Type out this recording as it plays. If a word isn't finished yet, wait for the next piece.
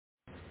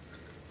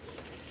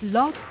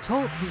Blog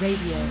Talk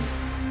Radio.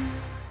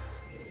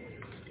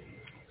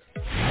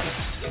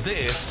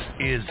 This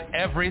is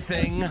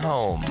Everything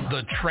Home,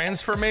 the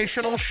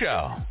transformational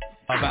show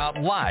about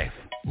life,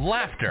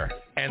 laughter,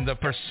 and the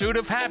pursuit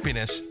of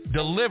happiness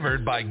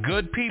delivered by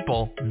good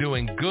people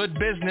doing good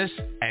business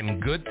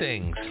and good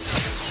things.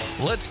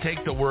 Let's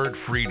take the word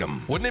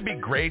freedom. Wouldn't it be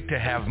great to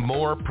have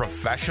more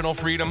professional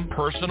freedom,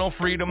 personal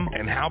freedom,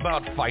 and how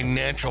about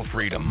financial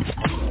freedom?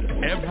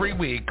 Every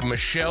week,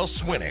 Michelle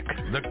Swinick,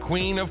 the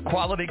queen of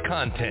quality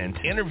content,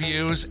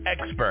 interviews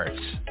experts,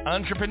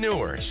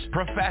 entrepreneurs,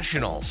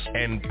 professionals,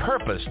 and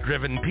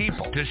purpose-driven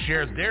people to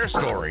share their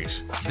stories,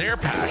 their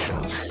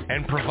passions,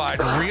 and provide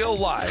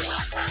real-life,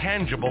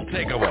 tangible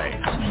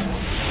takeaways.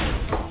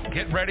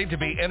 Get ready to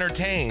be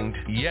entertained,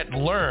 yet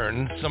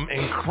learn some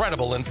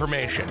incredible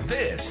information.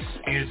 This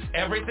is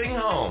Everything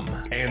Home,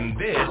 and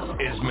this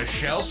is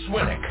Michelle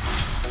Swinick.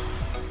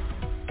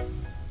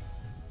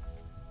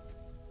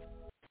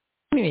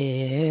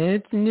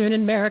 It's noon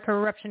in Merrick,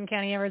 Corruption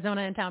County,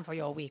 Arizona, in time for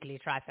your weekly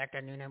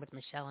trifecta nooner with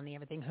Michelle and the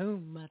Everything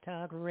Home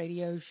Talk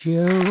Radio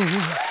Show.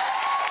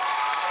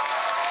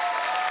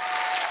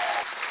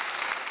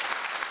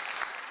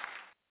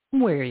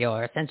 We're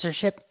your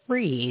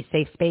censorship-free,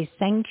 safe space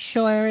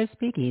sanctuary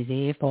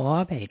speakeasy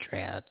for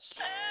patriots.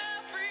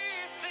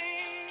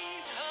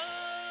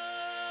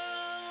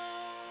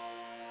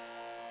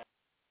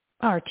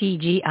 Our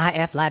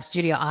TGIF Live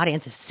Studio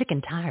audience is sick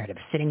and tired of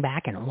sitting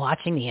back and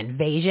watching the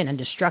invasion and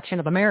destruction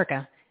of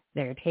America.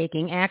 They're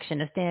taking action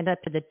to stand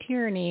up to the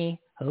tyranny.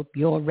 Hope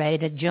you're ready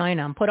to join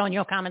them. Put on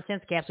your common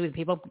sense caps with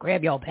people.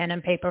 Grab your pen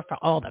and paper for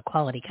all the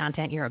quality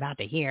content you're about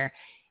to hear.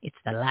 It's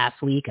the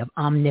last week of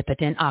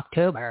Omnipotent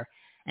October,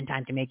 and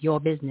time to make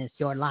your business,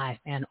 your life,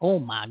 and oh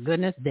my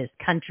goodness, this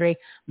country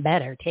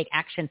better take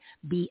action.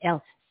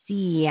 BLC.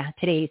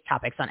 Today's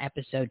topics on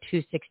episode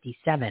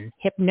 267,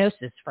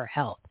 hypnosis for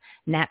health,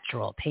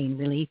 natural pain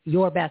relief,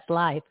 your best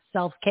life,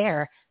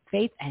 self-care,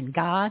 faith and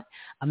God,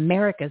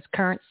 America's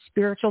current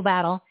spiritual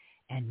battle,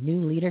 and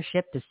new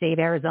leadership to save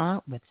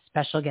Arizona with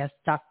special guests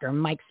Dr.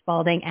 Mike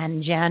Spalding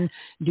and Jen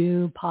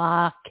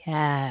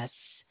Dupacas.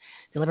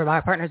 Delivered by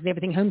our partners at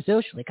Everything Home,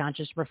 socially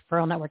conscious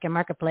referral network and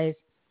marketplace.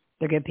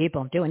 They're good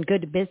people doing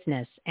good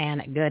business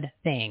and good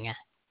things,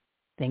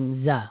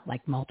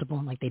 like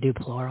multiple, like they do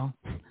plural.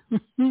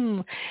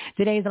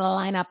 Today's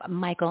lineup,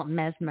 Michael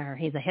Mesmer.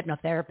 He's a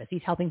hypnotherapist.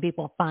 He's helping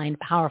people find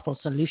powerful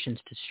solutions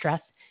to stress,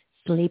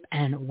 sleep,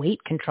 and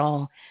weight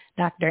control.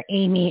 Dr.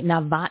 Amy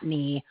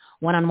Novotny,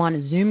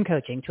 one-on-one Zoom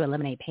coaching to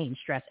eliminate pain,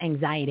 stress,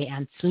 anxiety,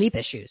 and sleep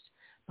issues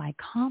by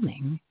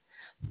calming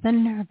the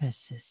nervous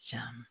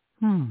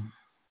system.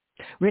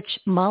 Rich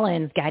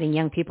Mullins, guiding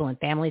young people and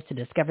families to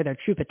discover their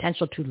true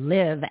potential to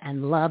live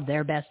and love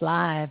their best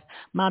life.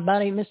 My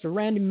buddy, Mr.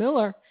 Randy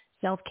Miller,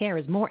 self-care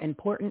is more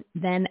important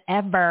than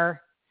ever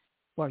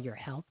for your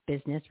health,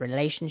 business,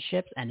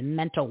 relationships, and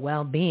mental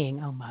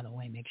well-being. Oh, by the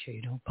way, make sure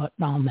you don't put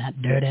on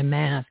that dirty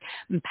mask.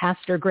 And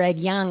Pastor Greg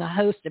Young, a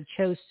host of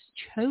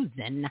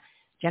Chosen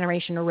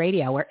Generational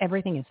Radio, where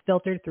everything is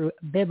filtered through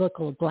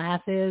biblical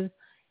glasses.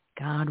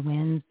 God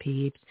wins,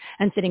 peeps.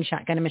 And sitting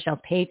shotgun in Michelle's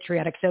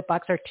Patriotic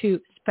Soapbox are two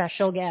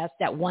special guests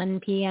at 1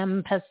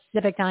 p.m.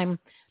 Pacific time.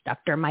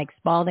 Dr. Mike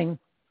Spalding.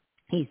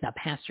 He's the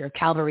pastor of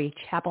Calvary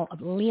Chapel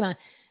of Lima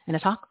and a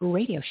talk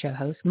radio show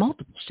host.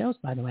 Multiple shows,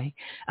 by the way.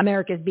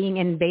 America is being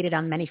invaded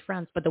on many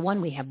fronts, but the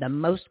one we have the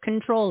most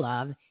control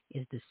of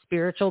is the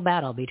spiritual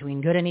battle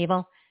between good and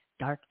evil,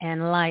 dark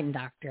and light. And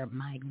Dr.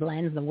 Mike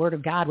blends the Word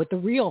of God with the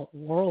real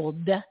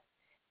world and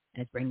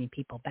is bringing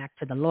people back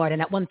to the Lord.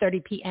 And at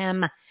 1:30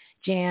 p.m.,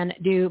 Jan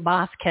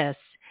Dubascus.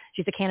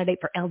 She's a candidate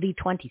for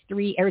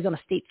LD23, Arizona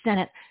State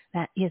Senate.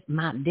 That is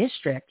my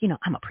district. You know,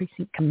 I'm a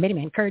precinct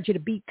committeeman. I encourage you to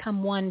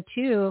become one,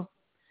 too.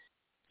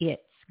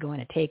 It's going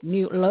to take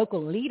new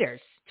local leaders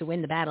to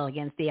win the battle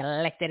against the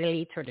elected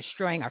elites who are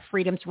destroying our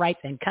freedoms,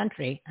 rights, and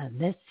country of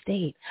this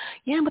state.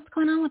 Yeah, what's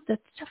going on with the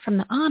stuff from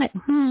the audit?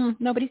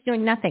 Nobody's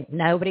doing nothing.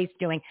 Nobody's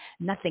doing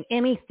nothing,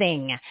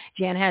 anything.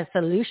 Jan has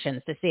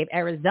solutions to save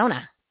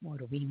Arizona. Or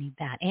do we need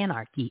that?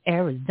 Anarchy,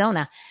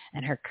 Arizona,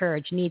 and her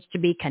courage needs to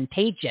be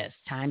contagious.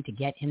 Time to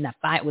get in the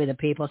fight with the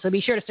people. So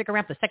be sure to stick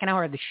around for the second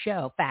hour of the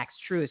show. Facts,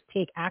 truths,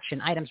 take action,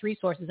 items,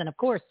 resources, and of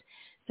course,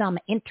 some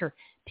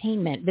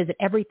entertainment. Visit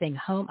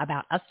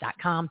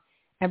everythinghomeaboutus.com,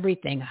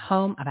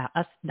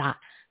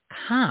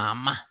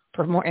 everythinghomeaboutus.com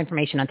for more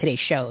information on today's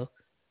show.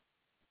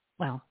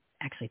 Well,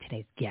 actually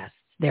today's guests.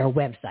 Their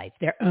websites,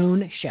 their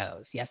own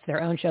shows. Yes,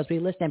 their own shows. We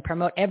list and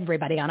promote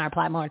everybody on our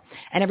platform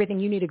and everything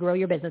you need to grow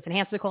your business,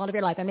 enhance the quality of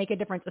your life, and make a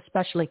difference,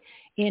 especially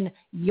in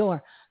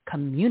your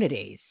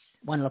communities.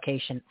 One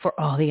location for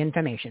all the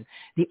information.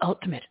 The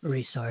ultimate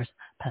resource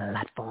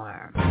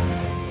platform.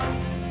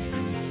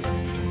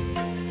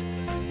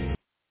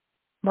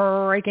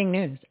 Breaking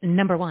news.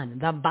 Number one,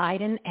 the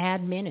Biden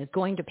admin is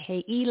going to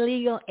pay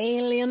illegal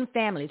alien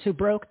families who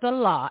broke the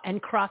law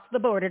and crossed the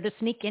border to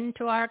sneak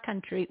into our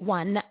country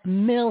 $1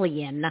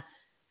 million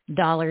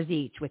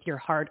each with your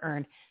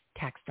hard-earned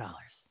tax dollars.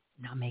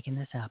 Not making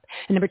this up.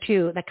 And number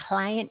two, the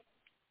client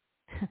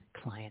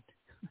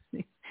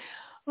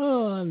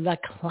The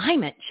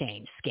climate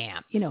change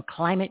scam,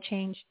 climate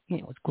change,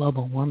 it was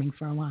global warming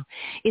for a while,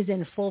 is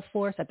in full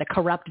force at the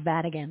corrupt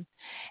Vatican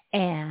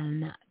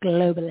and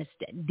globalist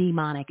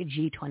demonic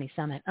G20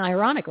 summit.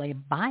 Ironically,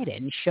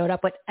 Biden showed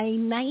up with a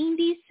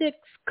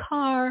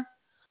 96-car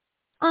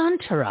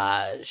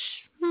entourage.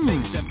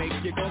 Things that make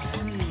you go,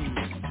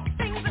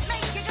 Things that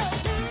make you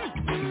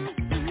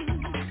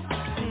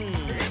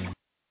go,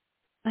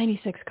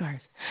 96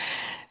 cars.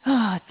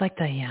 Oh, it's like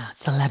the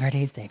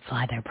celebrities. They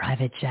fly their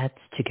private jets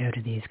to go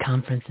to these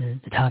conferences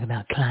to talk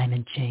about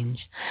climate change.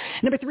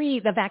 Number 3,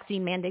 the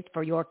vaccine mandates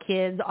for your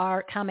kids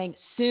are coming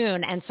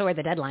soon, and so are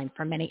the deadlines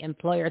for many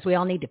employers. We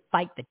all need to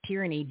fight the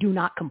tyranny. Do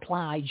not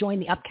comply.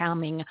 Join the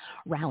upcoming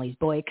rallies,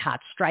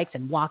 boycotts, strikes,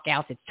 and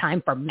walkouts. It's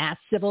time for mass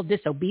civil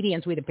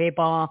disobedience. We the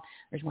people.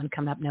 There's one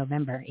coming up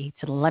November 8th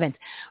to the 11th.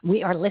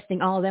 We are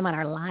listing all of them on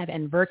our live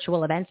and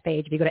virtual events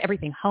page. If you go to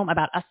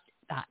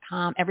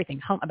everythinghomeaboutus.com,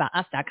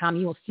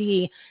 you will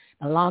see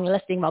a long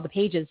listing of all the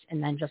pages,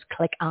 and then just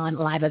click on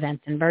live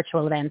events and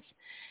virtual events.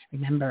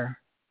 Remember,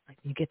 when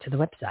you get to the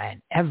website,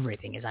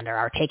 everything is under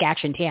our Take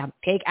Action tab.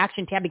 Take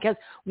Action tab, because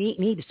we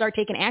need to start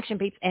taking action,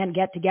 peeps, and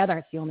get together.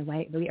 It's the only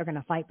way we are going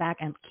to fight back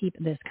and keep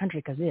this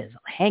country, because it is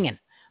hanging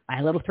by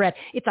a little thread.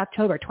 It's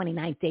October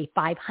 29th, day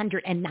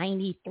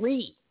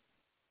 593.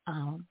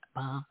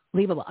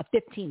 Unbelievable.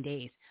 15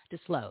 days to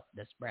slow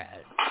the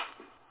spread.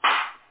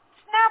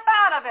 Snap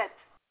out of it.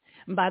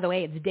 By the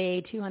way, it's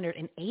day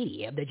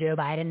 280 of the Joe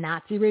Biden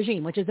Nazi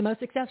regime, which is the most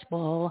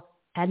successful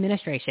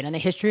administration in the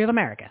history of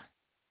America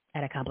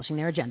at accomplishing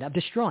their agenda of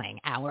destroying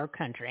our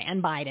country.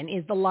 And Biden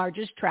is the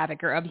largest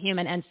trafficker of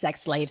human and sex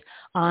slaves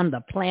on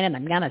the planet.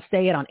 I'm going to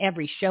say it on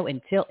every show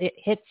until it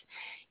hits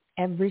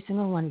every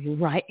single one of you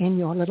right in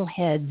your little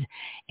heads,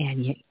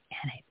 and it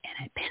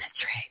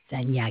penetrates,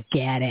 and you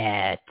get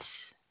it.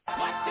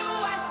 What do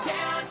I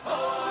stand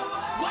for?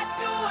 What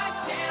do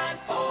I stand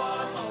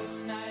for?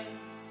 Most nights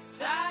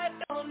I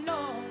don't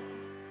know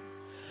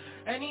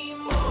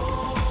anymore.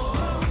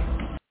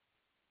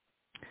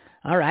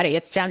 All righty,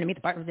 it's time to meet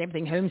the partners of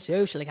Everything Home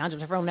Socially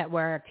Conscious Referral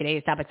Network.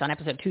 Today's topics on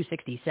episode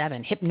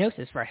 267,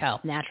 Hypnosis for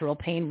Health, Natural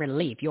Pain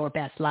Relief, Your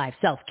Best Life,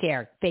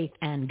 Self-Care, Faith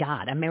and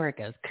God,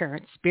 America's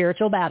Current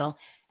Spiritual Battle,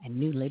 and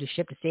New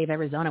Leadership to Save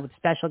Arizona with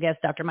special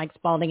guests Dr. Mike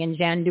Spalding and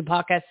Jan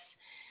Dupakis.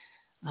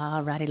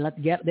 All righty, let's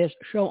get this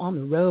show on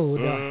the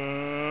road.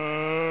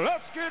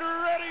 Let's get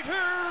ready to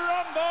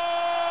rumble!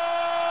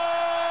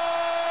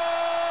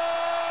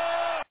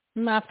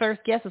 My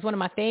first guest is one of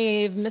my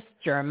faves,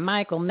 Mr.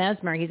 Michael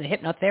Mesmer. He's a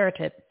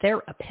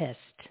hypnotherapist.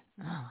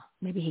 Oh,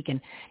 maybe he can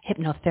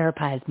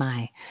hypnotherapize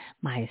my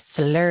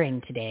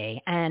slurring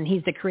today. And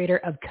he's the creator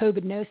of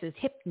Hypnosis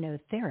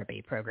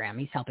hypnotherapy program.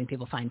 He's helping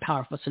people find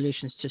powerful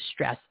solutions to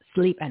stress,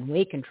 sleep, and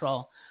weight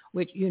control,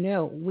 which,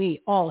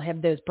 we all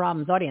have those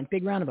problems. Audience,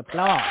 big round of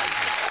applause.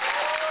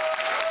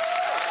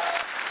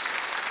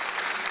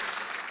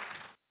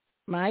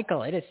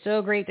 Michael, it is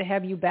so great to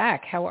have you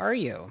back. How are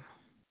you?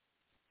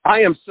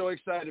 I am so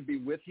excited to be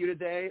with you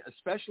today,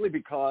 especially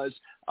because,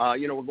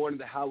 we're going to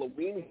the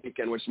Halloween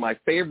weekend, which is my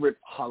favorite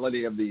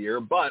holiday of the year,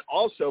 but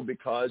also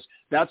because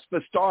that's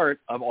the start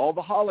of all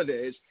the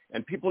holidays,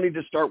 and people need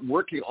to start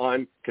working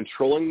on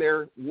controlling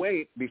their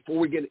weight before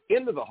we get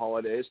into the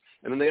holidays,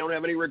 and then they don't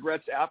have any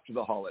regrets after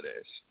the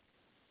holidays.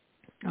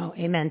 Oh,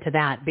 amen to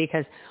that,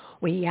 because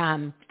we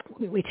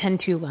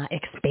tend to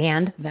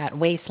expand that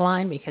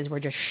waistline because we're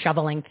just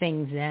shoveling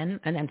things in,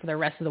 and then for the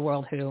rest of the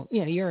world who,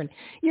 you're in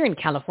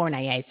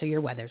California, so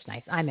your weather's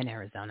nice. I'm in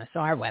Arizona, so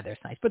our weather's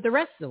nice. But the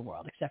rest of the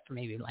world, except for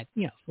maybe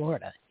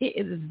Florida,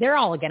 they're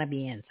all going to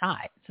be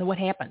inside. So what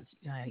happens?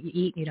 You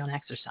eat, you don't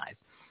exercise.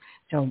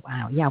 So we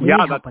need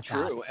help with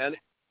true. that.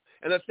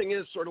 And the thing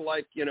is, sort of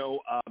like,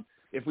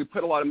 if we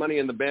put a lot of money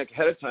in the bank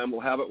ahead of time,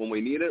 we'll have it when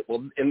we need it. Well,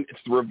 and it's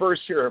the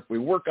reverse here. If we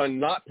work on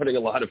not putting a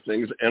lot of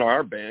things in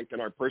our bank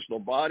and our personal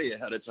body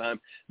ahead of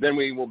time, then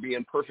we will be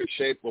in perfect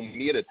shape when we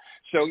need it.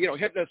 So,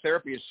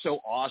 hypnotherapy is so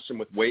awesome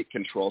with weight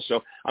control.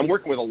 So I'm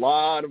working with a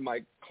lot of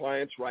my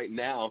clients right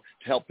now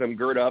to help them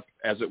gird up,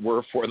 as it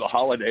were, for the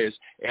holidays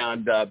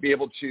and be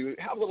able to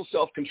have a little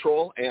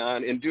self-control,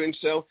 and in doing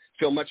so,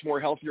 feel much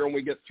more healthier when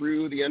we get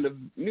through the end of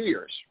New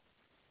Year's.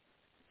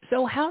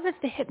 So how does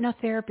the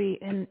hypnotherapy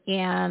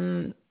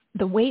and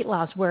the weight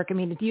loss work? I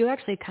mean, do you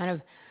actually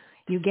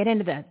you get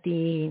into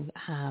the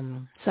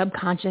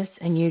subconscious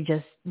and you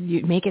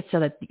make it so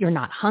that you're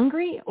not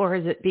hungry, or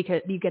is it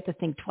because you get to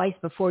think twice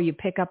before you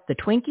pick up the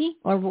Twinkie,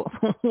 or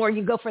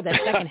you go for the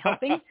second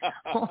helping?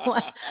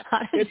 How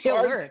does it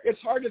work?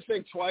 It's hard to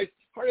think twice.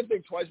 Hard to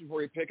think twice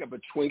before you pick up a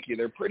Twinkie.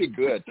 They're pretty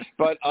good,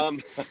 but no.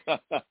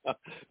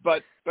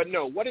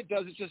 What it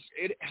does is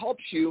it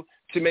helps you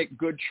to make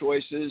good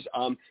choices.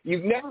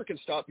 You never can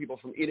stop people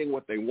from eating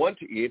what they want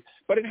to eat,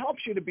 but it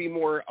helps you to be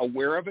more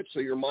aware of it. So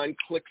your mind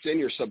clicks in,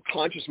 your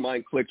subconscious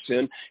mind clicks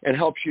in, and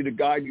helps you to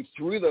guide you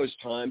through those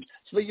times,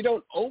 so that you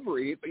don't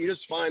overeat, but you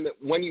just find that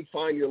when you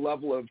find your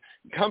level of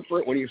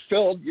comfort, when you're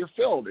filled,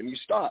 and you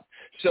stop.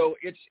 So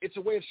it's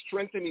a way of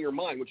strengthening your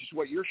mind, which is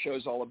what your show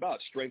is all about,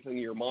 strengthening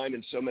your mind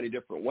in so many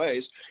different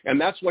ways. And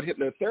that's what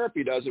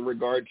hypnotherapy does in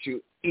regard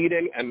to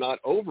eating and not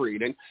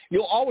overeating,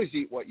 you'll always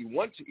eat what you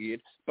want to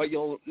eat, but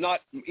you'll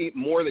not eat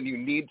more than you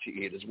need to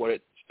eat is what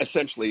it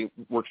essentially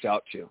works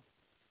out to.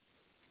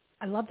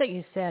 I love that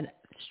you said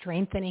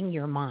strengthening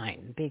your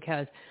mind,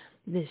 because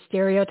the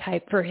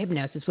stereotype for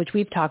hypnosis, which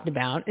we've talked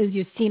about, is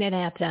you've seen it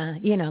at,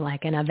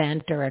 like an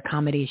event or a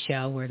comedy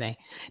show where they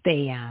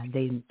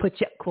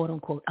put you, quote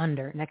unquote,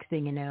 under. Next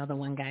thing you know, the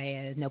one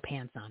guy has no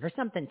pants on or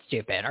something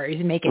stupid, or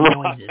he's making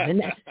noises.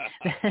 And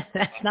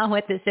that's not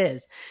what this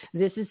is.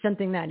 This is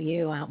something that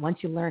you, once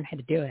you learn how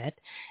to do it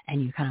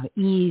and you kind of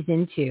ease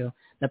into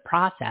the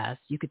process,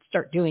 you could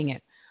start doing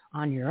it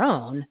on your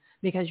own,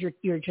 because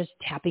you're just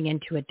tapping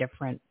into a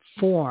different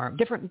form,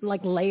 different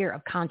like layer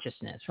of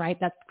consciousness, right?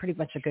 That's pretty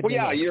much a good way.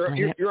 Well,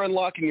 yeah, you're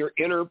unlocking your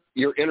inner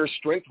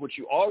strength, which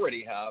you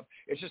already have.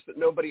 It's just that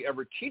nobody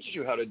ever teaches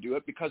you how to do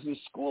it, because in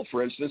school,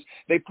 for instance,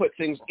 they put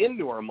things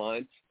into our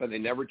mind, but they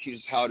never teach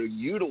us how to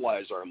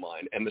utilize our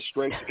mind and the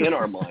strength in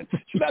our mind.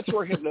 So that's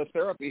where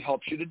hypnotherapy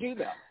helps you to do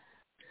that.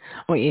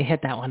 Well, you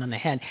hit that one on the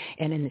head.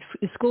 And in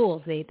the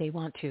schools, they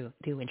want to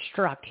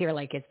instruct here,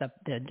 like it's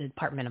the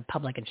Department of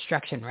Public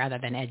Instruction rather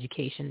than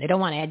education. They don't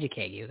want to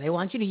educate you. They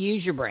want you to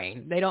use your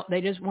brain. They don't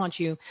want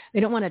to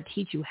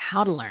teach you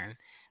how to learn.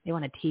 They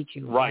want to teach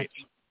you what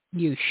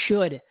you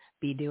should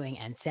be doing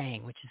and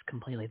saying, which is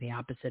completely the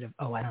opposite of,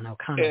 common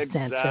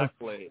sense.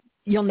 Exactly. So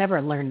you'll never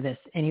learn this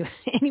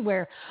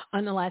anywhere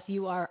unless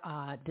you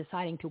are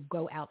deciding to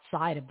go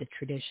outside of the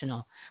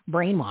traditional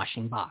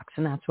brainwashing box.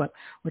 And that's what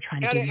we're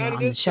trying to do here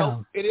on the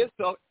show.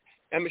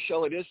 And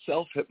Michelle, it is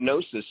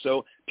self-hypnosis.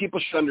 So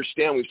people should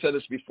understand, we've said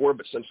this before,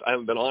 but since I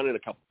haven't been on in a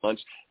couple of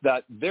months,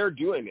 that they're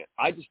doing it.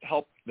 I just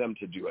help them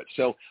to do it.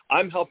 So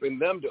I'm helping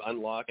them to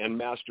unlock and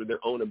master their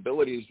own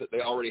abilities that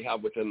they already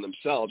have within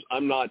themselves.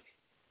 I'm not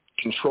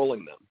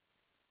controlling them.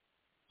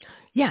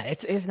 Yeah,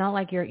 it's not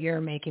like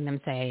you're making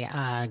them say,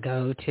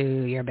 go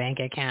to your bank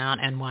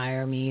account and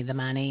wire me the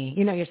money.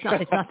 It's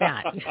not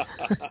that.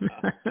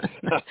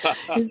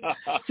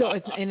 So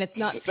it's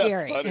not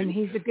scary, and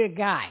he's a good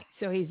guy,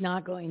 so he's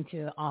not going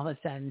to all of a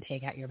sudden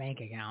take out your bank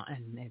account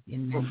and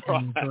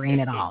drain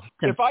it all.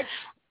 So,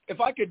 if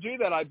I could do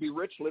that, I'd be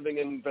rich living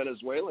in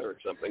Venezuela or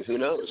something. Who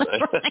knows?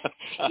 Right.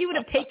 You would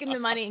have taken the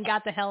money and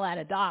got the hell out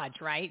of Dodge,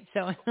 right?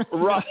 So,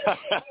 right.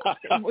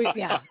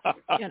 Yeah.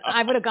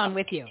 I would have gone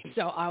with you.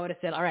 So I would have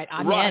said, all right,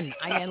 I'm in.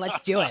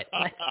 Let's do it.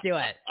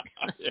 Yeah.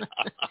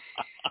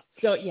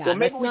 So, yeah, well,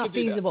 that's not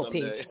feasible,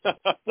 Pete.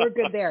 We're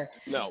good there.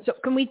 No. So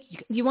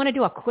you want to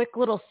do a quick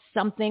little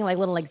something, like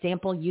little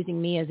example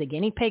using me as a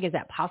guinea pig? Is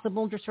that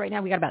possible just right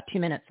now? We got about 2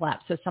 minutes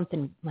left. So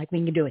something like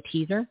we can do a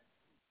teaser?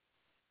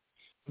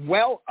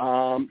 Well,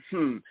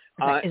 is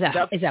that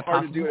hard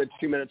possible? to do in a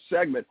 2-minute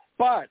segment,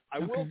 but I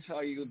will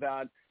tell you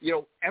that,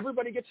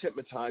 everybody gets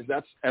hypnotized.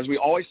 That's, as we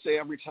always say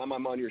every time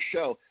I'm on your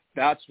show,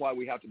 that's why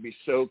we have to be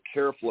so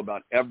careful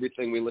about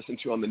everything we listen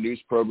to on the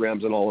news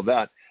programs and all of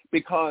that,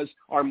 because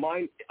our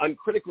mind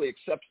uncritically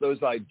accepts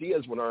those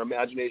ideas when our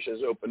imagination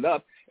is opened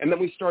up, and then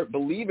we start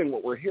believing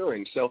what we're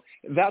hearing. So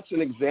that's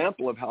an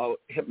example of how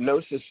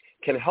hypnosis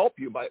can help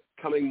you by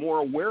becoming more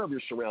aware of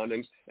your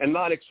surroundings and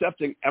not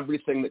accepting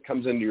everything that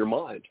comes into your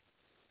mind.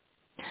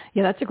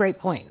 Yeah, that's a great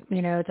point.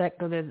 It's like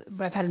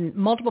I've had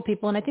multiple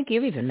people, and I think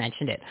you've even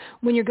mentioned it.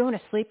 When you're going to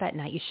sleep at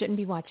night, you shouldn't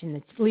be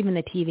leaving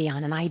the TV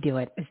on, and I do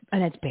it,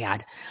 and it's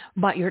bad.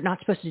 But you're not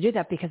supposed to do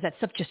that because that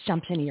stuff just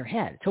jumps into your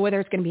head. So whether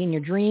it's going to be in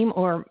your dream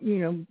or,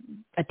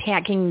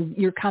 attacking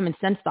your common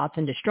sense thoughts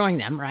and destroying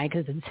them, right?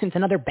 Because it's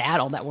another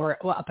battle that we're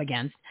up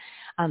against.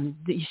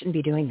 You shouldn't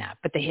be doing that.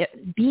 But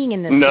being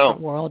in this different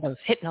world of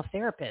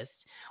hypnotherapists,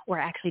 or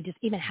actually just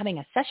even having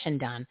a session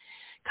done,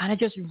 kind of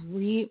just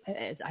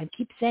as I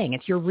keep saying,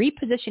 you're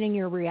repositioning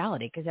your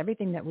reality, because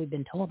everything that we've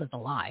been told is a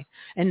lie.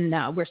 And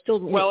we're still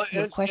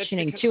we're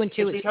questioning 2 and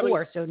 2 is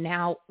 4. So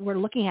now we're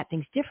looking at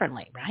things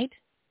differently, right?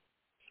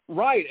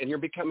 Right. And you're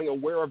becoming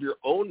aware of your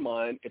own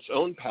mind, its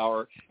own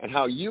power, and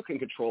how you can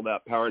control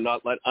that power and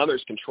not let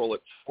others control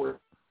it for you.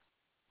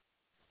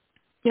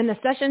 And the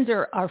sessions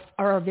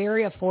are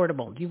very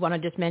affordable. Do you want to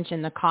just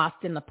mention the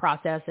cost and the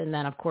process, and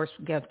then, of course,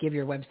 give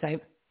your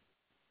website?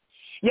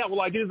 Yeah,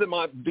 well, I do them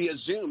via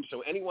Zoom,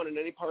 so anyone in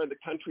any part of the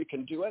country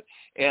can do it,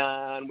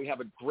 and we have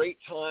a great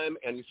time,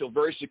 and you feel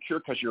very secure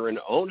because you're in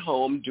your own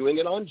home doing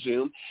it on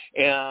Zoom,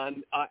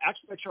 and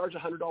actually I charge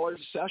 $100 a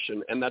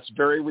session, and that's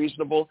very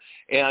reasonable,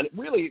 and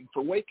really,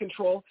 for weight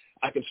control,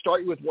 I can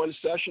start you with one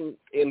session,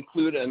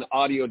 include an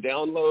audio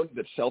download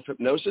that's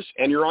self-hypnosis,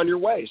 and you're on your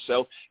way.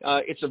 So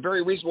it's a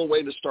very reasonable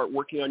way to start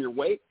working on your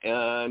weight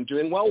and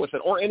doing well with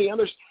it, or any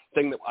other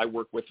thing that I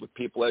work with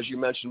people, as you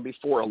mentioned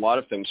before, a lot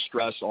of things,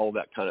 stress, all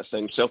that kind of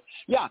thing. So,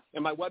 yeah,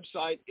 and my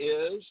website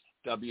is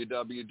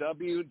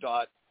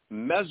www.mesmer,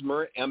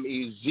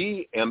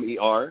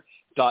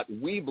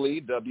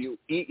 MEZMER.weebly,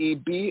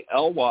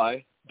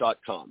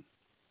 WEEBLY.com.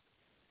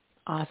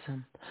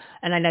 Awesome.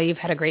 And I know you've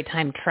had a great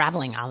time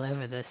traveling all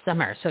over the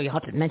summer, so you'll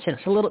have to mention us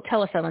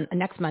tell us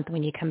next month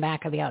when you come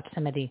back about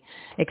some of the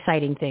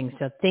exciting things.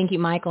 So thank you,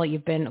 Michael.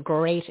 You've been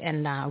great,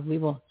 and we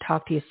will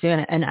talk to you soon.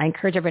 And I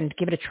encourage everyone to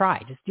give it a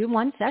try. Just do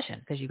one session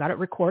because you got it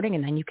recording,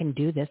 and then you can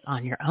do this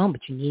on your own,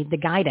 but you need the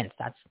guidance.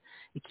 That's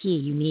the key.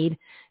 You need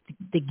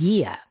the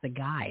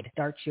guide,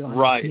 starts you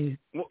on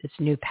this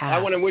new path. I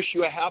want to wish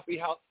you I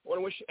want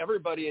to wish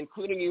everybody,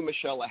 including you,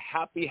 Michelle, a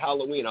happy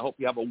Halloween. I hope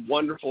you have a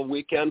wonderful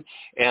weekend,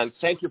 and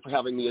thank you for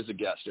having me as a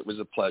guest. It was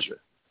a pleasure.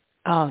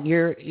 Oh,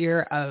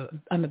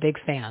 I'm a big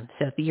fan,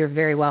 so you're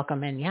very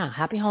welcome. And yeah,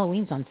 happy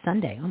Halloween's on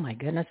Sunday. Oh my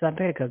goodness, I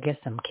better go get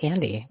some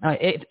candy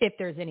if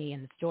there's any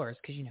in the stores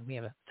because we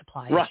have a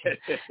supply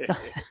issue.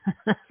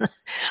 So,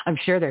 I'm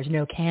sure there's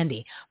no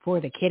candy for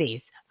the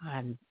kiddies.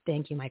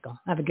 Thank you, Michael.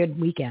 Have a good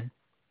weekend.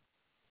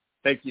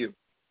 Thank you.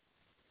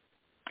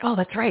 Oh,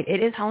 that's right.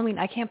 It is Halloween.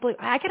 I can't believe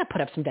I got to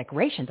put up some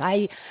decorations.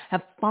 I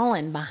have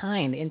fallen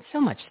behind in so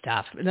much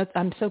stuff.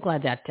 I'm so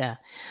glad that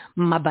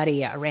my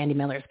buddy Randy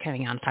Miller is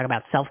coming on to talk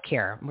about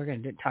self-care. We're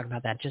going to talk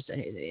about that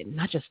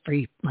not just for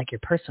you, like your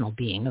personal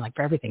being, like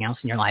for everything else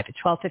in your life. At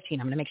 12:15, I'm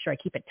going to make sure I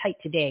keep it tight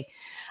today.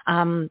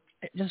 I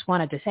just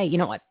wanted to say, you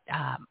know what?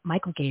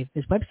 Michael gave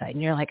his website,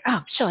 and you're like,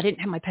 oh, sure, I didn't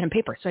have my pen and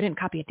paper, so I didn't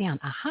copy it down.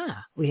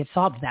 Aha, we have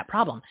solved that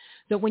problem.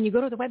 So when you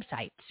go to the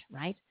website,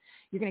 right?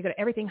 You're going to go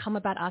to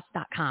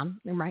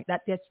everythinghomeaboutus.com, right?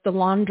 That's the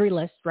laundry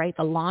list, right?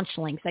 The launch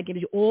links. That gives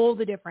you all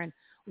the different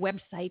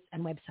websites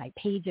and website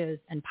pages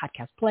and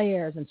podcast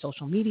players and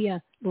social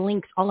media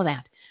links, all of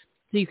that.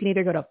 So you can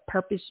either go to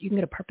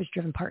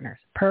Purpose-Driven Partners.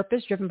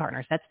 Purpose-Driven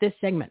Partners, that's this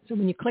segment. So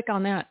when you click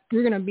on that,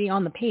 you're going to be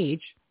on the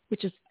page,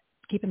 which is,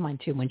 keep in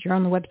mind too, when you're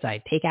on the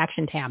website, Take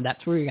Action tab,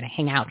 that's where you're going to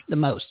hang out the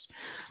most.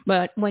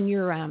 But when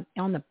you're on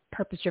the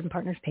Purpose-Driven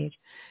Partners page,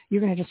 you're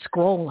going to just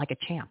scroll like a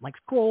champ,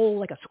 scroll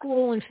like a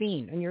scrolling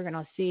fiend, and you're going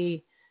to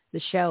see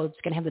the show. It's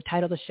going to have the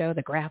title of the show,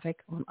 the graphic,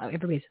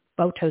 everybody's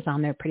photos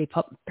on there, pretty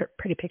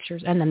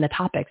pictures, and then the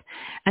topics.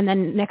 And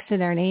then next to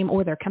their name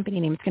or their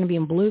company name, it's going to be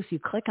in blue. So you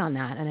click on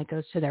that, and it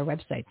goes to their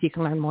website. So you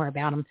can learn more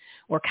about them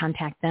or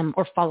contact them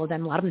or follow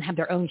them. A lot of them have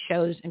their own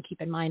shows, and keep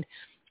in mind,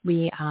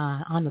 we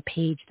on the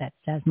page that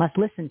says must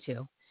listen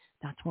to,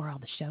 that's where all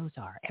the shows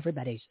are,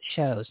 everybody's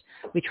shows.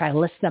 We try to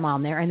list them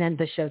on there, and then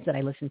the shows that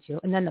I listen to,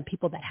 and then the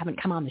people that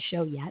haven't come on the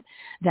show yet,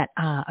 that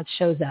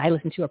shows that I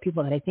listen to are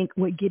people that I think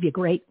would give you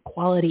great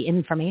quality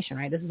information,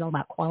 right? This is all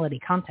about quality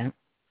content.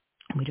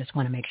 And we just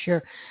want to make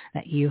sure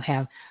that you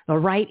have the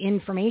right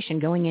information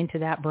going into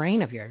that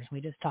brain of yours. We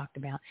just talked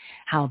about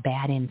how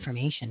bad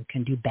information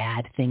can do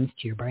bad things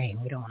to your brain.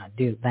 We don't want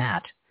to do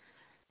that.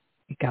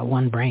 We've got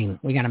one brain.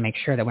 We got to make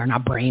sure that we're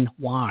not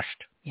brainwashed.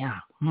 Yeah.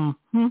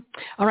 Mm-hmm.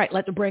 All right,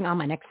 let's bring on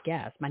my next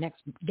guest. My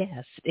next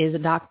guest is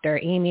Dr.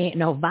 Amy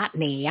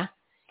Novotny.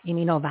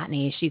 Amy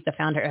Novotny, she's the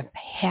founder of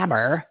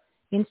Haber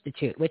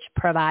Institute, which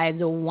provides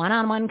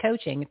one-on-one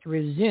coaching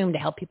through Zoom to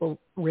help people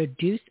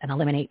reduce and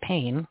eliminate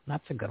pain.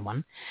 That's a good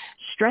one.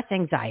 Stress,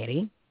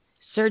 anxiety,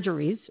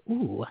 surgeries,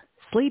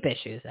 sleep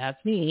issues,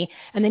 that's me,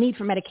 and the need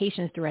for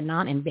medications through a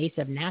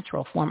non-invasive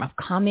natural form of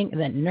calming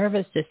the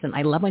nervous system.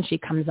 I love when she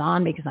comes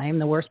on because I am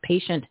the worst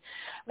patient.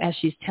 As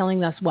she's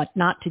telling us what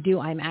not to do,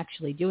 I'm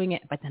actually doing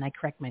it, but then I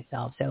correct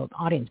myself. So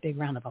audience, big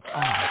round of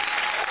applause.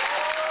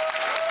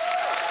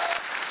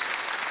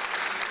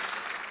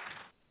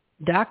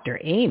 Dr.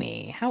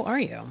 Amy, how are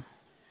you?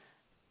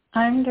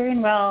 I'm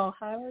doing well.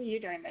 How are you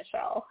doing,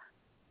 Michelle?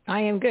 I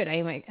am good.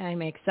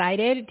 I'm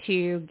excited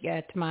to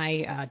get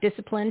my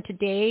discipline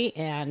today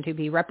and to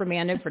be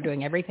reprimanded for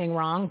doing everything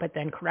wrong, but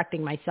then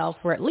correcting myself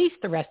for at least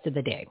the rest of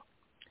the day.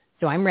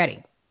 So I'm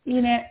ready.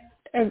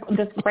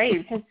 That's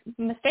great because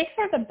mistakes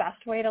are the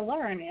best way to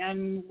learn,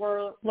 and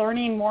we're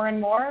learning more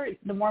and more.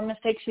 The more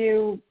mistakes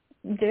you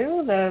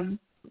do, the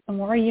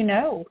more you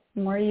know,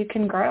 the more you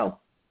can grow.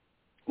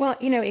 Well,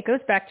 it goes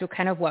back to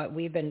kind of what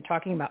we've been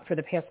talking about for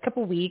the past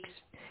couple of weeks,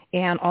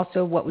 and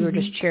also what we were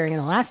just sharing in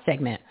the last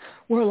segment,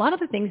 where a lot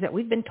of the things that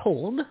we've been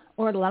told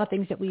or a lot of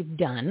things that we've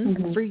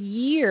done for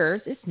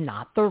years is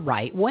not the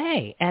right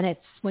way. And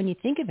it's when you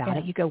think about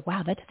it, you go,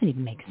 wow, that doesn't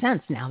even make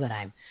sense now that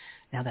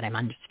I'm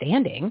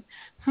understanding.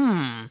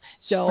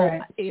 So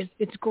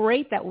it's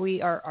great that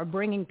we are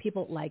bringing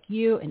people like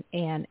you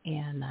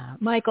and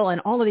Michael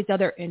and all of these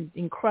other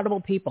incredible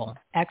people,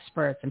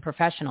 experts and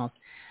professionals,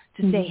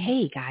 to say,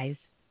 hey, guys,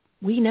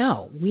 we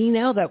know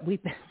that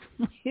we've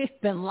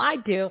been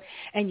lied to,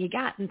 and you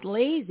got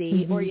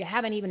lazy, or you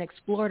haven't even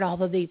explored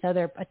all of these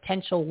other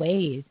potential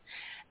ways.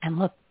 And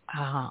look,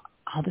 all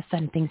of a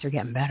sudden things are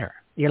getting better.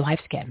 Your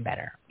life's getting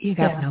better. You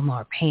got no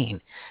more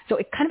pain. So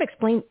it kind of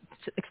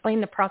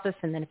explain the process,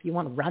 and then if you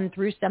want to run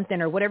through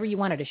something or whatever you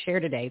wanted to share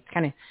today, it's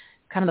kind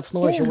of the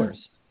floor is yours.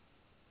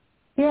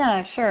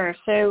 Yeah, sure.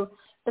 So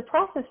the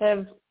process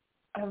of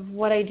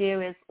what I do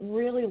is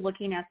really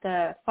looking at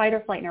the fight or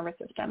flight nervous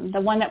system,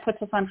 the one that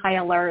puts us on high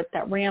alert,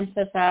 that ramps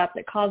us up,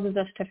 that causes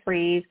us to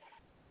freeze.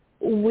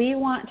 We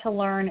want to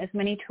learn as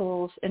many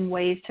tools and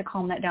ways to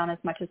calm that down as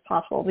much as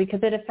possible because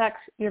it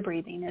affects your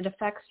breathing, it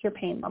affects your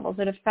pain levels,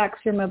 it affects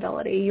your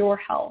mobility, your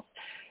health.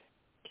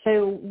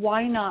 So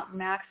why not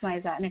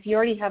maximize that? And if you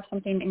already have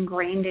something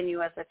ingrained in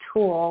you as a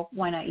tool,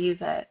 why not use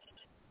it?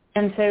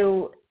 And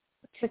so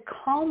to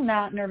calm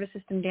that nervous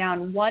system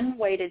down, one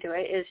way to do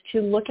it is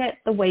to look at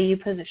the way you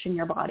position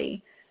your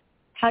body.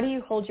 How do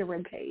you hold your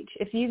rib cage?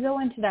 If you go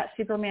into that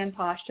Superman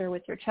posture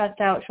with your chest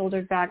out,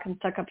 shoulders back, and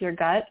stuck up your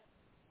gut,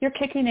 you're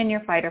kicking in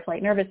your fight or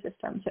flight nervous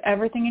system. So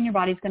everything in your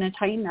body is going to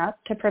tighten up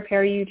to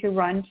prepare you to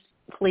run,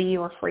 flee,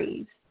 or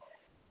freeze.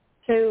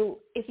 So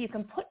if you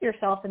can put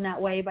yourself in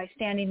that way by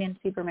standing in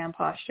Superman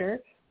posture,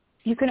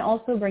 you can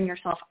also bring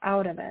yourself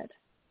out of it.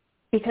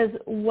 Because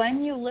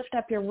when you lift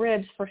up your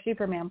ribs for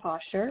Superman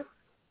posture,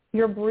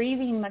 your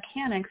breathing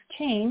mechanics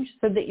change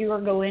so that you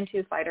will go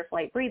into fight or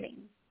flight breathing.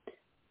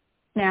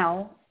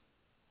 Now,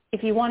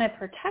 if you want to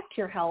protect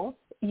your health,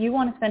 you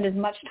want to spend as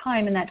much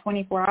time in that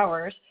 24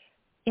 hours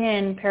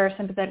in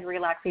parasympathetic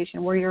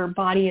relaxation where your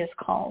body is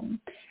calm,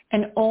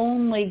 and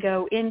only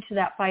go into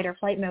that fight or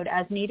flight mode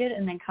as needed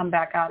and then come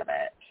back out of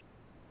it.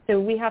 So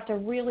we have to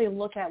really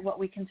look at what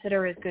we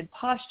consider as good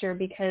posture,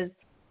 because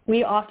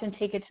we often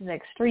take it to the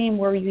extreme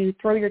where you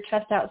throw your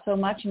chest out so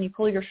much and you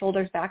pull your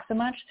shoulders back so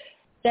much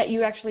that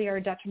you actually are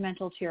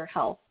detrimental to your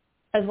health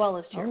as well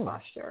as to your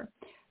posture.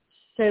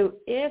 So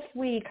if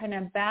we kind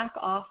of back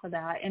off of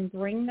that and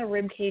bring the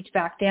rib cage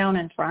back down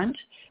in front,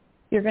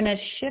 you're going to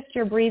shift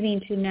your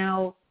breathing to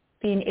now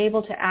being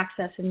able to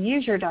access and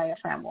use your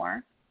diaphragm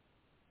more.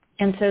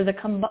 And so the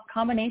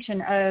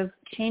combination of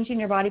changing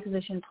your body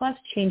position plus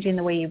changing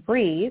the way you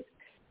breathe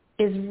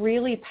is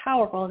really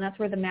powerful, and that's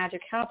where the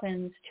magic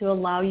happens to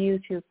allow you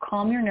to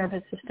calm your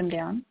nervous system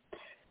down.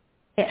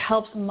 It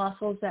helps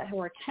muscles that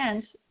were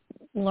tense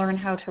learn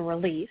how to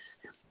release.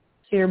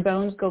 So your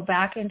bones go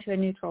back into a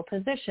neutral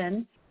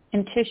position,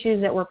 and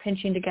tissues that were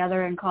pinching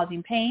together and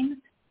causing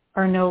pain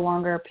are no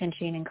longer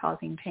pinching and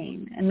causing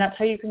pain. And that's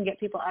how you can get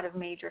people out of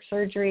major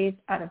surgeries,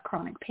 out of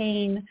chronic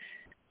pain,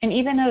 and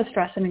even out of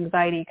stress and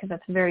anxiety, because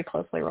that's very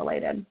closely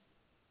related.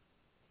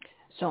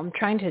 So I'm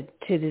trying to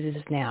do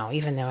this now,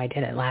 even though I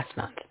did it last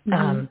month.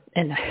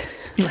 And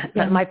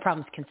my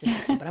problem's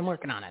consistency, but I'm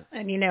working on it.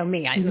 And you know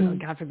me,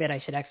 God forbid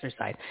I should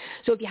exercise.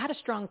 So if you had a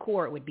strong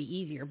core, it would be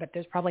easier, but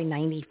there's probably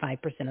 95%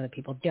 of the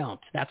people don't.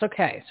 That's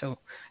okay. So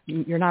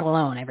you're not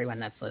alone, everyone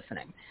that's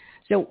listening.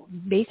 So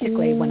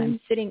basically when I'm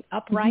sitting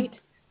upright,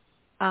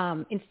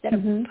 instead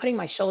of putting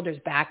my shoulders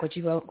back, which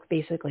you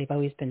basically have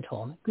always been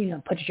told,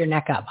 put your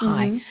neck up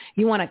high.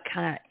 You want to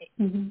kind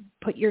of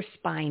put your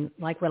spine,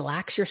 like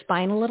relax your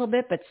spine a little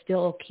bit, but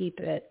still keep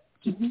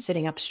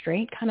sitting up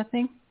straight kind of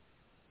thing,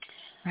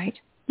 right?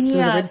 Yeah.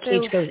 So the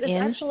rib cage goes in.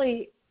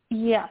 Actually,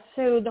 yeah.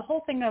 So the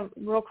whole thing of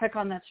real quick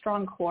on that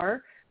strong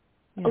core,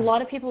 a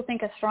lot of people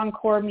think a strong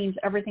core means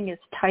everything is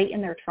tight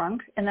in their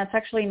trunk, and that's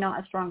actually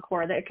not a strong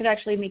core. That it could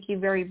actually make you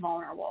very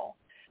vulnerable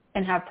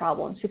and have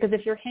problems, because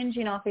if you're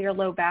hinging off of your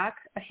low back,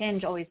 a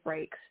hinge always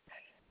breaks.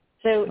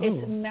 So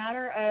it's a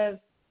matter of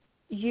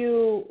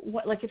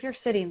if you're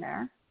sitting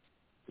there,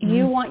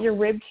 you want your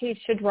rib cage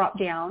to drop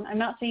down. I'm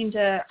not saying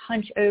to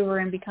hunch over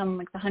and become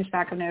like the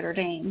Hunchback of Notre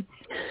Dame,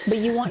 but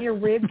you want your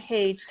rib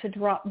cage to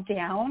drop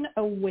down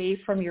away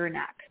from your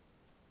neck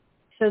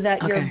so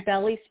that your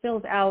belly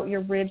spills out,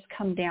 your ribs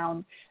come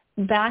down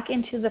back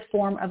into the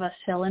form of a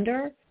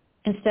cylinder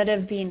instead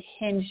of being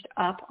hinged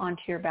up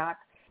onto your back.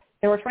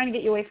 They were trying to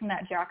get you away from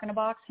that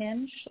jack-in-a-box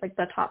hinge, like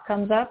the top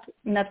comes up,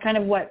 and that's kind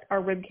of what our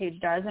rib cage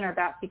does, and our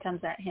back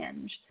becomes that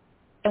hinge.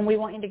 And we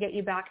want you to get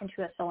you back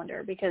into a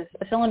cylinder, because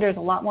a cylinder is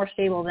a lot more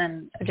stable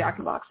than a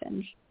jack-in-a-box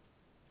hinge.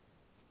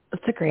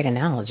 That's a great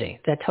analogy.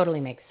 That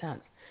totally makes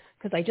sense,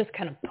 because I just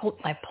kind of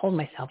pulled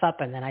myself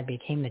up, and then I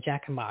became the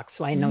jack-in-a-box,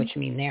 so I know what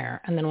you mean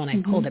there. And then when I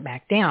pulled it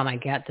back down, I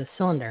got the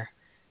cylinder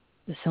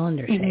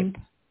shape.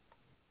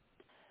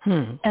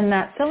 And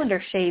that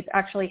cylinder shape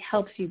actually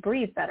helps you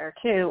breathe better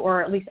too,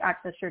 or at least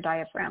access your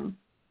diaphragm.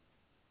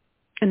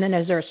 And then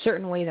is there a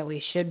certain way that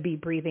we should be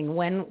breathing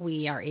when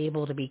we are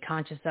able to be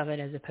conscious of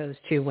it as opposed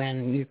to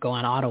when you go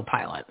on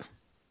autopilot?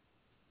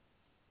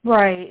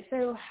 Right.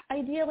 So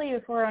ideally,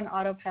 if we're on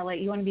autopilot,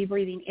 you want to be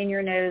breathing in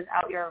your nose,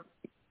 out your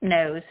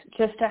nose,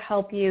 just to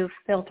help you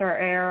filter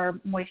air,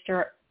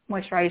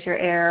 moisturize your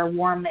air,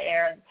 warm the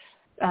air.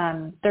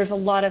 There's a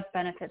lot of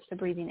benefits to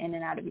breathing in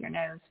and out of your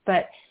nose.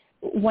 But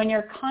when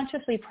you're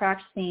consciously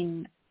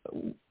practicing,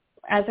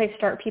 as I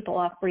start people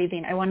off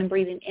breathing, I want them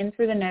breathing in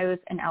through the nose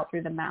and out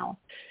through the mouth.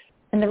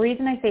 And the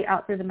reason I say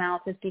out through the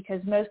mouth is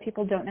because most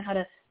people don't know how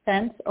to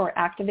sense or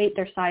activate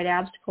their side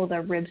abs to pull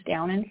their ribs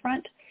down in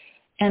front.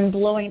 And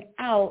blowing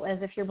out, as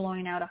if you're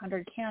blowing out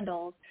 100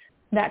 candles,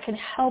 that can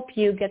help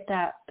you get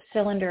that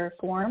cylinder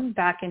form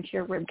back into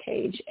your rib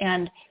cage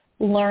and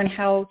learn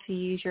how to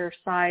use your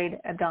side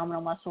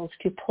abdominal muscles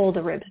to pull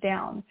the ribs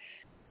down.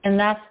 And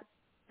that's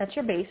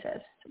your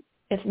basis.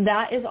 If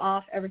that is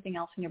off, everything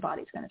else in your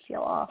body is going to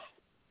feel off.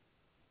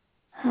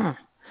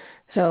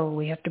 So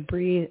we have to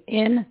breathe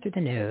in through the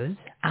nose,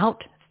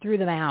 out through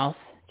the mouth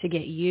to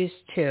get used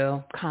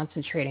to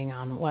concentrating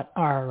on what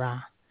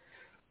our,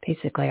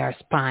 basically our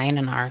spine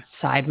and our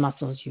side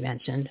muscles you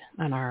mentioned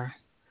and our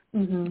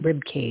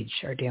rib cage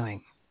are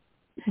doing.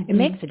 It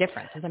makes a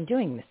difference as I'm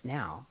doing this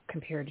now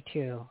compared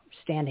to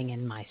standing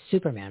in my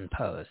Superman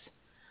pose.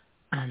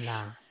 And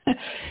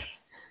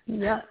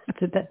yeah,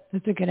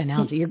 that's a good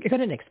analogy. You're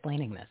good at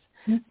explaining this.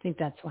 I think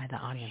that's why the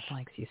audience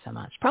likes you so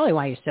much. Probably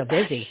why you're so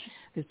busy,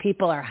 because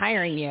people are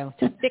hiring you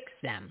to fix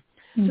them.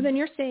 So then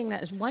you're saying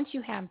that is once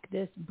you have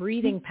this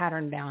breathing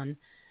pattern down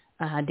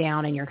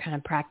and you're kind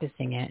of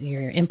practicing it and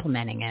you're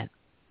implementing it,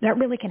 that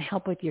really can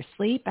help with your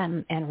sleep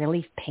and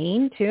relieve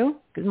pain too,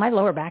 because my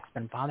lower back's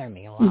been bothering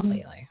me a lot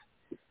lately.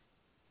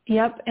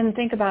 Yep, and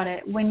think about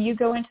it. When you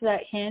go into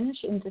that hinge,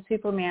 into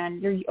Superman,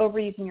 you're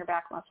overusing your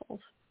back muscles.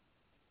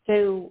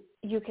 So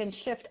you can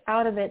shift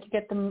out of it to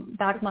get the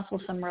back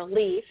muscles some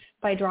relief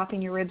by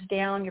dropping your ribs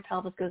down, your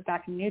pelvis goes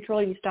back in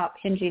neutral, you stop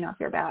hinging off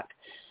your back.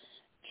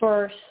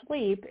 For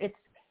sleep,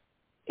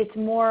 it's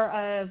more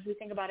of, we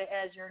think about it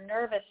as your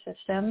nervous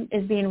system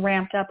is being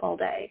ramped up all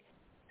day.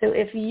 So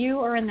if you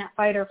are in that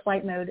fight or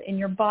flight mode and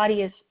your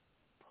body is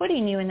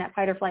putting you in that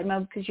fight or flight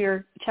mode because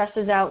your chest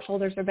is out,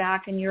 shoulders are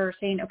back, and you're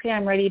saying, okay,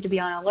 I'm ready to be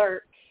on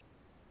alert,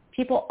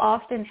 people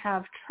often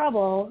have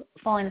trouble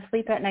falling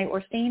asleep at night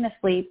or staying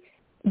asleep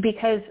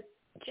because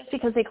just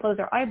because they close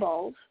their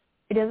eyeballs,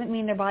 it doesn't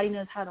mean their body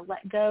knows how to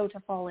let go to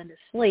fall into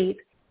sleep,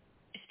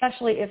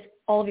 especially if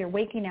all of your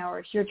waking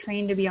hours, you're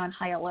trained to be on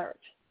high alert.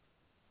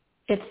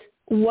 It's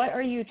what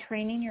are you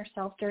training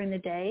yourself during the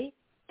day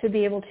to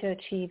be able to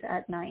achieve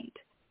at night?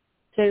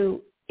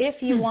 So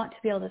if you want to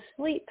be able to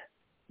sleep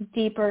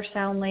deeper,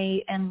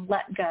 soundly, and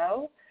let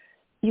go,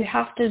 you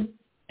have to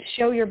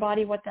show your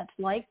body what that's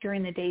like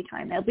during the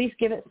daytime. At least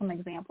give it some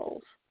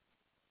examples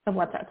of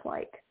what that's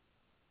like.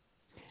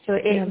 So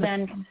it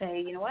then can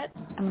say, you know what,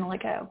 I'm going to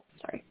let go.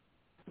 Sorry.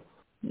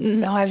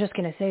 No, I was just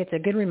going to say it's a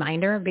good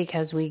reminder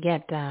because you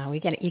get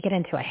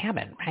into a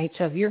habit, right?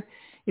 So if you're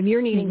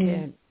needing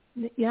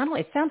to, not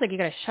only it sounds like you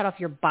got to shut off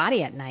your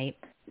body at night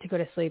to go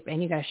to sleep,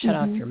 and you got to shut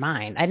off your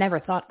mind. I never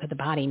thought that the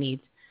body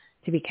needs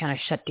to be kind of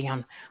shut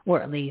down,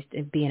 or at least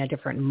be in a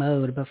different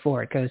mode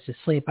before it goes to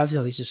sleep. I was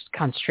always just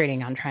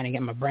concentrating on trying to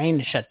get my brain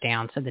to shut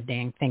down so the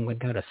dang thing would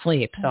go to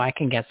sleep so I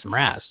can get some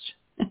rest.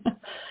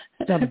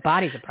 So the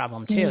body's a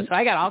problem too. So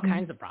I got all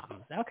kinds of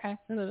problems. Okay,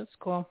 that's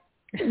cool.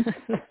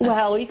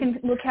 Well, you can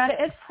look at it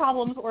as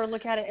problems or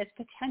look at it as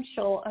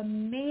potential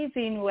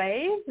amazing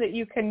ways that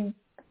you can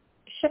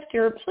shift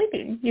your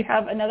sleeping. You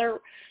have another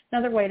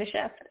way to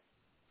shift.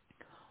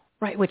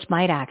 Right, which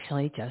might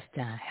actually just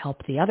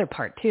help the other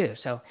part too.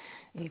 So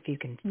if you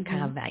can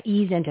kind of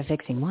ease into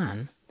fixing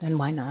one, then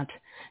why not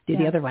do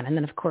the other one? And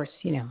then, of course,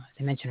 as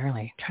I mentioned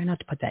earlier, try not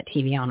to put that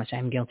TV on, which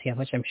I'm guilty of,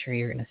 which I'm sure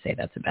you're going to say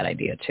that's a bad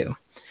idea too.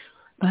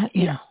 But,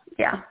 you know.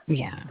 Yeah.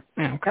 Yeah.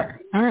 Okay.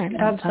 All right.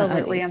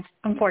 Absolutely,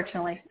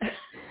 unfortunately.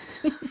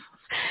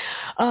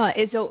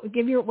 So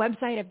give your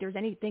website if there's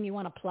anything you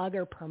want to plug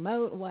or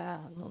promote.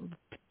 Well,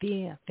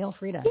 feel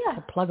free to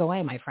plug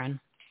away, my friend.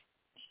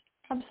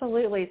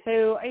 Absolutely.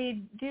 So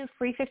I do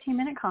free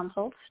 15-minute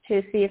consults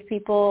to see if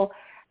people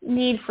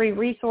need free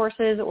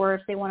resources or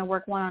if they want to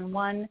work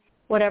one-on-one,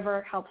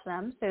 whatever helps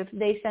them. So if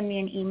they send me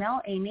an email,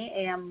 Amy,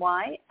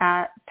 A-M-Y,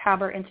 at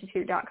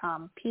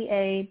PABRinstitute.com,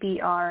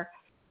 P-A-B-R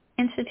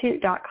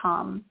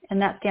Institute.com,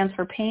 and that stands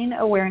for Pain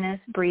Awareness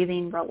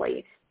Breathing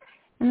Relief.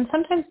 And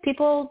sometimes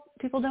people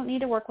don't need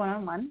to work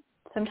one-on-one.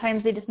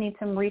 Sometimes they just need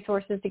some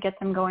resources to get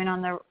them going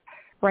on the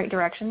right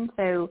direction.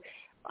 So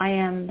I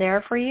am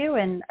there for you,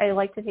 and I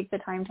like to take the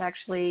time to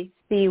actually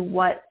see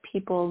what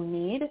people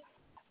need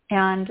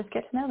and just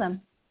get to know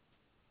them.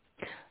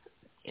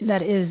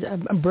 That is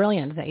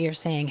brilliant that you're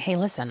saying, hey,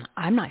 listen,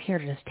 I'm not here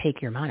to just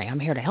take your money. I'm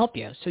here to help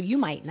you. So you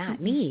might not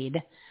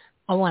need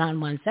a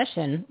one-on-one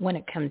session when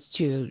it comes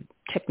to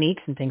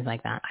techniques and things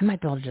like that. I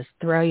might be able to just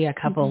throw you a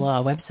couple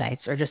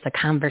websites or just a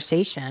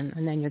conversation,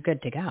 and then you're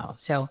good to go.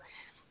 So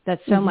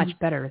that's so much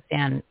better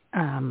than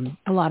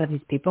a lot of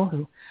these people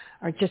who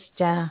are just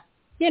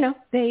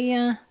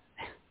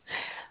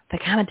they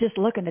kind of just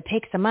looking to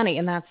take some money,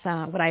 and that's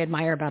what I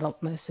admire about a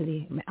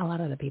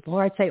lot of the people,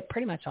 or I'd say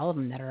pretty much all of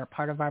them that are a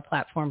part of our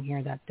platform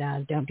here that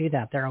don't do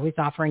that. They're always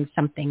offering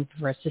something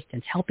for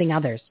assistance, helping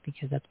others,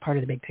 because that's part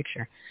of the big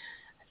picture.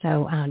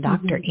 So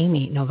Dr.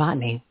 Amy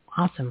Novotny,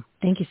 awesome.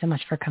 Thank you so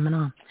much for coming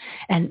on.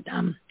 And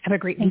have a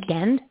great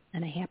weekend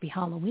and a happy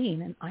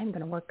Halloween. And I'm going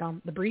to work on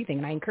the breathing.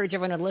 And I encourage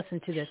everyone to listen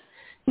to this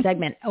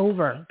segment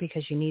over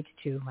because you need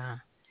to do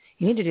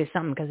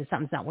something because if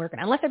something's not working.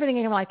 Unless everything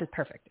in your life is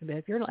perfect.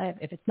 But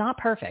if it's not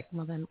perfect,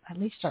 well, then at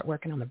least start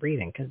working on the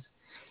breathing because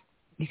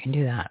you can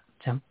do that.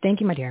 So thank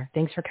you, my dear.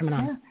 Thanks for coming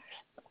on. Yeah.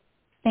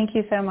 Thank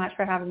you so much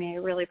for having me. I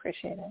really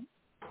appreciate it.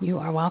 You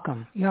are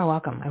welcome. You are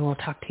welcome. I will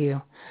talk to you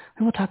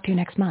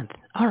next month.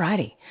 All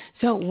righty.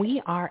 So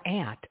we are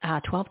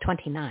at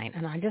 12:29,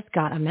 and I just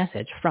got a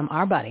message from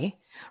our buddy,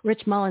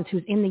 Rich Mullins,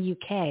 who's in the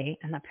UK,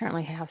 and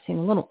apparently have seen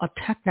a little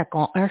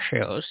technical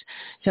issues.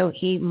 So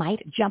he might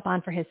jump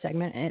on for his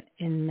segment,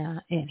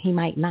 and he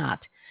might not.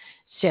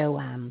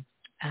 So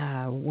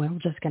we're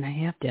just going to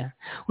have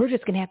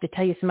to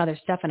tell you some other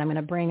stuff, and I'm going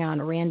to bring on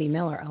Randy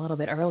Miller a little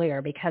bit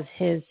earlier because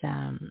his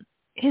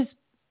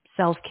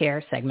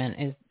self-care segment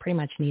is pretty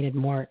much needed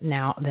more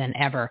now than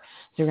ever.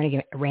 So we're going to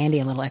give Randy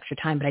a little extra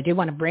time, but I do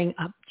want to bring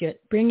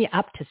you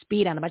up to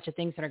speed on a bunch of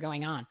things that are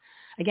going on.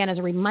 Again, as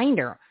a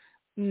reminder,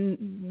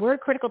 we're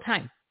at critical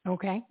time.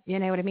 Okay. You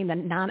know what I mean? The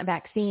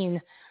non-vaccine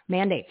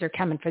mandates are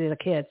coming for the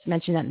kids. I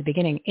mentioned that in the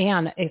beginning.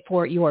 And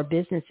for your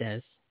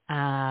businesses,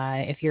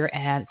 if you're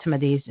at some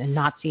of these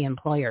Nazi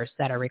employers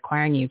that are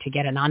requiring you to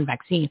get a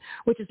non-vaccine,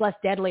 which is less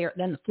deadlier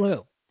than the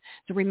flu.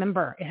 So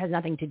remember, it has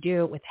nothing to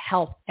do with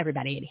health,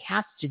 everybody. It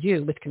has to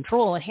do with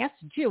control. It has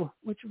to do,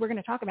 which we're going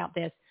to talk about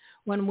this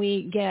when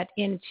we get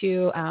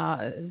into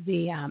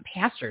the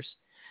pastors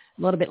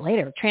a little bit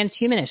later,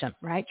 transhumanism,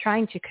 right?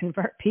 Trying to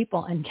convert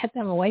people and get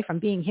them away from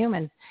being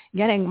human,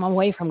 getting them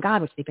away from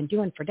God, which they've been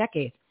doing for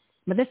decades.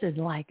 But this is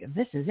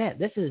it.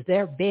 This is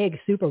their big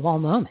Super Bowl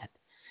moment.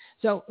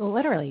 So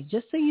literally,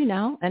 just so you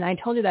know, and I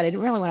told you that I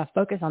didn't really want to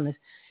focus on this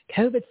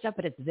COVID stuff,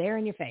 but it's there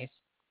in your face.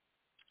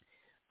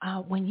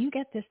 When you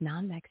get this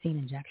non-vaccine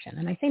injection,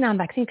 and I say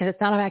non-vaccine because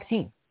it's not a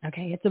vaccine,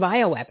 okay? It's a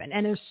bioweapon,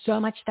 and there's so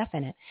much stuff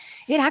in it.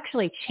 It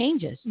actually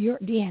changes your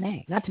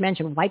DNA, not to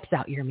mention wipes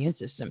out your immune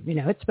system. You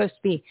know, it's supposed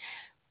to be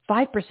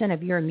 5%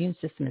 of your immune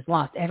system is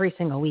lost every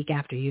single week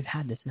after you've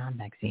had this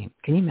non-vaccine.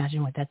 Can you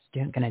imagine what that's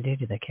going to do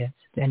to the kids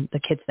and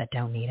the kids that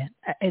don't need it?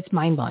 It's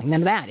mind-blowing.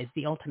 And that is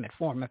the ultimate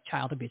form of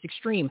child abuse,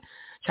 extreme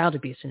child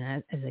abuse. And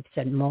as I've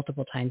said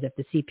multiple times, if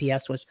the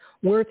CPS was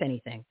worth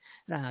anything,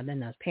 then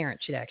those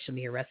parents should actually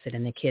be arrested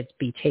and the kids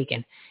be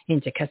taken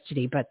into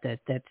custody. But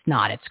that's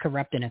not. It's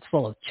corrupt and it's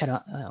full of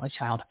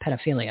child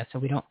pedophilia. So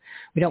we don't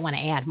want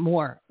to add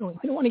more. We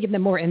don't want to give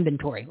them more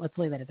inventory. Let's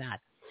leave it at that.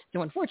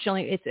 So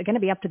unfortunately, it's going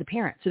to be up to the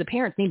parents. So the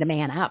parents need to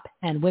man up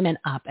and women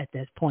up at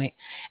this point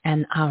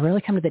and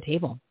really come to the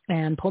table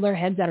and pull their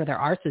heads out of their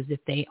arses if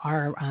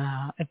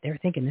they're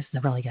thinking this is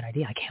a really good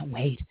idea. I can't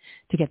wait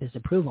to get this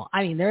approval.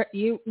 I mean,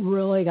 you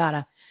really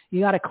gotta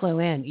clue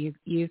in.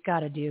 You've got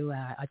to do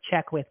a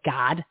check with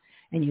God,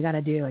 and you got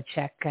to do a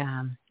check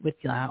with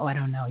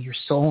your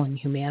soul and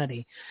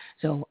humanity.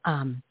 So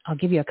I'll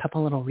give you a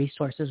couple little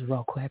resources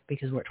real quick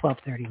because we're at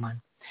 12:31.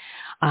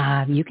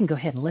 You can go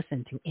ahead and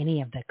listen to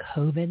any of the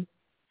COVID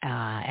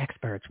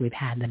experts. We've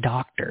had the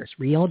doctors,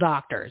 real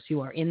doctors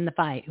who are in the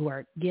fight, who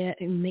are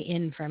getting the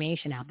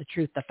information out, the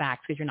truth, the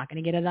facts, because you're not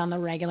going to get it on the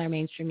regular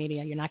mainstream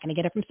media. You're not going to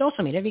get it from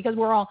social media because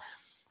we're all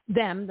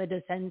them. The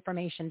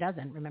disinformation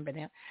doesn't. Remember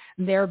that.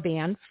 They're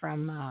banned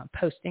from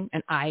posting,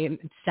 and I am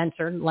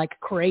censored like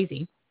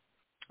crazy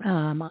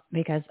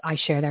because I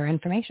share their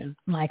information,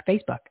 like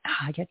Facebook.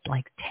 I get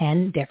like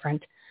 10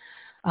 different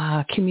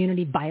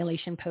community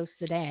violation posts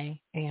a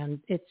day, and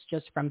it's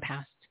just from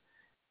past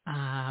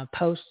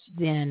posts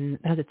then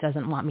because it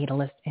doesn't want me to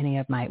list any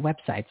of my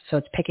websites. So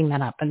it's picking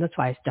that up, and that's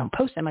why I don't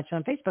post that much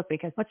on Facebook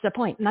because what's the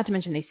point? Not to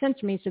mention they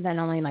censor me, so then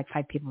only like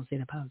 5 people see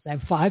the post. I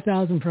have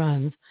 5,000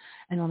 friends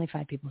and only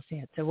 5 people see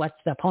it. So what's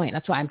the point?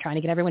 That's why I'm trying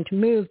to get everyone to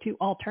move to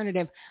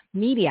alternative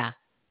media.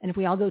 And if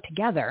we all go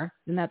together,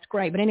 then that's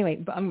great. But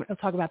anyway, I'll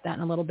talk about that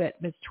in a little bit.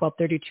 It's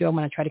 12:32. I'm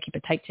going to try to keep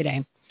it tight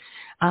today.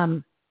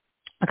 A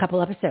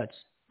couple episodes.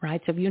 Right.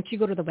 So once you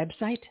go to the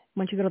website,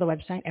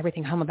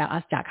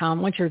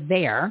 everythinghomeaboutus.com, once you're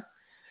there,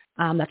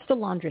 that's the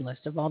laundry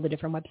list of all the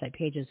different website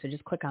pages. So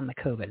just click on the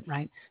COVID,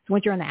 right? So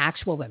once you're on the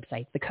actual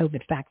website, the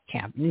COVID facts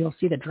tab, you'll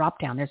see the drop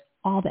down. There's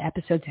all the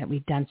episodes that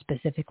we've done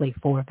specifically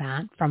for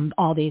that from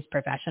all these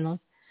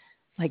professionals,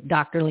 like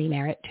Dr. Lee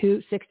Merritt,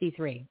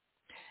 263,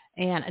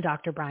 and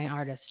Dr. Brian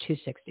Artis,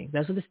 260.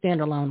 Those are the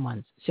standalone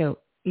ones. So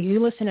you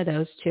listen to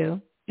those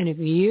two, and if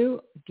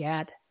you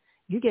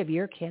give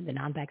your kid the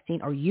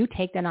non-vaccine or you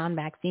take the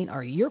non-vaccine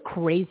or you're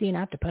crazy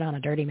enough to put on a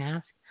dirty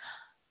mask,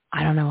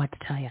 I don't know what to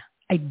tell you.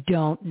 I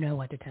don't know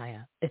what to tell you.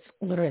 It's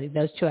literally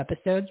those 2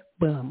 episodes,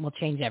 boom, will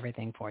change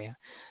everything for you.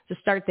 So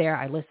start there.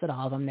 I listed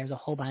all of them. There's a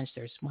whole bunch.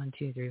 There's 1,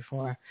 2, 3,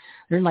 4.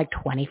 There's like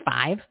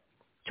 25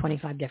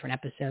 different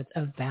episodes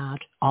about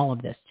all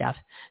of this stuff.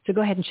 So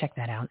go ahead and check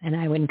that out. And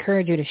I would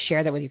encourage you to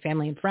share that with your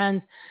family and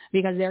friends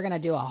because they're going to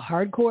do a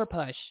hardcore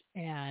push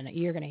and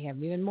you're going to have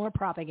even more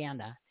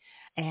propaganda.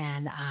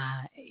 And,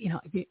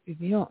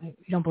 if you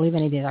don't believe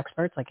any of these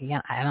experts, like,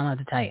 again, I don't know what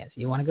to tell you. So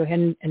you want to go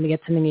ahead and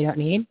get something you don't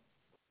need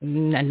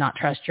and not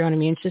trust your own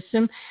immune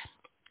system.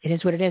 It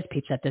is what it is,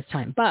 peeps, at this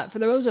time. But for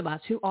those of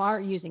us who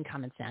are using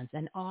common sense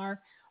and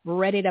are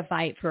ready to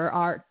fight for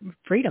our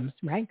freedoms,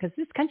 right? Because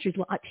this country's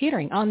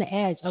teetering on the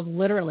edge of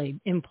literally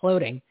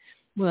imploding,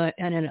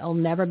 and it'll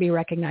never be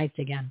recognized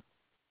again.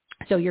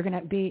 So you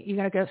got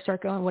to go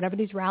start going, whatever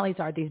these rallies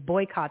are, these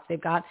boycotts.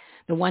 They've got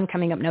the one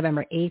coming up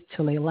November 8th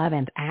to the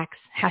 11th,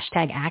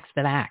 hashtag Axe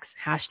the Vax,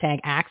 hashtag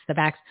Axe the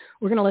Vax.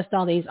 We're going to list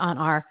all these on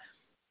our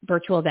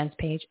virtual events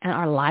page and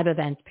our live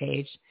events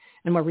page.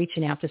 And we're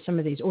reaching out to some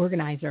of these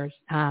organizers.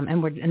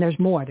 And there's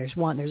more.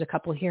 There's a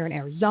couple here in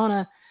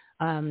Arizona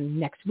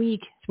next week.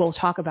 So we'll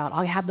talk about,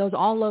 I'll have those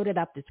all loaded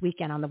up this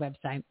weekend on the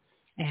website.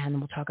 And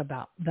we'll talk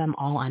about them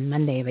all on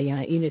Monday. But,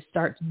 you just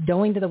start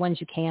going to the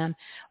ones you can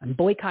and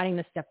boycotting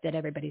the stuff that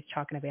everybody's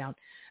talking about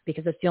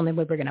because that's the only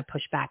way we're going to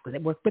push back.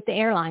 It worked with the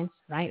airlines,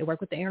 right? It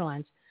worked with the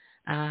airlines.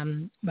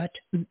 But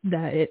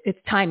it's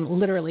time.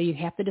 Literally, you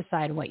have to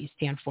decide what you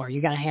stand for.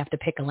 You got to have to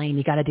pick a lane.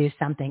 You got to do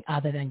something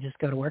other than just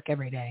go to work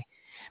every day,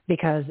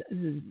 because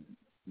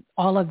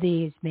all of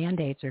these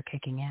mandates are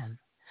kicking in.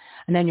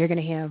 And then you're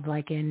going to have,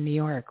 like in New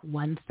York,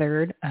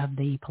 1/3 of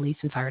the police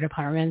and fire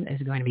department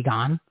is going to be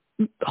gone.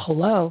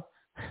 Hello,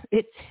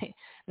 it's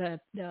a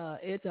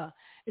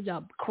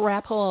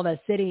crap hole of a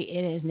city.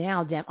 It is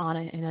now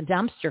in a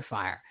dumpster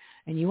fire.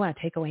 And you want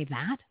to take away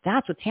that?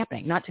 That's what's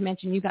happening. Not to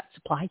mention you got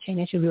supply chain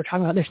issues. We were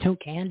talking about there's no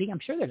candy. I'm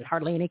sure there's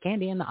hardly any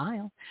candy in the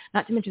aisle.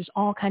 Not to mention there's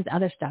all kinds of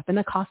other stuff. And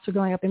the costs are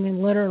going up. I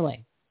mean,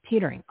 literally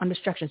teetering on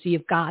destruction. So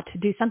you've got to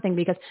do something,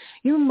 because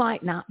you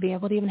might not be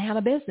able to even have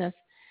a business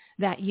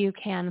that you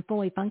can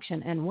fully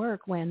function and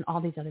work when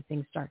all these other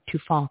things start to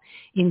fall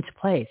into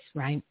place,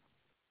 right?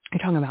 You're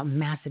talking about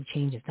massive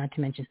changes, not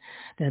to mention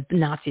the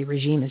Nazi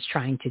regime is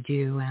trying to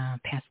do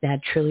past that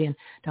 $1 trillion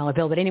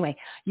bill. But anyway,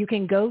 you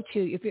can go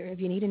to, if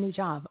you need a new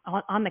job,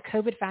 on the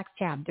COVID Facts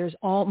tab, there's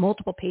all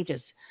multiple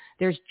pages.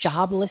 There's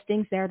job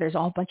listings there. There's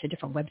all a bunch of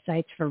different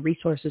websites for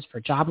resources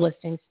for job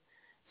listings.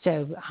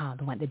 So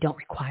the ones that don't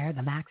require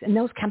the max. And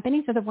those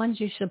companies are the ones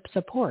you should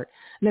support.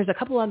 And there's a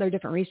couple other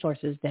different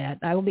resources that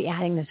I will be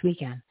adding this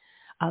weekend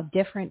of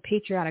different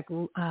patriotic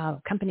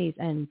companies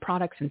and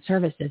products and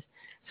services.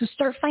 So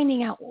start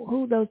finding out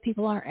who those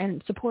people are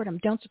and support them.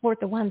 Don't support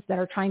the ones that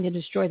are trying to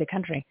destroy the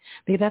country,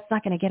 because that's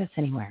not going to get us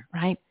anywhere,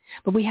 right?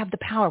 But we have the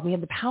power. We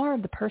have the power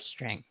of the purse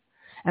string,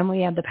 and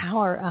we have the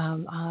power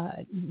of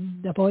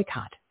the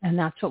boycott, and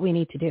that's what we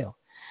need to do.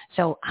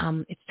 So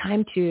it's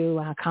time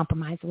to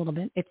compromise a little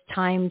bit. It's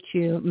time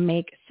to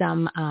make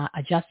some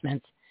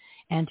adjustments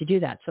and to do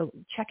that. So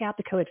check out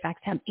the COVID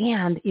Facts tab.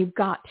 And you've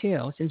got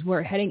to, since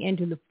we're heading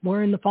into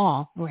we're in the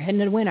fall, we're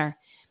heading into winter,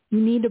 you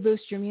need to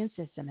boost your immune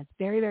system. It's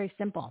very, very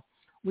simple.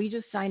 We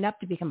just signed up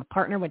to become a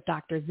partner with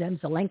Dr.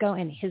 Zeb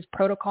Zelenko and his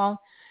protocol.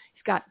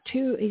 He's got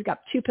two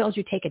pills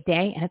you take a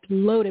day, and it's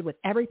loaded with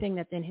everything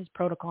that's in his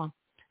protocol.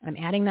 I'm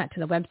adding that to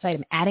the website.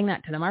 I'm adding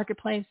that to the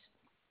marketplace.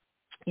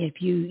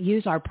 If you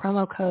use our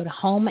promo code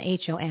HOME,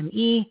 HOME,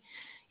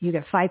 you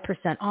get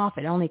 5% off.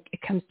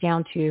 It comes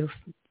down to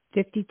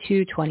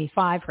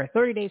 $52.25 for a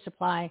 30-day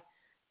supply,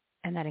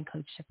 and that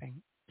includes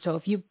shipping. So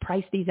if you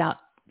price these out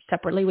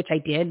separately, which I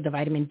did, the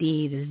vitamin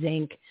D, the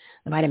zinc,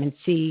 the vitamin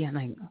C, and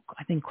I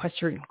think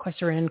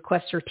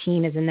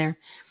quercetin is in there.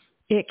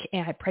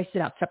 I priced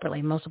it out separately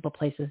in multiple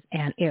places,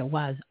 and it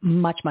was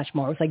much, much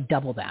more. It was like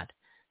double that.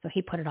 So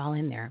he put it all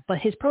in there. But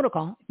his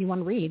protocol, if you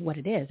want to read what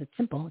it is, it's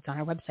simple. It's on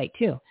our website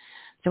too.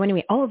 So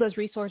anyway, all of those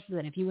resources,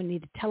 and if you would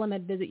need a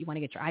telemed visit, you want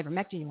to get your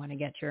ivermectin, you want to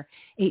get your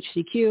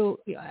HCQ,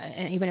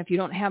 and even if you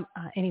don't have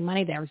any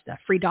money, there's the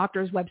free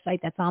doctor's website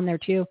that's on there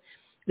too.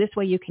 This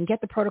way you can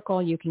get the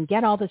protocol, you can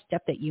get all the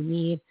stuff that you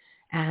need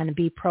and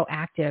be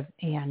proactive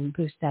and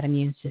boost that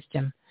immune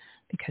system,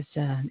 because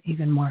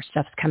even more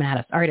stuff's coming at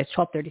us. All right, it's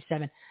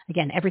 12:37.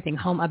 Again,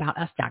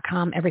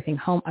 everythinghomeaboutus.com,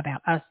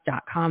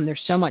 everythinghomeaboutus.com.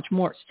 There's so much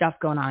more stuff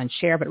going on and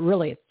share, but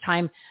really it's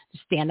time to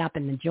stand up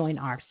and join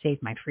our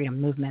Save My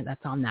Freedom movement.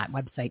 That's on that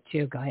website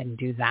too. Go ahead and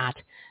do that.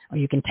 Or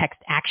you can text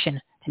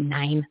ACTION to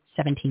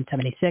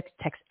 91776.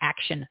 Text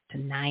ACTION to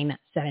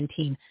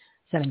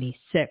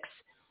 91776,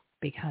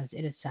 because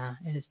it is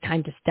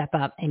time to step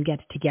up and get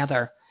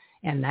together.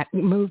 And that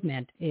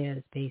movement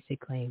is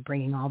basically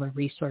bringing all the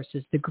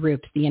resources, the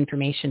groups, the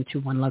information to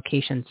one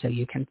location so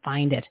you can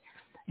find it,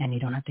 and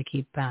you don't have to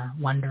keep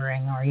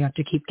wondering, or you have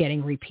to keep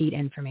getting repeat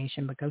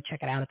information. But go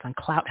check it out. It's on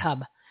Clout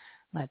Hub.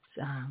 Let's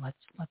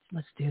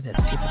do this,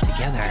 people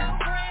together.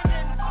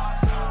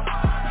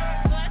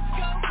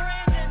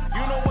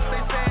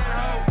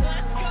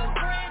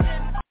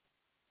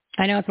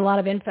 I know it's a lot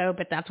of info,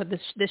 but that's what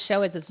this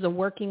show is. This is a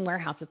working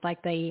warehouse. It's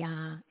like the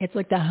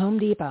Home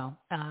Depot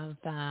of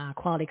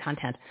quality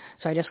content.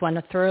 So I just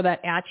wanted to throw that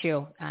at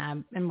you,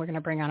 and we're going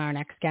to bring on our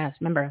next guest.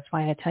 Remember, that's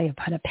why I tell you,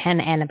 put a pen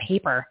and a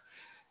paper,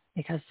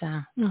 because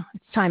it's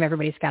time.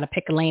 Everybody's got to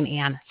pick a lane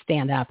and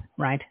stand up,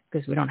 right?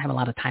 Because we don't have a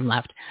lot of time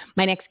left.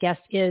 My next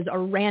guest is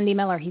Randy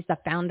Miller. He's the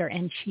founder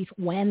and chief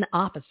WEN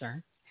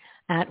officer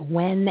at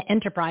WEN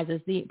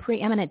Enterprises, the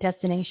preeminent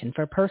destination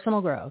for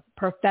personal growth,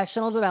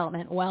 professional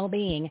development,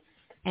 well-being,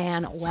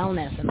 and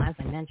wellness. And as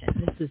I mentioned,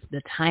 this is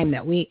the time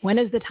that when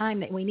is the time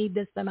that we need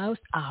this the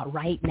most?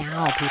 Right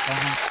now, people.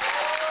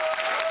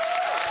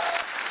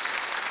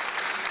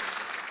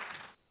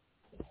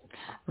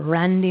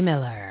 Randy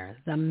Miller,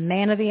 the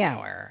man of the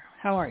hour.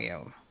 How are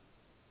you?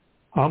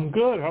 I'm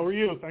good. How are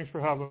you? Thanks for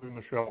having me on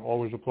the show.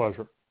 Always a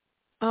pleasure.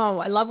 Oh,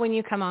 I love when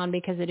you come on,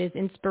 because it is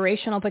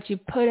inspirational, but you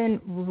put in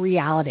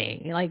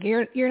reality. Like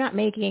you're not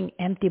making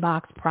empty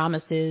box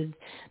promises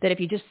that if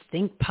you just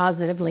think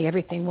positively,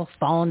 everything will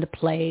fall into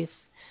place.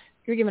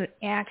 You're giving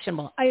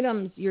actionable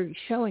items. You're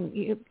showing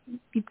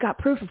you've got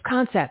proof of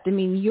concept. I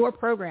mean, your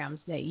programs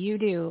that you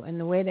do and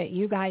the way that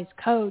you guys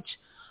coach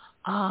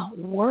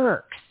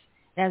works,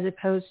 as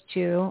opposed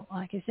to,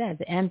 like I said,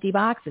 the empty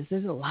boxes.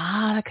 There's a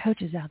lot of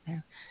coaches out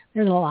there.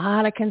 There's a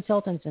lot of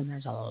consultants, and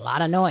there's a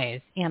lot of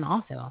noise, and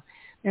also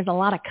there's a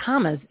lot of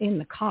commas in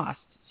the cost.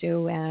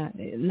 So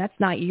that's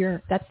not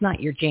your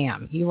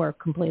jam. You are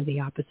completely the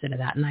opposite of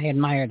that, and I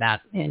admire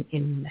that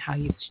in how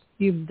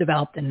you've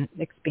developed and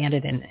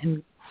expanded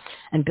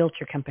and built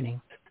your company.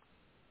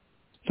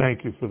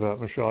 Thank you for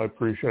that, Michelle. I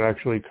appreciate it.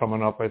 Actually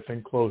coming up, I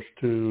think, close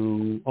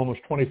to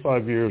almost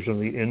 25 years in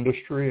the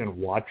industry and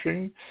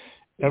watching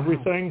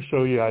everything. Wow.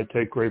 So, yeah, I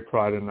take great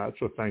pride in that.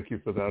 So thank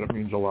you for that. It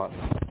means a lot.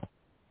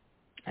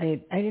 I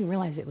didn't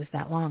realize it was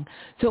that long.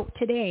 So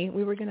today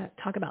we were going to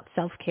talk about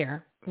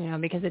self-care,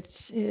 because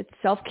it's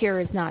self-care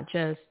is not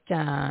just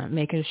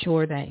making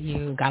sure that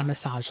you got a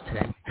massage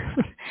today.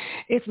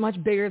 It's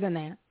much bigger than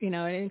that. It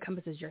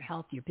encompasses your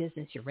health, your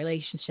business, your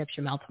relationships,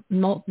 your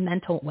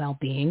mental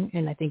well-being.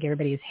 And I think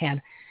everybody has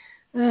had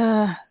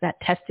that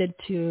tested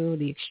to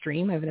the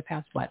extreme over the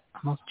past,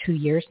 almost 2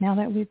 years now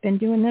that we've been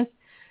doing this.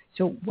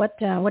 So what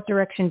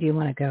direction do you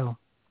want to go?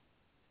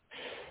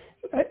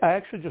 I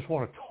actually just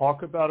want to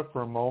talk about it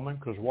for a moment,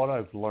 because what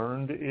I've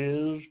learned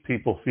is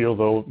people feel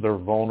though they're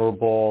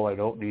vulnerable. I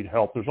don't need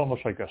help. There's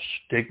almost like a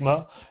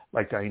stigma,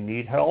 like I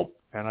need help.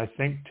 And I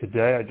think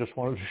today I just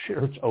wanted to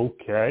share it's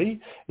okay.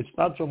 It's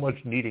not so much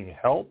needing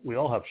help. We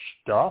all have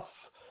stuff.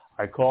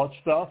 I call it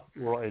stuff.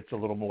 Well, it's a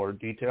little more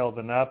detailed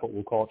than that, but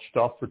we'll call it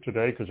stuff for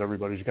today because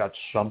everybody's got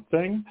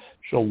something.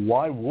 So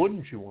why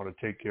wouldn't you want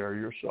to take care of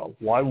yourself?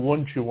 Why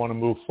wouldn't you want to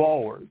move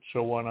forward?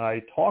 So when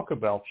I talk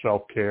about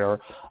self-care,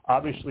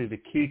 obviously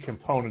the key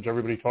components,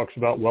 everybody talks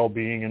about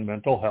well-being and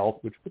mental health,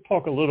 which we'll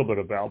talk a little bit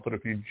about. But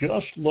if you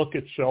just look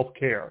at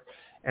self-care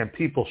and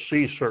people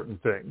see certain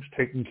things,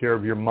 taking care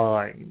of your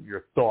mind,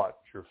 your thoughts,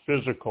 your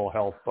physical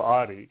health,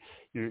 body,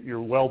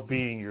 your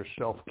well-being, your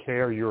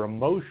self-care, your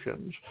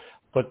emotions.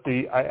 But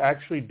I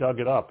actually dug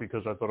it up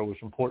because I thought it was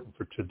important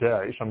for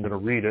today, so I'm going to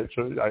read it.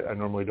 So I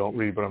normally don't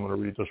read, but I'm going to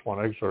read this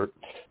one excerpt.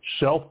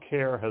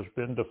 Self-care has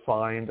been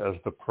defined as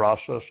the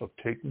process of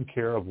taking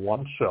care of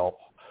oneself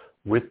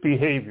with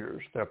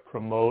behaviors that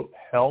promote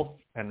health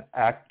and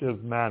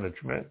active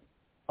management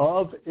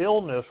of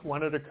illness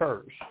when it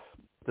occurs.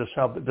 This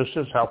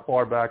is how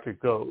far back it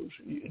goes.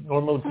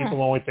 Normally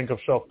people only think of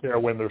self-care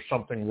when there's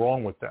something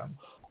wrong with them.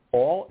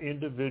 All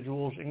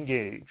individuals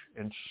engage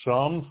in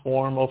some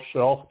form of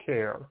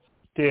self-care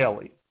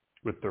daily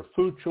with their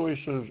food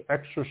choices,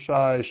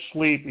 exercise,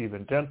 sleep,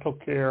 even dental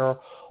care,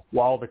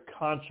 while the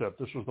concept,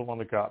 this is the one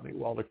that got me,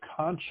 while the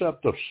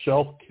concept of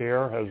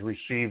self-care has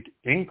received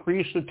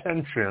increased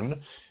attention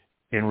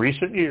in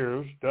recent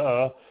years,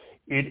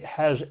 it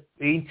has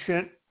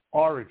ancient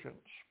origins.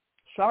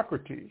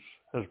 Socrates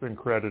has been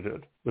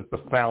credited with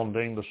the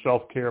founding the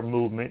self-care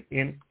movement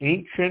in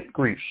ancient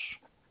Greece.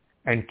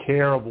 And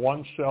care of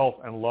oneself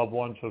and loved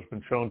ones has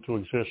been shown to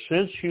exist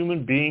since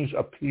human beings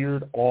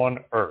appeared on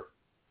Earth.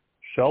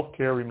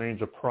 Self-care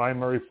remains a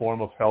primary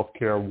form of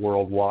healthcare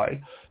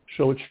worldwide.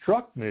 So it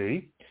struck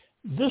me,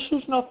 this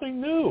is nothing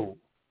new.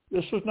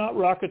 This is not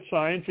rocket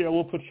science. Yeah,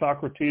 we'll put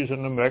Socrates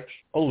in the mix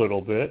a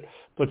little bit,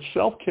 but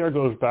self-care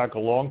goes back a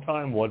long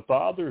time. What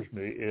bothers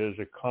me is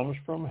it comes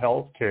from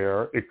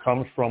healthcare. It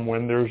comes from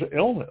when there's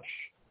illness.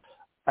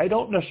 I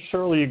don't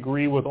necessarily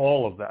agree with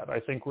all of that. I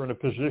think we're in a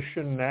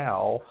position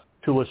now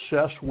to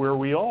assess where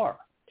we are.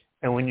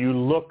 And when you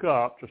look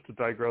up, just to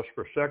digress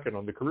for a second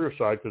on the career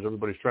side, because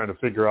everybody's trying to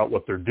figure out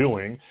what they're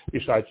doing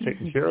besides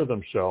taking care of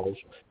themselves,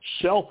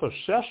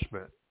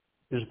 self-assessment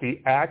is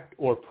the act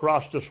or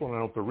process, this one I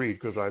don't have to read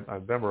because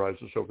I've memorized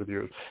this over the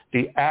years,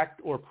 the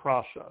act or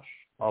process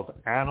of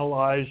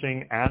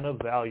analyzing and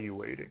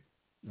evaluating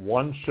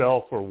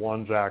oneself or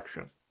one's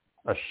action.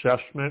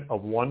 Assessment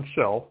of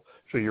oneself,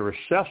 so you're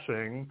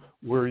assessing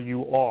where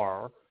you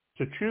are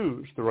to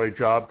choose the right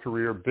job,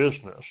 career,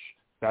 business.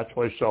 That's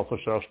why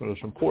self-assessment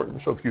is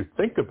important. So if you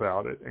think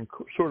about it and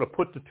sort of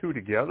put the two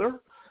together,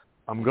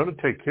 I'm going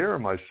to take care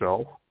of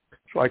myself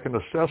so I can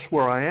assess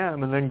where I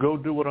am and then go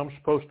do what I'm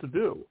supposed to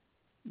do.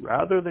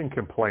 Rather than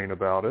complain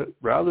about it,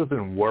 rather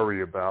than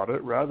worry about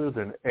it, rather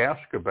than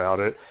ask about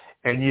it.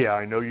 And yeah,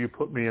 I know you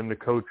put me in the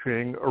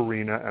coaching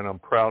arena and I'm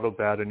proud of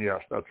that. And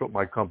yes, that's what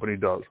my company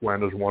does.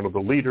 Wen is one of the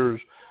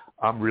leaders.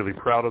 I'm really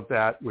proud of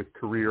that with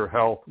career,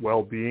 health,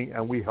 well-being,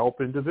 and we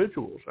help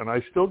individuals. And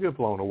I still get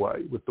blown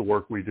away with the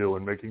work we do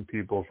in making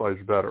people's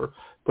lives better.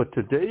 But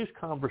today's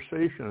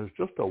conversation is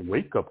just a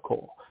wake-up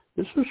call.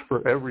 This is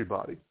for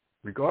everybody.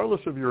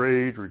 Regardless of your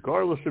age,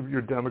 regardless of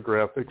your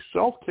demographics,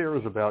 self-care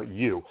is about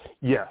you.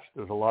 Yes,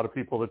 there's a lot of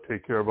people that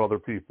take care of other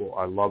people.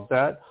 I love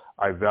that.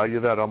 I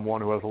value that. I'm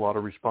one who has a lot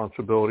of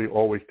responsibility,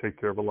 always take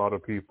care of a lot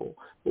of people.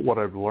 But what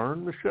I've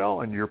learned,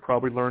 Michelle, and you're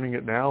probably learning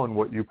it now in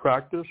what you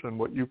practice and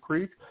what you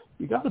preach,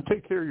 you got to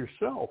take care of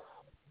yourself.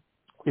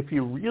 If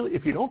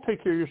you don't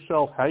take care of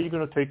yourself, how are you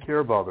going to take care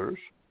of others?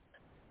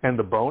 And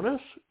the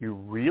bonus, you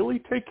really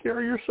take care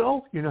of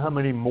yourself, you know how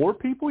many more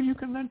people you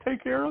can then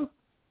take care of?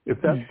 If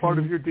that's part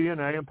of your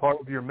DNA and part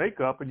of your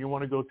makeup and you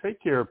want to go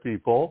take care of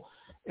people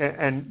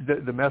and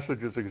the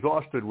message is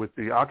exhausted with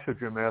the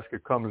oxygen mask,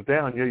 it comes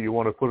down, yeah, you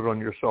want to put it on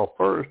yourself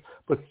first,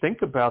 but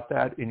think about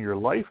that in your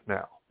life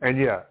now. And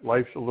yeah,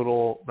 life's a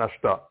little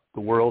messed up.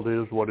 The world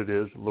is what it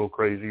is, a little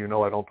crazy. You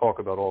know, I don't talk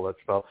about all that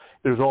stuff.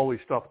 There's always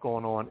stuff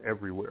going on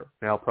everywhere,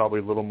 now probably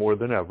a little more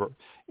than ever.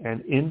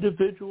 And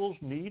individuals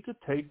need to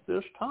take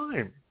this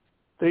time.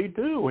 They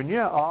do. And,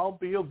 yeah, I'll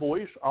be a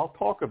voice. I'll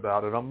talk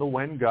about it. I'm the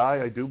when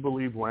guy. I do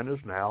believe when is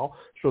now.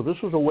 So this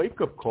is a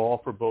wake-up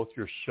call for both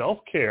your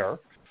self-care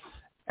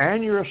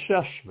and your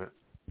assessment.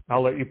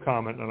 I'll let you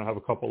comment, and I have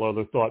a couple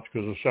other thoughts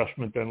because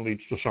assessment then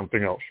leads to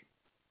something else.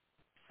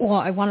 Well,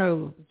 I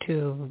want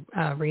to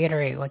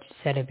reiterate what you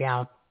said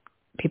about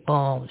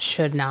people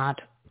should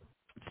not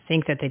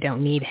think that they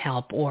don't need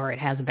help or it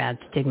has a bad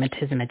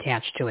stigmatism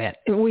attached to it.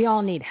 We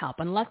all need help,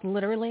 unless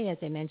literally, as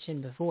I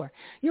mentioned before,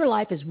 your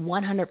life is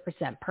 100%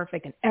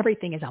 perfect and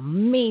everything is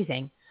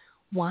amazing.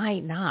 Why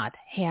not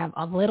have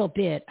a little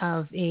bit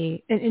of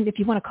and if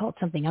you want to call it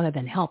something other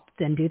than help,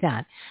 then do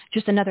that.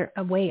 Just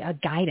a way of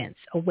guidance,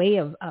 a way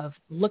of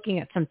looking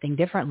at something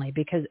differently,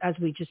 because as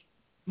we just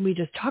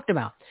talked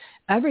about,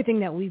 everything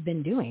that we've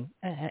been doing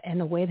and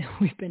the way that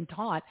we've been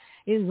taught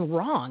is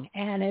wrong,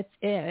 and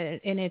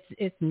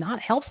it's not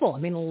helpful. I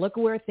mean, look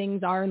where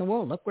things are in the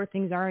world. Look where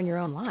things are in your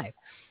own life.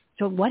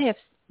 So what if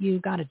you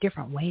got a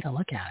different way to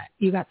look at it?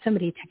 You got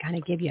somebody to kind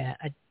of give you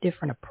a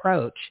different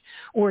approach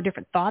or a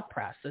different thought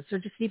process, or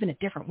just even a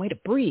different way to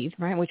breathe,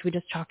 right? Which we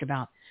just talked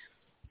about.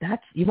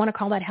 You want to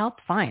call that help?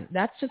 Fine.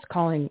 That's just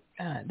calling,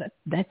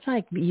 that's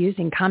like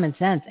using common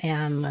sense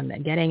and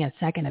getting a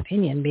second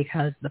opinion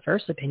because the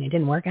first opinion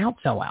didn't work out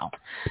so well.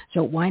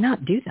 So why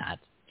not do that?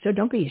 So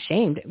don't be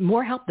ashamed.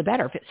 More help, the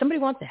better. If somebody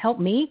wants to help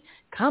me,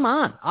 come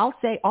on. I'll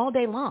say all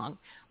day long,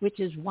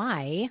 which is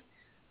why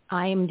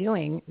I am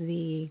doing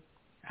the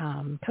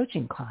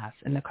coaching class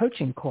and the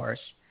coaching course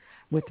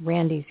with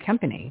Randy's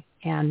company.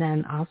 And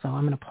then also,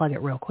 I'm going to plug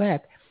it real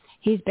quick.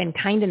 He's been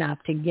kind enough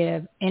to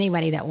give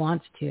anybody that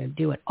wants to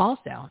do it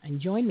also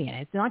and join me in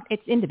it.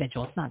 It's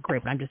individual. It's not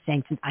group. I'm just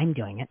saying, since I'm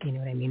doing it, you know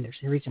what I mean? There's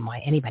a reason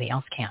why anybody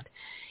else can't.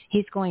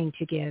 He's going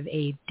to give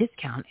a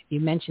discount. If you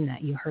mention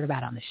that you heard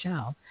about it on the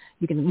show,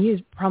 you can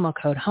use promo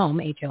code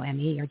HOME,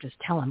 HOME, or just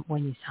tell him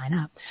when you sign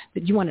up.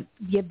 But you want to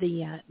give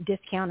the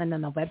discount and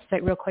then the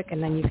website real quick,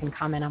 and then you can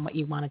comment on what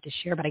you wanted to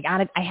share. But I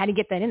had to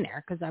get that in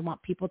there because I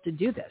want people to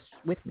do this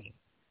with me.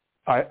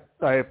 I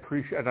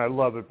appreciate and I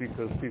love it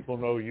because people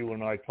know you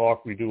and I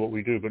talk, we do what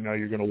we do, but now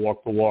you're going to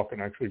walk the walk and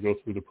actually go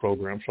through the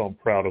program. So I'm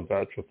proud of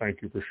that. So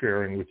thank you for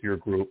sharing with your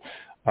group.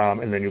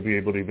 And then you'll be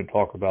able to even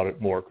talk about it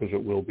more because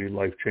it will be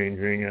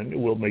life-changing and it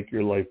will make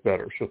your life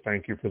better. So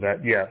thank you for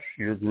that. Yes,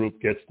 your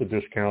group gets the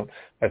discount.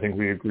 I think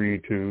we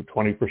agreed to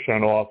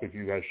 20% off. If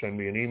you guys send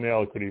me an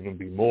email, it could even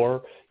be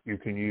more. You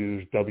can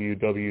use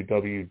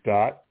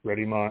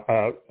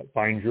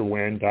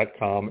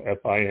www.findyourwen.com,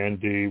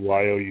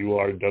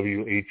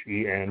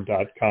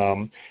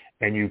 FINDYOURWHEN.com,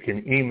 and you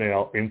can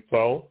email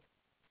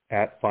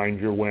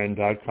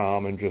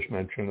info@findyourwen.com and just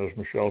mention, as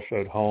Michelle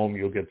said, home.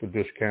 You'll get the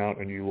discount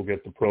and you will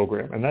get the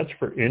program. And that's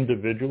for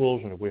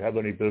individuals. And if we have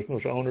any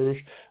business owners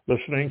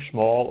listening,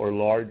 small or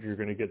large, you're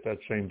going to get that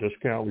same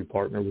discount. We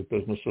partner with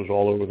businesses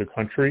all over the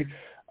country.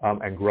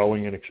 And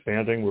growing and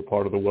expanding. We're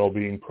part of the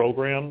well-being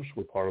programs.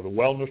 We're part of the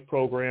wellness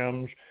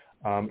programs,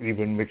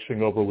 even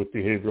mixing over with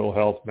behavioral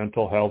health,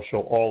 mental health.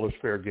 So all is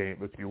fair game.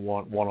 If you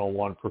want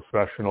one-on-one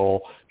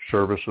professional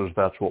services,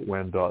 that's what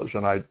WEN does.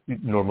 And I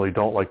normally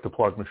don't like to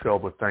plug Michelle,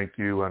 but thank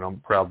you, and I'm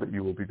proud that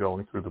you will be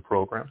going through the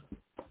program.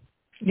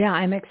 Yeah,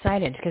 I'm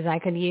excited because I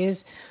could use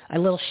a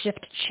little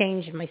shift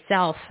change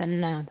myself.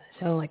 And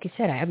so, like you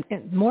said,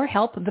 more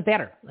help, the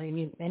better. I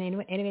mean,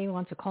 anybody who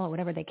wants to call it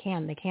whatever they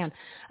can, they can.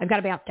 I've got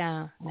about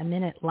a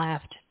minute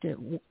left.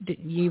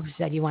 You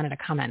said you wanted to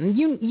comment. And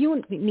you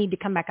need to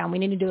come back on. We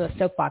need to do a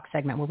soapbox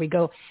segment where we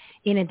go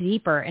in a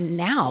deeper. And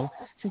now,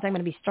 since I'm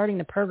going to be starting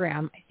the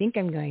program, I think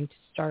I'm going to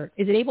start.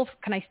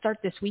 Can I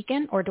start this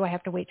weekend or do I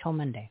have to wait till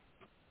Monday?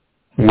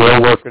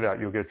 We'll work it out.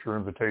 You'll get your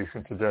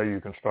invitation today.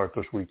 You can start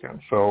this weekend.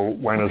 So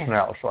when is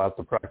now? So I have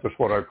to practice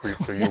what I preach,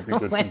 so you'll be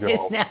good to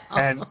go.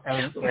 And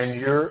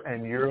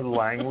your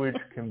language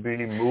can be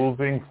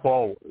moving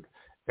forward.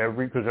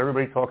 Because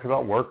everybody talks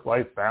about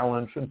work-life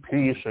balance and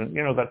peace, and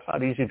that's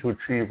not easy to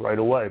achieve right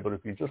away. But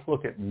if you just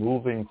look at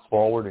moving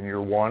forward, and you're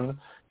one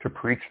to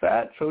preach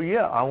that. So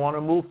yeah, I want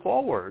to move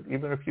forward,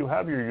 even if you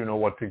have your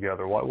what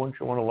together. Why wouldn't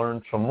you want to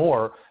learn some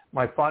more?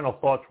 My final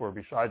thoughts were,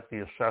 besides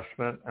the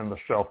assessment and the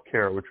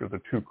self-care, which are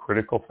the two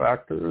critical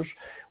factors,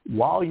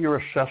 while you're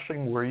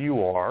assessing where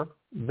you are,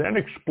 then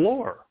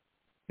explore.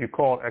 You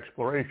call it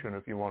exploration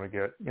if you want to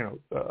get,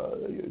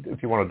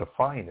 if you want to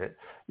define it.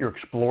 You're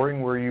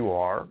exploring where you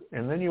are,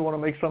 and then you want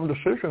to make some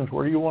decisions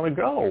where you want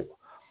to go.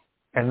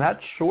 And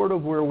that's sort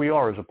of where we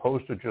are, as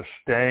opposed to just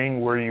staying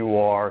where you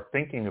are,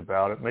 thinking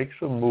about it, make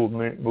some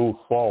movement, move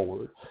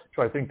forward.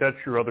 So I think that's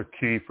your other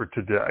key for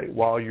today.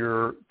 While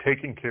you're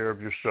taking care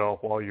of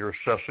yourself, while you're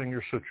assessing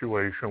your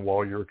situation,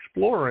 while you're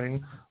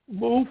exploring,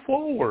 move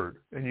forward.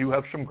 And you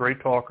have some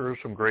great talkers,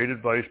 some great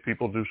advice.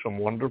 People do some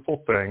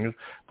wonderful things.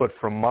 But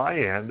from my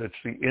end,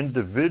 it's the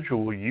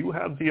individual. You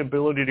have the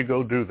ability to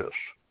go do this.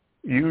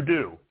 You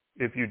do.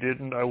 If you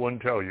didn't, I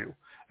wouldn't tell you.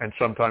 And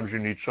sometimes you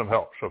need some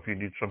help. So if you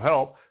need some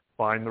help,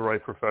 find the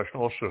right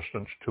professional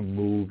assistance to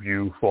move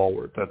you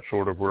forward. That's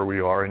sort of where we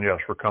are. And yes,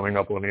 we're coming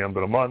up on the end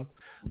of the month.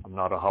 I'm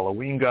not a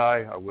Halloween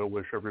guy. I will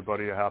wish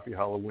everybody a happy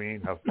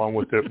Halloween. Have fun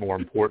with it. More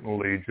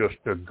importantly, just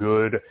a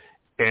good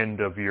end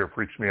of year.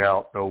 Freaks me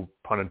out, no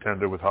pun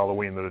intended, with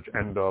Halloween, that it's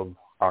end of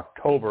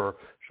October.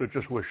 So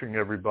just wishing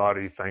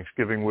everybody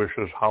Thanksgiving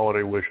wishes,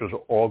 holiday wishes,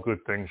 all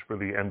good things for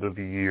the end of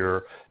the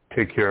year.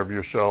 Take care of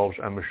yourselves.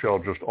 And Michelle,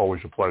 just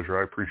always a pleasure.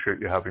 I appreciate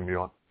you having me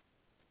on.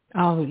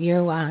 Oh,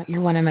 you're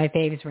one of my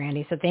faves,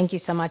 Randy. So thank you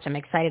so much. I'm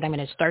excited. I'm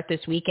going to start this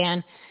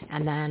weekend,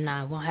 and then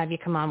we'll have you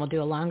come on. We'll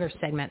do a longer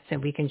segment so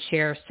we can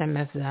share some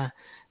of the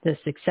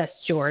success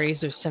stories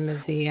or some of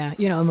the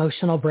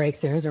emotional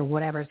breakthroughs or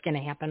whatever's going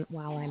to happen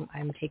while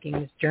I'm taking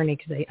this journey,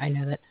 because I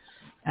know that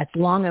that's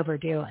long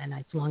overdue, and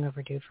it's long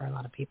overdue for a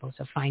lot of people.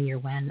 So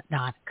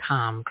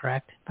findyourwin.com,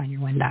 correct?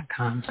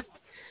 Findyourwin.com.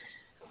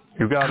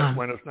 You got it.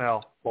 When it's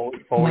now.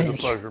 Always a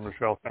pleasure,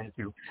 Michelle. Thank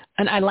you.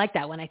 And I like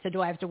that. When I said,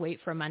 do I have to wait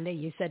for Monday?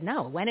 You said,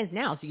 no, when is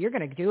now? So you're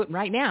going to do it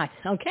right now.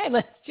 Okay,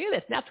 let's do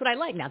this. That's what I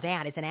like. Now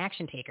that is an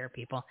action taker,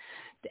 people.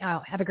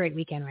 Have a great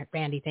weekend,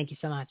 Randy. Thank you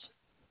so much.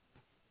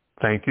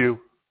 Thank you.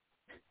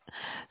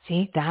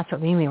 See, that's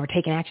what we mean. We're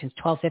taking actions.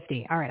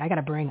 12:50. All right, I got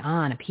to bring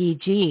on a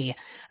PG.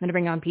 I'm going to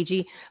bring on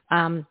PG.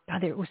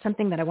 There was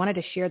something that I wanted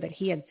to share that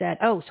he had said.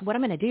 Oh, so what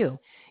I'm going to do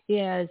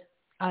is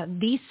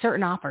these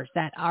certain offers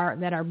that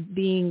are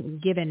being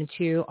given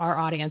to our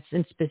audience,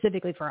 and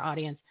specifically for our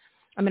audience,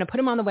 I'm going to put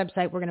them on the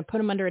website. We're going to put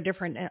them under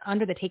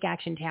under the Take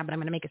Action tab, but I'm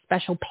going to make a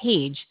special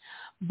page,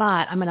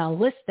 but I'm going to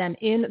list them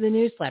in the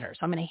newsletter.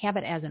 So I'm going to have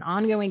it as an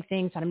ongoing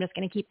thing. So I'm just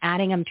going to keep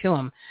adding them to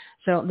them.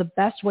 So the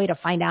best way to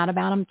find out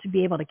about them, to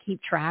be able to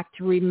keep track,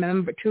 to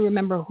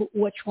remember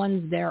which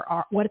ones there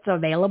are, what's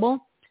available,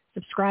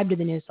 subscribe to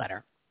the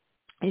newsletter.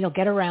 You'll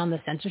get around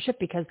the censorship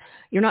because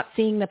you're not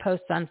seeing the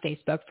posts on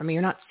Facebook from me.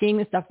 You're not seeing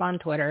the stuff on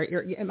Twitter.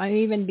 I'm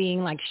even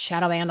being like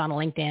shadow banned on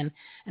LinkedIn, and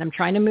I'm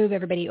trying to move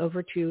everybody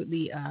over to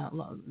the,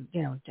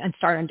 and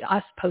start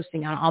us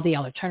posting on all the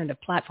alternative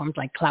platforms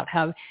like Clout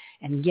Hub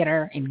and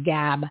Getter and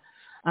Gab.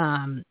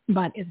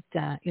 But it's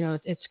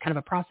kind of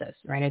a process,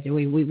 right?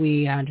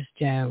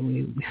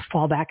 We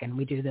fall back and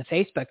we do the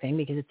Facebook thing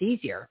because it's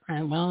easier.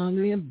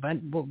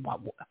 But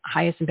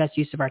highest and best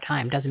use of our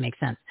time doesn't make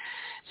sense.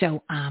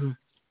 So,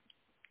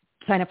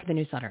 sign up for the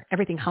newsletter,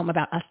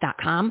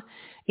 everythinghomeaboutus.com,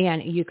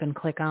 and you can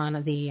click on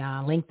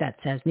the link that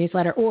says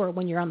newsletter, or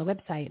when you're on the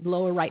website,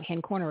 lower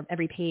right-hand corner of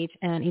every page,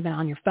 and even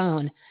on your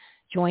phone,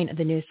 join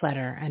the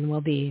newsletter, and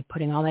we'll be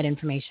putting all that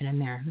information in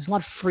there. There's a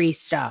lot of free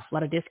stuff, a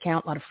lot of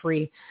discount, a lot of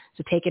free,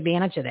 so take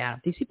advantage of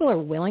that. These people are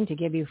willing to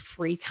give you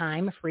free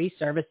time, free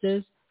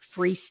services,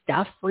 free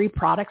stuff, free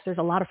products. There's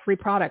a lot of free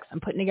products.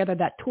 I'm putting together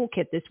that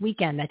toolkit this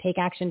weekend, that Take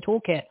Action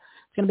toolkit.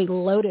 It's going to be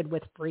loaded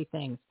with free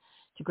things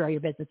to grow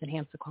your business,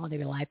 enhance the quality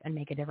of your life, and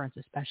make a difference,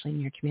 especially in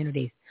your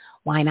communities.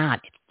 Why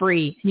not? It's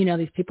free.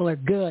 These people are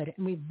good,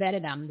 and we've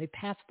vetted them. They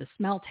passed the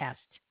smell test.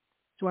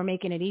 So we're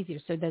making it easier.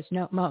 So there's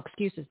no more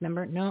excuses.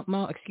 Remember, no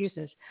more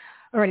excuses.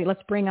 Alrighty,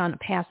 let's bring on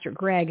Pastor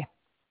Greg,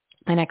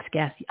 my next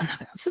guest.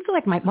 This is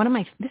like my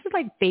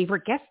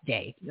favorite guest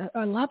day.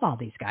 I love all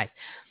these guys.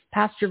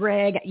 Pastor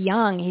Greg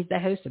Young, he's the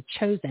host of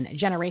Chosen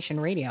Generation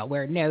Radio,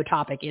 where no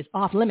topic is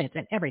off limits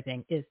and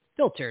everything is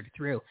filtered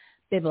through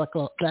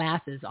biblical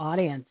glasses.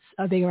 Audience,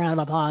 a big round of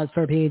applause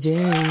for PG.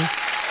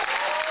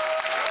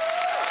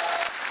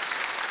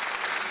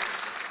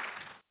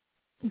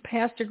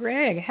 Pastor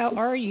Greg, how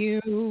are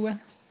you?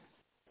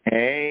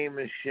 Hey,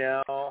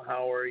 Michelle,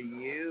 how are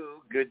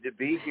you? Good to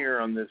be here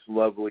on this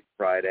lovely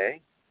Friday.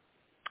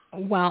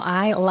 Well,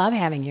 I love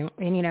having you,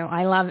 and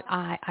I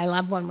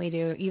love when we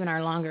do even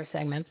our longer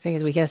segments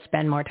because we get to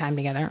spend more time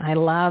together. I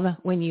love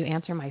when you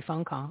answer my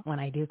phone call when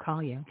I do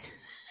call you.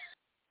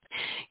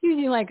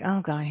 Usually, like,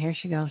 oh God, here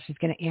she goes. She's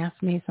going to ask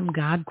me some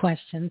God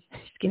questions.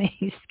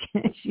 She's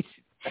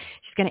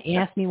going to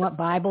ask me what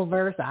Bible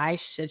verse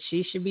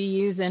she should be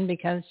using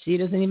because she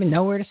doesn't even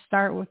know where to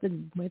start with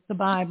the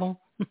Bible.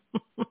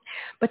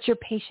 But you're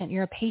patient.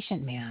 You're a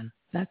patient man.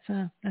 That's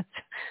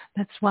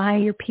why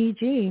you're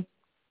PG.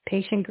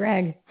 Patient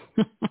Greg.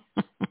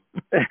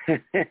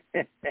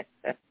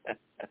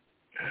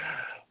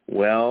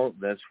 Well,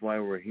 that's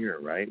why we're here,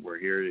 right? We're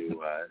here to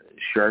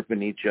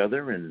sharpen each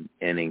other and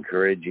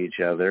encourage each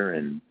other,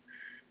 and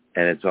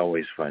it's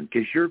always fun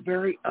because you're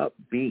very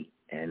upbeat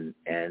and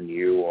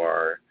you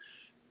are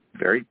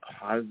very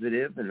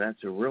positive, and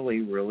that's a really,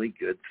 really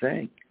good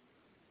thing.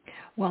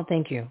 Well,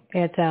 thank you.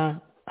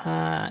 It's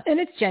and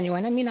it's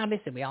genuine. I mean,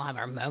 obviously, we all have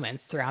our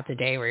moments throughout the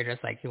day where you're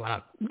just like, you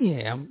want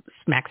to,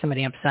 smack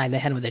somebody upside the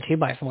head with a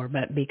 2x4.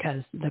 But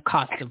because the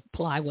cost of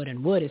plywood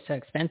and wood is so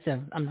expensive,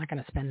 I'm not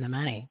going to spend the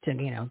money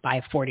to, buy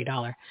a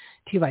 $40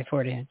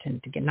 2x4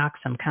 to knock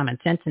some common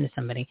sense into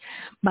somebody.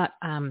 But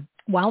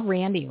while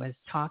Randy was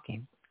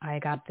talking, I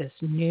got this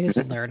news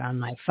alert on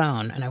my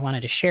phone, and I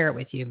wanted to share it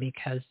with you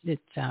because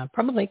it's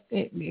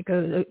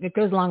it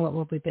goes along with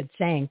what we've been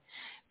saying,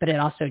 but it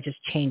also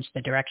just changed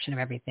the direction of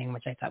everything,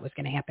 which I thought was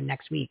going to happen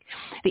next week.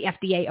 The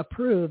FDA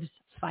approves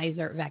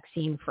Pfizer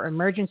vaccine for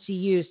emergency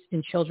use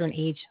in children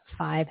aged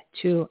 5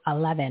 to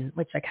 11,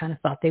 which I kind of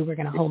thought they were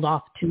going to hold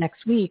off to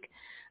next week.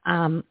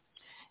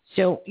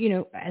 So,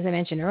 as I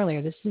mentioned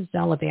earlier, this is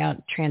all about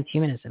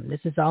transhumanism. This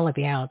is all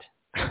about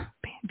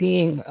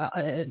being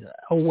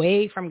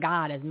away from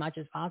God as much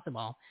as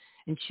possible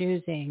and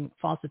choosing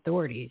false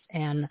authorities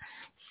and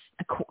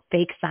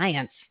fake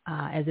science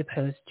as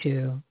opposed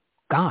to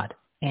God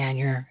and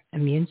your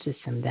immune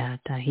system that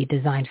he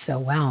designed so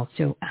well.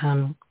 So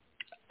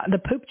the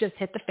poop just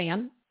hit the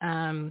fan,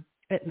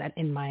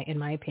 in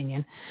my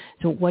opinion.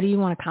 So what do you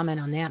want to comment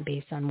on that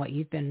based on what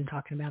you've been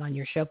talking about on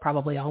your show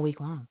probably all week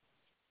long?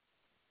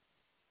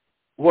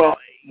 Well,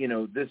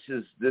 this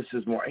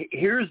is more.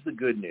 Here's the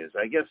good news.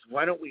 I guess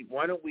why don't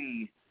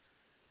we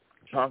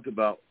talk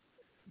about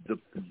the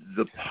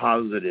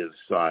positive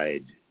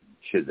side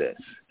to this,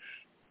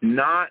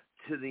 not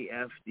to the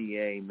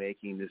FDA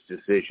making this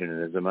decision.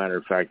 And as a matter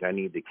of fact, I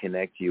need to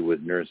connect you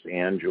with Nurse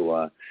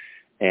Angela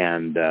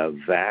and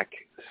VAC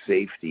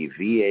Safety,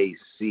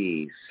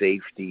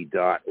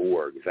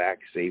 VACsafety.org,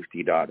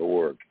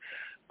 VACsafety.org,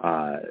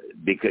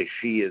 because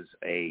she is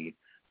a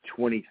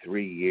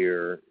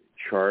 23-year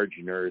charge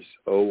nurse,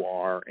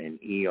 OR and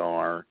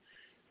ER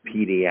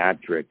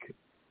pediatric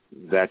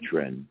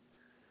veteran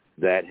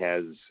that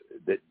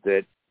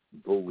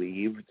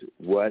believed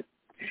what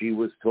she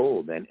was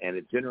told. And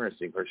it's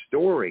interesting. Her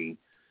story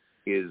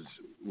is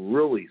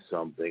really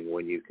something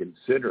when you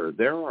consider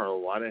there are a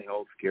lot of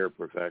healthcare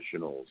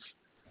professionals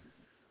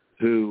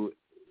who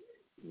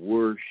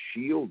were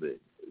shielded.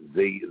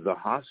 The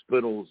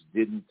hospitals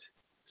didn't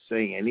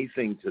say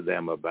anything to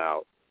them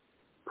about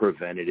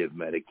preventative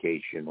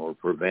medication or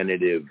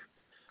preventative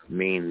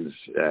means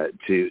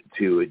to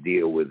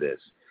deal with this.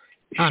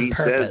 On she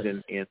purpose. Says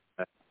in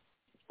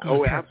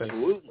On purpose.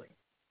 Absolutely.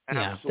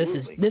 Yeah,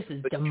 Absolutely. this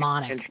is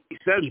demonic. And she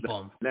says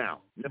people. that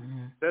now.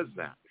 Says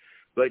that.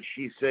 But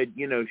she said,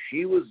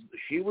 she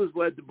was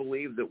led to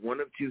believe that one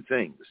of two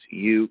things.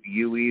 You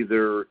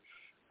either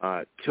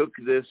took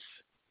this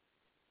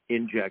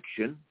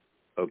injection,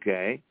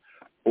 okay,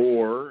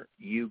 or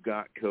you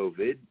got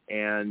COVID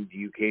and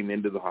you came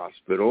into the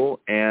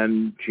hospital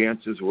and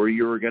chances were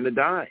you were going to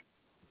die.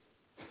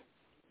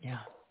 Yeah.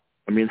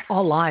 I mean,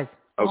 all lies.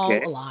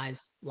 Okay. All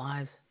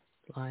lies.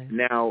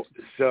 Now,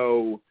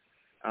 so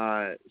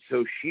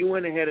she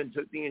went ahead and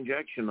took the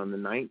injection on the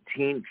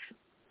 19th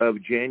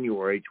of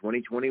January,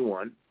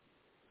 2021.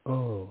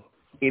 Oh.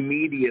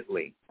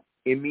 Immediately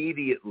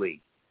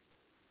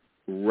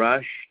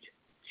rushed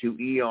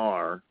to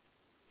ER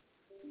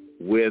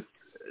with,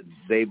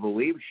 they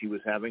believe she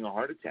was having a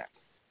heart attack.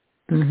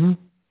 Mm-hmm.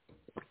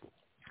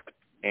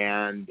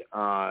 And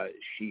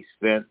she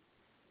spent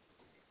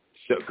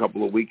a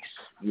couple of weeks,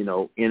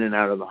 in and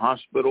out of the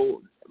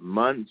hospital,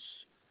 months.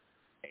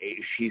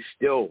 She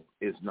still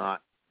is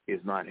not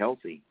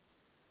healthy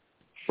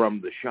from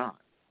the shot.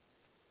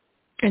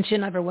 And she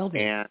never will be.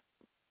 And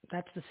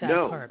that's the sad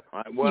part.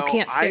 Well, you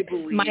can't. I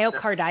believe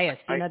myocarditis.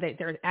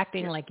 They're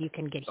acting like you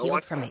can get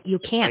healed from it. You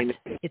can't.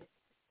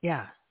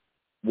 Yeah.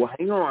 Well,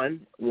 hang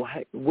on.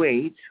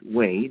 Wait.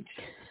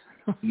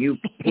 You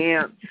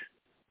can't.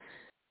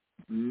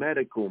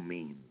 Medical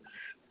means.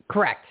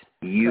 Correct.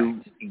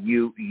 You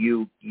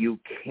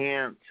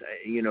can't.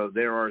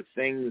 There are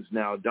things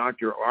now.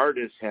 Dr.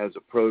 Artis has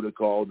a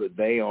protocol that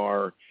they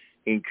are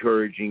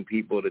encouraging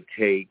people to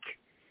take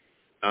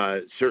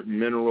certain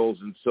minerals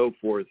and so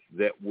forth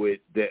that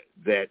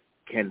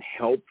can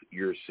help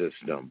your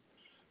system.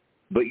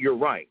 But you're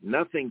right.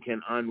 Nothing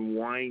can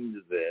unwind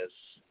this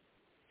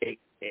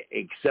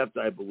except,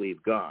 I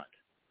believe, God.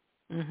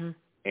 Mm-hmm.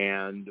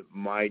 And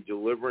my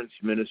deliverance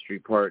ministry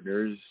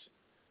partners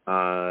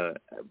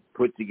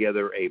put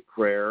together a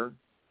prayer.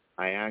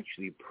 I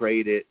actually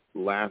prayed it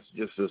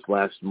this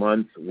last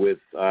month with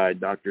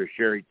Dr.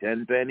 Sherry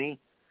Tenpenny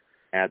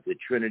at the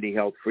Trinity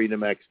Health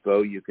Freedom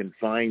Expo. You can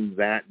find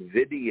that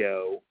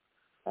video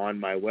on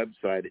my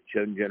website at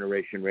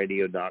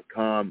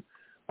chosengenerationradio.com.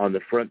 On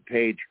the front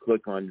page,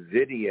 click on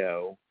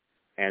video,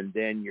 and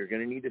then you're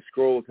going to need to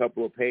scroll a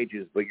couple of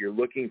pages, but you're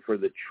looking for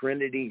the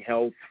Trinity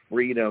Health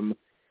Freedom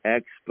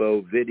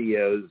Expo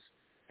videos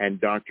and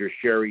Dr.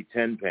 Sherry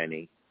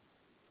Tenpenny.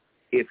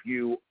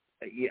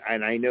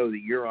 And I know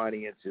that your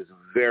audience is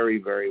very,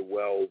 very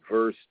well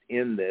versed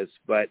in this,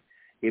 but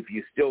if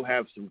you still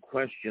have some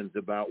questions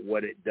about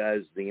what it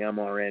does, the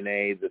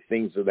mRNA, the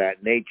things of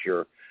that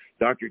nature,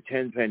 Dr.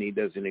 Tenpenny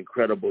does an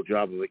incredible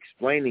job of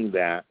explaining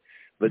that.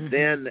 But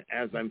then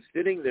as I'm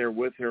sitting there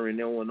with her in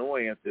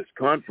Illinois at this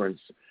conference,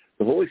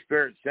 the Holy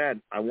Spirit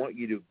said, I want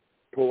you to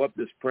pull up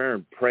this prayer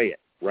and pray it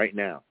right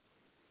now.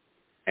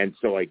 And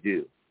so I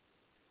do.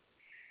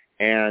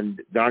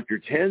 And Dr.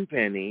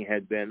 Tenpenny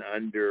had been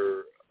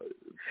under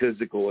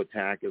physical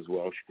attack as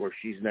well. Of course,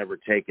 she's never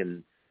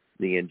taken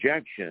the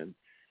injection,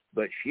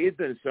 but she had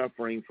been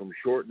suffering from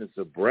shortness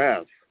of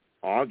breath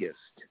August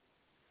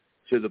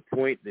to the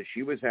point that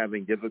she was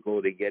having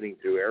difficulty getting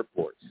through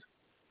airports.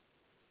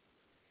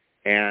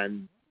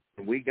 And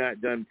when we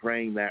got done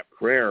praying that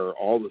prayer,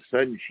 all of a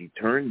sudden she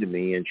turned to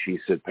me and she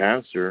said,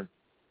 Pastor,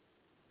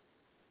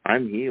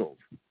 I'm healed.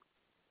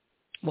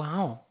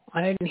 Wow.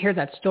 I didn't hear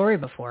that story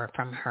before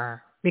from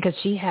her, because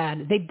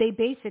they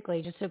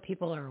basically, just so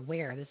people are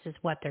aware, this is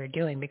what they're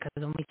doing, because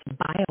when we say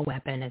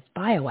bioweapon, it's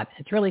bioweapon.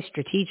 It's really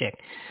strategic.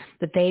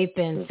 That they've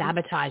been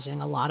sabotaging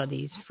a lot of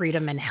these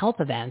freedom and health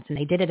events, and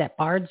they did it at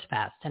Bard's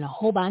Fest, and a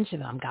whole bunch of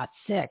them got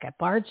sick at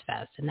Bard's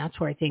Fest, and that's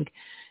where I think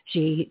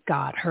she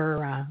got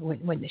her,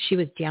 when she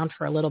was down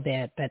for a little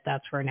bit, but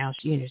that's where now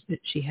she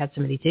had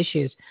some of these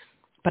issues.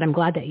 But I'm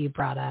glad that you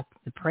brought up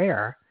the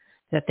prayer,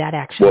 that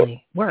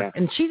actually worked.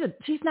 And she's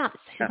not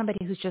somebody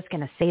who's just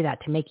going to say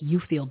that to make you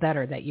feel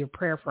better that your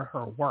prayer for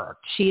her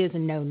worked. She is a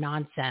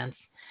no-nonsense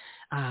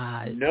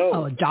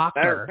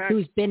doctor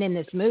who's been in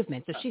this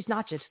movement. So she's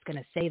not just going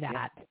to say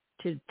that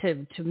to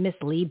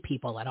mislead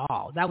people at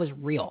all. That was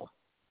real.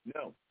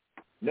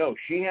 No,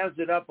 she has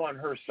it up on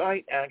her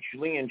site,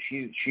 actually, and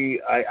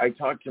I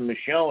talked to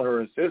Michelle,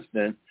 her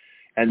assistant,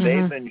 and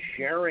they've been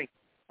sharing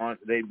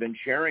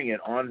it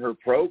on her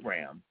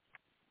program.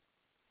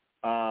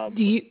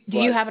 Do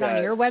you have it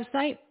on your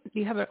website? Do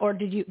you have it, or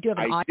do you have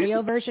an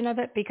audio version of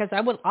it? Because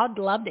I'd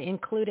love to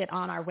include it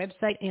on our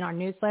website, in our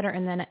newsletter,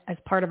 and then as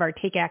part of our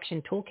Take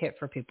Action Toolkit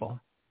for people.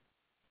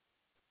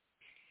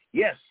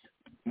 Yes.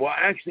 Well,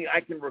 actually,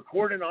 I can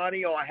record an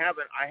audio. I have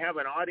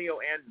an audio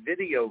and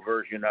video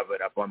version of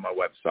it up on my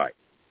website.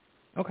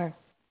 Okay.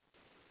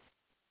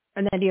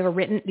 And then do you have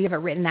it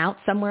written out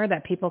somewhere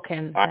that people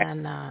can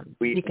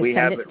we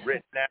have it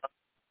written out.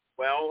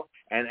 Well,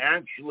 and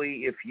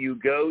actually, if you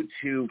go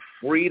to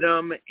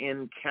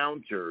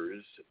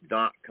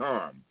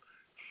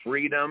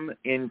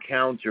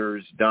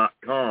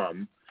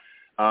freedomencounters.com,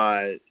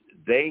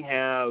 they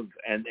have,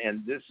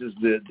 and this is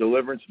the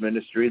deliverance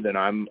ministry that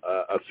I'm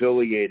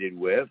affiliated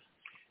with,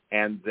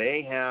 and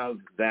they have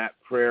that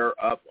prayer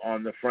up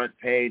on the front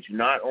page.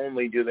 Not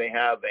only do they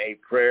have a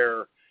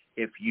prayer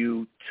if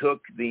you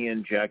took the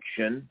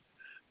injection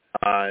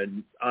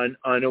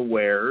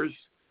unawares,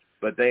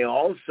 but they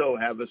also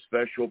have a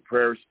special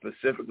prayer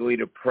specifically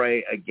to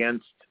pray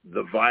against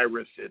the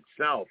virus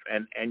itself.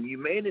 And you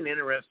made an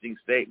interesting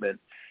statement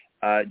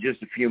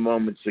just a few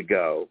moments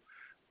ago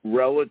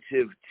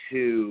relative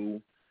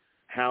to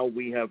how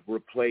we have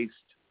replaced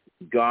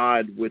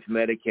God with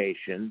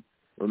medication.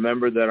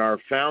 Remember that our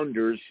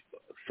founders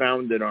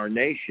founded our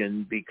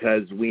nation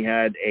because we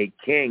had a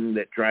king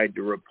that tried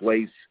to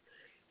replace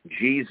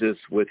Jesus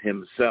with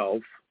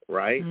himself,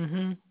 right?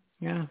 Mm-hmm.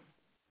 Yeah.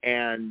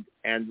 And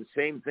the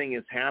same thing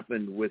has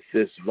happened with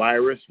this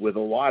virus, with a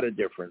lot of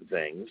different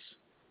things.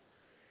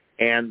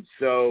 And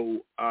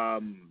so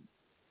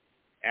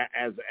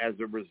as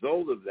a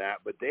result of that,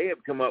 but they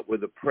have come up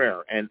with a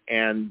prayer. And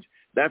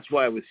that's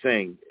why I was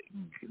saying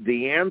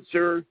the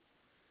answer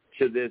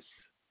to this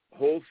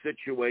whole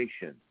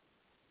situation,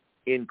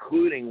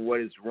 including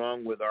what is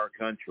wrong with our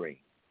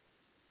country,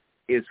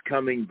 is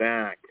coming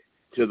back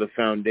to the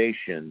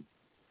foundation,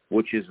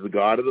 which is the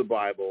God of the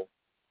Bible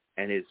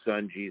and his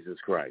son, Jesus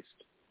Christ.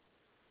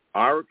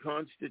 Our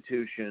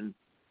Constitution,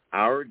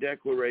 our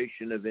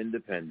Declaration of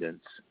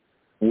Independence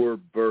were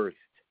birthed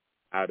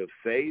out of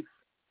faith,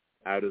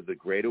 out of the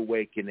Great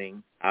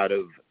Awakening, out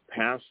of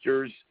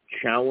pastors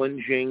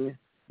challenging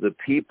the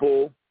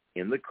people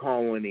in the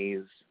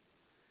colonies,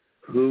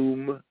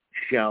 whom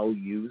shall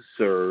you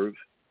serve?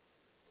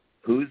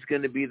 Who's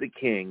going to be the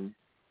king?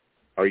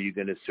 Are you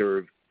going to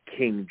serve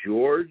King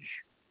George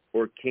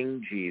or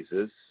King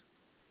Jesus?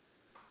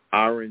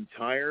 Our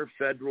entire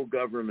federal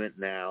government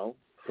now,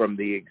 from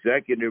the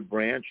executive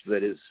branch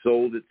that has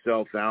sold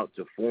itself out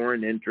to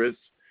foreign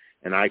interests,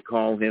 and I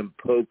call him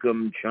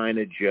Pokem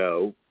China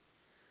Joe,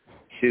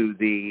 to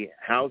the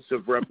House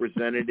of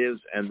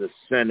Representatives and the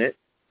Senate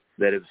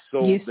that have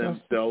sold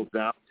themselves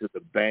out to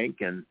the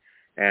bank and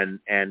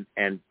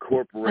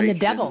corporations. And the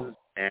devil.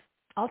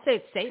 I'll say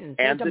it's Satan.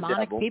 They're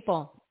demonic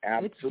people.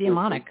 Absolutely. It's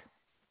demonic.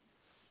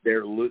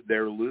 They're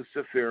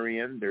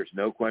Luciferian. There's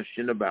no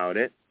question about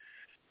it.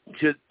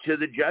 To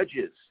the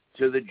judges,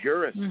 to the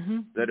jurists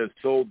that have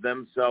sold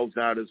themselves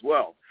out as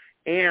well,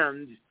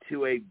 and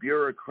to a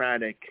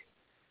bureaucratic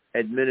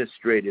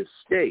administrative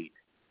state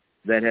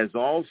that has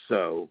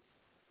also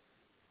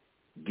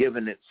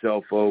given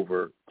itself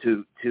over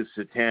to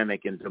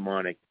satanic and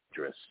demonic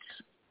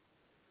interests.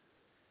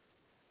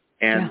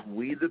 And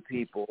we, the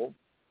people,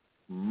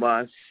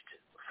 must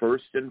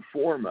first and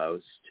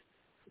foremost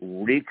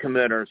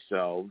recommit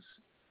ourselves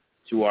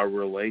to our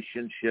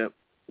relationship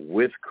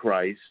with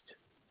Christ,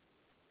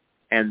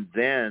 and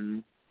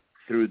then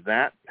through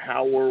that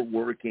power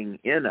working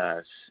in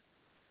us,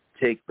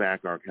 take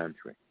back our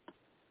country.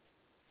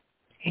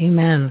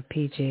 Amen,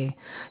 PG.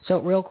 So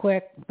real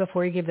quick,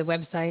 before you give the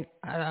website,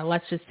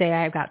 let's just say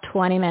I've got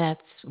 20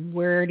 minutes.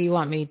 Where do you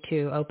want me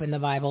to open the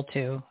Bible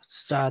to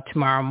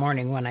tomorrow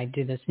morning when I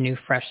do this new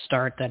fresh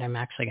start that I'm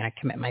actually going to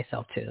commit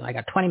myself to? I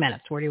got 20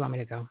 minutes. Where do you want me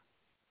to go?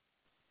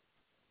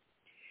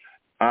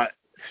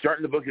 Start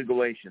in the book of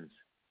Galatians.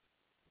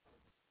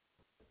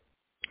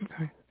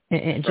 Okay.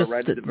 And just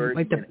right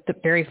the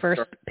very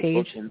first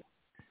page?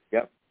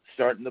 Yep.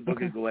 Start in the book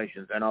of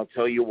Galatians. And I'll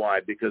tell you why.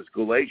 Because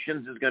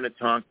Galatians is going to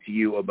talk to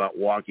you about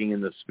walking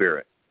in the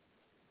Spirit.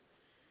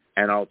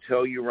 And I'll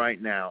tell you right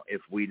now,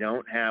 if we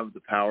don't have the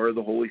power of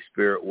the Holy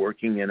Spirit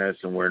working in us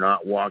and we're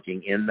not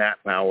walking in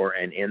that power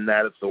and in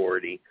that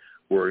authority,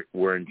 we're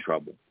in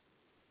trouble.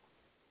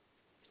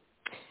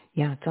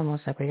 Yeah, it's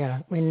almost like we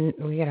gotta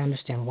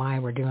understand why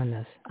we're doing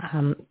this.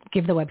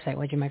 Give the website,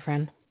 would you, my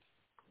friend?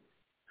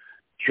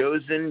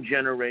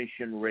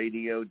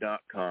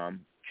 ChosenGenerationRadio.com,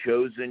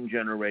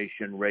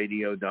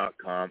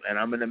 ChosenGenerationRadio.com, and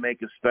I'm going to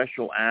make a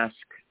special ask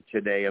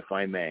today, if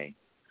I may.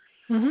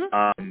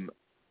 Mm-hmm.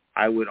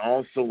 I would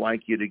also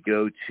like you to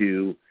go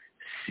to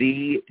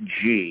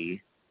CG,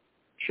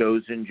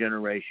 Chosen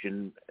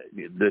Generation,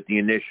 the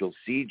initial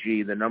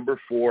CG, the number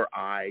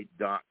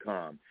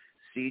 4I.com,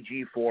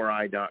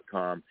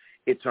 CG4I.com.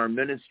 It's our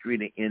ministry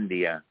to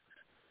India.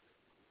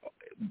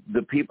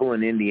 The people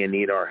in India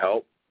need our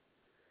help.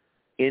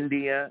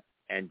 India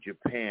and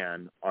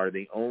Japan are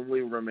the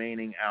only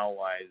remaining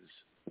allies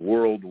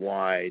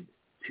worldwide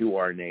to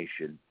our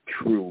nation,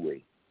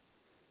 truly.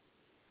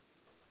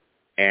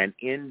 And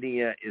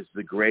India is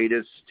the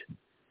greatest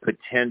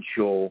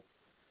potential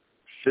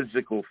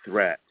physical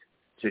threat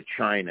to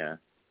China,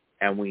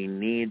 and we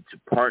need to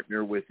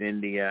partner with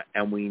India,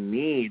 and we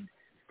need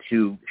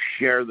to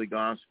share the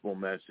gospel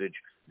message.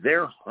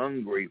 They're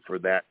hungry for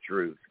that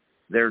truth.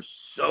 They're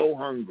so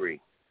hungry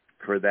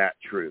for that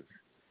truth,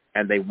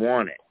 and they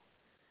want it.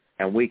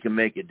 And we can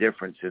make a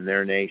difference in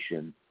their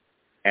nation,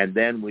 and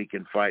then we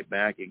can fight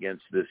back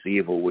against this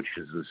evil, which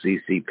is the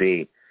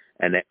CCP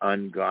and the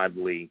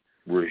ungodly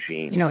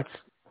regime. You know,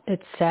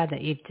 it's sad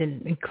that you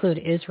didn't include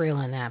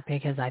Israel in that,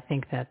 because I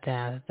think that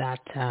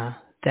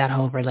that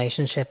whole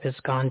relationship has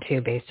gone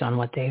to based on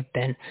what they've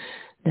been,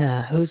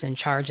 who's in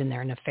charge in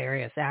their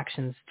nefarious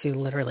actions to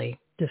literally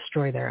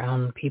destroy their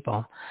own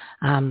people.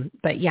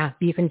 But yeah,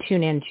 you can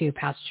tune in to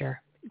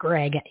Pastor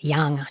Greg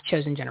Young,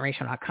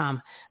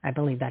 ChosenGeneration.com. I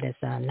believe that is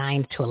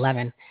 9 to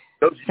 11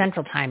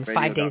 Central Time,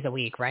 5 days a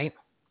week, right?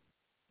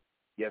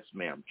 Yes,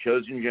 ma'am.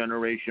 Chosen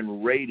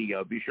Generation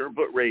Radio. Be sure to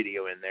put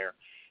radio in there.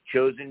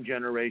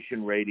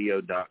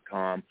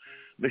 ChosenGenerationRadio.com.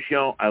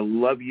 Michelle, I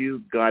love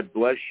you. God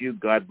bless you.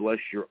 God bless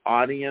your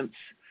audience.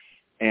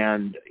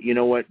 And you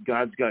know what?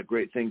 God's got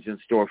great things in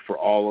store for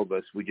all of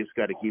us. We just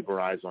got to keep our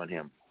eyes on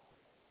him.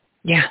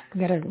 Yeah, we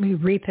got to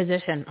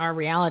reposition our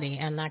reality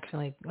and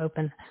actually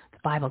open the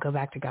Bible, go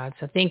back to God.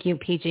 So thank you,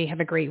 PG. Have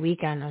a great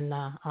weekend, and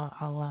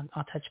I'll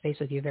touch base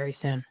with you very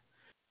soon.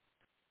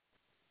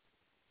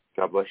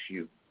 God bless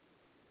you.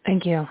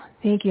 Thank you.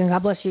 Thank you, and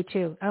God bless you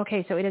too.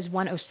 Okay, so it is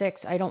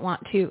 1:06. I don't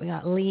want to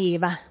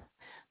leave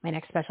my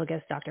next special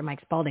guest, Dr.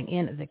 Mike Spalding,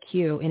 in the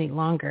queue any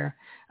longer,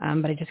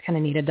 but I just kind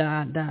of needed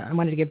I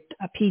wanted to give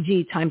a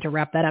PG time to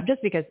wrap that up,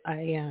 just because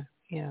I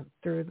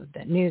threw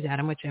the news at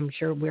him, which I'm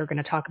sure we're going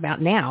to talk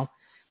about now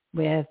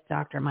with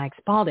Dr. Mike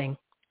Spalding.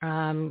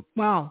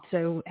 Lots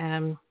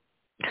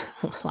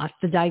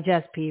to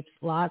digest, peeps.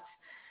 Lots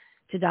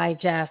to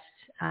digest.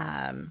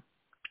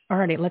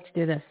 Alrighty, let's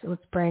do this.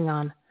 Let's bring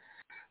on.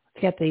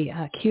 Let's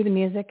get cue the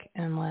music,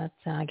 and let's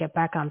get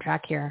back on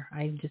track here.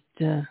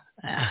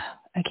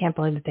 I can't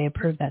believe that they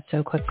approved that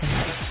so quickly.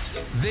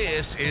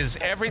 This is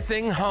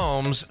Everything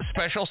Home's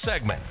special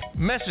segment.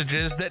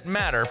 Messages that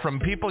matter from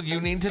people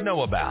you need to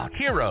know about.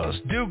 Heroes,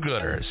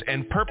 do-gooders,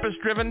 and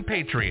purpose-driven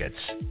patriots.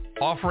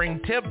 Offering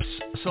tips,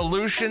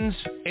 solutions,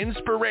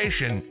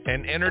 inspiration,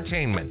 and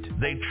entertainment.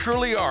 They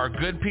truly are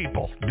good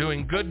people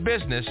doing good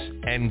business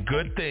and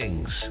good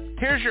things.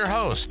 Here's your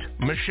host,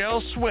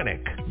 Michelle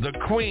Swinnick, the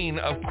queen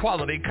of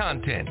quality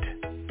content.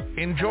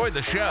 Enjoy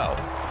the show.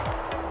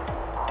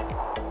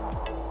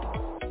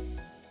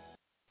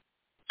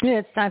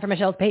 It's time for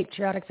Michelle's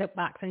Patriotic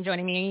Soapbox, and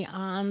joining me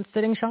on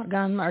Sitting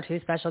Shotgun are two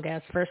special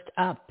guests. First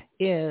up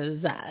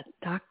is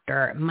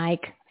Dr.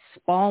 Mike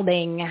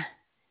Spalding.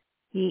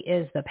 He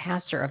is the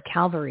pastor of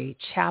Calvary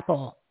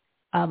Chapel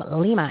of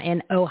Lima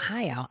in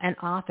Ohio, an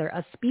author,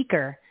 a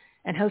speaker,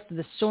 and host of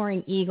the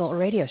Soaring Eagle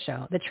radio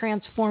show, The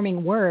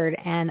Transforming Word,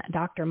 and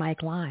Dr.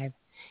 Mike Live.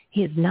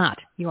 He is not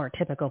your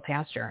typical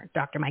pastor.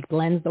 Dr. Mike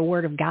blends the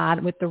Word of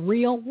God with the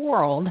real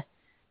world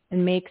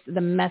and makes the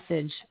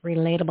message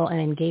relatable and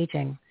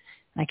engaging.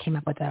 I came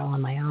up with that all on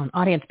my own.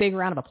 Audience, big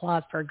round of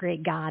applause for a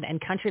great God and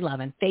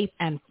country-loving, faith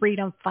and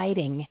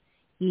freedom-fighting,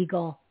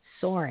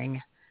 eagle-soaring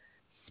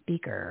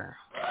speaker.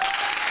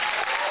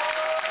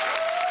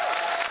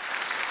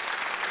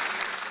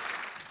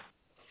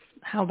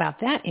 How about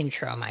that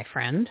intro, my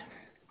friend?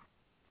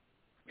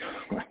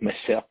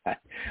 Michelle,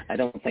 I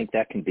don't think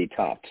that can be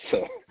topped,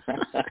 so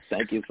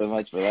thank you so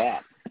much for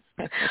that.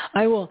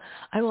 I will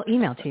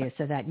email to you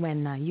so that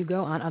when you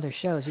go on other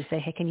shows, you say,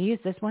 hey, can you use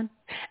this one?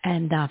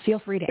 And feel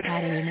free to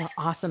add any more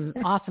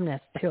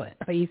awesomeness to it.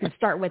 But you can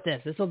start with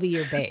this. This will be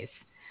your base.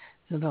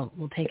 So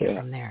we'll take it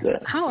from there.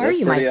 How are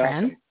you, my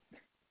friend? Awesome.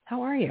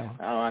 How are you?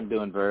 Oh, I'm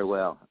doing very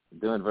well.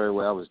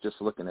 I was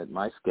just looking at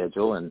my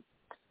schedule and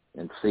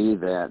see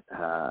that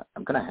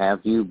I'm going to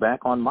have you back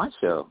on my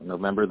show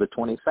November the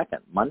 22nd,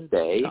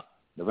 Monday,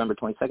 November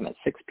 22nd at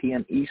 6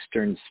 p.m.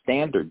 Eastern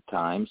Standard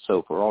Time.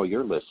 So for all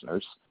your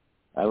listeners,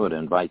 I would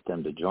invite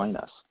them to join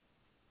us.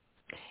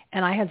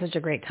 And I had such a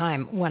great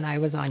time when I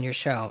was on your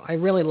show. I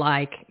really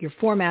like your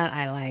format.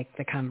 I like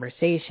the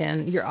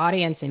conversation. Your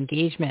audience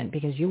engagement,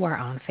 because you are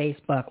on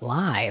Facebook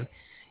Live,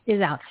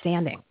 is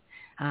outstanding.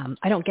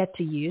 I don't get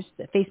to use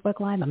the Facebook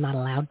Live. I'm not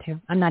allowed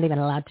to. I'm not even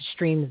allowed to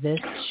stream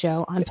this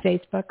show on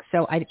Facebook,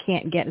 so I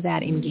can't get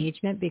that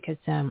engagement because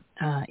I'm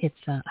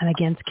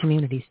against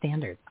community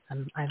standards.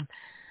 I'm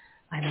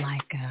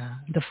like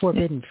the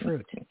forbidden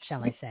fruit,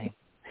 shall I say?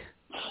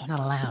 I'm not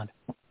allowed.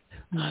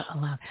 I'm not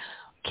allowed.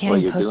 Can't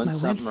well, you're post doing my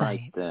something website.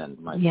 right then,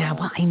 my yeah, friend.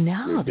 well, I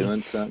know. You're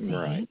doing something they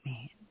right. Hate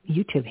me.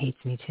 YouTube hates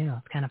me too.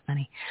 It's kind of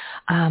funny.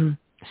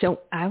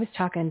 So I was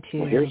talking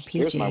to PG.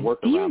 Here's my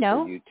workaround Do you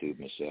know? for YouTube,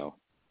 Michelle.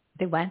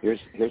 Do what?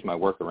 Here's my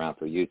workaround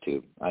for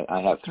YouTube.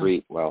 I have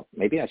 3. Well,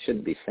 maybe I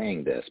shouldn't be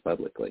saying this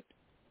publicly.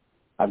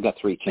 I've got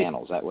 3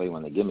 channels. That way,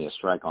 when they give me a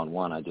strike on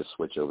one, I just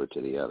switch over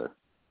to the other.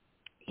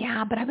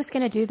 Yeah, but I was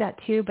going to do that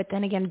too. But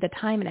then again, the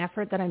time and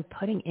effort that I'm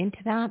putting into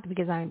that,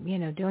 because I'm,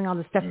 doing all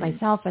the stuff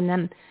myself, and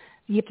then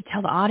you have to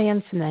tell the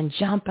audience and then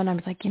jump. And I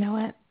was like, you know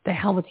what? The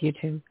hell with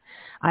YouTube.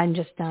 I'm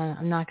just,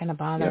 I'm not going to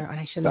bother. Yep. And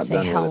I shouldn't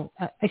say hell.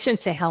 I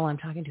shouldn't say hell. I'm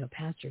talking to a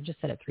pastor. Just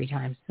said it 3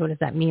 times. So what does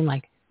that mean?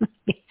 Like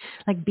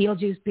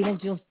Beetlejuice.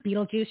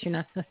 You're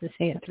not supposed to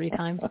say it 3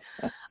 times.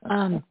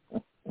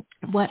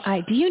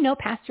 Do you know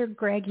Pastor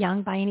Greg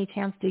Young by any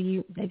chance? Do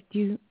you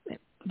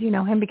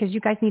know him? Because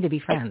you guys need to be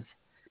friends.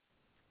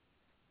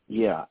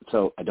 Yeah,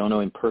 so I don't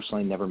know him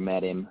personally, never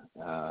met him,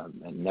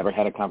 and never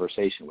had a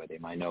conversation with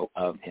him. I know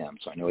of him,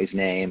 so I know his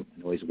name,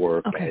 I know his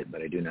work, okay.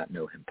 but I do not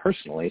know him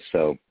personally,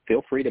 so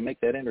feel free to make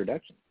that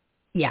introduction.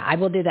 Yeah, I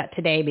will do that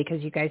today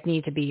because you guys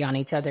need to be on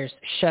each other's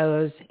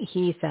shows.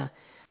 He's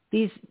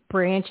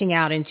branching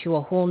out into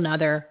a whole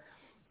nother,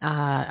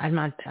 I'm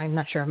not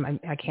sure,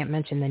 I can't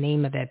mention the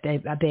name of it,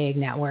 a big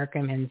network.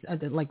 I mean,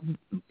 like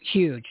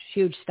huge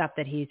stuff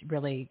that he's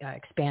really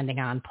expanding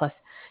on. Plus,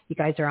 you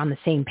guys are on the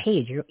same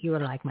page. You are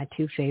like my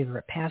 2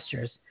 favorite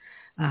pastors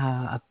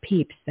of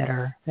peeps that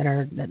are.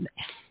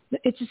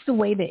 It's just the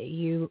way that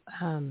you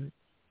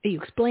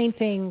explain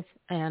things,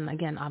 and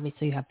again,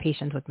 obviously, you have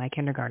patience with my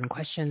kindergarten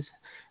questions.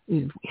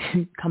 You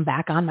come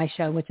back on my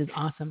show, which is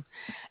awesome,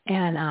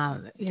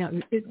 and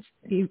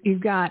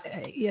you've got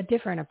a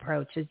different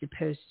approach as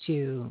opposed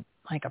to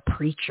like a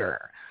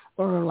preacher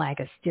or like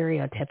a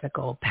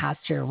stereotypical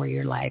pastor where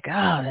you're like,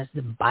 oh, that's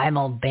the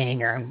Bible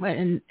banger.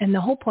 And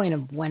the whole point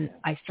of when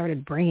I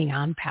started bringing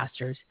on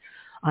pastors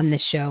on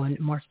this show and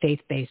more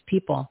faith-based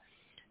people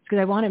is because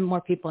I wanted more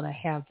people to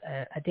have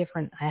a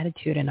different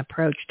attitude and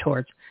approach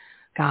towards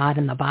God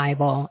and the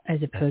Bible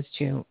as opposed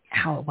to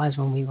how it was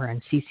when we were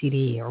in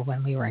CCD or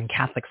when we were in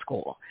Catholic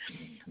school.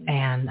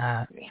 And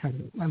I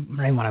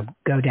really want to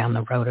go down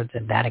the road of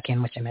the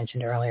Vatican, which I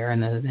mentioned earlier,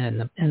 and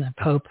the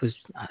Pope who's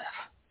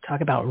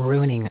talk about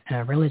ruining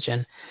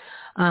religion.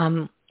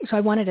 So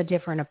I wanted a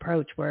different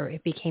approach where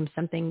it became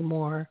something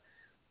more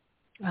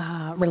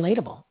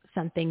relatable,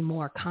 something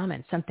more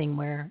common, something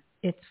where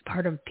it's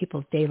part of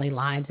people's daily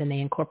lives and they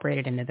incorporate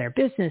it into their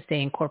business, they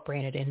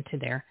incorporate it into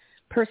their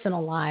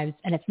personal lives,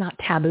 and it's not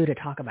taboo to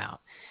talk about.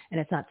 And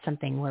it's not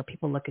something where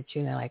people look at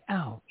you and they're like,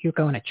 oh, you're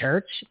going to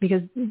church?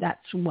 Because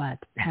that's what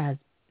has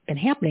been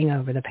happening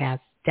over the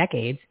past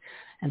decades,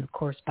 and of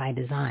course by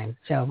design.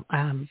 So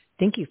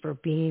thank you for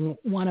being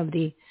one of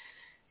the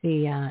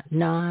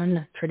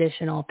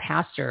non-traditional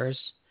pastors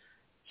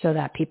so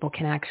that people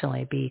can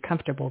actually be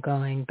comfortable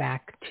going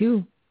back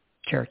to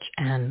church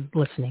and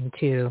listening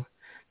to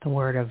the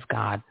Word of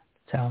God.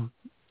 So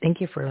thank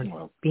you for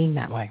being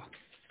that way.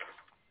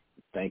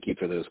 Thank you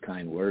for those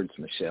kind words,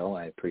 Michelle.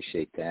 I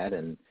appreciate that.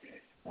 And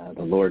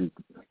the Lord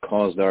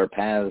caused our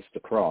paths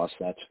to cross,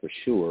 that's for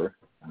sure.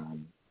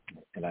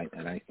 And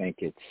I think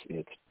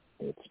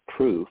it's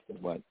proof that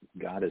what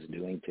God is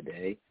doing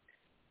today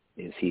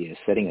is he is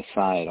setting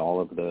aside all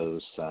of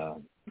those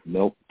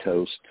milk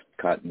toast,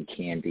 cotton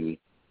candy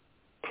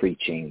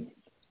preaching.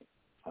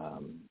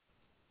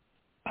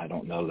 I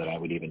don't know that I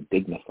would even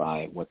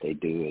dignify what they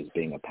do as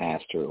being a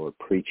pastor or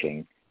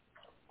preaching.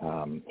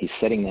 He's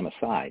setting them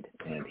aside,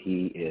 and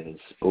he is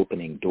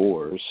opening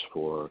doors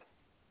for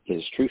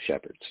his true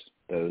shepherds,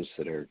 those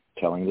that are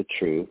telling the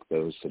truth,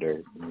 those that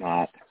are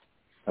not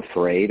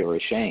afraid or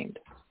ashamed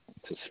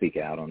to speak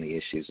out on the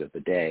issues of the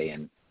day.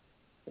 And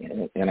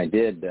I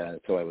did,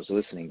 so I was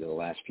listening to the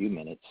last few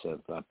minutes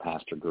of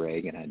Pastor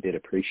Greg, and I did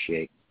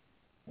appreciate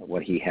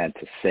what he had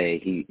to say.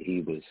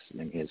 He was,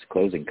 in his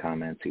closing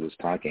comments, he was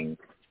talking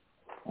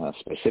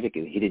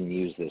specifically, he didn't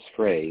use this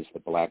phrase, the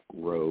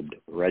black-robed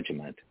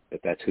regiment,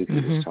 but that's who he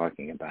was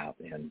talking about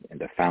and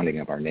the founding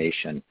of our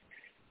nation.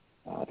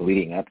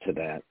 Leading up to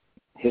that,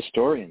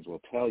 historians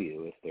will tell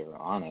you, if they're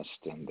honest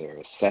in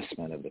their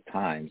assessment of the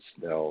times,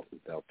 they'll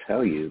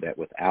tell you that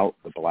without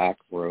the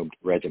black-robed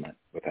regiment,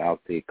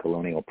 without the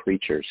colonial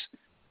preachers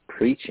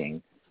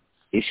preaching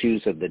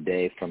issues of the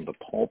day from the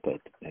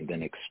pulpit and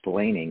then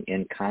explaining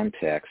in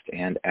context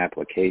and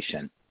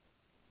application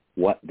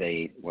what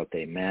they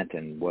meant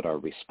and what our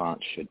response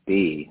should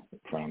be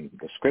from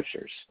the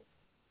scriptures.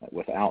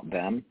 Without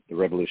them, the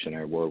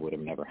Revolutionary War would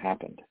have never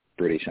happened.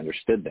 British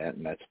understood that,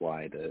 and that's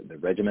why the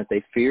regiment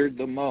they feared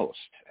the most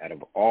out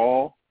of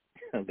all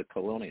of the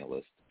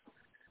colonialists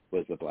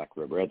was the Black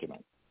Robe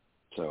Regiment.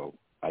 So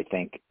I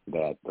think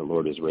that the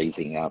Lord is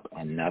raising up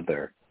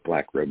another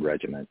Black Robe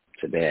Regiment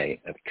today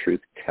of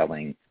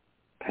truth-telling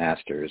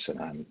pastors,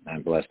 and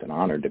I'm blessed and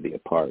honored to be a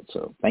part.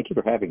 So thank you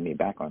for having me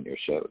back on your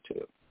show,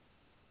 too.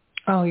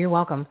 Oh, you're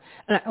welcome.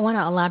 And I want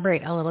to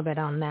elaborate a little bit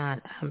on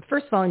that.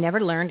 First of all, I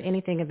never learned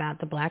anything about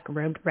the Black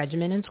Robed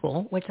Regiment in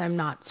school, which I'm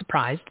not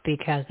surprised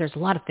because there's a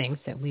lot of things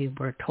that we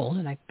were told,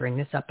 and I bring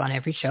this up on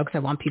every show because I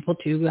want people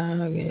to,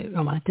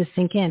 I want it to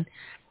sink in.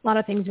 A lot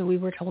of things that we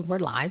were told were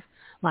lies.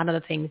 A lot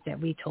of the things that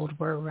we told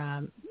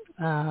were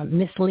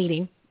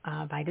misleading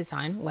by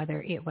design,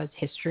 whether it was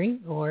history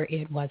or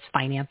it was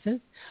finances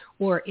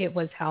or it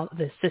was how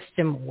the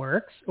system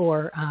works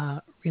or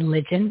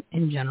religion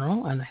in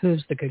general and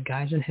who's the good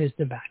guys and who's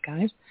the bad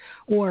guys,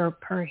 or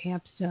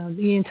perhaps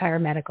the entire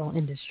medical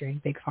industry,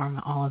 big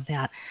pharma, all of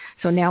that.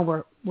 So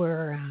now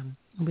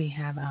we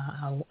have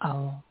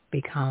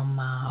become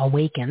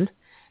awakened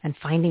and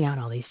finding out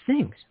all these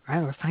things,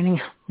 right? We're finding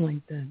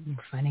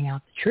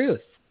out the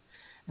truth.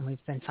 And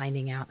we've been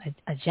finding out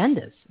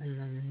agendas.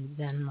 And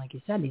then, like you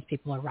said, these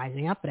people are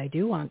rising up. But I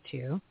do want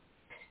to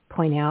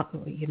point out,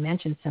 you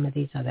mentioned some of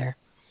these other,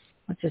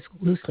 let's just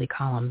loosely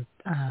call them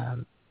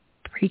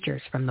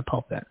preachers from the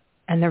pulpit.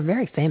 And they're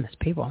very famous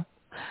people.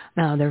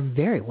 Now, they're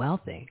very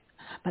wealthy.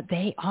 But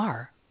they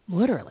are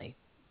literally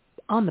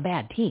on the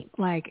bad team.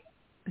 Like,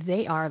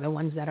 they are the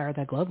ones that are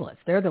the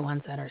globalists. They're the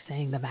ones that are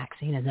saying the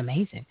vaccine is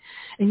amazing.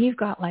 And you've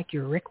got like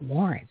your Rick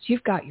Warrens.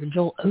 You've got your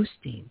Joel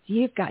Osteens.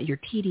 You've got your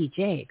T.D.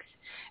 Jakes.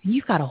 And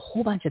you've got a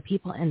whole bunch of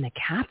people in the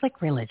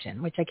Catholic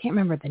religion, which I can't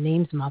remember the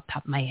names off the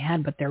top of my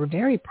head, but they're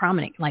very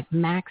prominent, like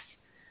Max,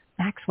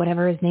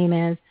 whatever his name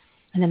is.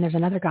 And then there's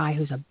another guy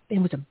who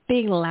was a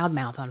big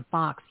loudmouth on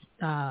Fox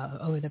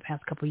over the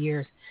past couple of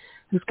years,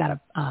 who's got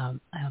a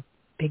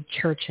big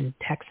church in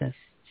Texas.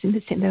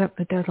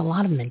 But there's a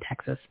lot of them in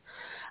Texas.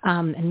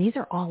 And these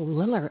are all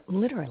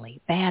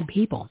literally bad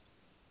people.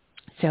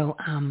 So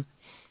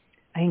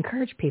I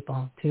encourage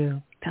people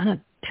to kind of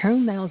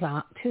tune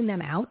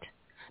them out.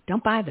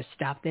 Don't buy their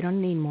stuff. They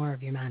don't need more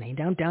of your money.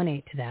 Don't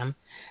donate to them.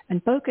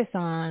 And focus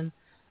on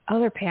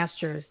other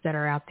pastors that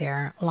are out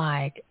there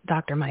like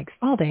Dr. Mike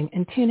Spalding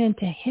and tune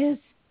into his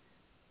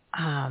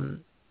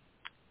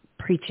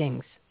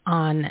preachings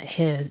on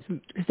his,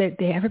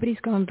 everybody's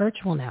going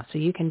virtual now, so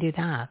you can do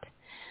that.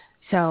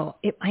 So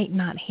it might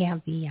not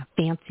have the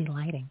fancy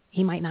lighting.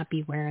 He might not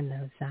be wearing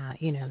those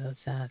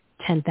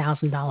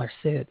 $10,000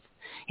 suits.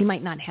 He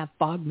might not have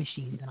fog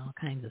machines and all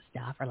kinds of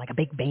stuff, or like a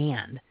big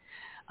band,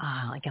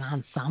 like an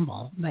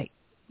ensemble. But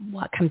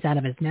what comes out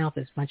of his mouth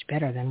is much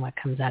better than what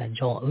comes out of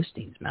Joel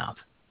Osteen's mouth.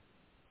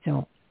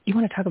 So you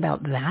want to talk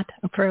about that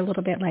for a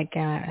little bit, like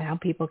how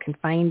people can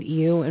find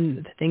you and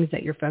the things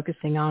that you're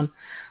focusing on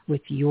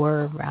with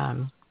your,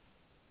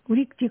 what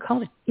do you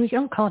call it? You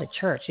don't call it a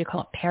church. You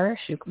call it parish.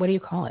 What do you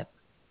call it?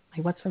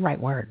 Like, what's the right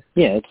word?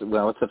 Yeah,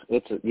 So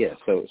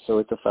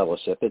it's a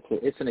fellowship.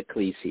 It's an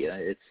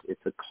ecclesia.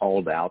 It's a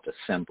called out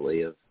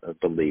assembly of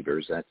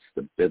believers. That's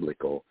the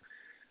biblical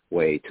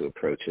way to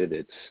approach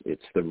it.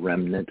 It's the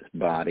remnant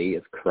body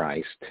of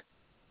Christ.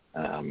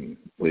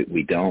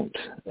 We don't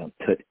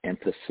put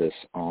emphasis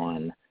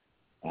on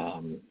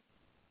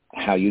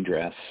how you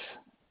dress.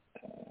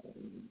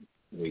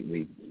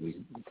 We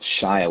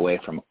shy away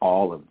from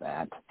all of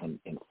that. And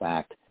in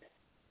fact,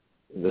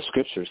 the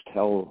scriptures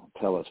tell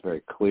us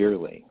very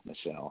clearly,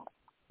 Michelle,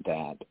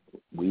 that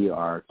we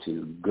are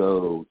to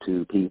go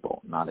to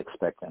people, not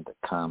expect them to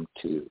come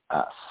to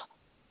us.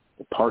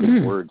 The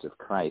parting words of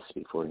Christ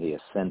before he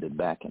ascended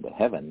back into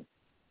heaven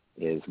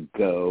is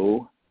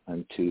go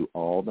unto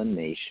all the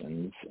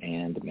nations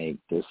and make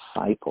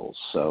disciples.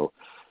 So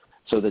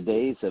the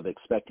days of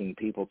expecting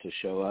people to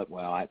show up,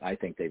 well, I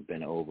think they've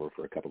been over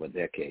for a couple of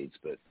decades,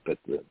 but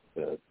the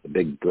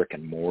big brick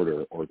and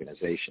mortar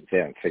organizations, they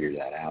haven't figured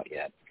that out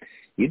yet.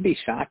 You'd be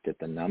shocked at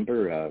the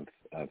number of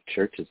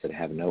churches that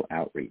have no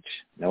outreach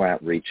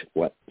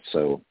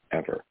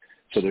whatsoever.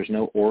 So there's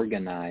no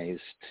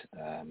organized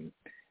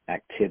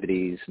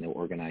activities, no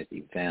organized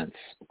events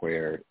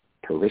where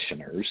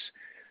parishioners,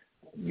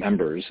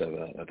 members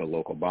of a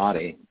local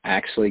body,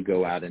 actually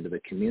go out into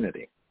the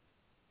community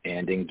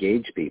and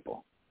engage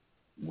people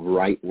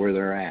right where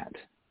they're at,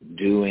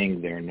 doing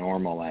their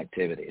normal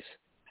activities.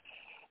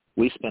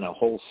 We spent a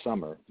whole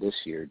summer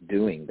this year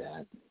doing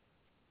that,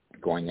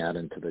 going out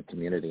into the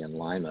community in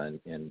Lima,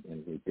 and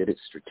we did it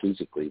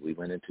strategically. We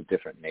went into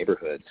different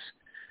neighborhoods.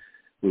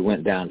 We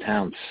went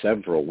downtown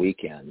several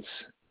weekends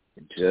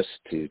just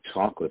to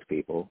talk with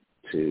people,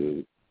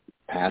 to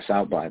pass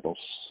out Bibles,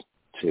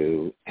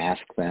 to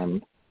ask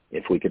them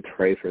if we could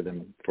pray for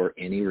them for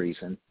any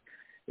reason,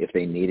 if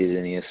they needed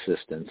any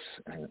assistance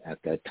at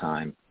that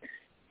time,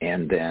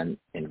 and then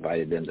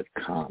invited them to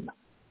come.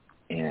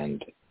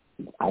 And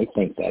I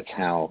think that's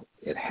how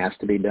it has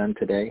to be done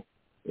today,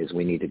 is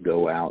we need to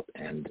go out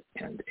and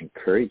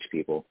encourage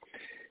people.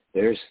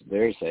 There's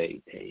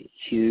a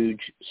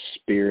huge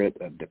spirit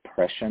of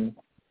depression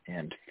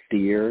and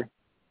fear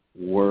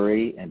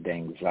worry and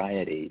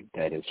anxiety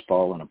that has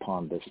fallen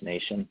upon this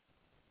nation.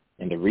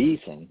 And the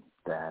reason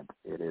that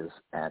it is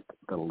at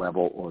the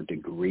level or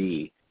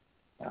degree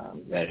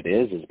that it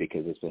is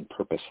because it's been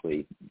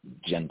purposely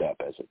ginned up,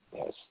 as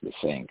the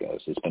saying goes.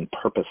 It's been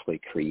purposely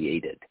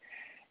created.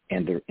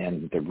 And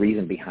the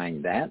reason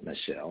behind that,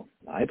 Michelle,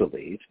 I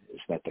believe, is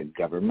that the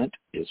government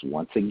is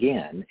once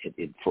again,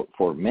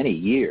 for many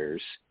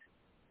years,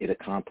 it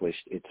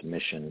accomplished its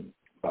mission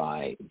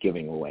by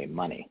giving away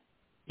money,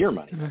 your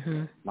money,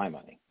 my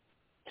money,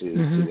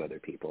 to other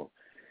people.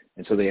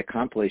 And so they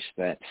accomplished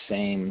that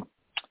same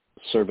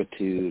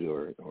servitude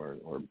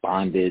or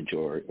bondage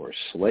or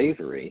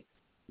slavery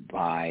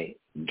by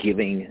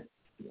giving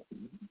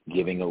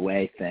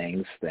away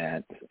things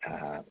that,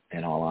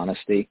 in all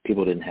honesty,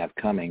 people didn't have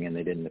coming and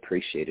they didn't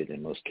appreciate it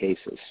in most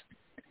cases.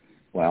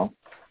 Well,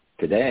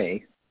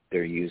 today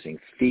they're using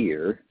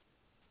fear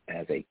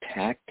as a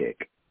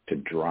tactic to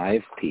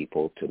drive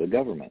people to the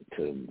government,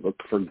 to look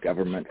for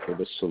government for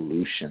the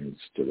solutions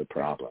to the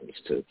problems,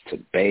 to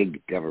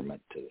beg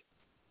government to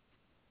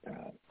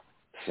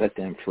set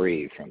them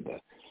free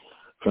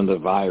from the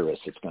virus.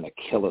 It's going to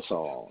kill us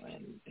all.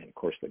 And of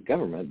course, the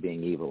government,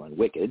 being evil and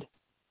wicked,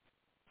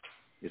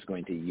 is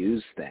going to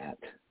use that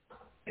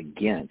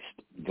against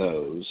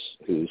those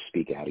who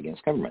speak out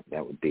against government.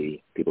 That would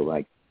be people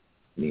like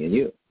me and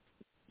you.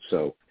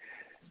 So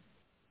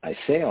I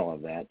say all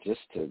of that just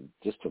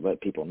to let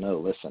people know,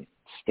 listen,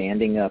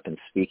 standing up and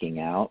speaking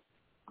out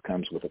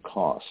comes with a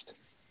cost.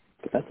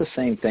 But that's the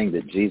same thing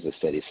that Jesus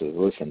said. He says,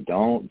 listen,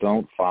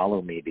 don't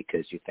follow me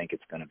because you think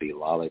it's going to be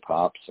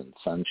lollipops and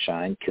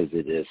sunshine, because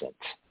it isn't.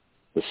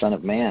 The Son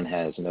of Man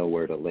has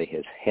nowhere to lay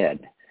his head.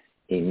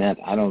 He meant,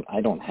 I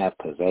don't have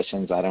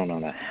possessions. I don't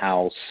own a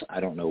house. I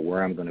don't know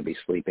where I'm going to be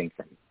sleeping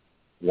from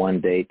one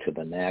day to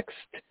the next.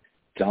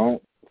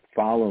 Don't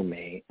follow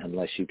me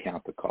unless you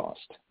count the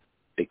cost,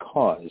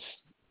 because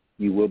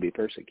you will be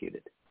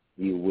persecuted.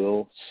 You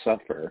will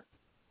suffer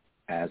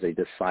as a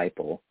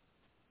disciple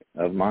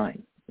of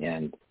mine.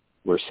 And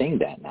we're seeing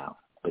that now.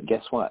 But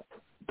guess what?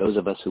 Those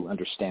of us who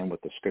understand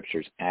what the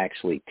scriptures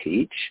actually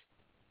teach,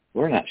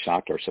 we're not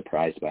shocked or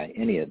surprised by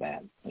any of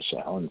that,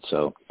 Michelle. And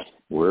so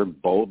we're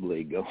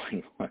boldly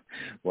going,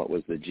 what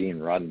was the Gene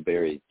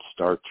Roddenberry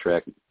Star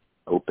Trek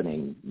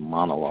opening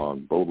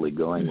monologue, boldly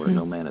going where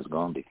no man has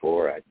gone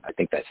before. I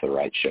think that's the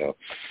right show.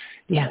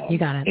 Yeah, you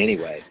got it.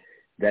 Anyway,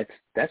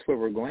 that's where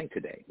we're going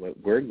today.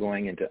 We're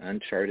going into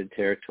uncharted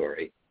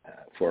territory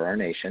for our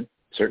nation,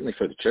 certainly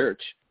for the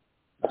church,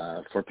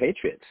 for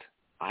patriots.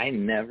 I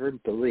never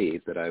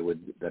believed that I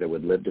would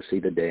live to see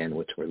the day in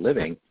which we're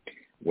living,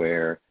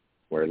 where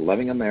we're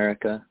loving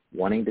America,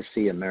 wanting to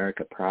see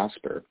America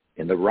prosper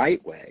in the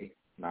right way,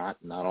 not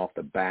off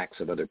the backs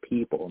of other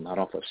people, not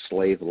off of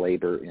slave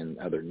labor in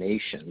other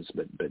nations,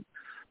 but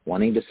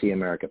wanting to see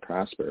America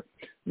prosper,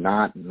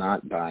 not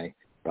by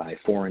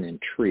foreign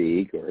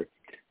intrigue or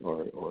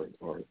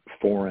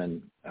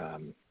foreign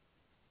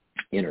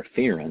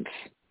interference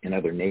in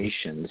other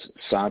nations'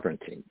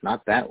 sovereignty,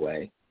 not that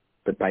way,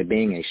 but by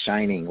being a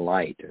shining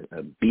light,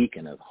 a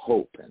beacon of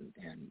hope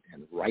and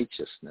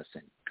righteousness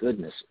and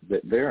goodness.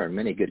 There are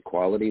many good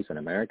qualities in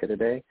America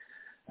today.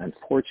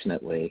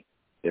 Unfortunately,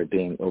 they're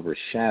being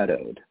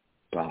overshadowed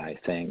by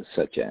things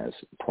such as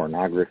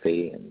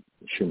pornography and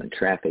human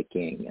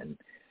trafficking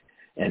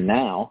and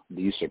now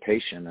the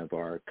usurpation of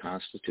our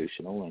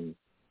constitutional and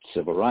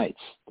civil rights.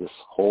 This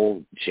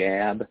whole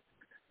jab,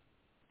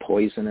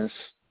 poisonous,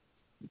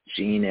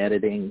 gene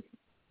editing,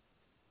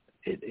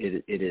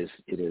 it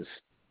is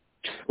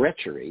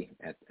treachery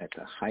at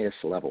the highest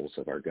levels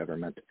of our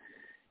government,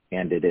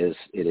 and it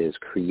is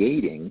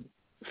creating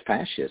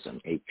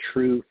fascism, a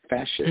true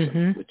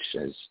fascism, which,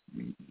 as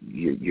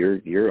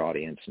your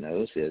audience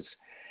knows, is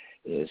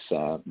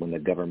when the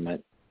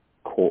government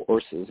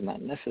coerces,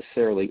 not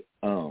necessarily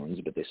owns,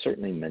 but they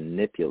certainly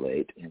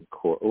manipulate and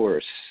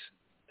coerce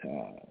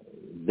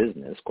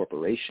business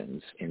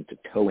corporations into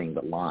towing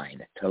the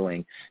line,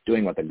 doing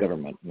what the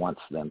government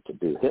wants them to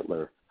do.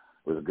 Hitler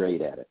was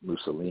great at it.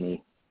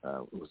 Mussolini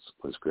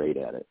was great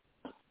at it.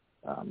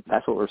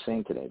 That's what we're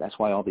seeing today. That's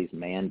why all these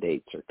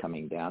mandates are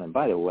coming down. And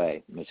by the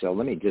way, Michelle,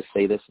 let me just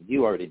say this.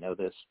 You already know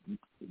this.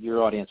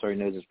 Your audience already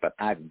knows this, but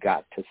I've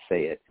got to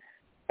say it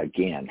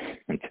again.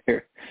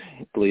 There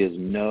really is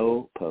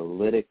no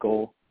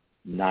political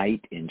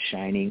knight in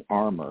shining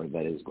armor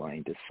that is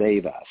going to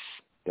save us.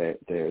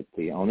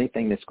 The only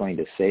thing that's going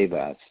to save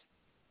us,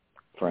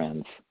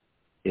 friends,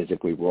 is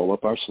if we roll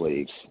up our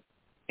sleeves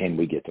and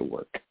we get to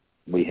work.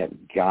 We have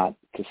got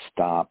to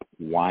stop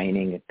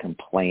whining and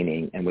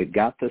complaining, and we've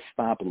got to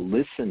stop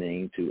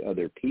listening to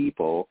other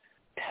people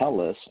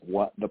tell us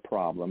what the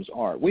problems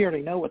are. We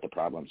already know what the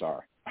problems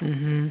are.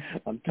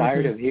 I'm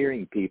tired of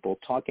hearing people,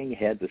 talking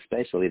heads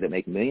especially, that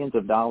make millions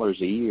of dollars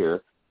a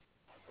year,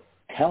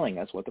 telling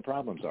us what the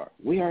problems are.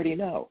 We already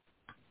know.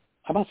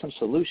 How about some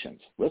solutions?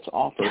 Let's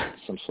offer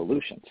some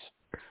solutions.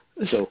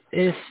 So,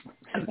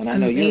 and I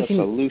know you're a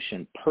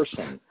solution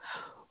person.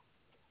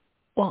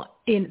 Well,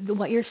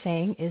 what you're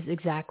saying is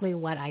exactly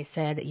what I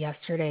said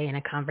yesterday in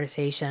a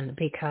conversation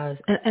because,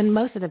 and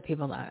most of the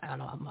people, I don't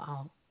know,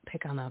 I'll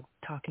pick on the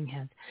talking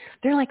heads,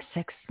 they're like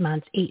 6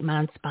 months, 8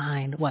 months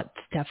behind what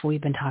stuff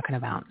we've been talking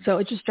about. So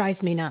it just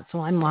drives me nuts.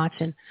 So I'm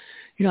watching,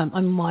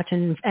 I'm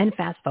watching and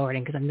fast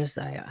forwarding because I'm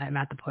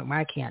at the point where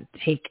I can't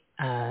take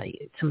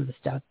some of the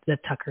stuff that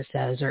Tucker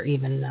says or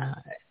even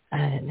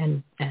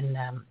and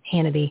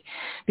Hannity,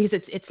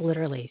 because it's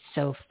literally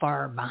so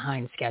far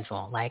behind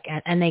schedule. Like,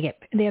 and they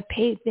have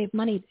paid, they have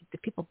money. The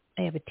people,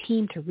 they have a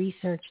team to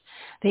research.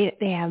 They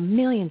have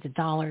millions of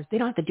dollars. They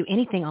don't have to do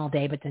anything all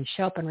day, but then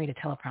show up and read a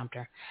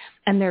teleprompter.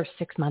 And they're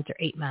 6 months or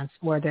 8 months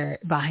where they're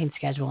behind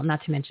schedule.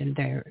 Not to mention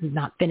they're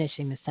not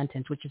finishing the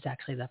sentence, which is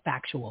actually the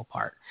factual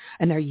part,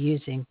 and they're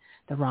using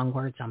the wrong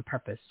words on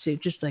purpose. So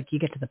just like you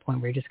get to the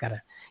point where you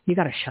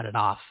gotta shut it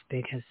off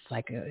because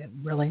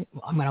really,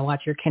 I'm going to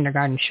watch your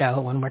kindergarten show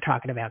when we're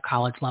talking about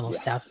college level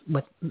stuff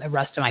with the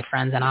rest of my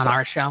friends and on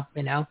our show,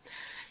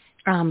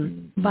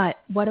 But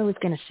what I was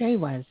going to say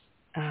was,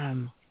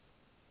 oh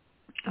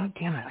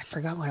damn it, I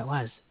forgot what it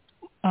was.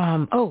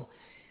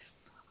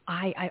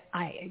 I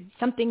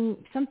something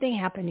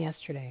happened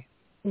yesterday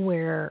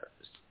where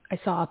I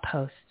saw a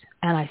post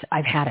and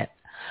I've had it.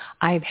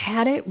 I've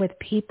had it with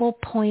people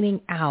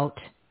pointing out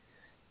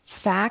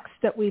facts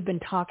that we've been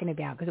talking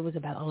about because it was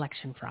about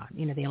election fraud,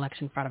 the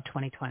election fraud of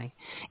 2020,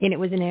 and it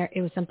was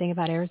something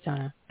about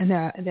Arizona, and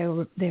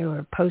they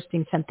were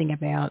posting something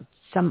about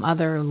some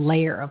other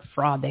layer of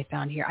fraud they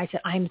found here. I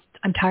said I'm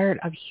tired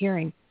of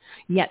hearing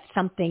yet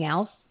something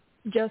else,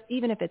 just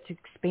even if it's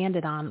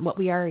expanded on what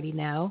we already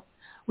know.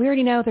 We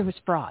already know there was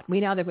fraud. We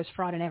know there was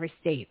fraud in every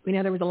state. We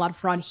know there was a lot of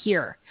fraud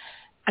here.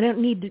 I don't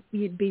need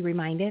to be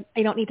reminded.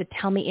 You don't need to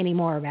tell me any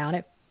more about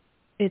it.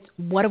 It's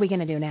what are we going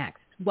to do next?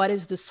 What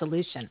is the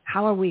solution?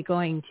 How are we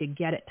going to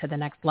get it to the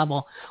next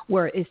level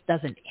where it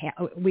doesn't?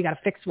 We got to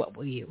fix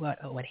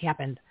what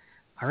happened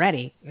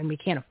already, and we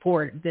can't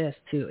afford this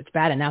to. It's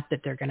bad enough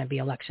that there are going to be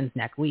elections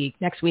next week,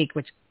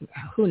 which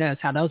who knows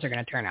how those are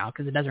going to turn out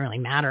because it doesn't really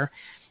matter.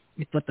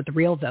 It's what the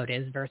real vote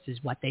is versus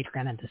what they're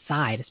going to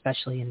decide,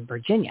 especially in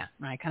Virginia,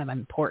 right?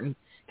 In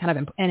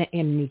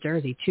New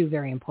Jersey, 2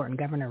 very important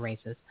governor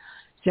races.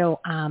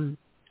 So I'm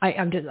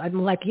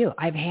like you.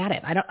 I've had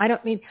it.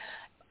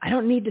 I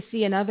don't need to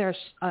see another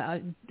a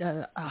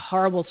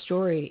horrible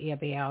story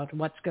about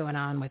what's going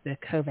on with the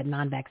COVID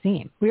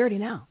non-vaccine. We already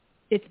know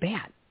it's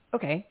bad.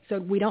 Okay, so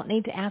we don't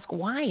need to ask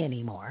why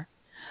anymore.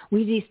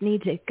 We just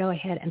need to go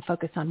ahead and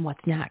focus on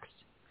what's next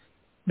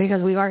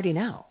because we already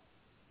know.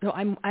 So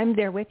I'm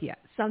there with you.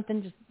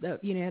 Something just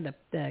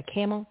the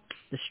camel,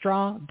 the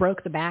straw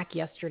broke the back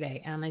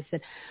yesterday, and I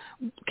said,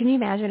 can you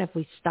imagine if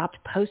we stopped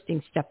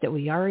posting stuff that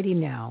we already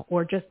know,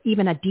 or just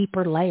even a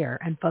deeper layer,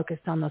 and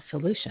focused on those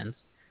solutions?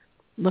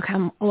 Look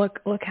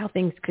how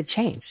things could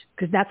change,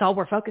 because that's all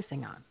we're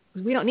focusing on.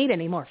 We don't need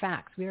any more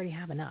facts. We already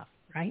have enough,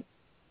 right?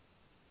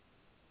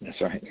 That's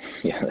right.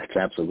 Yeah, that's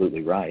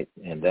absolutely right.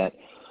 And that's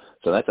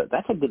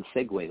a good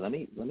segue. Let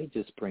me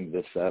just bring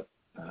this up.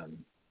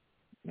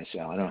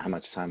 Michelle, I don't know how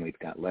much time we've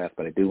got left,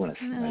 but I do want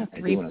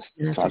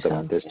to talk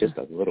about this just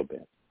a little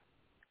bit.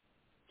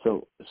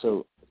 So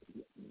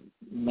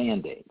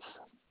mandates,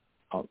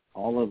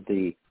 all of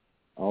the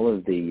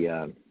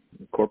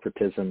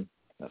corporatism,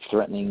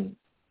 threatening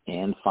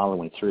and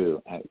following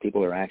through.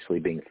 People are actually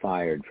being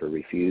fired for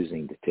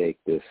refusing to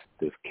take this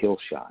kill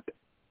shot.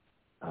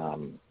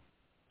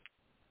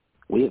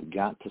 We have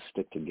got to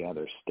stick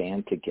together,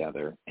 stand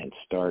together, and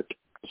start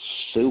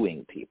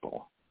suing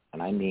people,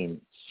 and I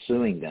mean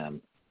suing them.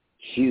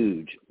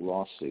 Huge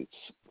lawsuits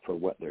for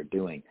what they're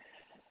doing.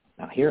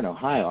 Now, here in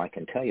Ohio, I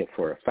can tell you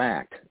for a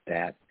fact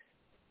that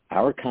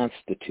our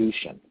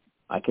Constitution,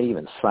 I can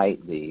even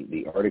cite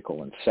the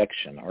article and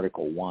section,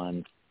 Article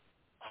 1,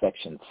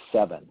 Section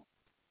 7,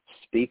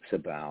 speaks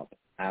about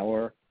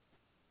our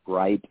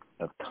right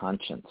of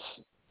conscience.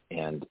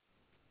 And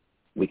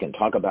we can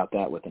talk about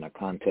that within a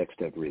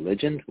context of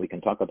religion. We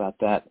can talk about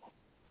that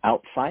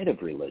outside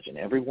of religion.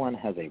 Everyone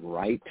has a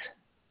right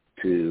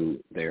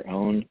to their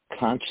own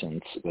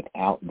conscience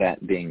without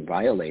that being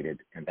violated,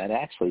 and that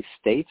actually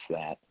states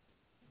that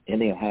in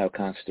the Ohio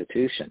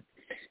Constitution.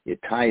 It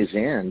ties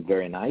in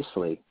very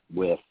nicely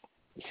with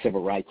the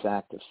Civil Rights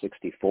Act of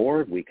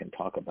 1964. We can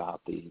talk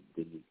about the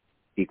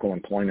Equal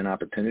Employment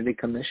Opportunity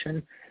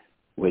Commission,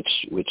 which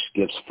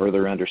gives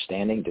further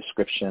understanding,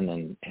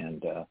 description,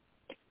 and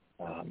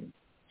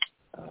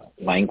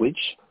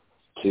language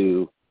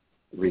to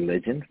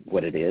religion,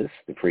 what it is,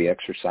 the free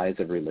exercise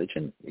of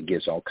religion. It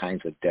gives all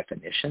kinds of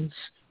definitions.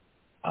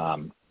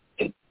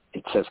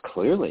 It says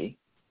clearly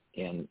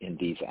in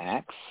these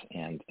acts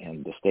and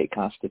the state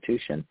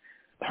constitution,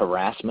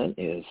 harassment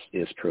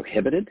is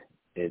prohibited.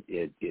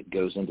 It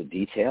goes into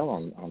detail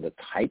on the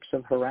types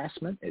of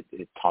harassment.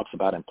 It talks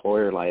about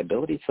employer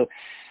liability. So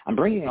I'm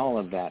bringing all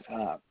of that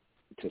up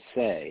to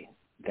say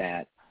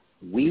that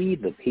we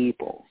the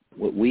people,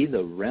 we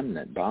the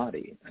remnant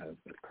body of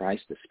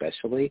Christ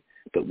especially,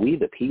 but we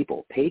the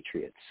people,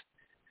 patriots,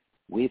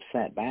 we've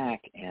sat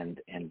back and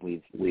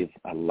we've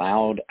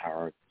allowed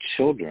our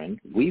children,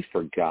 we've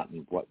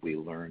forgotten what we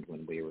learned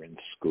when we were in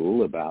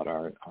school about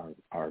our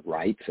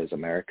rights as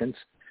Americans,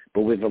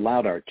 but we've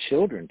allowed our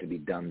children to be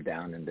dumbed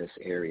down in this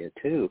area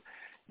too.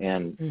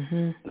 And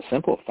the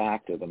simple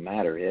fact of the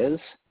matter is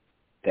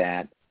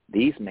that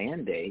these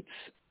mandates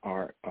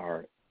are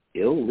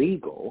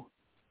illegal.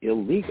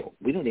 We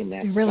don't even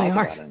have to talk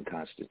about it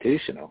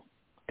unconstitutional.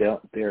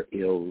 They're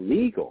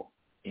illegal.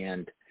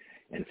 And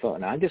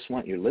I just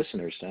want your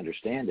listeners to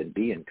understand and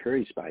be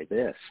encouraged by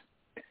this.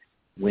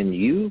 When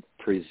you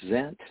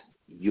present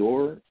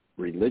your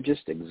religious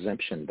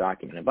exemption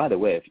document, and by the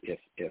way, if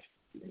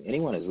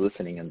anyone is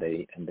listening and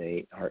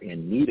they are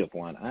in need of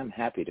one, I'm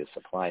happy to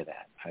supply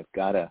that. I've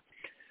got a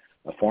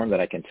form that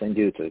I can send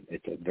you.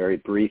 It's a very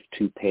brief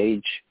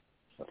 2-page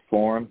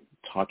form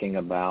talking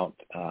about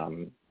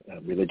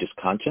religious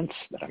conscience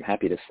that I'm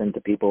happy to send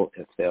to people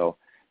if they'll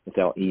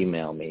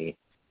email me.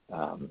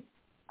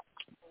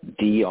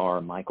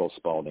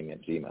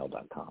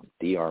 drmichaelspalding@gmail.com.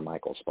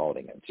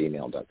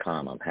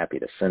 drmichaelspalding@gmail.com. I'm happy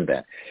to send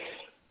that.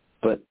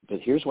 But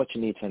here's what you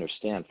need to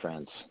understand,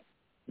 friends.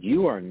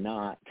 You are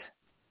not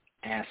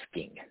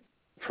asking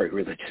for a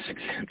religious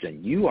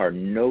exemption. You are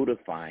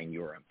notifying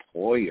your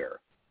employer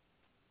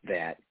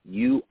that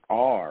you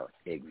are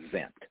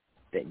exempt,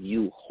 that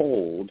you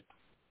hold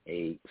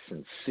a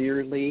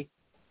sincerely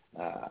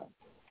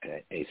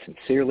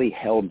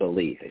held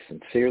belief, a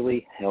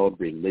sincerely held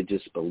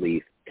religious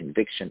belief,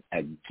 conviction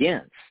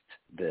against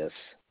this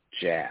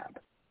jab.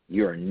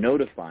 You're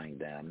notifying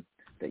them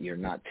that you're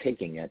not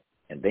taking it,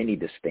 and they need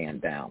to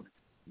stand down.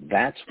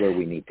 That's where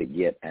we need to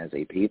get as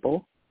a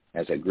people,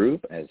 as a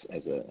group, as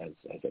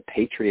a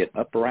patriot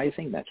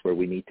uprising. That's where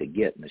we need to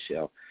get,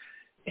 Michelle.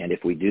 And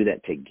if we do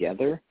that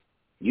together,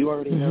 you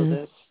already know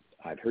this.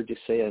 I've heard you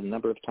say it a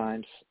number of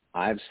times.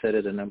 I've said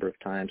it a number of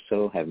times.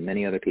 So have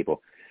many other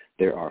people.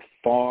 There are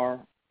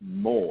far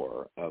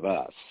more of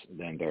us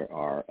than there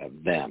are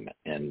of them.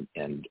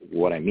 And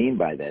what I mean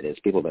by that is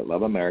people that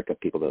love America,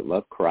 people that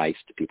love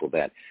Christ, people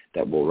that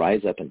will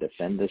rise up and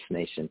defend this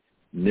nation,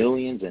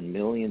 millions and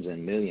millions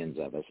and millions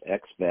of us,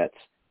 ex-vets,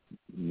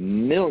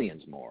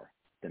 millions more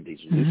than these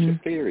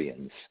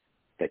Luciferians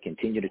that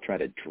continue to try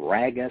to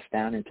drag us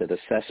down into the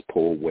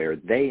cesspool where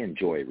they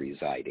enjoy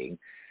residing.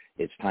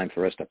 It's time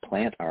for us to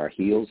plant our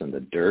heels in the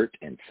dirt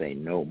and say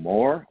no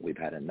more. We've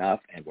had enough,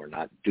 and we're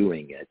not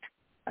doing it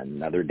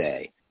another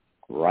day.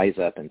 Rise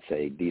up and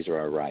say, these are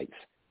our rights.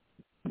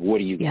 What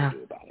are you going to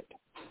do about it?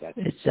 That's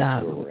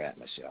where we're at,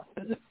 Michelle.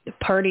 The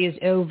party is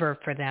over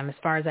for them as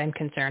far as I'm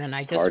concerned, and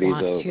I just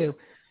want to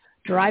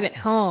drive it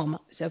home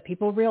so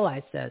people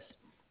realize this.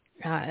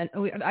 And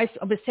I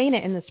was saying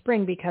it in the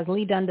spring because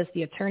Lee Dundas,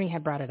 the attorney,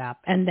 had brought it up.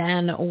 And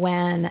then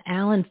when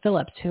Alan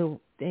Phillips, who,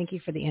 thank you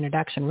for the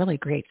introduction, really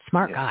great,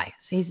 smart guy.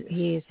 He's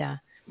he's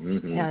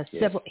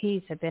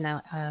been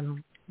a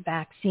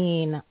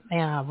vaccine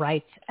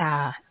rights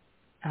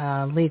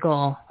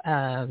legal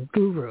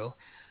guru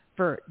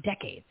for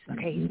decades.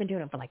 Okay, he's been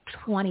doing it for like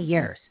 20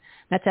 years.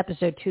 That's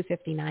episode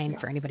 259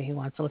 for anybody who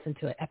wants to listen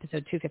to it,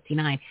 episode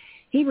 259.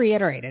 He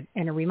reiterated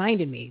and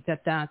reminded me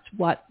that that's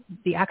what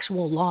the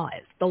actual law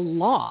is. The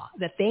law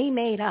that they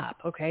made up,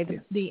 okay,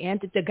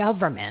 the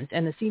government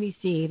and the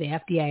CDC, the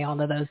FDA, all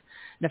of those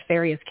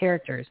nefarious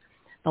characters,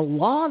 the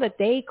law that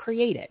they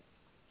created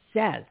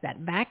says that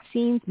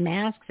vaccines,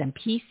 masks, and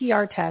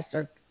PCR tests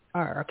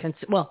are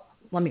well,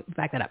 let me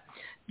back that up.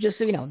 Just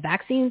so you know,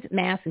 vaccines,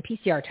 masks, and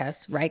PCR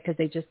tests, right,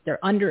 because they're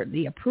under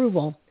the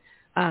approval.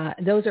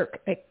 Those are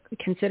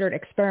considered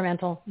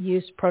experimental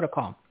use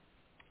protocol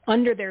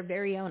under their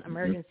very own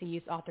Emergency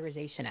Use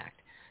Authorization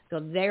Act. So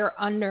they're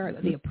under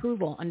the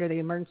approval under the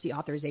Emergency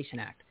Authorization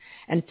Act.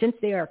 And since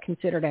they are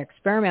considered an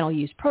experimental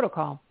use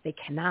protocol, they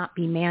cannot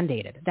be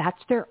mandated.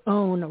 That's their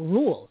own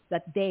rules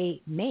that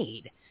they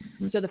made.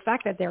 So the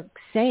fact that they're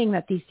saying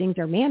that these things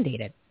are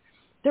mandated,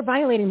 they're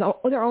violating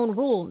their own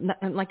rule.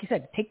 And like you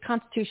said, take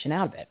Constitution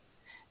out of it.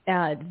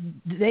 They're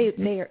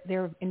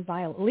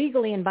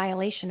legally in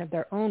violation of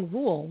their own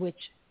rule, which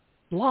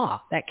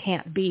law that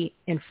can't be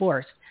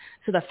enforced.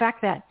 So the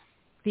fact that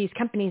these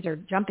companies are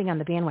jumping on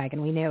the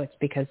bandwagon, we know it's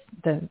because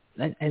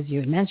as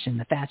you had mentioned,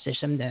 the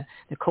fascism, the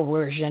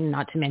coercion,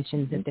 not to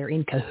mention that they're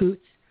in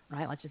cahoots,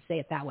 right? Let's just say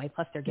it that way.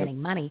 Plus they're getting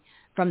money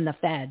from the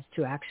feds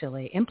to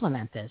actually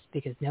implement this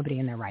because nobody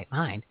in their right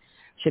mind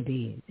should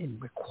be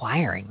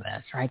requiring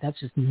this, right? That's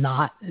just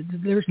not,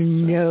 there's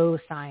no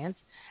science.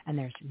 And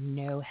there's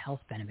no health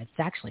benefit. It's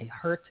actually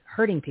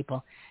hurting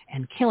people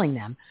and killing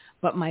them.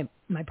 But my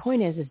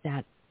point is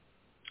that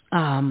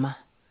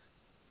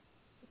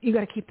you got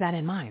to keep that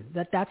in mind.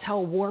 That's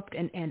how warped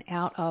and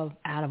out of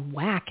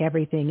whack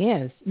everything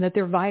is. That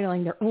they're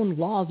violating their own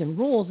laws and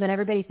rules, and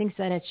everybody thinks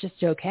that it's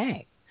just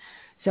okay.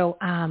 So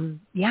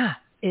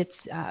it's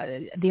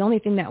the only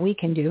thing that we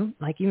can do,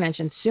 like you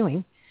mentioned,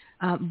 suing.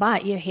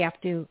 But you have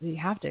to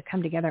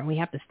come together and we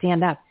have to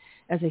stand up.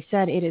 As I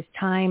said, it is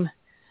time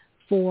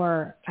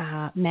for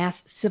mass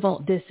civil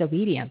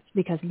disobedience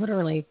because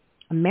literally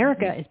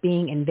America is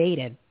being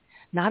invaded,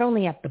 not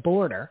only at the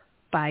border,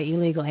 by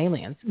illegal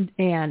aliens,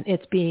 and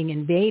it's being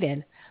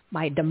invaded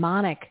by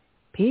demonic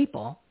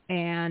people.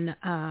 And,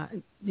 I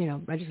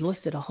just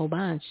listed a whole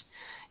bunch.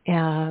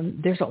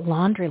 There's a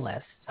laundry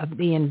list of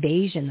the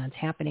invasion that's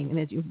happening.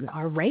 And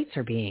our rates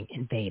are being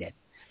invaded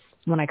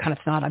when I kind of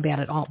thought about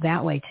it all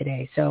that way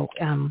today. So,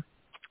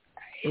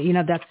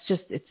 that's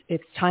just,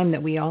 it's time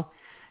that we all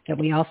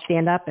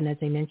stand up. And as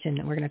I mentioned,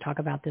 we're going to talk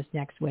about this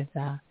next with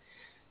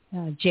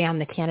Jan,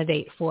 the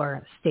candidate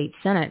for state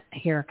Senate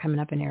here coming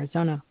up in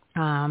Arizona,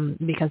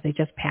 because they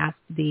just passed,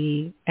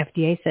 the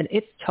FDA said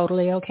it's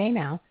totally okay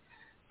now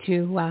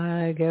to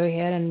go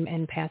ahead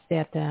and pass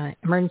that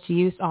emergency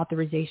use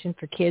authorization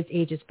for kids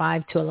ages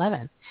 5 to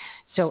 11.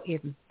 So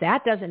if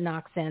that doesn't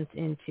knock sense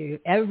into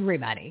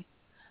everybody,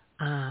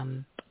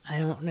 I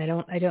don't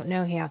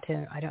know how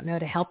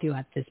to help you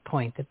at this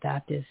point.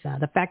 That is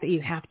the fact that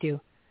you have to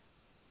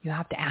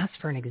ask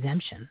for an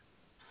exemption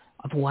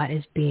of what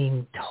is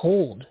being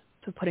told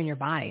to put in your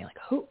body. Like,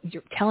 who,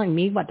 you're telling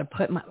me what to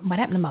put, what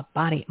happened to my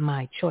body,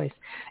 my choice.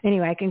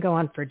 Anyway, I can go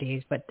on for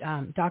days, but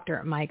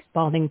Dr. Mike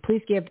Spalding,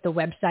 please give the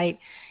website.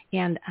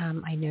 And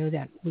I know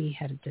that we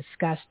had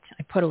discussed,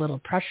 I put a little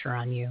pressure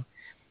on you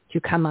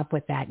to come up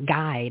with that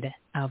guide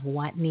of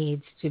what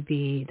needs to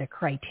be the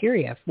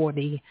criteria for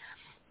the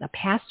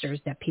pastors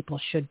that people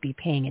should be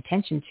paying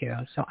attention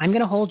to. So I'm going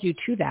to hold you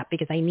to that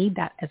because I need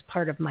that as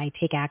part of my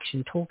Take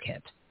Action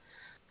toolkit.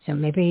 So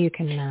maybe you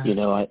can...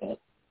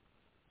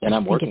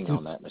 I'm working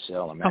on that,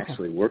 Michelle. I'm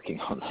actually working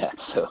on that.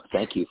 So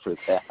thank you for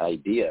that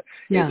idea.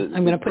 Yeah,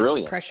 I'm going to put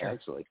some pressure.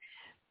 Actually.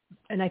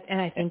 And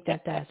I think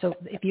that, so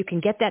if you can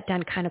get that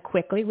done kind of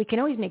quickly, we can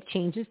always make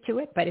changes to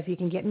it, but if you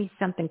can get me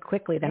something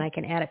quickly, then I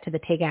can add it to the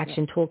Take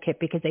Action toolkit,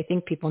 because I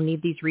think people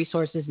need these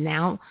resources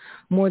now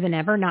more than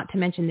ever, not to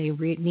mention they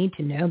need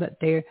to know that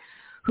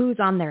who's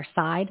on their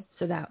side,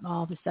 so that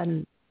all of a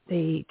sudden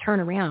they turn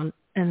around,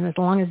 and as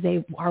long as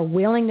they are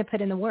willing to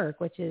put in the work,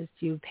 which is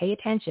to pay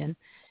attention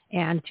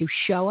and to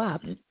show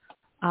up,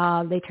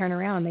 they turn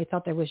around and they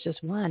thought there was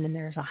just one, and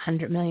there's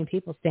 100 million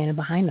people standing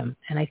behind them.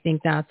 And I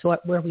think that's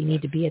where we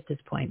need to be at this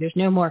point. There's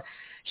no more,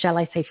 shall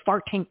I say,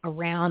 farting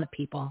around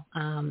people,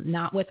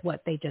 not with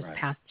what they just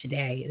passed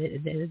today.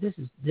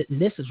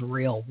 This is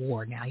real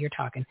war now. You're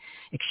talking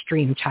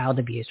extreme child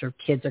abuse, or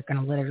kids are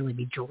going to literally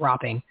be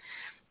dropping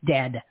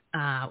dead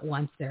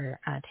once they're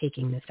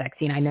taking this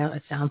vaccine. I know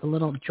it sounds a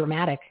little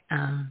dramatic,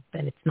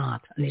 but it's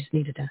not. And they just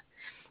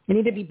we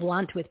need to be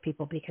blunt with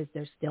people, because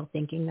they're still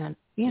thinking that,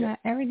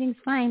 everything's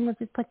fine. Let's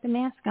just put the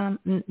mask on.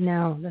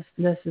 No,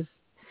 this is,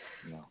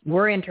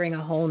 we're entering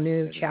a whole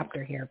new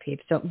chapter here,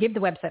 peeps. So give the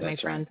website, my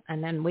friend,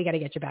 and then we got to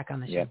get you back on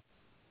the show.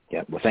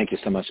 Yeah. Well, thank you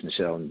so much,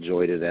 Michelle.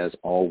 Enjoyed it as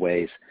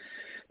always.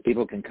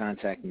 People can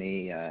contact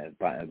me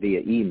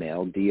via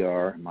email,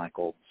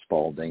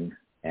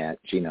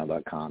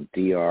 drmichaelspalding@gmail.com,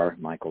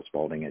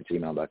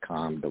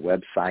 drmichaelspalding@gmail.com. The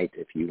website,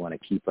 if you want to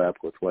keep up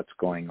with what's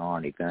going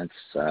on, events,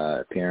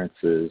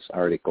 appearances,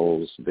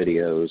 articles,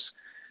 videos,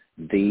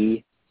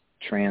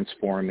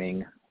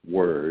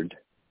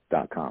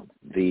 thetransformingword.com,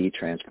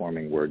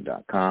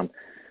 thetransformingword.com.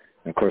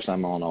 And of course,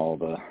 I'm on all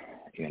the,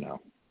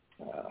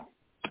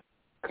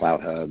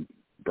 Cloud Hub,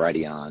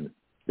 Brighteon,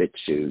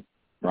 BitChute,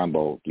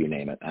 Rumble, you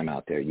name it. I'm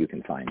out there. You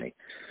can find me.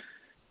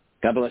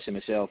 God bless you,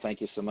 Michelle.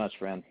 Thank you so much,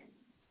 friend.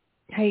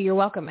 Hey, you're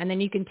welcome. And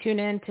then you can tune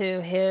in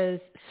to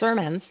his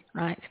sermons,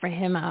 right, for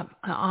him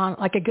on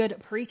like a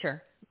good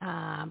preacher,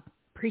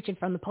 preaching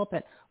from the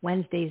pulpit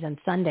Wednesdays and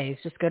Sundays.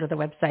 Just go to the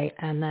website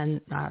and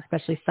then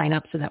especially sign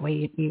up so that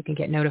way you can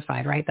get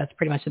notified, right? That's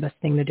pretty much the best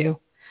thing to do.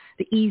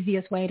 The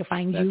easiest way to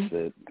find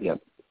you.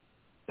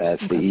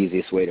 That's the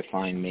easiest way to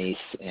find me.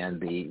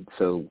 And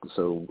so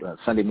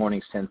Sunday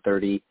mornings,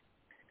 10:30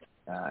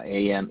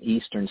 a.m.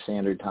 Eastern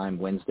Standard Time,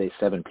 Wednesday,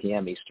 7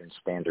 p.m. Eastern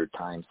Standard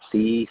Time,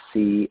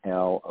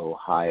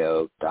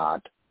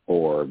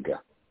 cclohio.org,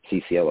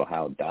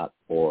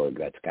 cclohio.org.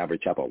 That's Calvary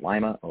Chapel,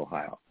 Lima,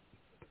 Ohio.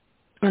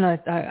 And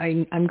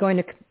I'm going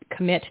to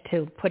commit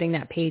to putting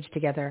that page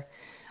together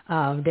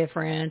of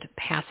different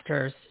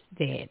pastors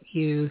that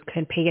you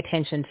can pay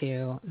attention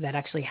to that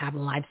actually have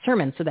live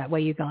sermons, so that way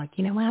you go like,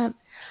 you know what,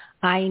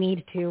 I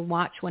need to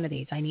watch one of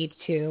these. I need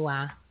to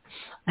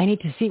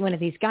see one of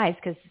these guys,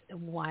 because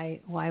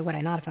why would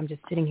I not if I'm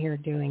just sitting here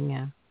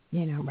doing,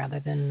 rather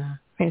than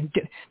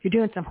if you're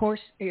doing some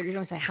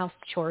house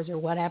chores or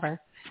whatever,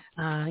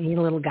 you need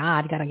a little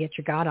God, got to get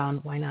your God on.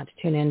 Why not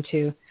tune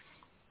into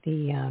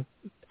the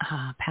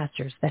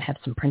pastors that have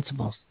some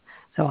principles?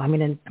 So I'm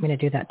gonna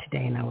do that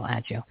today, and I will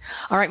add you.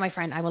 All right, my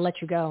friend, I will let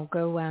you go.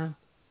 Go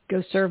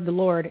serve the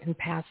Lord and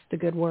pass the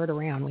good word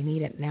around. We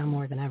need it now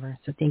more than ever.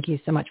 So thank you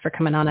so much for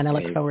coming on, and I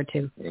look forward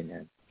to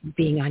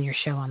being on your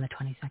show on the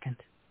 22nd.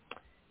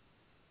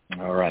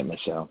 All right,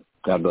 Michelle.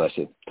 God bless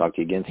you. Talk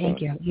to you again soon. Thank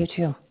you. You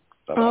too.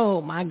 Bye-bye.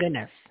 Oh my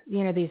goodness.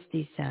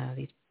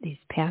 These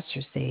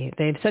pastors, they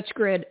have such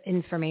good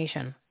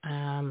information.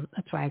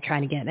 That's why I'm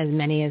trying to get as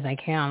many as I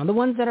can. The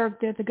ones that are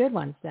the good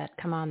ones that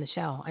come on the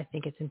show. I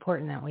think it's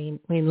important that we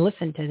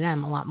listen to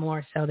them a lot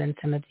more so than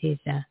some of these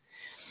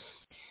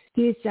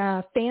these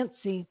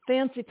fancy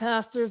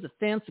pastors, or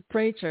fancy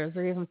preachers,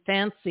 or even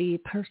fancy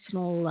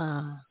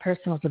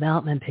personal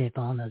development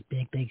people on those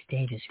big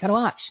stages. You got to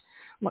watch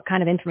what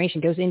kind of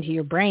information goes into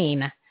your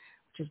brain,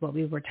 which is what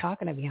we were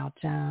talking about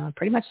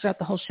pretty much throughout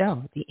the whole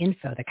show. The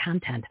info, the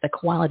content, the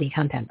quality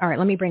content. All right,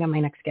 let me bring on my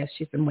next guest.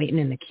 She's been waiting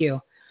in the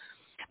queue.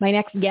 My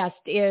next guest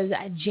is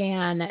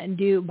Jan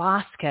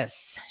Duboskus.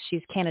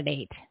 She's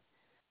candidate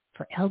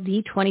for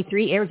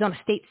LD23, Arizona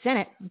State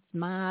Senate. It's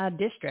my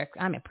district.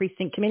 I'm a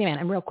precinct committee man.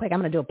 And real quick, I'm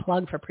going to do a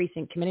plug for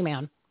precinct committee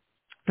man.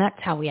 That's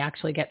how we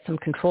actually get some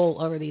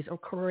control over these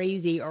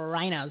crazy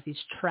rhinos, these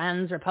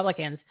trans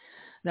Republicans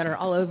that are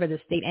all over the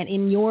state and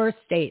in your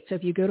state. So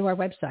if you go to our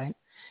website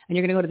and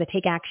you're going to go to the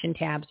Take Action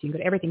tab, so you can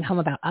go to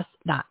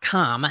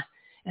everythinghomeaboutus.com,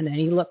 and then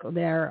you look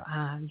there,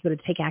 you go to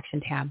the Take Action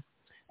tab.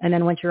 And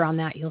then once you're on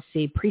that, you'll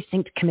see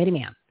Precinct Committee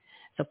Man.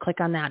 So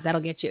click on that. That'll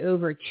get you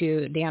over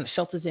to Dan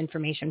Schultz's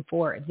information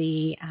for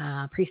the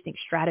precinct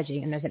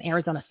strategy. And there's an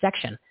Arizona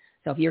section.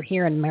 So if you're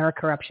here in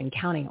Maricorruption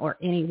County or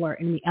anywhere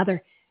in the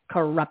other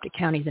corrupted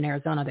counties in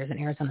Arizona, there's an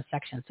Arizona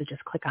section. So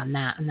just click on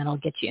that, and then it'll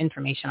get you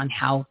information on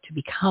how to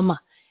become a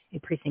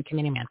precinct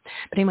committee man.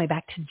 But anyway,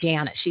 back to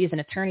Jan. She is an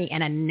attorney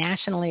and a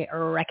nationally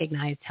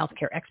recognized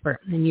healthcare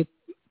expert. And you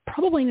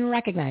probably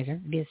recognize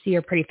her. You see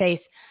her pretty face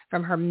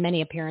from her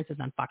many appearances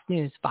on Fox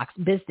News, Fox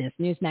Business,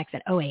 Newsmax,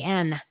 and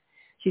OAN.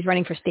 She's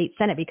running for state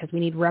senate because we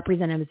need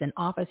representatives in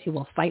office who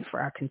will fight for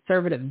our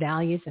conservative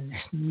values. And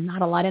there's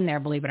not a lot in there,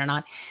 believe it or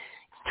not.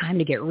 It's time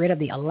to get rid of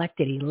the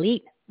elected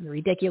elite, the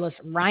ridiculous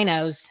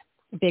rhinos.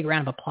 A big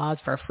round of applause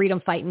for a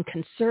freedom-fighting,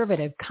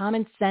 conservative,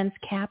 common sense,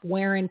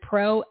 cap-wearing,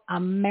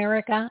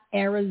 pro-America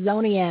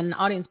Arizonian.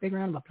 Audience, big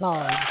round of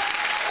applause.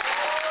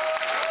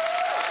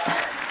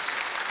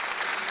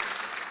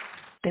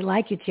 They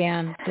like you,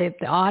 Jan. The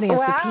audience,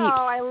 the peeps.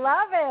 Wow, I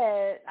love it.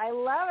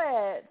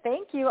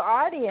 Thank you,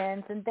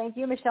 audience, and thank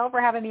you, Michelle,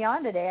 for having me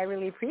on today. I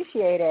really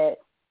appreciate it.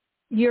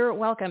 You're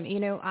welcome. You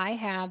know, I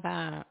have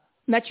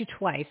met you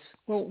twice,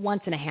 well,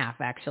 once and a half,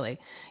 actually.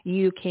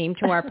 You came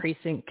to our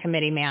precinct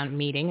committee man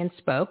meeting and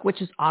spoke, which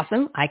is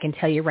awesome. I can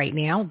tell you right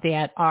now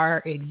that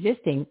our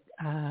existing,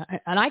 and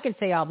I can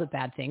say all the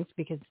bad things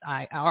because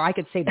I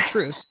could say the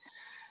truth.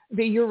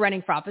 But you're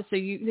running for office, so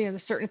you know,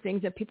 there's certain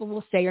things that people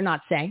will say or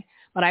not say,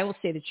 but I will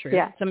say the truth.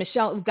 Yeah. So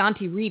Michelle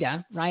Uganti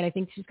Rita, right? I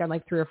think she's got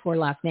like 3 or 4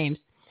 last names.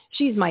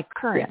 She's my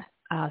current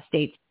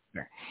state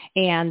senator,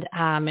 and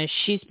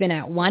she's been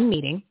at one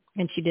meeting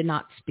and she did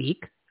not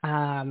speak.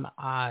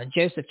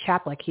 Joseph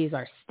Chaplick, he's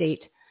our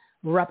state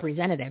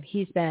representative.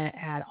 He's been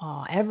at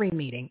every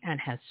meeting and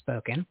has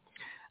spoken.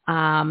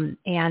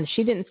 And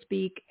she didn't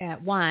speak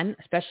at one,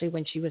 especially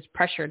when she was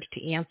pressured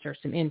to answer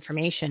some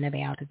information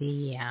about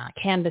the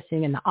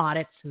canvassing and the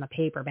audits and the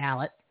paper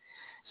ballots.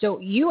 So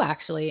you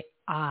actually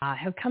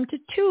have come to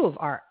 2 of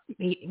our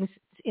meetings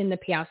in the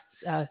past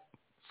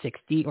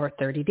 60 or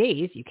 30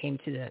 days. You came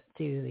to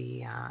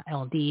the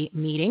LD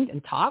meeting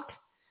and talked.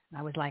 And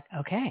I was like,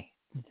 okay,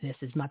 this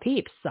is my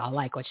peeps. So I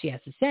like what she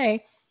has to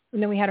say.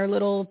 And then we had our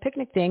little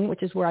picnic thing,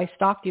 which is where I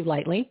stalked you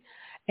lightly.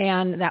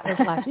 And that was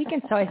last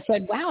weekend. So I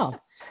said, wow,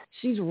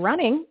 she's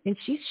running and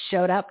she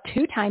showed up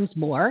 2 times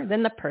more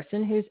than the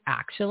person who's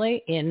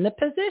actually in the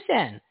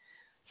position.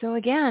 So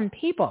again,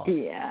 people,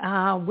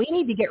 we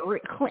need to get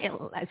clean.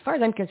 As far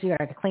as I'm concerned,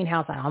 I have to clean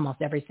house on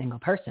almost every single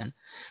person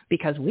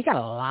because we got a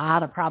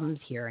lot of problems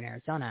here in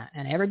Arizona,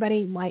 and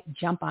everybody might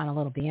jump on a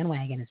little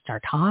bandwagon and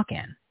start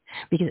talking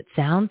because it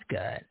sounds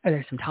good or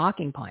there's some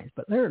talking points,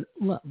 but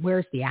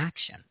where's the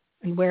action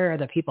and where are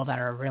the people that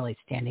are really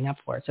standing up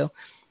for it? So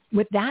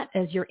with that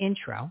as your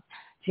intro,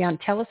 Jan,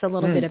 tell us a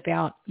little bit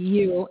about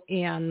you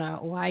and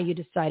why you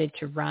decided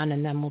to run,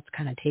 and then we'll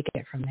kind of take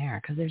it from there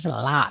because there's a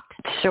lot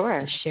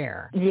to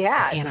share.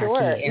 Yeah,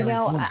 sure. You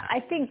know, I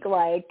think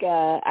like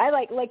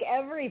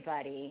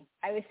everybody,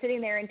 I was sitting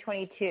there in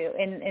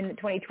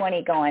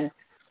 2020 going,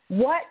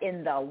 what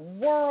in the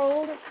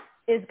world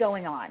is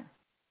going on?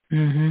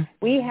 Mm-hmm.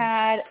 We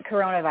had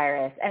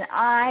coronavirus, and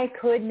I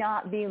could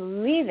not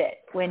believe it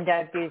when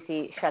Doug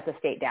Ducey shut the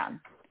state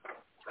down.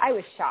 I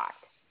was shocked.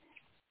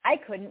 I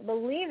couldn't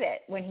believe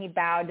it when he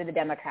bowed to the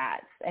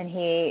Democrats and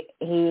he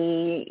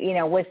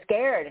was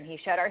scared and he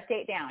shut our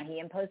state down. He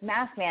imposed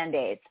mask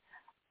mandates.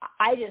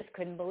 I just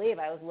couldn't believe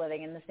I was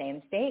living in the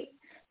same state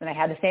and I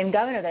had the same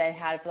governor that I'd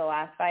had for the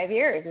last 5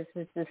 years.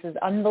 This is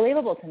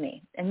unbelievable to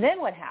me. And then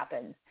what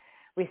happens?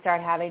 We start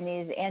having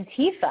these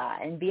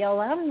Antifa and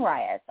BLM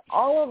riots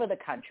all over the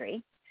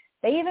country.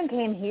 They even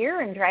came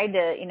here and tried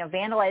to,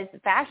 vandalize the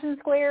Fashion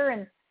Square,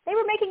 and they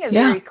were making it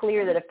very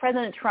clear that if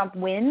President Trump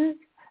wins,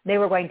 they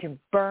were going to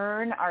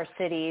burn our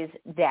cities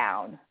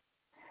down.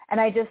 And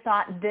I just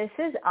thought, this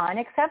is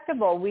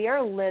unacceptable. We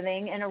are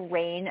living in a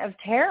reign of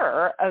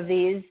terror of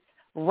these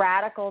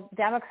radical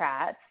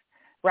Democrats,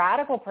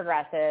 radical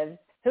progressives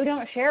who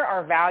don't share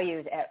our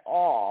values at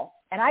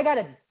all. And I got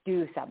to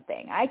do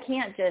something. I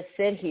can't just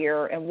sit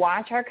here and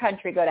watch our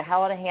country go to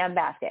hell in a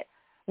handbasket.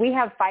 We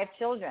have 5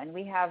 children.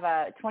 We have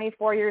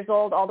 24 years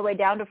old all the way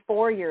down to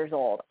 4 years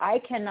old.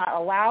 I cannot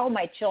allow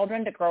my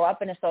children to grow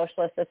up in a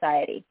socialist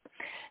society.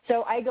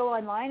 So I go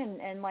online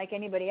and like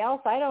anybody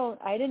else, I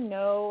didn't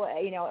know,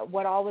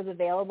 what all was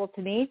available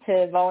to me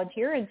to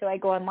volunteer. And so I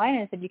go online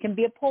and said, you can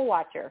be a poll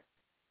watcher.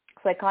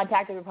 So I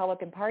contacted the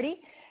Republican Party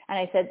and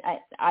I said,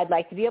 I'd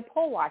like to be a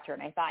poll watcher.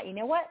 And I thought, you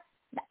know what?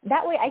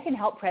 That way I can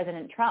help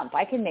President Trump.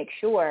 I can make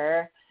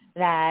sure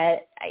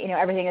that,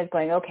 everything is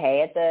going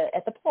okay at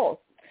the polls.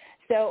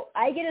 So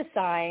I get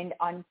assigned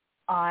on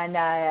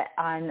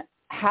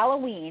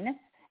Halloween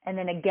and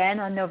then again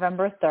on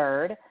November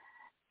 3rd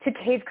to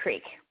Cave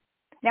Creek.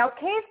 Now,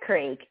 Cave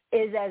Creek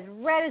is as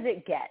red as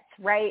it gets,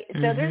 right?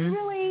 So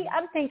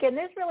I'm thinking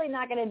there's really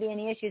not going to be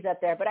any issues up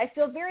there, but I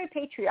feel very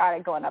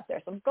patriotic going up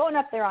there. So I'm going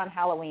up there on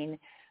Halloween.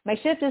 My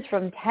shift is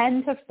from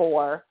 10 to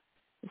 4.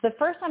 It's the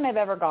first time I've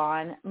ever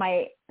gone.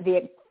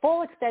 The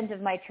full extent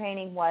of my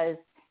training was,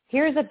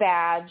 here's a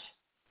badge.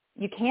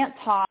 You can't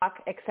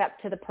talk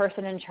except to the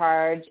person in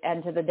charge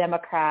and to the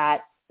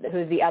Democrat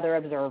who's the other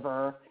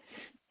observer.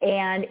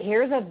 And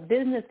here's a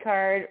business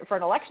card for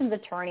an elections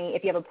attorney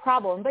if you have a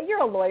problem, but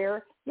you're a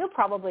lawyer. You'll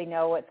probably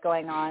know what's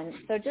going on.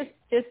 So just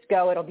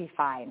go. It'll be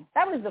fine.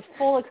 That was the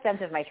full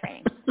extent of my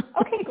training.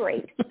 Okay,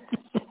 great.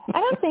 And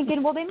I'm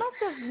thinking, well, they must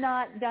have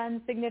not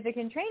done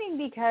significant training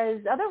because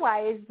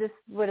otherwise this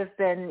would have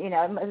been,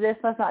 this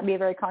must not be a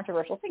very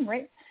controversial thing,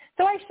 right?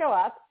 So I show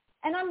up.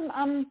 And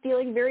I'm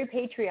feeling very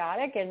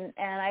patriotic, and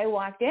I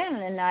walked in,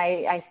 and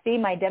I see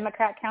my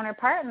Democrat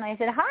counterpart, and I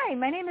said, hi,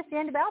 my name is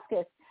Sandy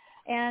Balskis,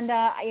 and,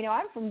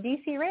 I'm from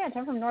D.C. Ranch.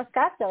 I'm from North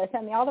Scottsdale. They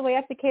sent me all the way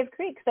up to Cave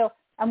Creek, so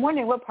I'm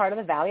wondering what part of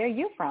the valley are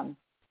you from?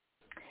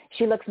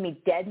 She looks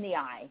me dead in the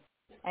eye,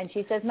 and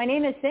she says, my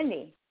name is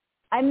Cindy.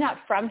 I'm not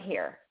from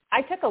here.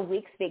 I took a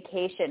week's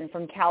vacation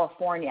from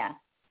California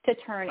to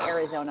turn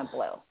Arizona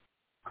blue.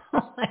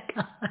 Oh, my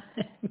God.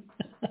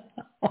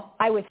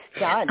 I was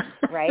stunned,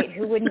 right?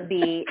 Who wouldn't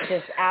be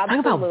just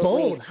absolutely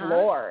bold,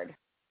 floored? Huh?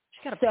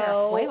 She got a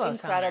so pair of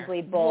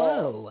incredibly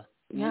bold. Whoa.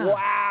 Yeah.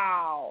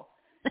 Wow.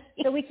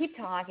 So we keep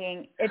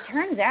talking. It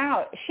turns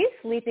out she's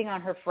sleeping on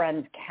her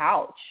friend's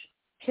couch.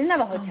 She doesn't have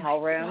a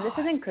hotel room. This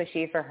isn't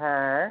cushy for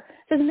her.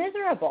 This is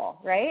miserable,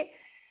 right?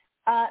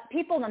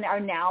 People are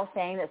now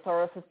saying that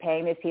Soros is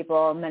paying these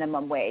people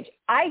minimum wage.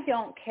 I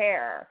don't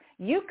care.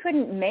 You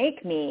couldn't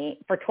make me,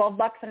 for $12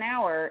 an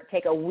hour,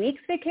 take a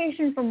week's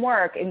vacation from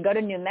work and go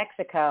to New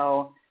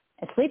Mexico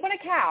and sleep on a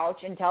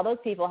couch and tell those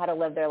people how to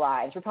live their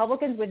lives.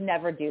 Republicans would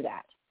never do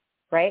that,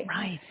 right?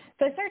 Right.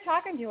 So I started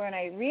talking to her, and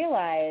I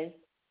realized,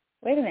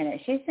 wait a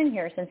minute, she's been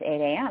here since 8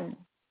 a.m.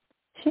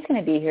 She's going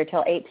to be here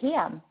till 8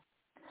 p.m.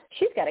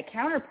 She's got a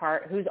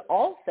counterpart who's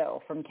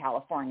also from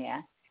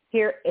California,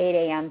 here 8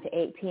 a.m. to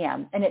 8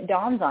 p.m. And it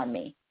dawns on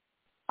me,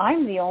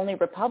 I'm the only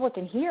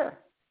Republican here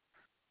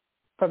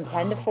from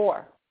 10 to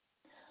 4.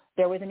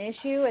 There was an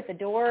issue at the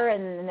door,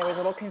 and there was a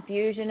little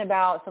confusion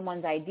about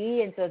someone's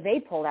ID, and so they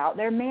pulled out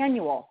their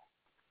manual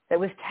that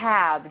was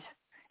tabbed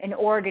and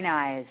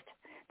organized.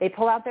 They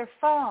pull out their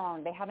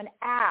phone. They have an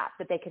app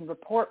that they can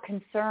report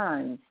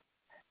concerns.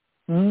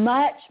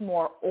 Much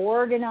more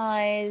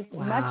organized.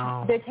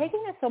 Wow. They're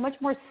taking this so much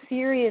more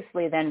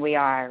seriously than we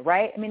are,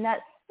 right? I mean,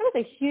 that was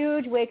a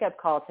huge wake-up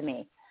call to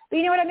me. But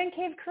you know what? I'm in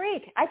Cave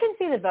Creek. I can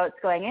see the votes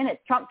going in.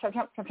 It's Trump, Trump,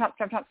 Trump, Trump, Trump,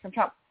 Trump, Trump, Trump,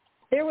 Trump.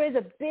 There was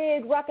a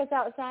big ruckus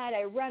outside.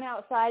 I run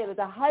outside. It was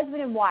a husband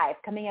and wife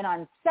coming in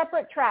on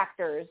separate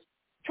tractors.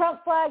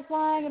 Trump flag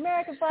flying,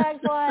 American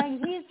flag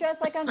flying. He's dressed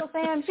like Uncle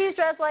Sam. She's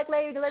dressed like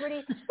Lady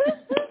Liberty.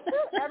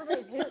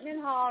 Everybody's hooting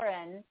and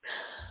hollering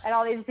at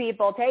all these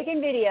people, taking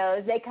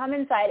videos. They come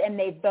inside, and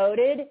they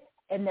voted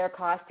in their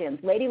costumes.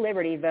 Lady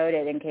Liberty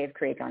voted in Cave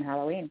Creek on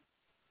Halloween.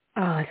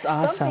 Oh, it's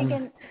awesome. So I'm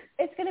thinking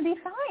it's going to be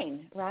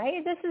fine,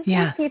 right? These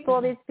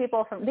people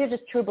they're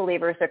just true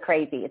believers. They're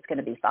crazy. It's going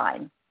to be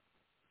fine.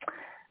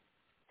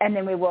 And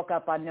then we woke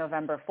up on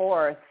November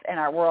 4th, and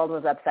our world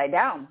was upside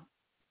down.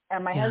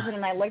 And my husband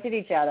and I looked at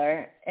each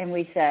other, and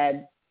we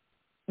said,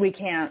 we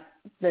can't,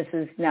 this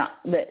is not,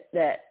 we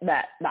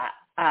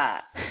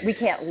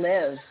can't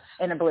live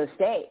in a blue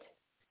state.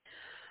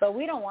 But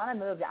we don't want to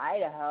move to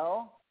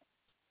Idaho.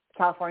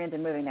 Californians are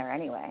moving there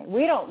anyway.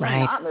 We're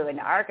not moving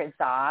to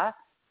Arkansas.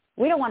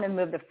 We don't want to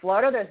move to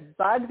Florida. There's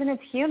bugs and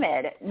it's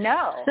humid.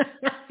 No.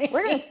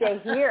 We're going to stay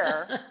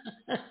here.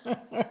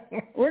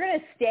 We're going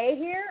to stay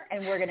here,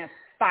 and we're going to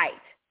fight.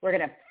 We're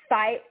going to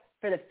fight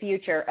for the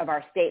future of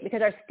our state,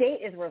 because our state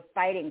is worth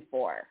fighting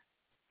for.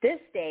 This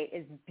state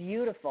is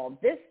beautiful.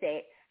 This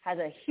state has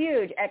a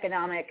huge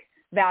economic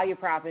value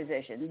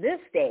proposition. This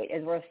state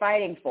is worth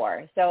fighting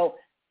for. So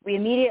we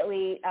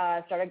immediately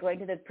started going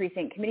to the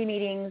precinct committee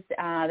meetings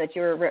that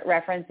you were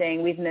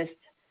referencing. We've missed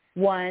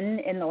one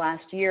in the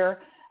last year.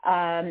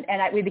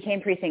 We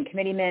became precinct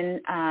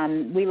committeemen.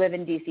 We live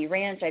in D.C.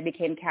 Ranch. I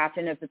became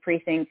captain of the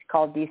precinct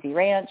called D.C.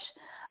 Ranch.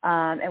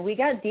 And we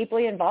got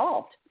deeply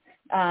involved.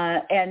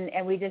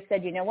 And we just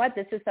said, you know what,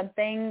 this is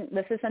something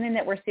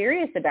that we're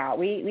serious about.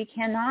 We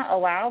cannot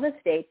allow the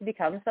state to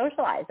become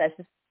socialized. That's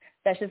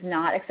just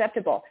not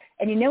acceptable.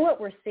 And you know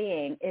what we're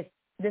seeing is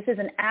This is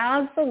an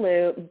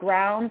absolute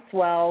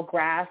groundswell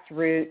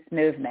grassroots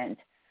movement.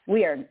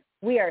 We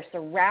are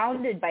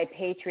surrounded by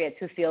patriots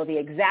who feel the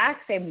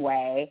exact same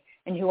way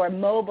and who are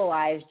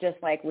mobilized just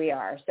like we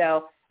are.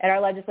 So at our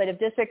legislative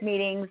district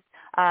meetings,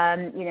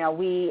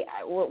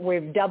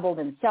 we've doubled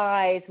in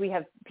size. We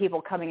have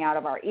people coming out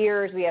of our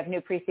ears. We have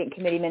new precinct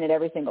committee men at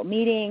every single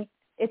meeting.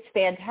 It's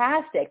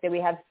fantastic that we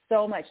have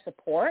so much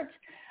support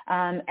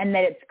and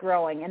that it's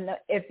growing. And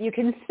if you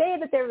can say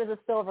that there was a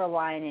silver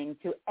lining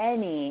to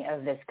any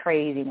of this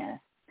craziness,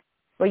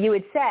 what you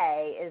would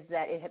say is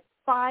that it had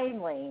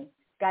finally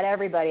got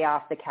everybody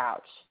off the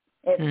couch.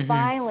 It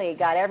finally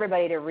got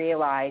everybody to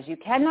realize you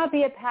cannot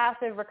be a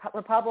passive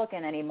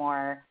Republican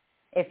anymore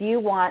if you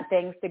want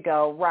things to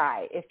go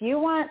right. If you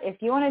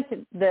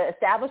wanted the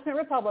establishment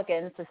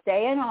Republicans to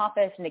stay in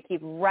office and to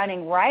keep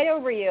running right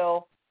over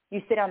you,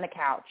 you sit on the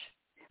couch.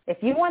 If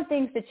you want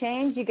things to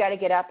change, you got to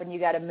get up and you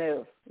got to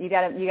move. You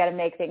got to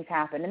make things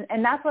happen.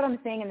 And that's what I'm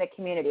seeing in the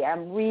community.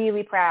 I'm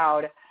really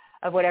proud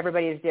of what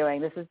everybody is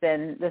doing. This has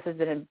been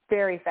a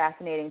very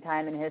fascinating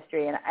time in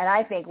history, and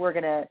I think we're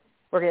gonna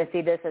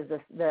see this as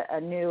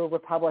a new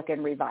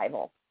Republican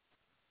revival.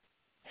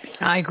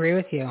 I agree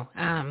with you.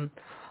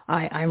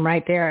 I'm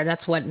right there.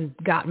 That's what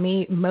got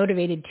me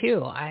motivated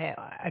too.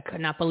 I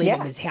could not believe it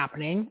was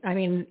happening. I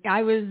mean,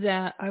 I was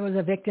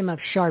a victim of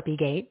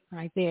Sharpiegate,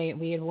 right?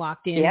 We had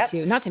walked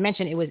into, not to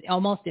mention it was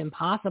almost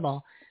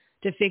impossible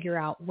to figure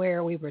out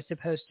where we were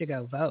supposed to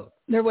go vote.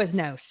 There was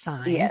no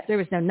sign. There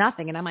was no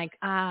nothing. And I'm like,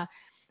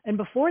 and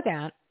before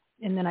that,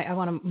 and then I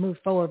want to move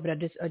forward, but I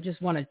just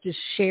want to just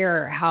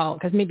share how,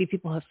 because maybe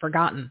people have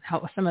forgotten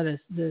how some of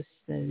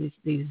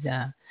these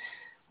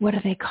what do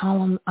they call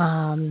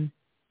them?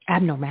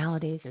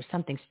 Abnormalities or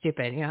something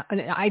stupid. You know,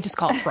 I just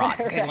call it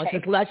fraud. Okay?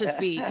 Right. Let's just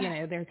be,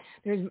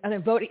 there's other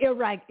vote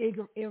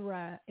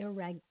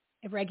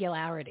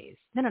irregularities.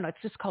 No, it's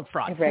just called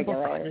fraud. Simple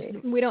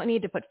fraud. We don't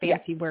need to put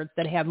fancy words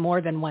that have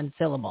more than one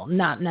syllable.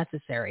 Not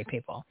necessary,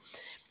 people.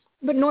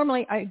 But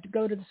normally I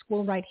go to the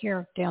school right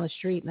here down the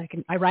street,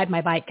 and I ride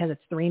my bike because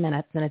it's 3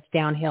 minutes and it's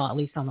downhill, at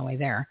least on the way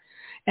there.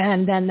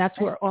 And then that's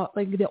where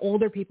the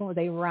older people,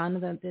 they run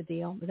the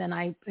deal. Then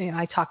I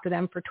talk to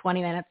them for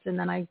 20 minutes, and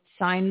then I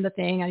sign the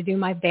thing. I do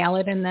my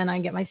ballot, and then I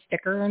get my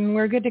sticker, and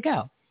we're good to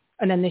go.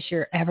 And then this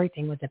year,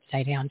 everything was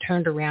upside down,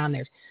 turned around.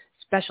 There's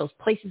special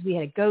places we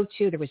had to go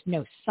to. There was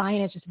no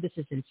signage. This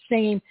is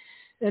insane.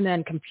 And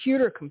then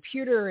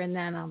computer, and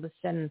then all of a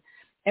sudden,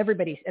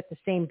 everybody's at the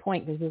same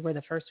point because we were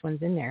the first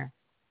ones in there.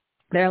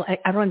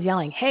 Everyone's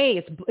yelling, "Hey,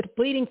 it's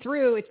bleeding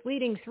through! It's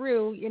bleeding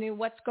through! You know,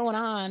 what's going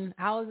on?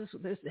 How is this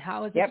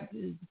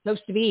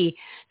supposed to be?"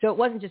 So it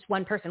wasn't just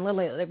one person.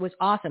 Literally, it was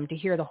awesome to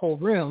hear the whole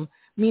room.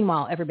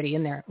 Meanwhile, everybody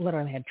in there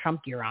literally had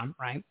Trump gear on,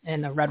 right,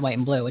 and the red, white,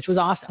 and blue, which was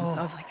awesome. So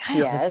I was like,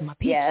 "Hey, this is my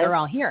peeps. They're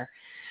all here."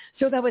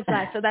 So that was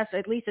so that's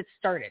at least it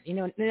started. You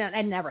know,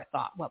 I never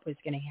thought what was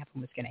going to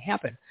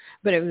happen,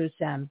 but it was.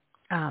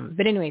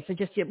 But anyway, so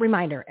just a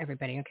reminder,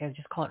 everybody, okay,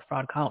 just call it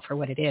fraud, call it for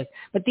what it is.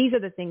 But these are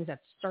the things that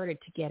started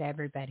to get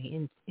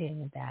everybody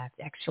in that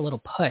extra little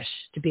push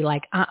to be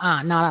like,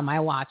 not on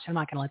my watch. I'm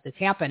not going to let this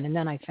happen. And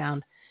then I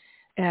found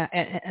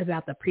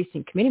about the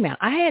precinct committee man.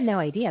 I had no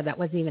idea that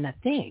was even a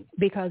thing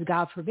because,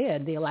 God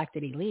forbid, the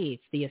elected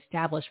elites, the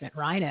establishment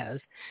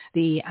rhinos,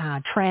 the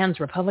trans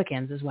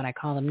Republicans is what I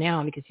call them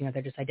now because,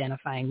 they're just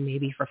identifying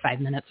maybe for 5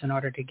 minutes in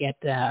order to get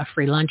a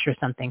free lunch or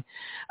something.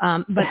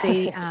 But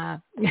they...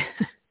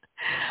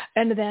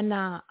 And then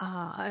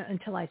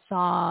until I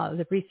saw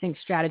the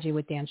precinct strategy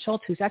with Dan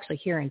Schultz, who's actually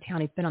here in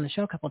town, he's been on the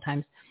show a couple of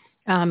times.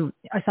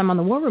 I saw him on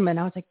the War Room, and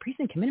I was like,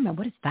 precinct committee man,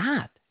 what is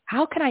that?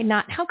 How could they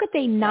not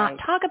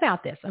talk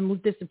about this? I'm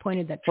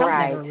disappointed that Trump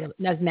never really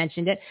has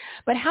mentioned it.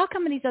 But how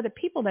come these other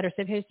people that are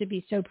supposed to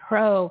be so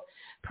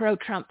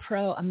pro-Trump,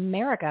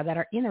 pro-America that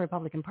are in the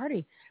Republican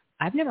Party,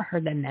 I've never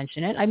heard them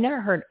mention it. I've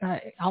never heard,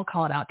 I'll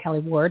call it out, Kelly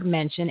Ward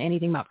mention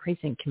anything about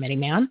precinct committee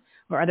man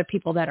or other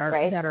people that are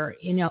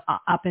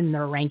up in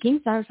their rankings.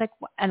 I was like,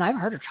 and I've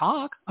heard her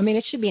talk. I mean,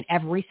 it should be in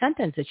every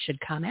sentence. It should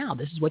come out.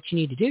 This is what you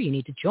need to do. You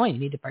need to join. You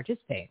need to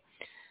participate.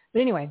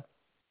 But anyway,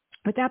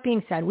 with that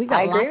being said, we've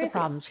got lots of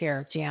problems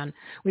here, Jan.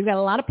 We've got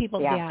a lot of people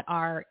that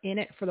are in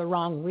it for the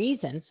wrong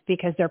reasons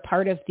because they're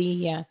part of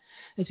the,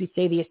 as we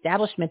say, the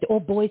establishment, the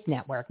old boys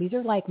network. These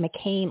are like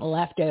McCain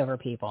leftover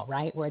people,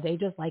 right, where they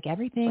just like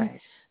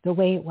everything the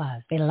way it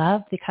was. They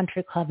love the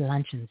country club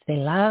luncheons. They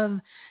love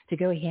to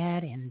go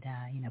ahead and,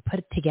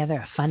 put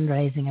together a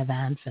fundraising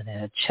event for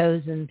the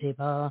chosen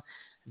people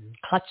and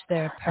clutch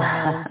their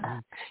pearls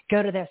and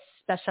go to their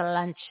special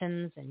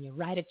luncheons and you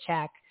write a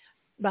check.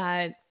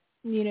 But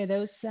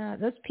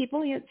those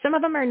people, some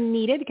of them are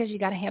needed because you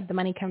got to have the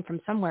money come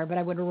from somewhere. But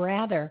I would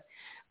rather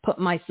put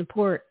my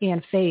support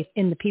and faith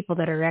in the people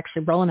that are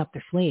actually rolling up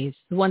their sleeves,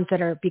 the ones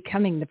that are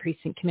becoming the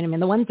precinct committeemen,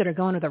 the ones that are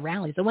going to the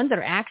rallies, the ones that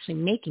are actually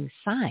making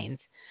signs,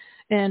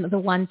 and the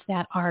ones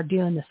that are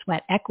doing the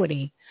sweat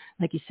equity,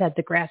 like you said,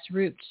 the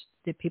grassroots,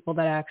 the people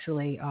that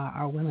actually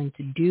are willing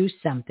to do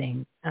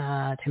something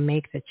to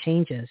make the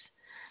changes.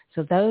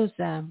 So those,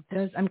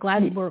 I'm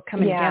glad we're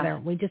coming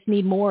together. We just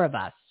need more of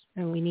us.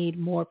 and we need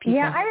more people.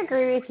 Yeah, I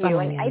agree with you.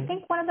 And I in.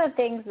 think one of the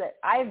things that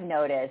I've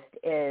noticed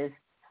is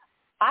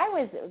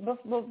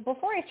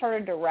before I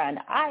started to run,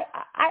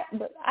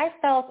 I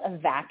felt a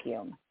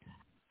vacuum.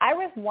 I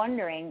was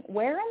wondering,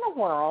 where in the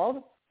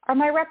world are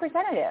my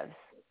representatives?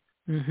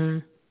 Mm-hmm.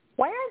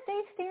 Why aren't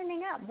they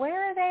standing up?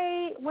 Where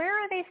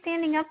are they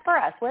standing up for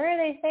us? Where are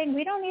they saying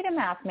we don't need a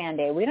mask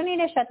mandate? We don't need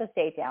to shut the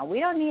state down. We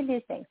don't need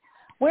these things.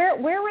 Where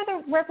were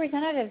the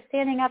representatives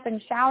standing up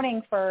and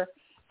shouting for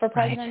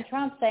President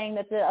Trump, saying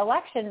that the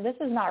election, this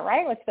is not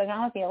right, what's going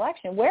on with the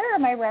election? Where are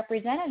my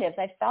representatives?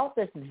 I felt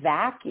this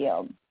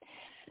vacuum.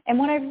 And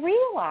what I've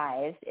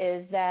realized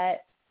is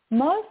that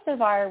most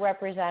of our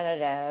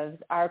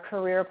representatives are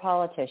career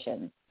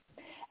politicians.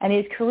 And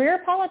these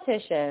career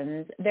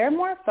politicians, they're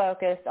more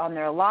focused on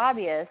their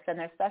lobbyists and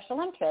their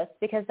special interests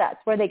because that's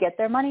where they get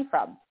their money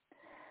from.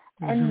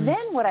 Mm-hmm. And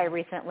then what I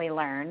recently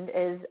learned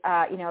is,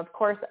 of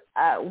course,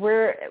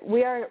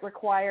 we are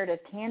required as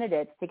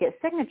candidates to get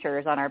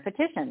signatures on our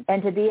petitions.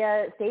 And to be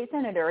a state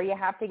senator, you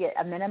have to get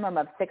a minimum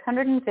of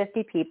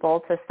 650 people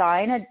to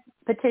sign a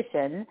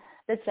petition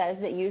that says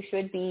that you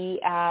should be,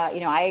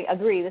 I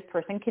agree this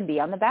person can be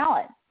on the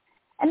ballot.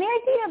 And the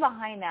idea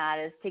behind that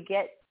is to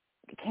get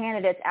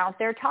candidates out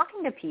there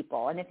talking to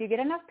people. And if you get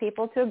enough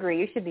people to agree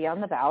you should be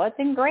on the ballot,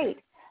 then great.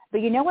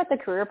 But you know what the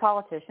career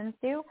politicians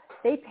do?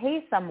 They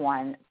pay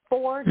someone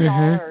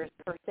 $4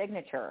 per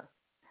signature.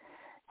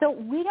 So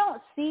we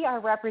don't see our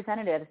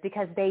representatives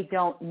because they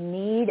don't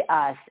need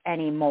us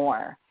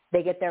anymore.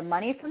 They get their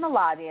money from the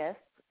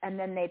lobbyists, and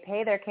then they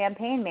pay their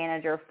campaign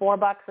manager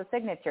 $4 a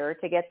signature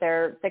to get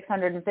their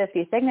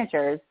 650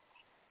 signatures.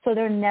 So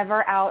they're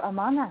never out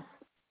among us.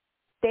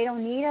 They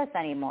don't need us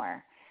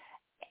anymore.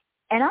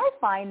 And I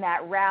find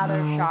that rather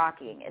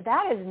shocking.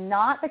 That is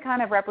not the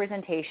kind of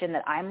representation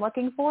that I'm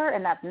looking for,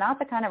 and that's not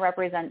the kind of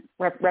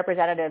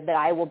representative that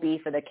I will be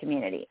for the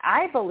community.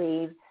 I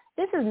believe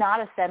this is not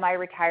a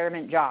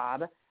semi-retirement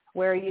job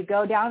where you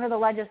go down to the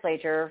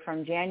legislature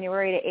from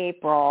January to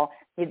April,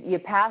 you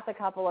pass a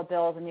couple of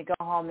bills, and you go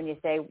home and you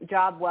say,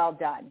 job well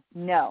done.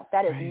 No,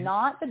 that is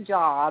not the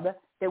job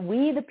that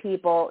we, the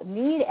people,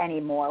 need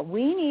anymore.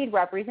 We need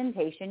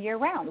representation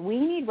year-round. We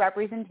need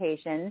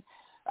representation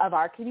of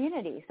our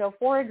community. So,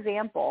 for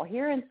example,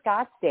 here in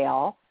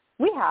Scottsdale,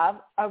 we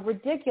have a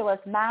ridiculous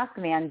mask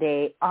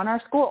mandate on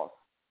our schools.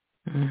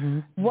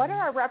 Mm-hmm. What are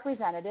our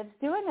representatives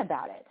doing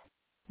about it?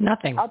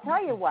 Nothing. I'll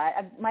tell you what.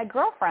 My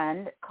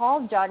girlfriend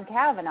called John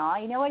Kavanaugh.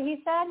 You know what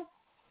he said?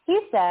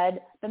 He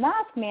said the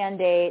mask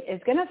mandate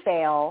is going to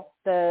fail.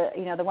 The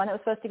one that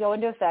was supposed to go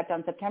into effect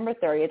on September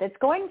 30th. It's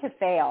going to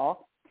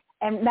fail.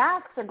 And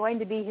masks are going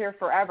to be here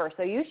forever.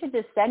 So you should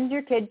just send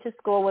your kid to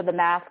school with a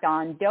mask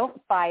on. Don't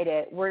fight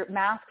it.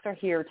 Masks are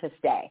here to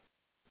stay.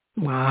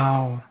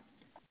 Wow.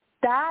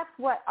 That's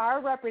what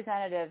our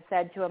representative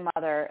said to a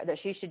mother that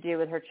she should do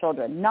with her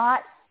children.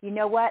 Not, you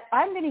know what,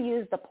 I'm going to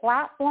use the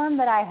platform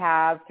that I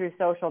have through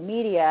social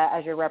media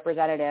as your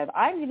representative.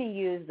 I'm going to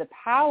use the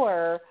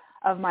power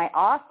of my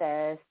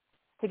office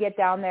to get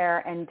down there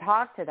and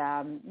talk to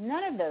them.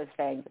 None of those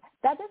things.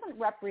 That doesn't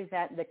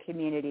represent the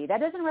community. That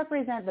doesn't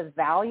represent the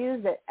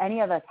values that any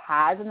of us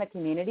has in the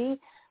community.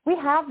 We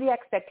have the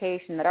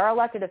expectation that our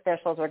elected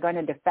officials are going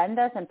to defend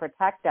us and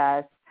protect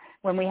us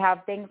when we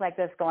have things like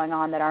this going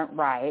on that aren't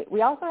right.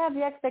 We also have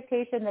the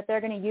expectation that they're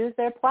going to use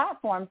their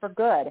platform for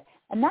good,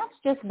 and that's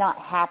just not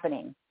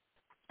happening.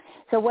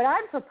 So what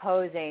I'm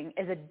proposing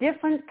is a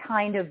different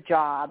kind of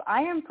job.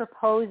 I am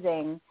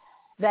proposing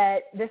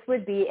that this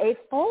would be a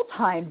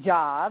full-time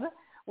job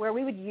where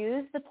we would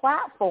use the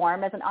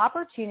platform as an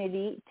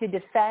opportunity to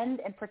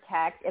defend and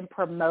protect and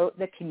promote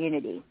the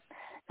community.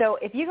 So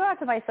if you go out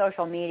to my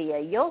social media,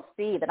 you'll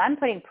see that I'm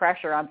putting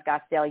pressure on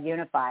Scottsdale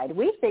Unified.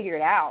 We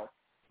figured out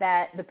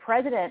that the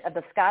president of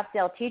the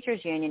Scottsdale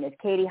Teachers Union is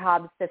Katie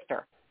Hobbs'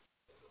 sister.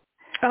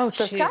 Oh,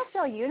 so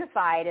Scottsdale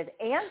Unified is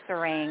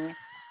answering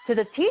to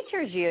the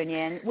teachers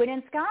union when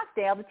in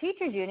Scottsdale, the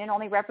teachers union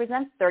only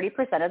represents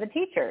 30% of the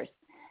teachers.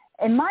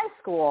 In my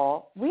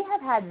school, we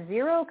have had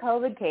 0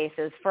 COVID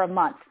cases for a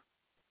month.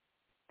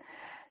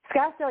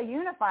 Scottsdale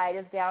Unified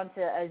is down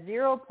to a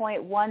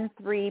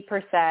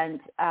 0.13%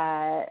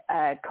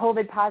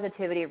 COVID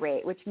positivity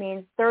rate, which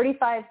means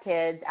 35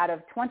 kids out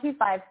of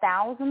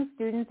 25,000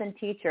 students and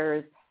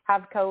teachers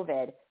have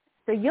COVID.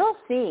 So you'll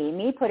see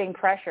me putting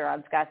pressure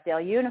on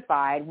Scottsdale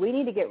Unified. We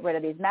need to get rid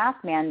of these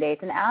mask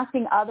mandates and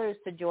asking others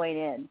to join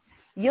in.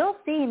 You'll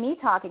see me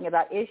talking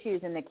about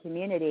issues in the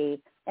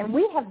community, and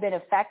we have been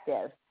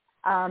effective.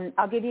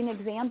 I'll give you an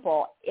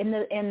example. In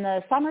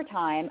the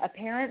summertime, a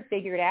parent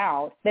figured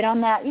out that on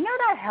that,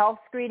 that health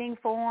screening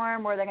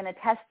form where they're going to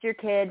test your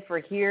kid for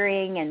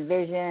hearing and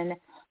vision,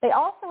 they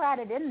also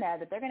added in there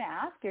that they're going to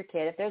ask your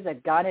kid if there's a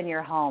gun in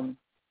your home.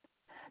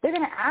 They're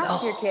going to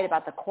ask your kid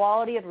about the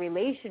quality of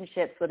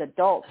relationships with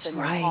adults in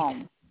your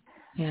home.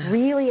 Yeah.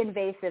 Really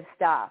invasive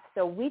stuff.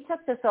 So we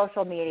took to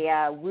social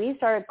media. We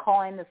started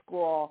calling the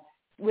school.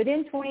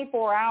 Within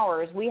 24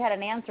 hours, we had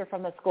an answer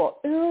from the school.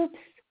 Oops.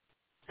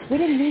 We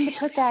didn't mean to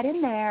put that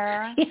in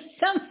there.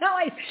 Somehow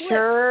I slipped.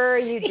 Sure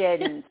you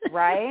didn't,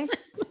 right?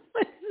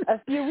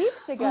 A few weeks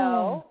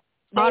ago,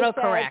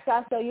 autocorrect.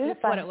 Scottsdale Unified.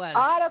 That's what it was.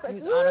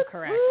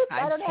 Autocorrect.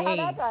 I don't know how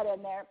that got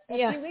in there.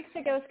 A few weeks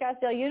ago,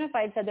 Scottsdale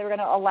Unified said they were going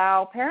to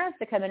allow parents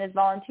to come in as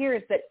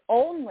volunteers, but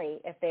only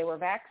if they were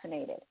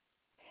vaccinated.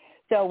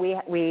 So we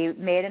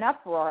made an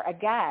uproar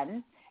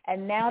again,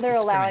 and now they're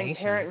allowing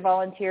parent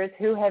volunteers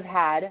who have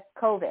had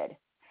COVID.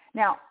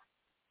 Now,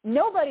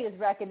 nobody is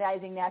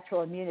recognizing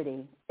natural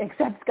immunity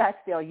except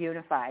Scottsdale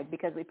Unified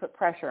because we put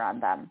pressure on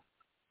them,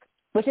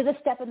 which is a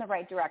step in the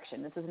right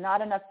direction. This is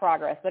not enough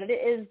progress, but it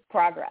is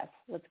progress.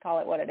 Let's call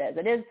it what it is.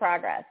 It is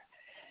progress.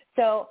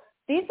 So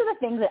these are the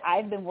things that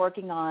I've been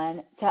working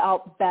on to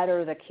help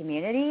better the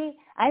community.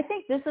 I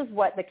think this is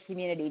what the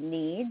community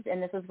needs,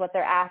 and this is what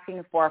they're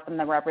asking for from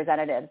the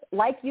representatives.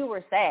 Like you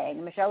were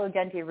saying, Michelle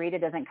Ugenti-Rita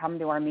doesn't come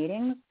to our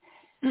meetings.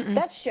 Mm-mm.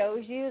 That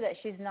shows you that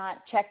she's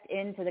not checked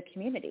into the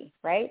community,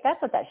 right?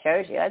 That's what that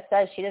shows you. That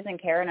says she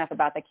doesn't care enough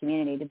about the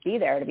community to be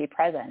there, to be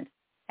present.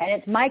 And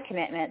it's my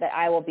commitment that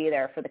I will be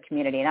there for the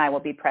community, and I will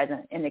be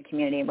present in the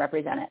community and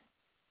represent it.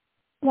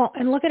 Well,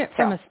 and look at it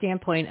from a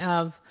standpoint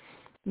of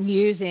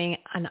using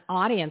an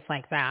audience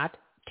like that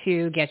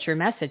to get your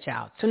message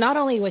out. So not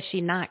only was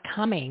she not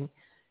coming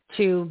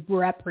to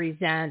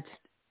represent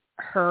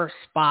her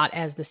spot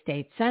as the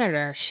state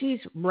senator, she's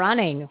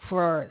running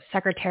for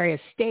Secretary of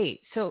State.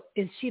 So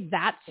is she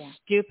that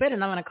stupid?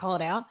 And I'm going to call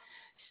it out.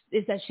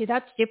 Is that she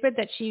that stupid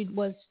that she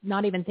was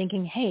not even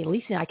thinking, hey, at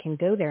least I can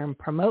go there and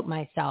promote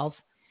myself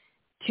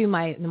to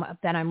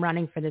that I'm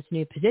running for this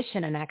new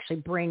position and actually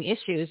bring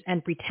issues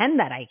and pretend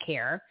that I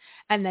care.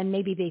 And then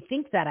maybe they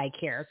think that I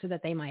care so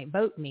that they might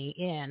vote me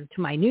in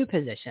to my new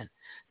position.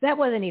 That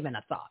wasn't even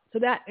a thought. So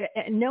that,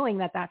 knowing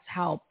that that's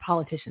how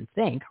politicians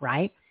think,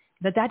 right?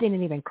 That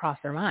didn't even cross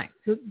their mind.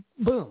 So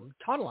boom,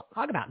 talk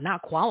about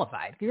not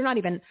qualified. You're not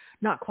even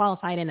not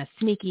qualified in a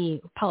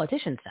sneaky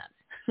politician sense.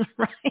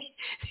 Right?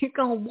 You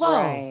go,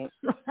 whoa.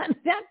 Right.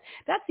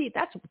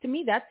 That's to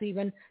me that's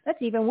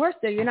even worse.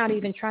 Though you're not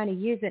even trying to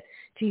use it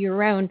to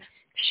your own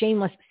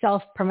shameless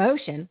self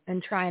promotion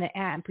and trying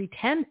to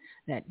pretend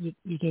that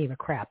you gave a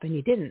crap and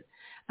you didn't.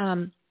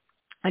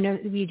 I know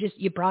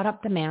you brought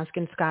up the mask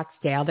in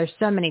Scottsdale. There's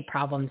so many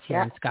problems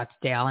here in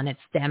Scottsdale, and it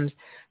stems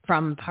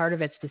from part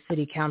of it's the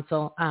city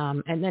council,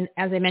 and then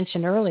as I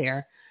mentioned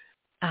earlier,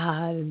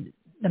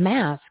 the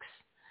masks.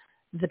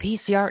 The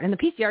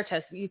PCR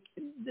test,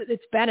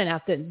 it's bad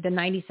enough that the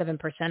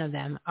 97% of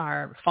them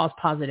are false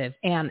positive,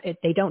 and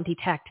they don't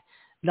detect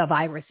the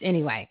virus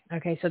anyway.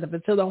 Okay, so the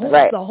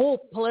whole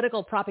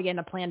political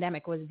propaganda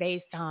pandemic was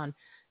based on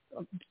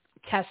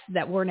tests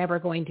that were never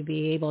going to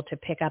be able to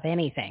pick up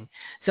anything.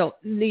 So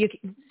the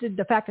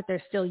fact that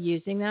they're still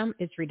using them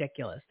is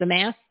ridiculous. The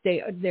masks,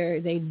 they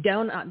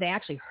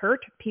actually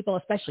hurt people,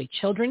 especially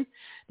children.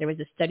 There was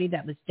a study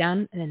that was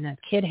done, and the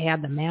kid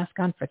had the mask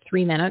on for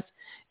 3 minutes,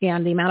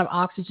 and the amount of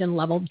oxygen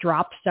level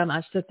dropped so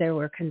much that they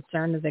were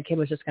concerned that the kid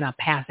was just going to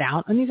pass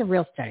out. And these are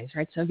real studies,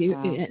 right? So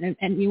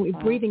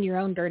breathing your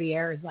own dirty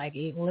air is like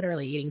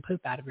literally eating poop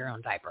out of your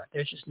own diaper.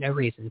 There's just no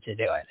reason to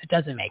do it. It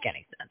doesn't make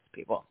any sense,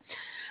 people.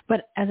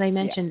 But as I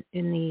mentioned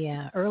in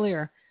the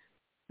earlier,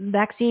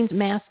 vaccines,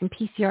 masks, and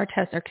PCR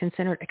tests are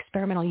considered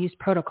experimental use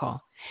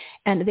protocol.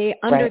 And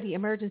under the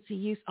Emergency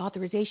Use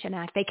Authorization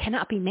Act, they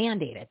cannot be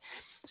mandated.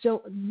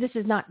 So this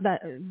is not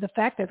the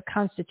fact that the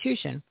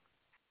Constitution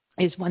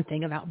is one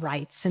thing about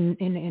rights and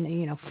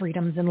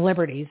freedoms and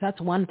liberties.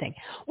 That's one thing.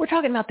 We're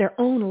talking about their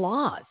own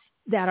laws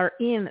that are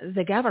in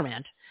the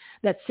government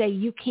that say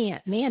you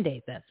can't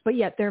mandate this, but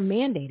yet they're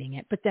mandating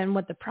it. But then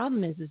what the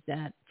problem is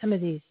that some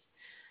of these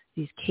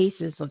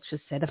cases, let's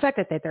just say, the fact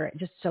that they're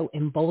just so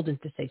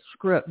emboldened to say,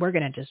 screw it, we're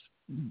going to just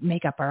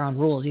make up our own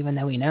rules, even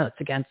though we know it's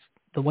against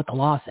what the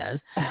law says.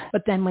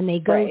 But then when they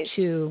go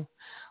to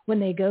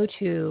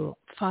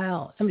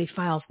file, somebody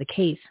files the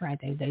case, right?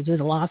 They do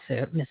the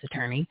lawsuit, Miss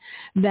Attorney.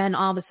 Then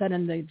all of a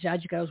sudden the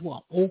judge goes,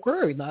 well,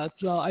 okay, that's,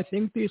 I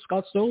think the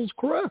Scottsdale is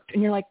correct.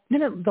 And you're like,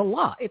 no, the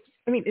law.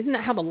 Isn't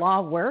that how the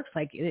law works?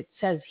 Like it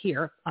says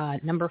here,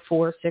 number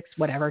 4, 6,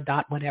 whatever,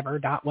 dot, whatever,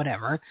 dot,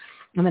 whatever.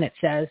 And then it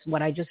says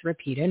what I just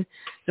repeated.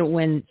 So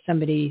when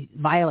somebody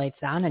violates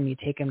that and you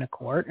take them to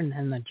court, and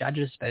then the judge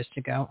is supposed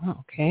to go, oh,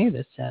 okay,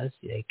 this says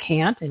they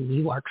can't, and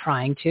you are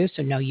trying to,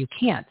 so no, you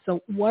can't.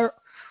 So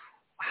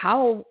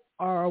how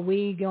are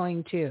we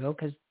going to,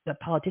 because the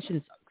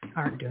politicians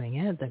aren't doing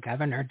it, the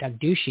governor, Doug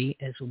Ducey,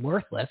 is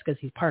worthless because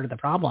he's part of the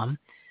problem.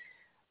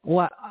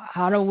 What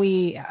do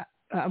we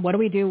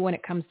do when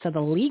it comes to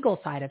the legal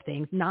side of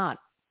things, not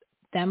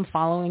them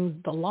following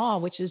the law,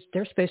 which is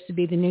they're supposed to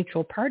be the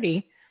neutral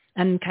party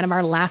and kind of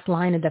our last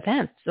line of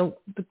defense. So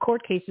the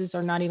court cases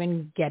are not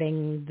even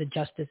getting the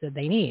justice that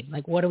they need.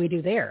 Like, what do we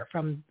do there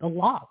from the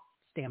law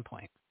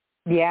standpoint?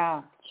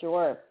 Yeah,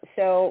 sure.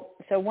 So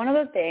one of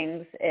the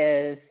things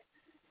is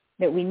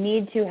that we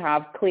need to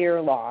have clear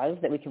laws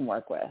that we can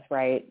work with,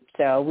 right?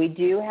 So we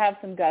do have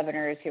some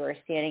governors who are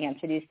standing up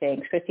to these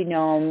things. Kristi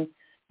Noem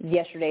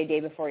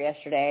day before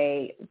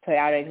yesterday, put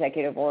out an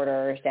executive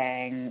order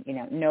saying,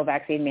 no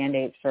vaccine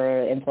mandates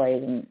for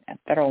employees and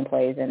federal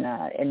employees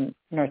in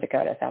North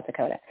Dakota, South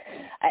Dakota.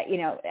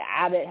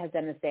 Abbott has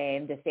done the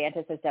same.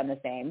 DeSantis has done the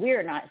same. We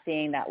are not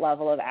seeing that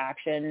level of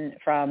action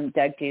from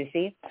Doug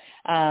Ducey.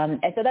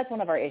 And so that's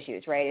one of our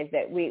issues, right, is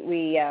that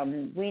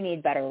we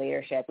need better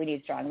leadership. We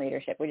need strong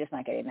leadership. We're just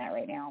not getting that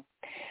right now.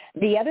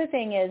 The other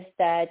thing is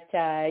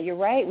that you're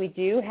right, we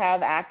do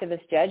have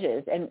activist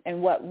judges.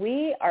 And what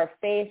we are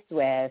faced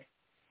with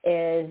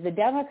is the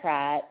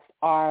Democrats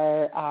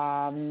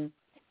are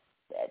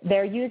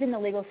they're using the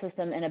legal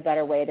system in a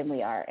better way than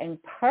we are.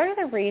 And part of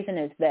the reason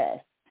is this.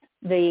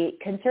 The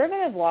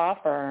conservative law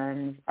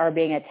firms are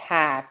being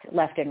attacked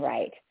left and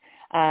right.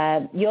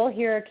 You'll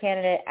hear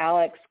candidate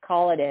Alex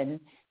Collison.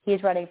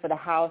 He's running for the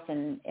House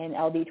in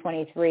LD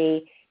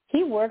 23.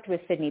 He worked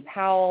with Sidney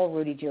Powell,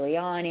 Rudy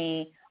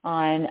Giuliani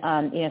on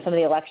some of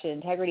the election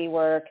integrity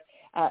work.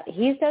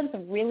 He's done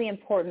some really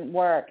important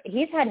work.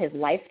 He's had his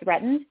life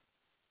threatened.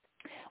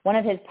 One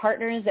of his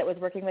partners that was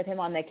working with him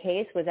on the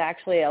case was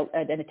actually an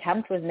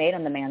attempt was made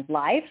on the man's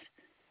life,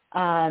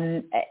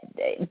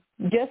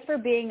 just for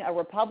being a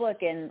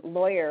Republican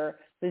lawyer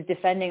who's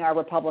defending our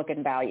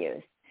Republican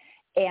values.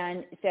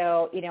 And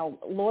so,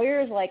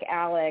 lawyers like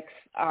Alex,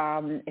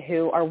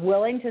 who are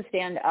willing to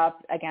stand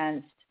up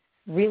against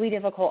really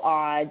difficult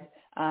odds,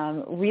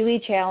 really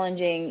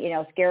challenging,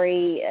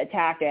 scary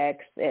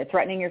tactics,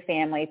 threatening your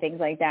family, things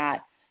like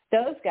that.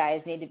 Those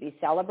guys need to be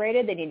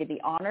celebrated. They need to be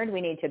honored. We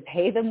need to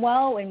pay them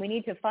well, and we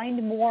need to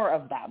find more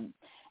of them.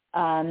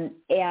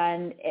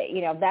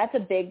 That's a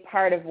big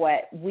part of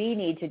what we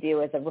need to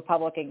do as a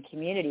Republican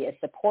community is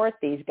support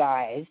these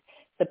guys,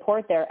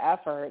 support their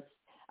efforts,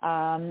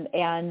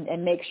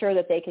 and make sure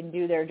that they can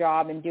do their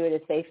job and do it as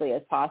safely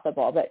as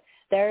possible. But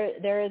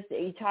there's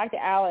you talk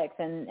to Alex,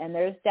 and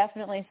there's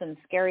definitely some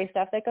scary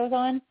stuff that goes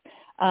on.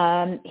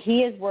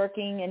 He is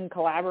working and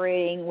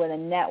collaborating with a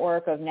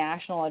network of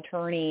national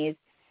attorneys.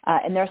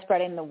 And they're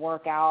spreading the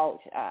work out,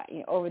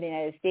 over the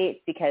United States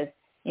because,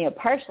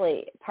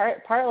 partly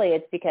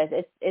it's because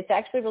it's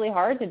actually really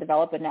hard to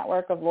develop a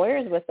network of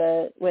lawyers with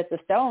the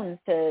stones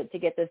to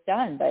get this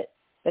done. But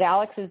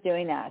Alex is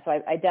doing that, so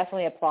I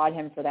definitely applaud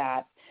him for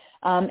that.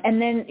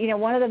 And then,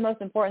 one of the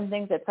most important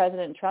things that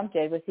President Trump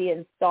did was he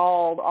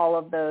installed all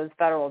of those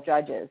federal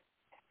judges.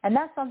 And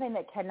that's something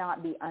that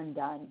cannot be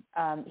undone.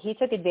 He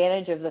took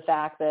advantage of the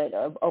fact that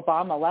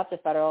Obama left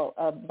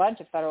a bunch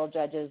of federal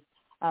judges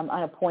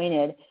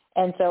unappointed.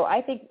 And so I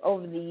think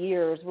over the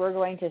years, we're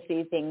going to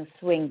see things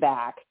swing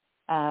back.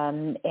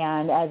 And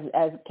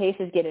as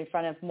cases get in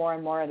front of more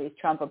and more of these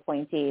Trump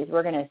appointees,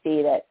 we're going to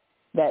see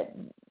that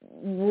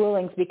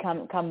rulings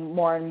come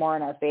more and more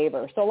in our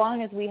favor, so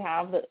long as we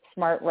have the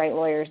smart, right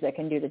lawyers that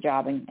can do the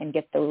job and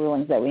get the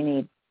rulings that we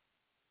need.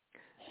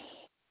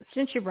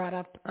 Since you brought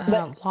up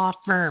law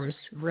firms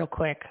real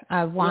quick,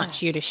 I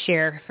want you to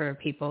share for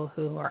people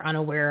who are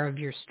unaware of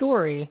your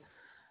story.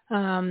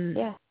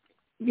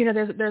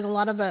 There's a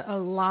lot of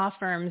law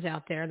firms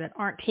out there that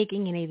aren't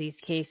taking any of these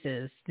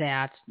cases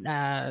that,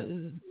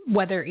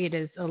 whether it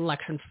is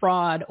election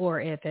fraud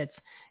or if it's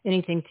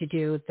anything to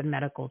do with the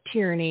medical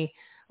tyranny,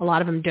 a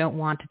lot of them don't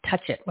want to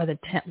touch it with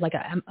like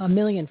a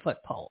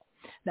 1,000,000-foot pole.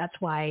 That's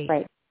why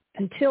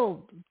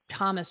until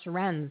Thomas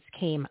Renz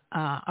came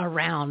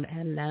around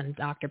and then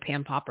Dr.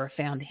 Pam Popper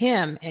found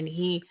him and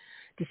he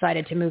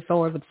decided to move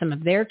forward with some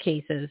of their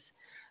cases,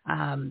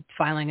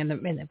 filing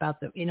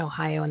in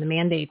Ohio and the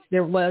mandates,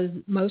 there was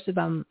most of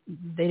them,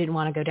 they didn't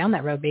want to go down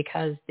that road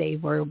because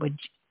and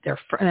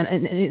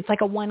it's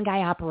like a one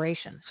guy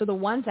operation. So the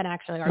ones that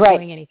actually are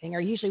doing anything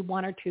are usually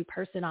 1 or 2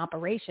 person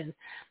operations.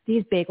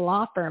 These big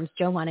law firms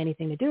don't want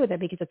anything to do with it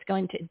because it's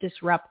going to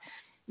disrupt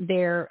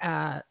their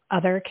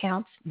other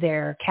accounts,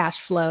 their cash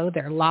flow,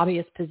 their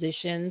lobbyist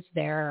positions,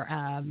 their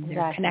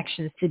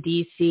connections to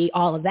DC,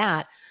 all of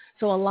that.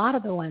 So a lot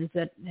of the ones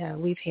that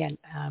we've had,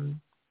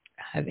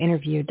 I've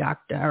interviewed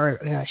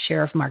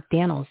Sheriff Mark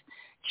Daniels,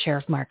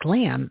 Sheriff Mark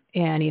Lamb,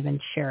 and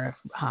even Sheriff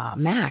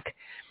Mack,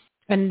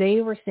 and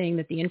they were saying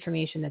that the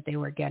information that they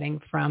were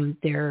getting from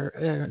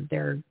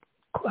their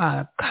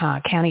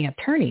county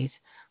attorneys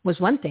was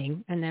one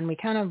thing, and then we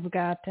kind of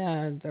got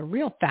the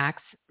real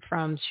facts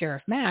from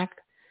Sheriff Mack,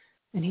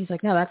 and he's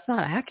like, no, that's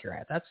not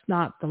accurate. That's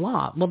not the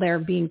law. Well, they're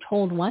being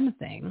told one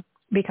thing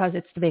because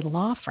it's the big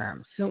law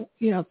firms. So,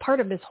 part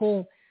of this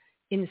whole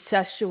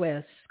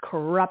incestuous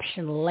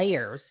corruption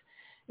layers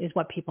is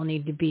what people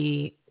need to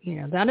be,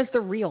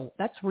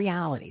 that's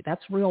reality.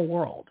 That's real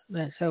world.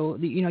 So,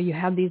 you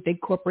have these big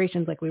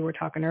corporations like we were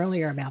talking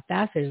earlier about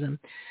fascism.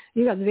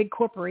 You got the big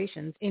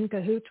corporations in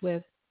cahoots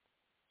with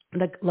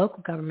the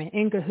local government,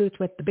 in cahoots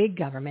with the big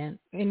government,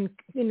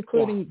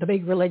 including the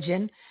big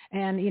religion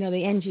and, the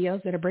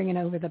NGOs that are bringing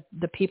over the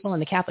people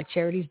and the Catholic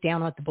charities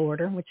down at the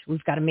border, which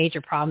we've got a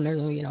major problem.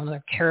 There's,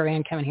 the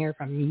caravan coming here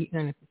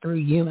through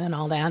Yuma and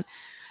all that.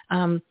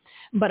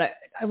 But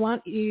I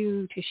want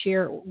you to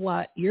share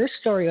what your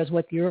story was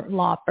with your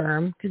law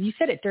firm, because you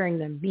said it during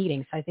the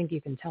meeting, so I think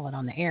you can tell it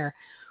on the air,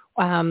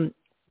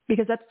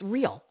 because that's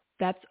real.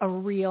 That's a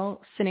real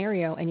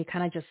scenario, and you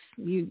kind of just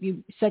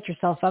you set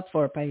yourself up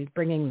for it by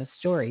bringing the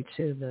story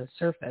to the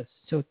surface.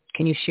 So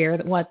can you share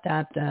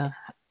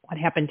what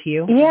happened to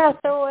you? Yeah.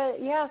 So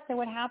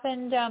what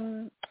happened?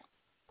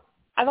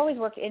 I've always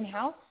worked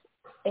in-house,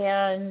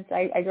 and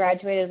I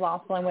graduated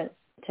law school and went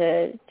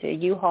to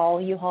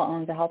U-Haul. U-Haul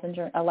owns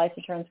a life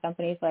insurance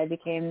company, so I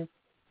became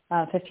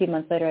 15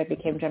 months later, I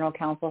became general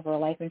counsel for a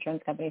life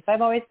insurance company. So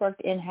I've always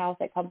worked in-house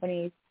at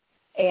companies,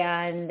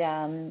 and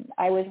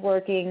I was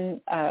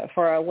working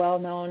for a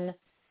well-known,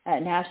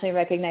 nationally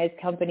recognized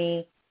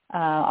company,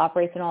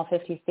 operates in all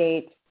 50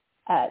 states,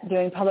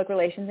 doing public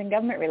relations and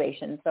government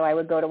relations. So I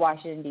would go to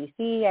Washington,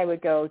 D.C. I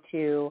would go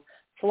to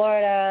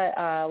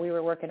Florida. We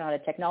were working on a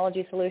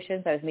technology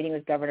solution. So I was meeting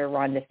with Governor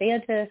Ron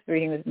DeSantis,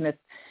 meeting with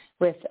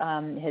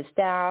his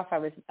staff. I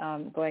was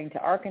going to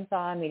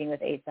Arkansas, meeting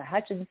with Asa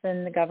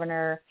Hutchinson, the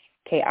governor,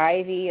 Kay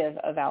Ivey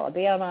of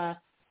Alabama,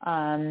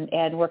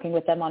 and working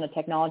with them on a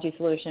technology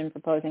solution,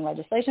 proposing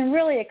legislation,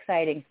 really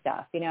exciting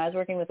stuff. I was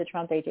working with the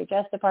Trump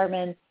HHS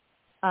department.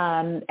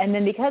 And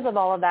then because of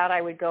all of that,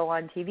 I would go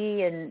on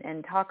TV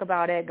and talk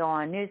about it, go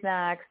on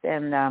Newsmax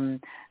and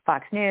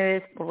Fox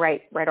News,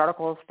 write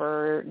articles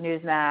for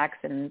Newsmax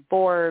and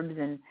Forbes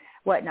and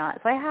whatnot.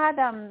 So I had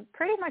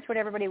pretty much what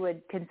everybody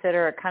would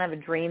consider kind of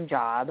a dream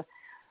job,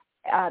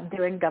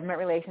 doing government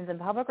relations and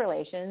public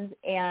relations.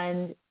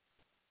 And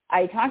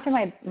I talked to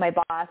my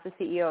boss, the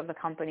CEO of the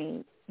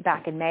company,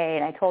 back in May,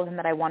 and I told him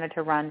that I wanted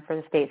to run for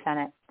the state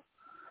Senate.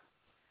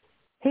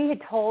 He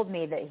had told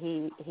me that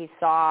he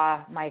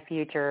saw my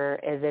future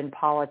as in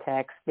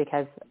politics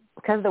because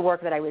the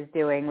work that I was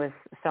doing was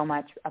so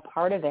much a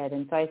part of it.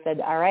 And so I said,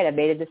 all right, I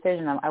made a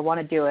decision. I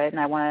want to do it, and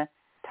I want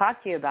to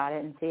talk to you about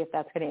it and see if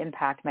that's going to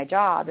impact my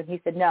job. And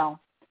he said, no,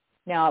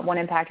 it won't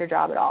impact your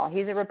job at all.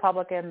 He's a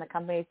Republican. The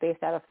company's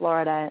based out of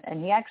Florida.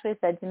 And he actually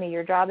said to me,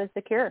 your job is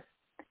secure.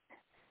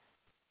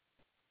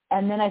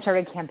 And then I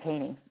started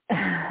campaigning.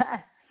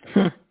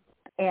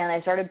 And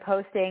I started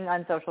posting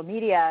on social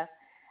media.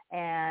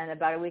 And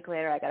about a week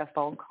later, I got a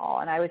phone call.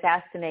 And I was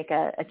asked to make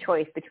a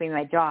choice between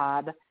my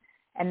job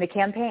and the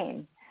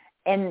campaign.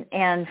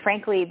 And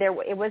frankly,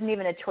 it wasn't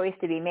even a choice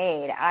to be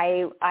made.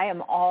 I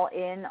am all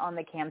in on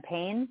the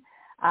campaign.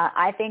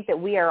 I think that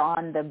we are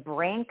on the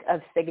brink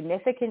of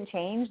significant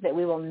change that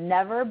we will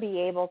never be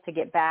able to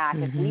get back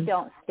if we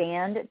don't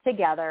stand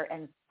together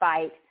and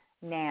fight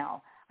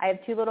now. I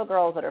have 2 little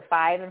girls that are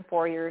 5 and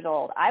 4 years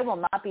old. I will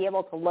not be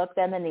able to look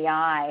them in the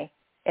eye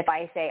if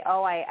I say,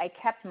 oh, I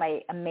kept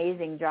my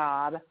amazing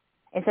job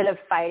instead of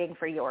fighting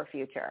for your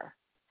future.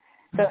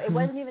 So it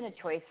wasn't even a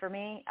choice for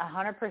me.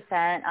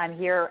 100%. I'm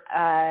here.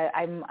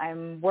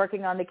 I'm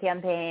working on the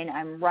campaign.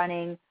 I'm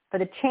running for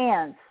the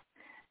chance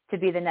to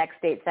be the next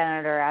state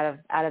senator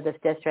out of this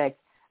district.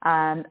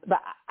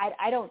 But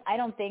I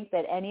don't think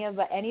that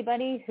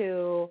anybody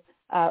who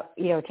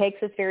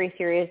takes this very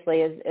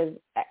seriously is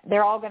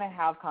they're all going to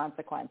have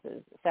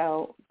consequences.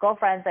 So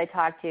girlfriends I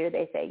talk to,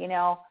 they say,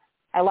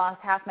 I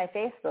lost half my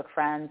Facebook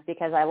friends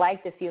because I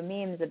liked a few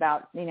memes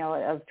about,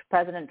 of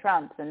President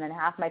Trump, and then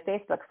half my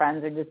Facebook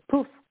friends are just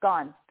poof,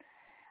 gone.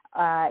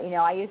 I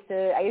used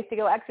to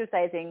go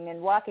exercising and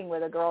walking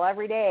with a girl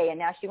every day, and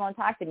now she won't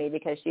talk to me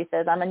because she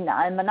says I'm a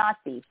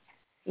Nazi.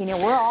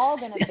 We're all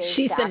going to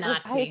face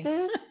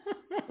sacrifices,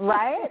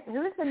 right?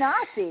 Who's the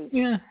Nazi?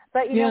 Yeah.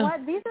 But you know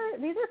what? These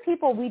are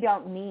people we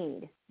don't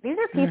need. These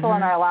are people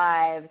in our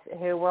lives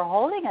who were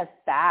holding us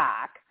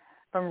back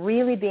from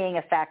really being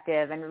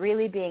effective and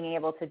really being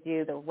able to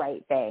do the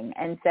right thing.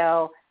 And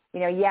so,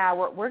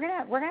 we're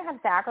gonna have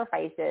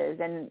sacrifices,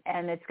 and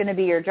it's gonna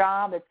be your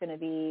job. It's gonna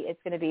be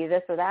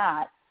this or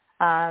that.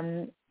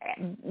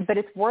 But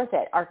it's worth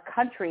it. Our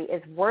country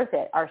is worth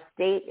it. Our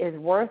state is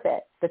worth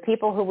it. The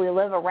people who we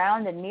live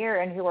around and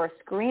near and who are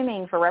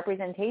screaming for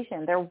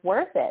representation, they're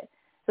worth it.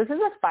 So this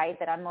is a fight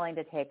that I'm willing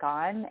to take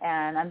on,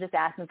 and I'm just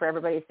asking for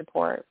everybody's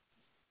support.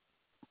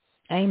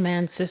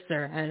 Amen,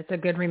 sister. And it's a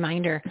good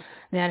reminder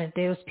that if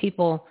those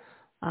people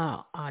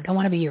don't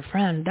want to be your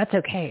friend, that's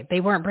okay. They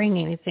weren't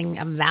bringing anything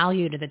of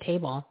value to the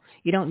table.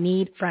 You don't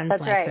need friends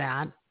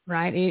that,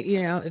 right?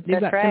 If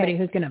you've got somebody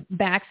who's going to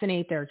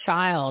vaccinate their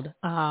child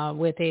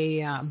with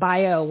a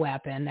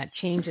bioweapon that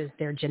changes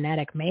their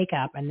genetic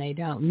makeup, and they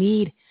don't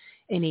need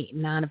any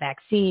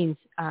non-vaccines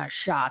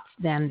shots,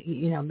 then,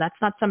 that's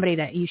not somebody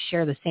that you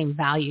share the same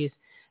values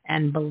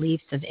and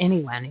beliefs of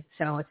anyone.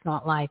 So it's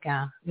not like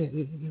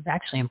you've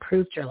actually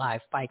improved your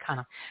life by kind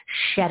of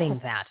shedding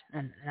that.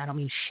 And I don't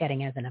mean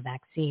shedding as in a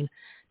vaccine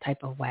type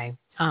of way.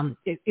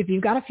 If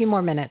you've got a few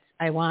more minutes,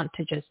 I want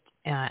to just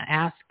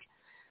ask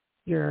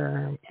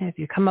if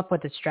you come up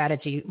with a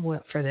strategy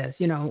for this,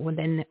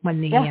 when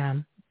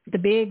the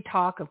big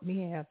talk of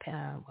a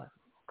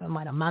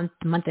month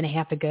and a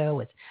half ago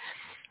was,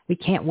 we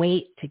can't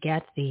wait to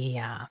get the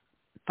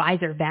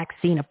Pfizer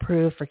vaccine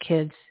approved for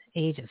kids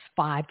ages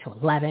 5 to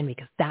 11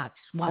 because that's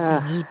what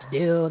we need to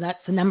do.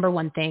 That's the number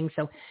one thing.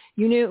 So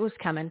you knew it was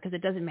coming because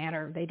it doesn't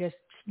matter. They just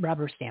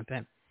rubber stamp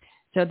it.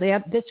 So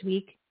this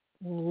week,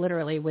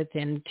 literally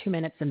within 2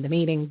 minutes of the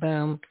meeting,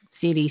 boom,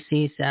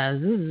 CDC says,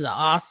 this is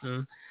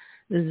awesome.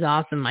 This is an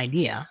awesome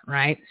idea,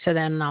 right? So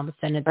then all of a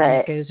sudden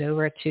it goes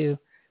over to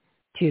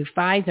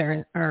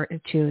Pfizer or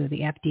to the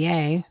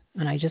FDA.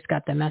 And I just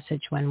got the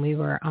message when we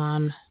were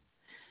on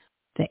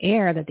the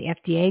air that the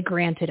FDA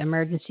granted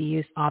emergency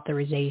use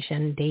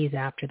authorization days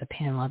after the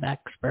panel of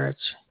experts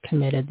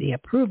committed the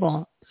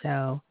approval.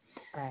 So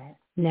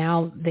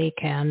now they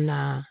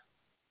can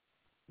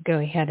go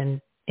ahead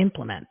and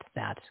implement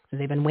that because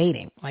they've been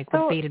waiting, like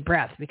with bated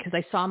breath. Because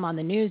I saw them on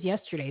the news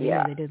yesterday.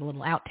 Yeah. They did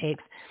little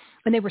outtakes,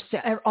 and they were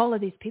all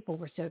of these people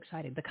were so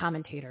excited. The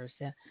commentators,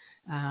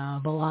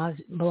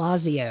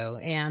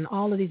 Blasio, and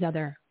all of these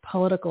other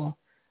political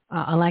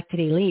elected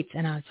elites,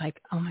 and I was like,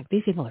 oh my,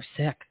 these people are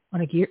sick.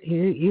 Like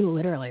you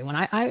literally, when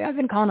I've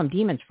been calling them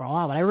demons for a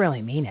while, but I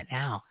really mean it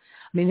now.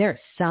 I mean, there's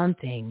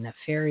something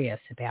nefarious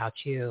about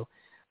you,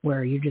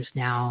 where you just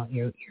now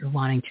you're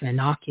wanting to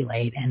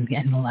inoculate and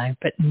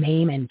but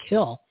maim and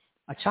kill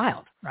a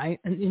child, right?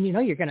 And you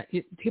know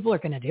people are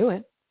gonna do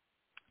it.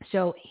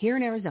 So here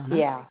in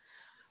Arizona,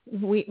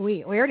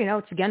 we already know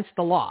it's against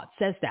the law. It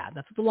says that.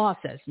 That's what the law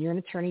says. You're an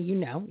attorney, you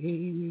know.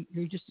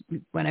 You just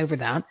went over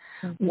that.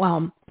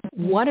 Well,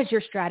 what is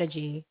your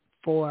strategy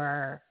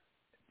for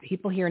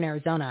people here in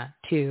Arizona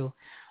to?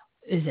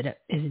 Do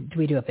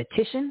we do a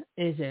petition?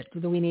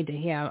 Do we need to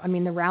have, I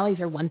mean, the rallies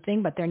are one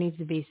thing, but there needs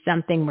to be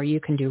something where you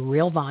can do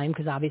real volume,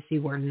 because obviously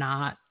we're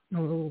not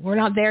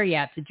there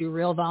yet to do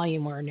real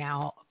volume. We're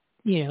now,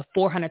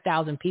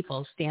 400,000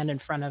 people stand in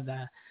front of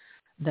the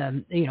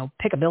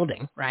pick a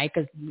building, right?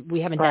 Because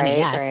we haven't done it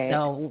yet. Right.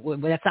 So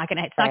it's not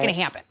going to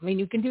happen. I mean,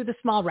 you can do the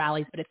small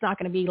rallies, but it's not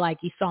going to be like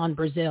you saw in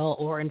Brazil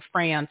or in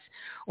France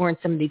or in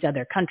some of these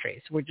other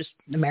countries.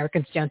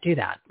 Americans don't do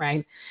that,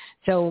 right?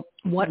 So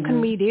what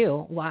can we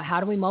do? How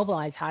do we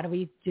mobilize? How do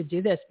we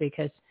do this?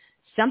 Because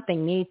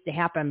something needs to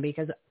happen,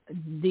 because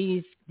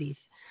these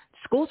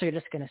schools are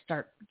just going to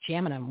start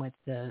jamming them with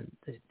they're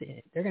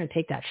going to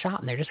take that shot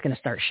and they're just going to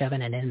start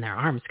shoving it in their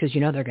arms, because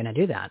they're going to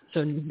do that.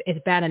 So it's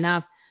bad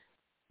enough.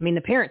 I mean,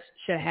 the parents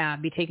should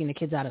be taking the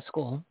kids out of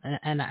school,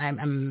 and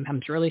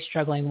I'm really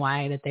struggling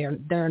why that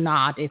they're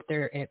not, if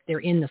they're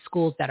in the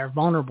schools that are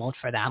vulnerable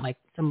for that, like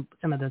some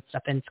of the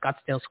stuff in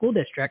Scottsdale School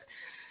District.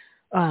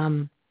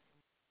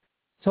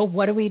 So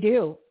what do we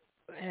do?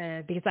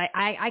 Because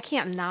I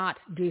can't not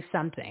do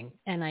something,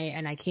 and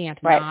I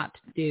can't not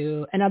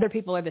do, and other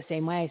people are the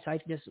same way. So I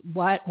just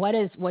what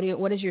is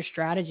your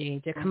strategy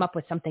to come up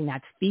with something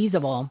that's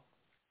feasible,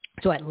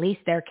 so at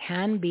least there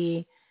can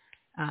be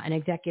an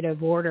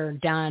executive order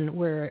done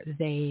where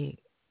they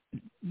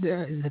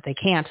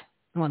can't.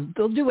 Well,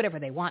 they'll do whatever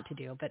they want to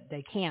do, but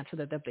they can't, so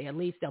that at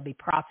least they'll be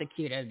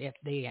prosecuted if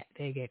they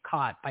get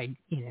caught by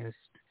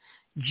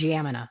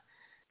jamming a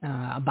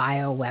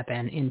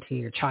bioweapon into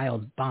your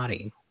child's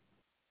body.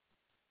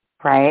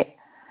 Right.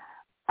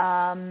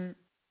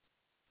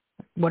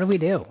 What do we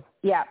do?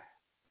 Yeah.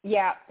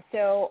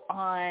 So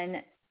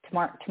on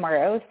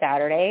tomorrow,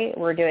 Saturday,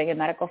 we're doing a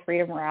medical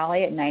freedom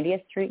rally at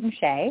 90th Street in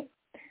Shea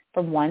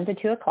from 1 to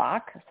 2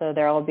 o'clock. So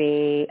there will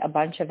be a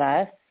bunch of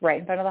us right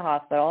in front of the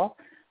hospital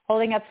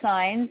holding up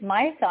signs.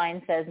 My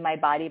sign says, "My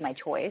body, my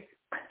choice."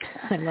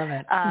 I love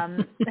it.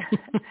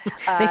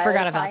 They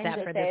forgot about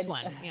that for this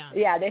one.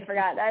 Yeah, they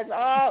forgot. That's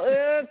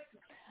oops.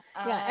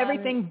 Yeah,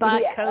 everything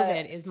but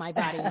COVID is my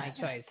body, my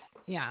choice.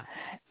 Yeah.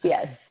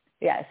 Yes.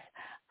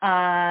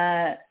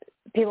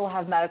 People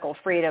have medical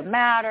freedom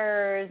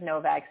matters, no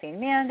vaccine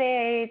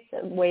mandates,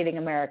 waving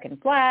American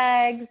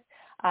flags.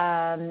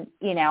 I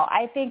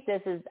think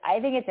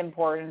it's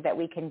important that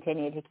we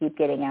continue to keep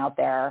getting out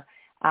there,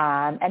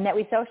 and that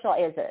we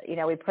socialize it.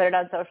 We put it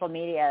on social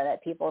media,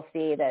 that people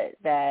see that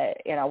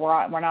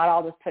we're not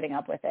all just putting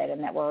up with it,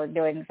 and that we're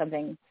doing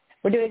something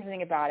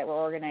about it. We're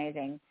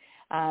organizing.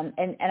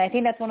 And I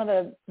think that's one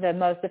of the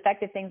most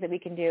effective things that we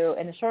can do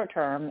in the short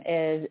term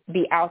is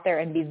be out there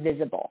and be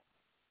visible.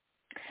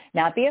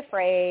 Not be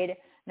afraid,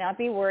 not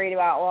be worried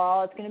about,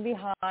 well, it's going to be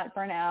hot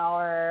for an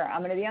hour,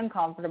 I'm going to be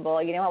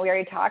uncomfortable. You know what we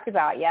already talked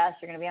about? Yes,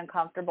 you're going to be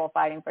uncomfortable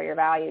fighting for your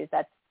values.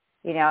 That's,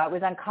 it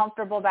was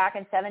uncomfortable back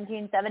in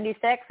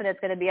 1776, and it's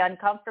going to be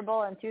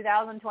uncomfortable in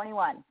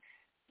 2021.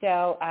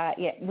 So,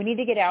 we need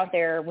to get out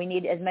there. We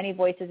need as many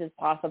voices as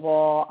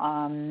possible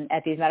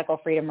at these medical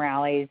freedom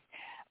rallies.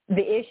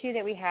 The issue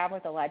that we have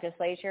with the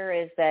legislature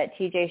is that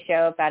TJ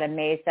Shope out of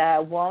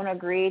Mesa won't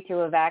agree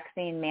to a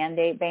vaccine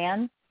mandate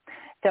ban.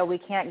 So we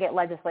can't get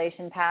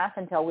legislation passed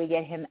until we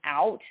get him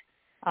out.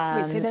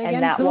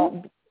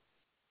 Won't.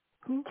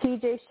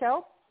 TJ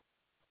Shope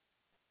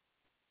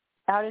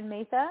out in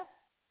Mesa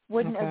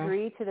wouldn't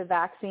agree to the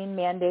vaccine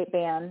mandate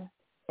ban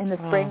in the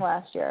spring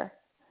last year.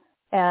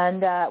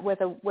 And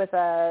with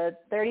a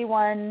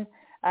 31-29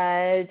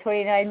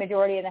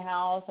 majority in the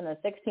House and a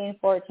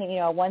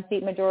 16-14,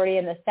 one-seat majority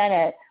in the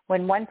Senate,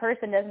 when one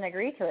person doesn't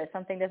agree to it,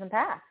 something doesn't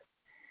pass.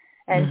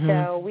 And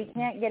so we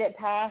can't get it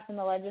passed in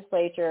the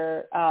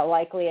legislature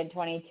likely in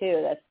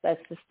 22. That's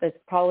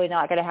probably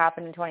not going to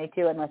happen in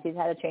 22 unless he's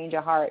had a change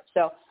of heart.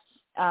 So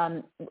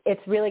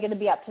it's really going to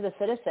be up to the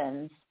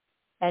citizens.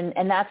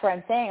 And that's what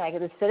I'm saying. Like,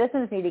 the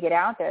citizens need to get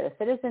out there. The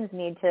citizens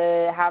need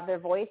to have their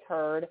voice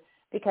heard,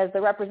 because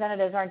the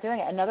representatives aren't doing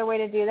it. Another way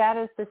to do that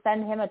is to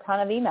send him a ton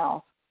of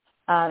emails.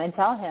 and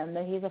tell him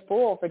that he's a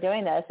fool for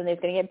doing this, and he's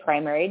going to get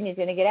primaried and he's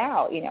going to get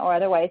out, or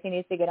otherwise he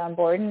needs to get on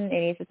board and he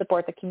needs to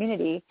support the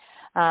community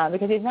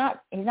because he's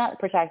not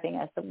protecting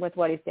us with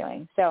what he's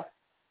doing. So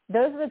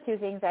those are the two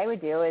things I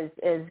would do is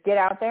get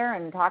out there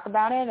and talk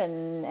about it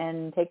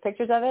and take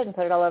pictures of it and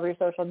put it all over your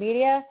social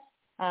media.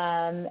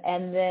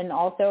 And then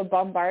also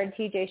bombard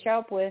TJ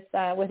Sharp with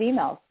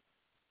emails.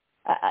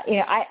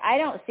 I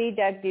don't see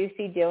Doug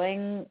Ducey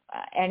doing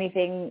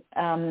anything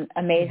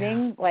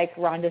amazing like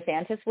Ron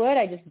DeSantis would.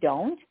 I just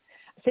don't.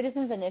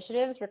 Citizens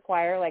initiatives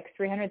require like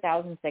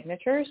 300,000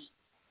 signatures.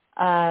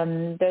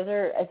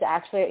 It's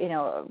actually,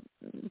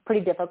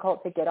 pretty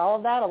difficult to get all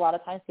of that. A lot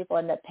of times people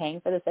end up paying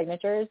for the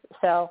signatures.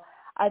 So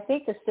I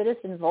think the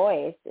citizen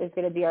voice is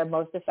going to be our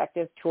most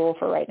effective tool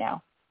for right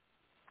now.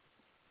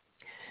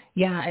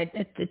 Yeah,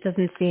 it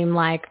doesn't seem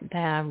like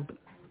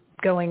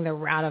going the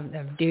route of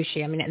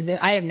Ducey. I mean,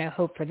 I have no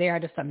hope for there. I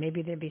just thought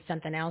maybe there'd be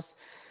something else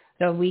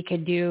that we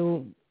could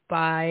do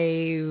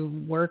by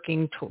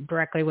working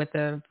directly with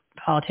the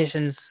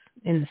politicians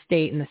in the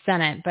state and the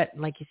Senate. But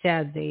like you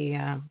said,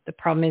 the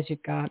problem is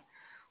you've got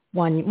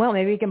one. Well,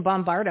 maybe you can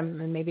bombard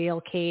them and maybe he'll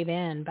cave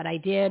in. But I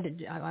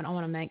don't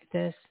want to make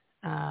this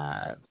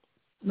let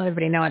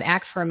everybody know. At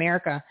Acts for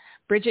America,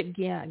 Brigitte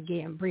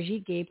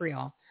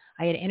Gabriel.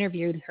 I had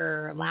interviewed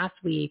her last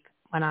week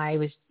when I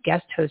was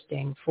guest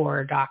hosting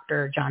for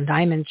Dr. John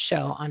Diamond's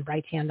show on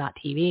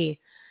Brighthand.tv.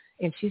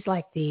 And she's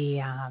like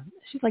the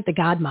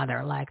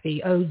godmother, like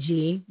the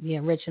OG, the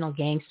original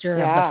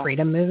gangster of the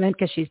freedom movement,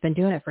 because she's been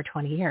doing it for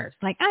 20 years.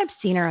 Like, I've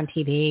seen her on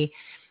TV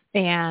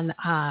and,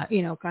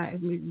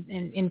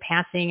 in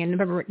passing, and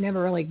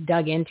never really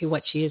dug into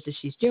what she is that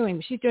she's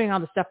doing. She's doing all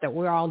the stuff that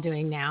we're all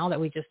doing now that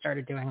we just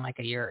started doing like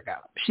a year ago.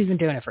 She's been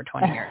doing it for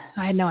 20 years.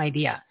 I had no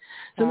idea.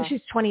 So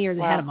she's 20 years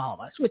ahead of all of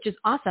us, which is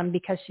awesome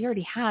because she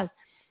already has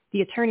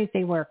the attorneys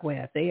they work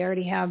with. They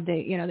already have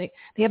they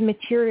have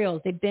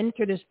materials. They've been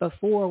through this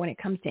before when it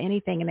comes to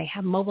anything, and they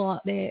have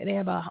they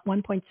have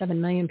 1.7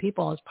 million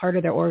people as part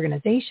of their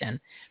organization.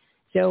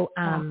 So,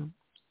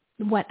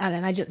 the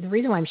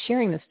reason why I'm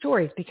sharing this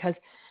story is because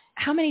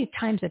how many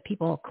times have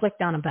people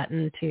clicked on a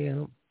button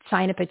to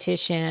sign a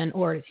petition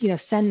or,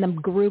 send them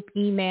group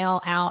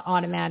email out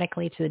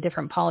automatically to the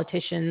different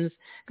politicians,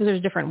 because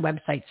there's different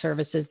website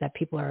services that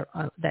people are,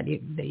 that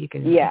you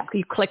can,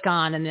 you click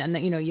on and then,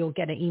 you'll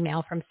get an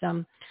email from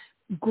some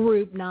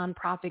group,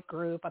 nonprofit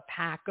group, a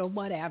PAC or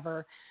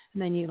whatever.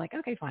 And then you're like,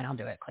 okay, fine, I'll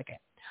do it. Click it.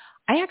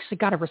 I actually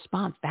got a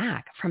response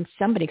back from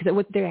somebody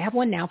because they have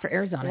one now for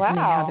Arizona. Wow. And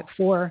they have it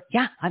for,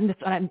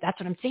 that's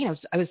what I'm saying.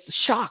 I was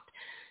shocked.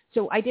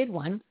 So I did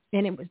one,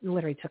 and it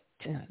literally took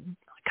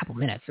a couple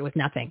minutes. It was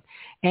nothing.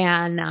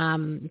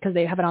 And because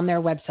they have it on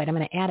their website, I'm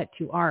going to add it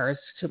to ours,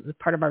 so it's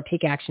part of our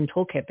Take Action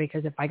Toolkit,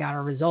 because if I got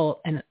a result,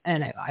 and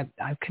I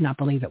could not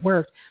believe it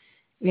worked,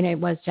 it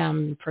was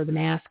for the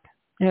mask,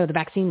 the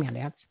vaccine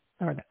mandates,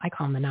 I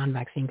call them the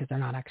non-vaccine because they're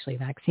not actually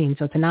vaccine.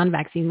 So it's a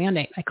non-vaccine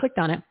mandate. I clicked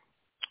on it.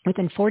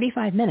 Within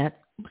 45 minutes,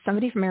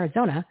 somebody from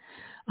Arizona,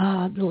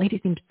 the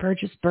lady's name's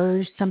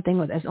Burge, something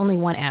with, there's only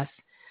one S.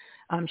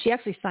 She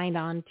actually signed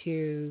on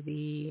to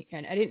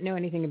and I didn't know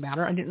anything about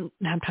her. I didn't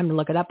have time to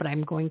look it up, but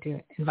I'm going to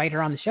invite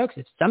her on the show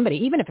because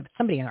even if it's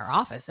somebody in our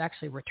office,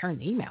 actually returned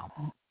the email.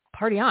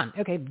 Party on.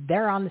 Okay,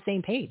 they're on the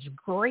same page.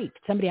 Great.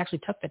 Somebody actually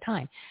took the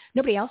time.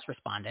 Nobody else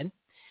responded.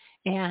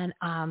 And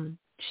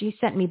she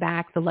sent me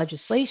back the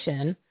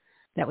legislation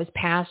that was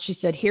passed. She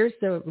said, here's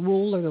the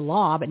rule or the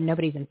law, but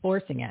nobody's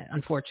enforcing it,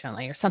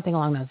 unfortunately, or something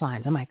along those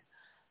lines. I'm like,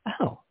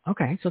 oh,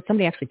 okay. So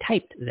somebody actually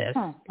typed this,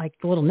 like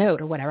the little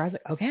note or whatever. I was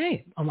like,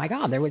 okay. Oh my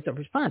God, there was a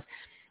response.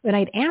 And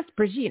I'd asked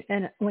Brigitte,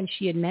 and when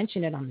she had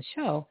mentioned it on the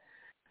show,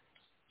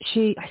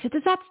 I said,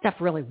 does that stuff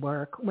really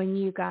work? When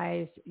you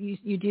guys,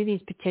 you do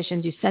these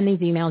petitions, you send these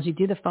emails, you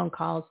do the phone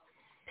calls,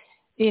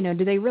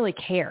 do they really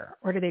care,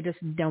 or do they just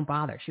don't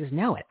bother? She goes,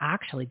 no, it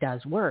actually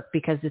does work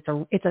because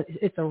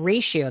it's a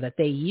ratio that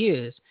they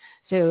use.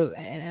 So,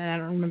 and I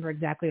don't remember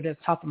exactly at the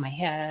top of my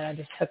head. I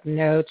just took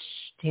notes.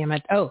 Damn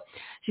it. Oh,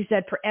 she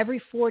said for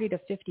every 40 to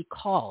 50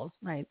 calls,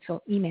 right?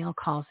 So email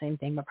calls, same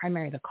thing, but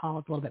primarily the call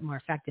is a little bit more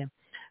effective.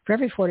 For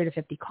every 40 to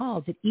 50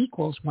 calls, it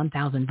equals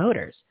 1,000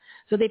 voters.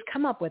 So they've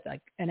come up with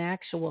like an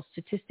actual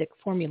statistic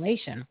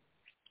formulation.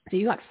 So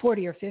you got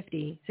 40 or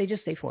 50,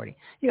 just say 40.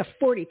 You got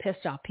 40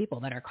 pissed off people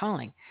that are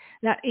calling.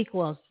 That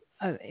equals,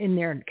 in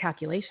their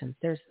calculations,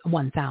 there's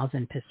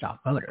 1,000 pissed off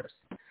voters.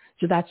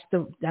 So that's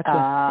no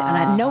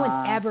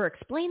one's ever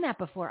explained that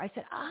before. I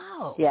said,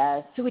 oh,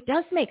 yes. So it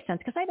does make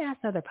sense, because I've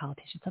asked other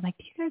politicians, I'm like,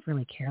 do you guys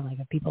really care? Like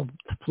if people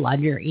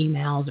flood your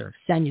emails or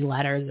send you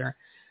letters or,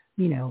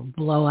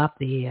 blow up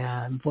the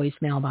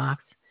voicemail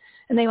box?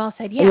 And they all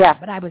said, yeah.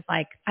 But I was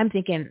like, I'm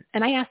thinking,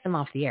 and I asked them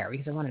off the air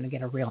because I wanted to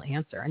get a real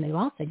answer. And they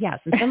all said yes.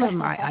 And some of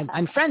them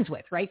I'm friends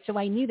with, right? So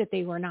I knew that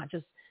they were not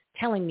just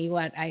telling me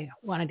what I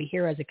wanted to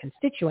hear as a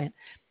constituent.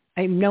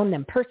 I've known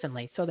them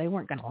personally, so they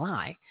weren't going to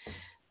lie.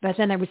 But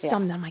then there was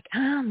some that I'm like,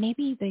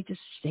 maybe they just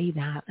say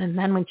that. And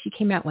then when she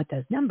came out with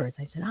those numbers,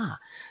 I said,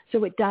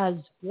 so it does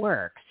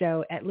work.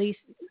 So at least,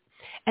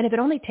 and if it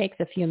only takes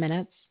a few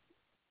minutes,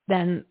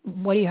 then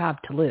what do you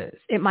have to lose?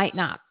 It might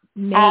not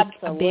make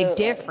Absolutely. a big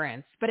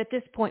difference, but at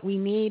this point we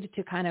need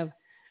to kind of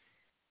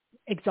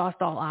exhaust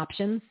all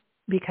options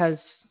because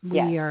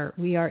we are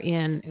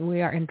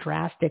in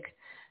drastic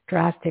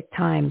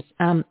times.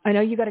 I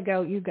know you got to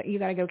go. You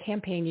got to go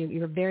campaign.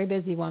 You're a very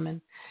busy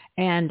woman,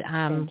 and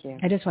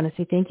I just want to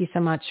say thank you so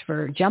much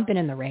for jumping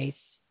in the race.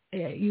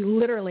 You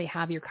literally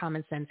have your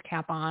common sense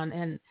cap on,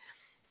 and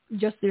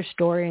just your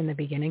story in the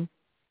beginning.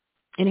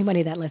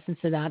 Anybody that listens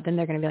to that, then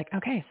they're going to be like,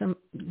 okay, so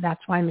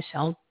that's why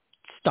Michelle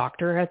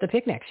stalked her at the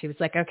picnic. She was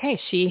like, okay,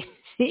 she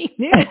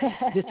knew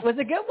this was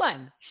a good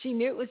one. She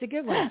knew it was a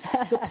good one.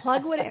 So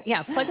plug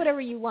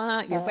whatever you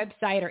want, your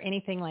website or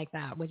anything like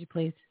that. Would you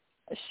please?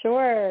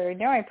 Sure.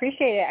 No, I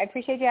appreciate it. I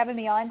appreciate you having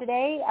me on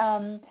today.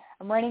 I'm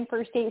running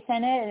for state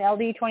senate in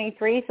LD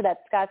 23, so that's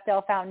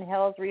Scottsdale, Fountain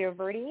Hills, Rio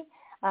Verde.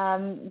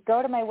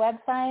 Go to my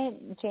website,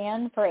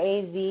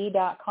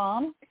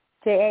 janforaz.com,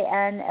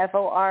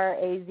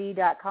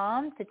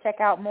 janforaz.com, to check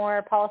out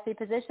more policy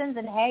positions.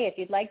 And hey, if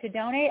you'd like to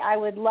donate, I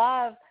would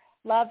love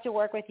to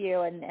work with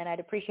you, and I'd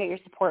appreciate your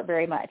support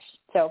very much.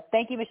 So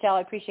thank you, Michelle.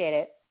 I appreciate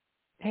it.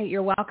 Hey,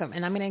 you're welcome.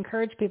 And I'm going to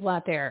encourage people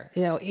out there,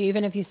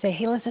 even if you say,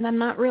 hey, listen, I'm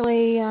not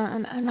really,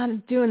 I'm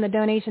not doing the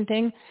donation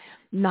thing.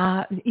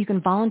 You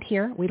can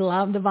volunteer. We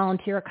love the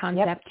volunteer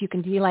concept. Yep. You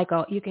can be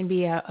you can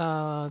be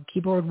a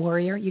keyboard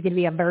warrior. You can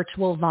be a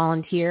virtual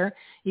volunteer.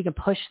 You can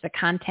push the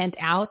content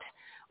out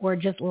or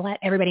just let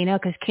everybody know.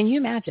 Because can you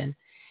imagine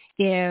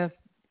if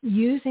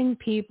using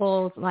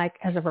people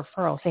as a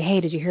referral, say, hey,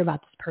 did you hear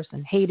about this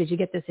person? Hey, did you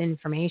get this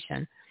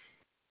information?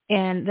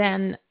 And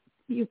then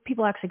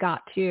people actually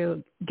got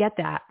to get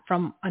that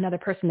from another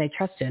person they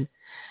trusted.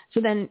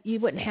 So then you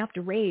wouldn't have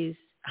to raise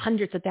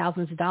hundreds of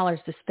thousands of dollars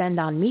to spend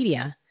on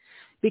media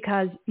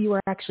because you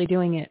were actually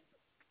doing it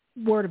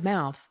word of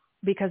mouth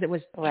because it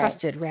was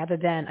trusted rather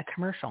than a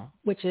commercial,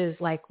 which is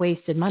like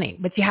wasted money.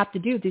 But you have to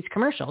do these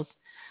commercials.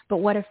 But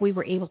what if we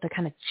were able to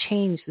kind of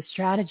change the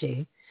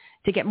strategy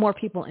to get more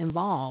people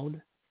involved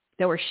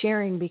that were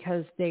sharing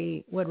because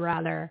they would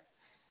rather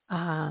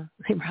have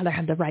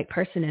the right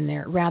person in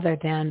there rather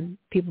than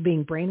people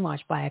being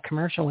brainwashed by a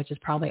commercial, which is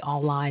probably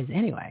all lies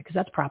anyway, because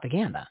that's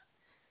propaganda.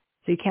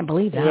 So you can't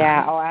believe that.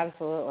 Yeah. Oh,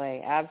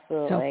 absolutely.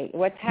 Absolutely. So,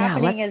 what's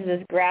happening is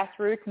this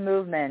grassroots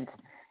movement,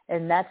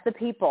 and that's the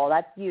people.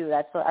 That's you.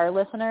 That's our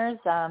listeners.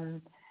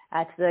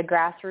 That's the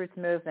grassroots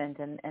movement,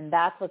 and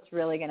that's what's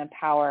really going to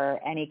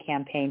power any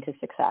campaign to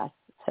success.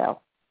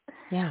 So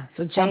yeah.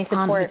 So jump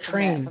on the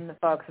train. From the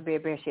folks would be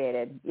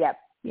appreciated. Yep.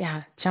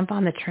 Yeah, jump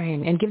on the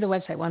train. And give the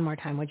website one more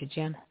time, would you,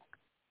 Jan?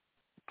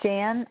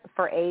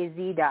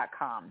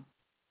 janforaz.com.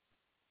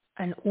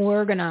 And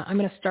I'm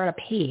going to start a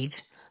page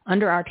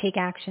under our Take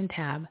Action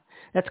tab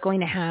that's going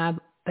to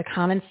have the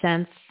common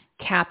sense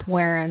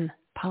cap-wearing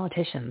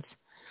politicians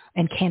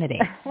and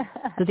candidates.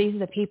 So these are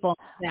the people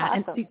that,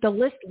 awesome. And the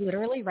list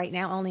literally right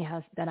now only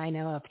has, that I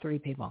know of, 3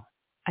 people.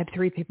 I have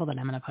 3 people that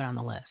I'm going to put on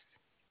the list.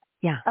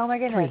 Yeah. Oh my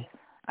goodness. 3.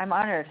 I'm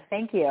honored.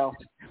 Thank you.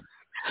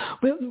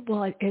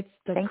 Well, it's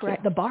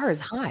the bar is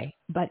high,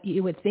 but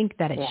you would think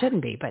that it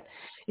shouldn't be. But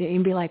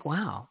you'd be like,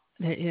 wow.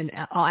 And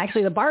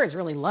actually, the bar is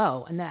really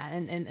low, and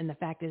the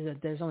fact is that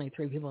there's only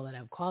 3 people that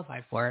have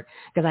qualified for it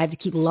because I have to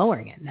keep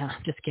lowering it. No,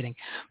 I'm just kidding.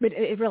 But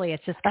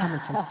it's just common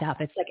sense stuff.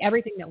 It's like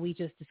everything that we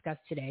just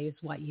discussed today is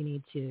what you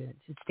need to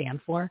stand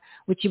for,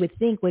 which you would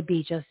think would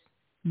be just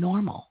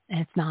normal,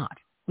 and it's not,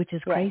 which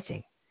is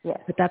crazy.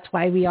 Yes. But that's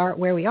why we are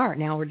where we are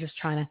now. We're just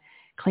trying to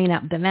clean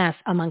up the mess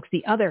amongst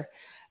the other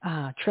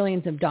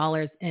trillions of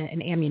dollars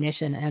in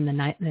ammunition and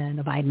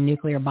the Biden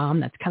nuclear bomb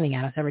that's coming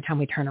at us every time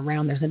we turn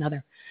around. There's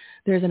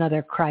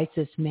another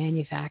crisis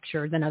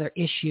manufactured, another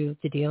issue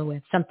to deal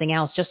with, something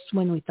else. Just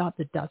when we thought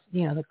the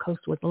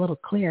coast was a little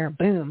clear,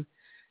 boom,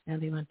 now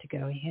they want to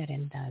go ahead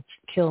and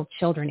kill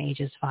children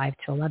ages 5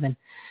 to 11,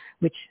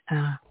 which,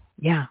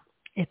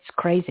 it's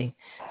crazy.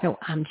 So,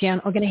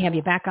 Jan, we're going to have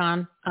you back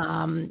on.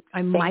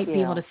 I might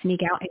be able to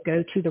sneak out and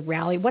go to the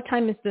rally. What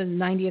time is the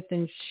 90th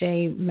and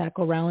Shea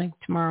medical rally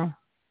tomorrow?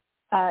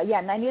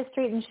 90th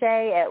Street and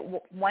Shea at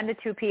 1 to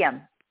 2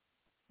 p.m.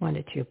 1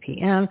 to 2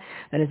 p.m.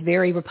 That is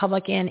very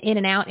Republican, in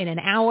and out in an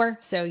hour,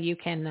 so you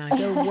can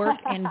go work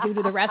and do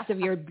the rest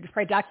of your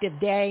productive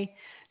day.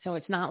 So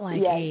it's not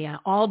like a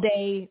all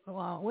day.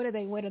 Well, what are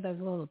those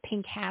little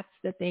pink hats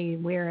that they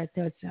wear at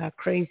those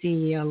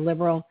crazy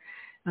liberal,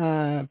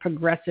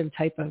 progressive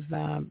type of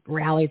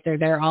rallies? They're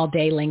there all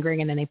day lingering,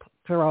 and then they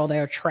throw all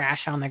their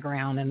trash on the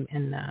ground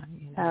and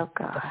oh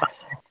gosh.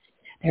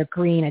 Their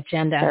green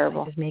agenda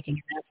terrible. Is making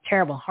that's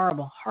terrible,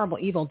 horrible,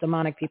 evil,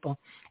 demonic people.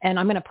 And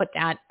I'm going to put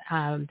that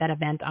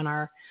event on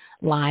our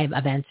live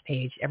events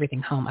page,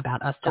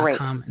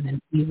 everythinghomeaboutus.com, and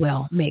then we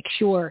will make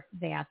sure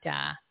that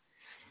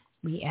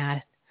we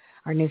add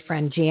our new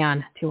friend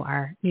Jan to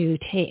our new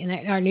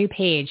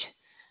page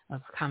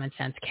of common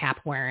sense cap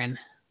wearing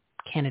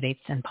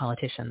candidates and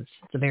politicians.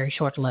 It's a very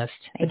short list,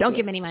 but don't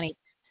give any money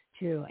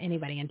to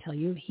anybody until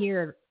you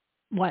hear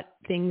what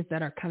things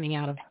that are coming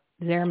out of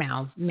their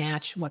mouths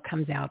match what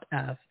comes out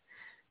of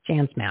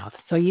Jan's mouth.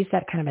 So use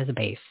that kind of as a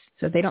base.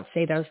 So if they don't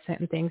say those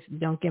certain things,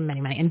 don't give them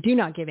any money. And do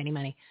not give any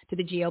money to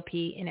the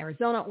GOP in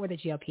Arizona or the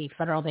GOP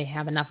federal. They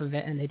have enough of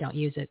it and they don't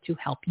use it to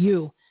help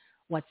you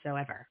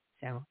whatsoever.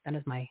 So that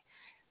is my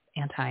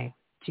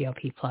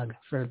anti-GOP plug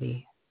for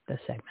the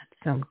segment.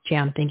 So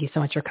Jan, thank you so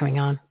much for coming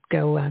on.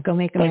 Go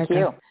make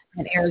America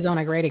and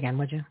Arizona great again,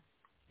 would you?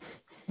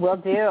 We'll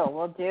do.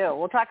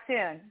 We'll talk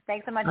soon.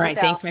 Thanks so much. All right.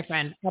 Thanks, my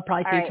friend. I'll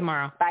probably see you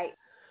tomorrow. Bye.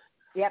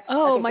 Yep.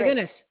 Oh, okay, my great.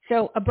 goodness.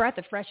 So a breath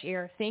of fresh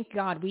air. Thank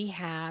God we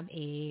have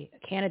a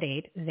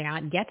candidate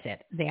that gets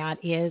it, that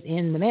is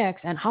in the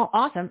mix. And how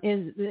awesome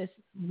is this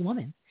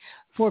woman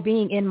for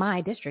being in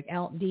my district,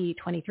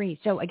 LD23.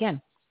 So again,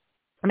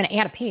 I'm going to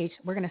add a page.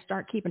 We're going to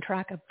start keeping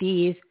track of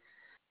these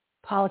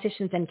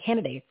politicians and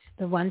candidates,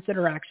 the ones that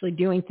are actually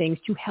doing things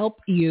to help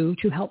you,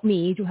 to help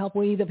me, to help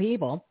we the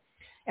people.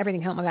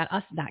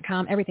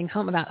 everythinghomeaboutus.com,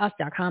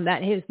 everythinghomeaboutus.com.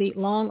 That is the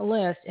long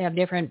list of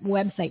different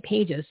website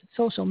pages,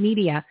 social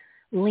media,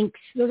 links.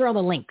 Those are all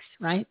the links,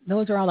 right?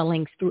 Those are all the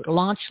links through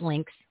Launch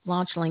Links.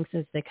 Launch Links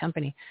is the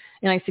company.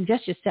 And I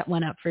suggest you set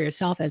one up for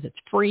yourself as it's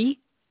free.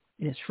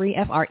 It is free,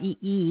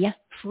 F-R-E-E,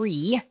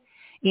 free.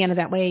 And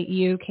that way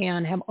you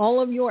can have all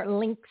of your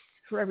links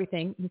for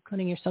everything,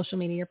 including your social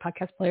media, your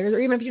podcast players, or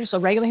even if you're just a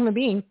regular human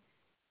being,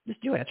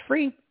 just do it. It's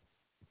free.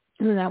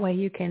 And that way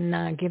you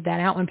can give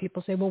that out when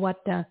people say, well,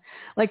 what,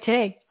 like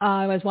today,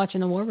 I was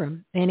watching the War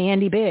Room, and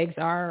Andy Biggs,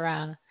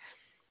 our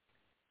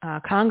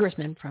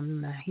congressman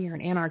from here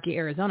in Anarchy,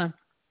 Arizona,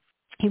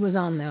 he was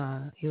on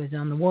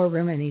the War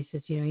Room, and he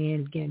says,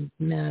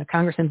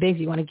 Congressman Biggs,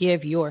 you want to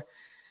give your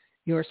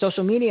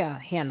social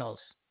media handles.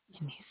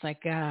 And he's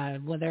like,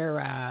 I've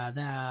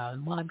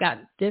got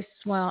this.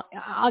 Well,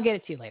 I'll get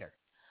it to you later.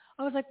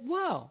 I was like,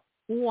 whoa,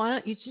 why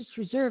don't you just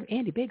reserve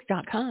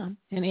andybiggs.com?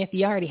 And if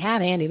you already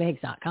have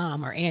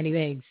andybiggs.com or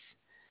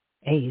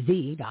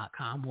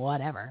andybiggsaz.com,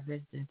 whatever,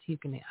 you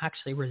can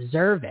actually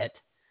reserve it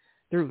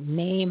through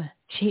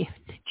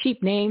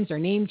cheap names or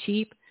name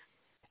cheap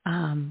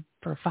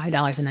for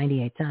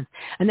 $5.98.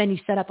 And then you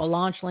set up a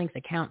Launch Links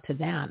account to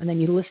that, and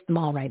then you list them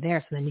all right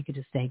there. So then you could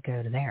just say,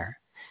 go to there.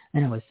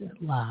 And it was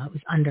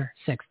under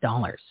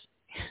 $6,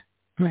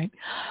 right?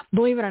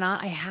 Believe it or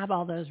not, I have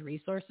all those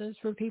resources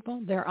for people.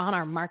 They're on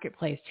our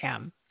Marketplace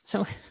tab.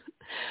 So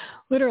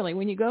literally,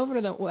 when you go over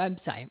to the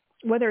website,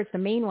 whether it's the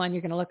main one,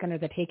 you're going to look under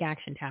the Take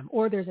Action tab,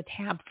 or there's a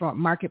tab for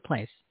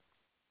Marketplace.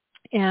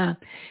 And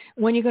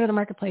when you go to the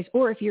Marketplace,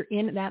 or if you're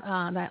in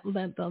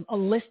a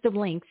list of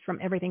links from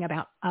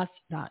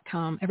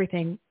everythingaboutus.com,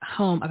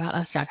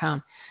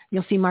 everythinghomeaboutus.com,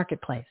 you'll see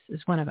Marketplace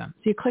is one of them.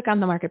 So you click on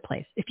the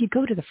Marketplace. If you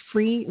go to the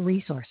free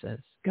resources,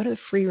 go to the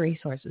free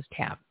resources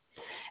tab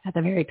at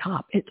the very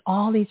top. It's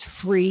all these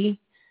free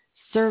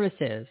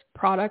services,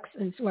 products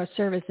and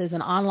services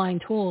and online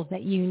tools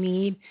that you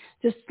need,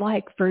 just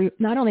like for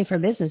not only for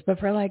business, but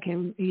for like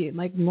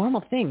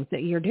normal things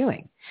that you're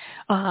doing.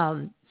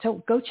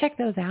 So go check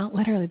those out.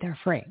 Literally, they're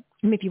free.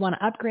 And if you want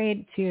to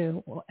upgrade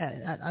to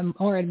a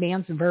more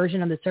advanced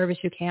version of the service,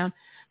 you can.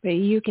 But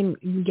you can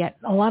get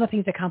a lot of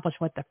things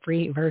accomplished with the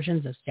free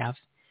versions of stuff.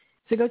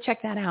 So go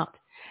check that out.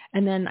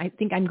 And then I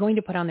think I'm going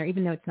to put on there,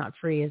 even though it's not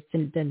free, is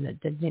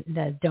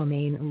the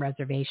domain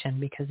reservation,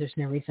 because there's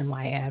no reason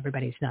why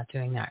everybody's not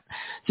doing that.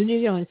 So,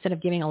 instead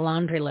of giving a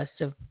laundry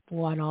list of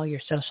what all your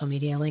social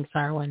media links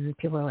are, when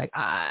people are like,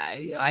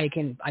 I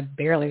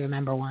barely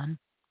remember one,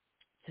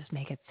 just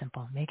make it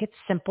simple. Make it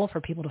simple for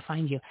people to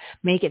find you.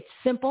 Make it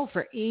simple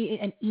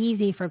and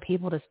easy for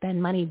people to spend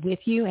money with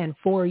you and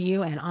for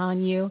you and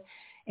on you,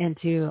 and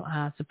to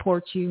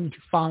support you and to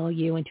follow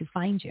you and to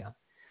find you.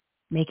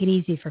 Make it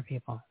easy for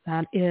people.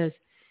 That is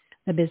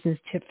the business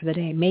tip for the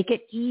day. Make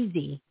it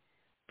easy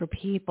for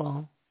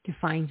people to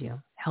find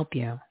you, help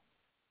you,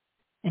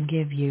 and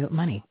give you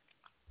money.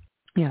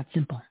 Yeah, it's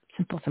simple.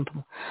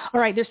 Simple.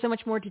 All right, there's so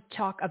much more to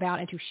talk about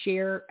and to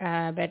share,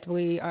 but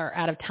we are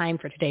out of time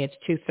for today. It's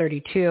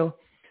 2:32.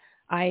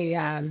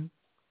 I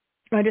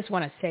just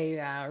want to say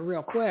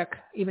real quick,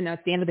 even though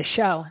it's the end of the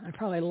show, I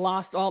probably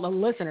lost all the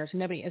listeners.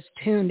 Nobody has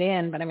tuned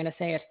in, but I'm going to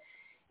say it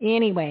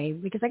anyway,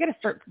 because I got to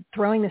start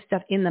throwing this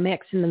stuff in the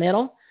mix in the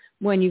middle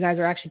when you guys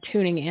are actually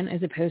tuning in,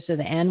 as opposed to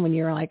the end when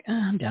you're like,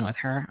 I'm done with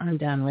her. I'm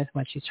done with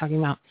what she's talking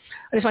about.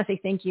 I just want to say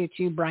thank you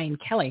to Brian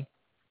Kelly.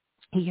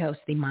 He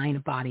hosts the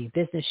Mind, Body,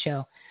 Business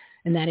show,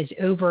 and that is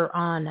over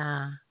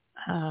on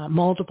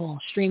multiple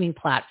streaming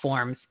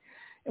platforms,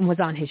 and was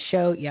on his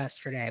show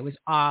yesterday. It was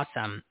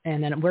awesome.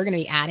 And then we're going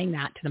to be adding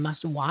that to the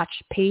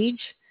must-watch page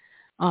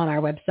on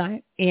our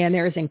website. And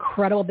there's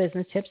incredible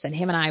business tips that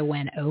him and I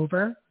went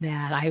over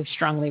that I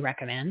strongly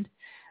recommend.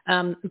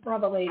 It's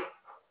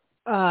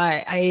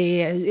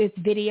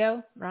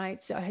video, right?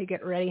 So I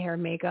get ready, hair,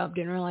 makeup.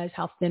 Didn't realize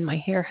how thin my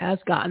hair has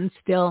gotten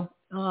still.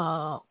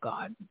 Oh,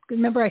 God.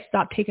 Remember, I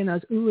stopped taking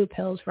those Ulu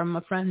pills from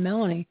my friend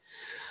Melanie.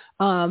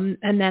 And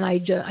then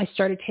I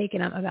started taking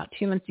them about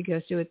 2 months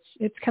ago. So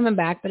it's coming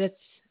back, but it's,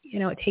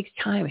 it takes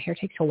time. Hair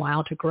takes a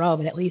while to grow,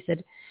 but at least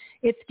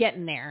it's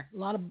getting there. A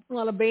lot of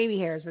baby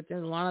hairs, but there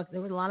was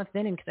a lot of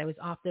thinning because I was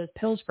off those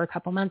pills for a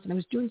couple months, and I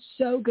was doing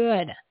so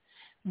good.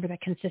 for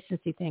that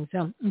consistency thing.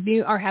 So if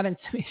you are having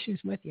some issues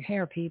with your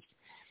hair, peeps,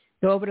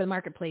 go over to the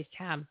Marketplace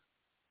tab.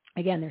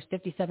 Again, there's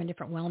 57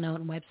 different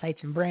well-known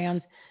websites and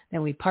brands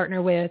that we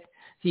partner with.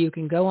 So you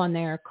can go on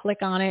there, click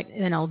on it,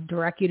 and it'll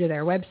direct you to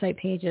their website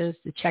pages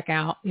to check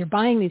out. You're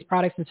buying these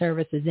products and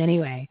services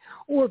anyway.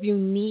 Or if you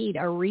need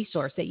a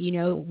resource that you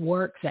know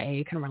works, that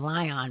you can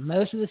rely on,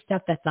 most of the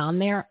stuff that's on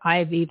there,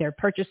 I've either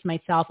purchased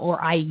myself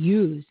or I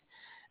use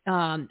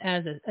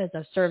as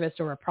a service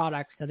or a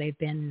product. So they've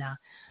been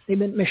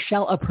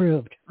Michelle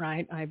approved,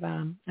 right? I've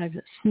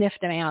sniffed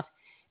them out,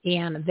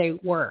 and they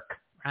work.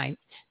 Right.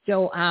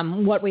 So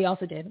what we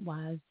also did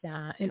was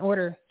in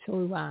order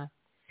to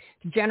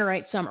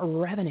generate some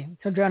revenue,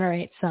 to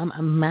generate some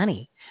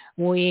money,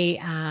 we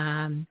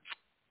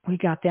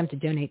got them to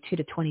donate 2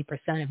 to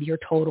 20% of your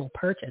total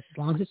purchase, as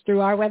long as it's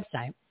through our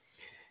website.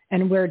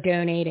 And we're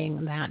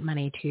donating that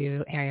money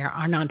to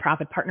our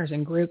nonprofit partners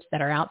and groups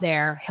that are out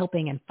there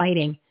helping and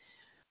fighting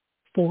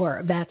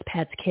for vets,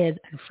 pets, kids,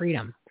 and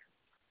freedom.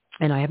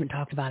 And I haven't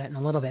talked about it in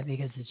a little bit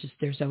because it's just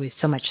there's always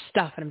so much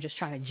stuff, and I'm just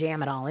trying to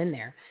jam it all in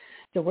there.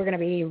 So we're going to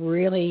be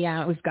really,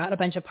 we've got a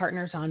bunch of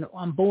partners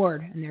on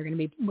board, and we're going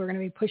to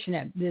be pushing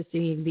it,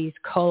 these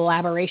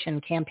collaboration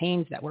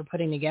campaigns that we're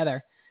putting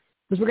together,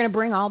 because we're going to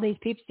bring all these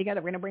peeps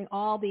together. We're going to bring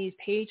all these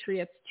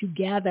patriots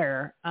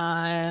together,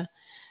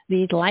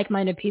 these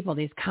like-minded people,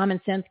 these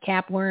common sense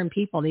cap-wearing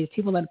people, these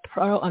people that are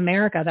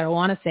pro-America, that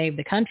want to save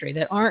the country,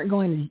 that aren't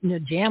going to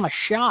jam a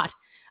shot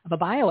of a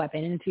bioweapon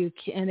into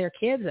their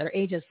kids that are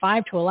ages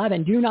 5 to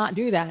 11. Do not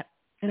do that.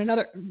 And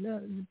another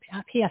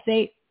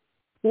PSA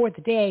for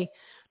the day,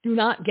 do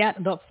not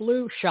get the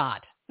flu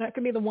shot. That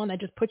could be the one that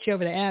just puts you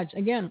over the edge.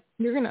 Again,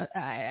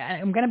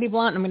 I'm going to be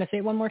blunt. I'm going to say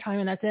it one more time,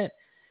 and that's it.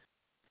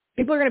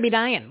 People are going to be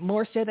dying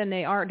more so than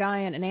they are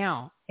dying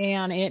now.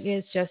 And it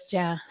is just,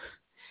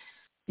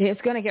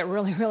 it's going to get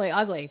really, really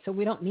ugly. So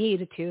we don't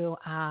need to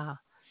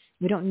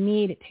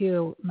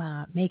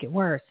make it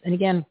worse. And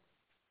again,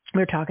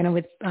 we're talking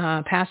with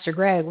Pastor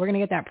Greg. We're going to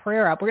get that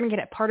prayer up. We're going to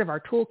get it part of our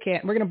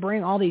toolkit. We're going to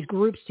bring all these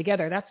groups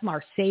together. That's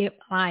our Save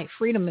My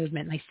Freedom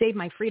movement. Like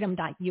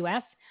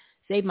SaveMyFreedom.us,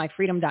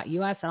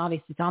 SaveMyFreedom.us, and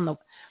obviously it's on the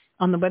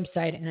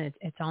website, and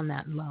it's on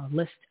that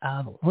list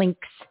of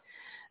links.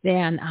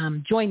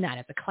 Then join that.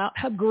 It's a Clout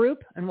Hub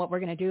group, and what we're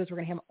going to do is we're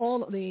going to have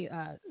all of the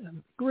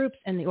groups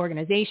and the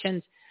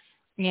organizations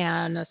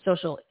and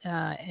social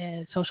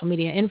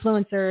media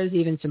influencers,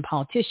 even some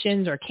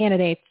politicians or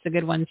candidates, the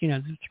good ones,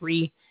 the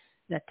 3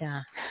 that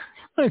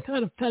I've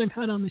had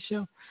on the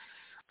show,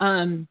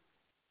 and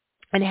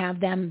have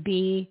them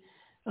be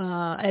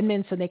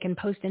admins so they can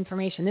post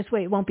information. This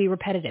way it won't be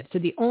repetitive. So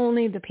the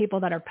people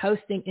that are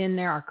posting in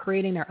there are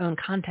creating their own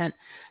content.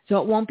 So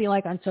it won't be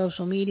like on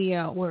social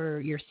media where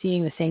you're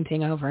seeing the same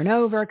thing over and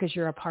over because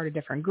you're a part of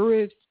different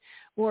groups,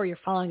 or you're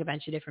following a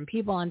bunch of different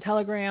people on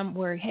Telegram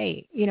where,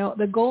 hey,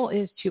 the goal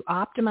is to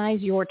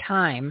optimize your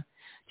time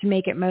to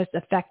make it most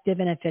effective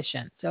and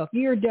efficient. So if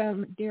you've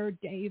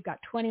got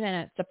 20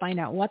 minutes to find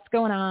out what's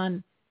going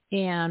on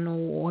and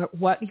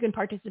what you can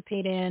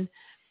participate in,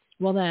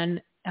 well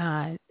then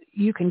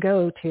you can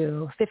go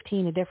to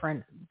 15 of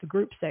the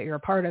groups that you're a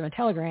part of on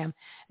Telegram,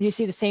 and you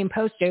see the same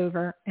post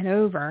over and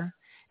over,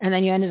 and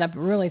then you ended up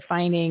really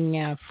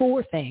finding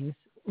 4 things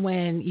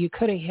when you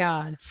could have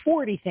had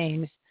 40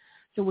 things.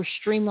 So we're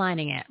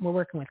streamlining it. We're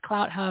working with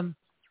Clout Hub.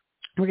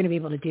 We're going to be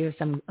able to do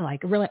some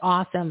really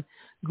awesome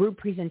group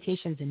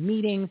presentations and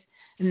meetings,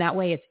 and that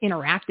way it's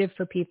interactive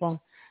for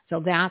people. So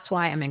that's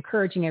why I'm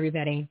encouraging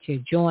everybody to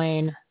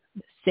join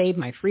Save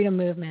My Freedom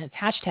movement. It's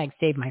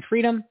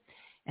 #SaveMyFreedom.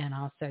 And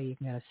also you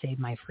can go to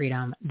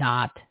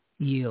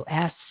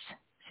SaveMyFreedom.us,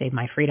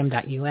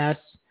 SaveMyFreedom.us.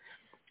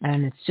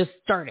 And it's just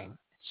starting.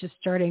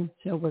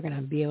 So we're going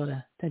to be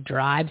able to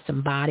drive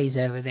some bodies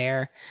over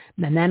there.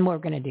 And then what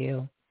we're going to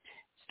do,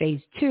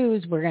 phase 2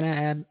 is we're going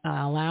to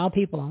allow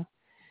people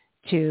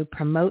to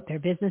promote their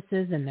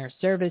businesses and their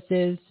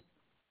services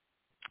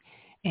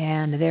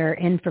and their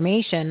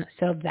information,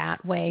 so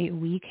that way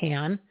we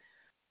can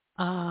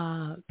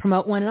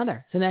promote one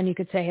another. So then you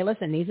could say, hey,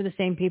 listen, these are the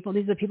same people.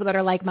 These are the people that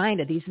are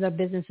like-minded. These are the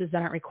businesses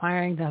that aren't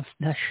requiring the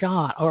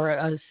shot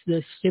or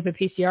the stupid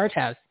PCR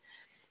test.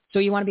 So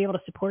you want to be able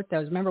to support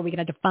those. Remember, we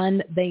got to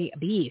fund the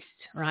beast,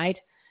 right?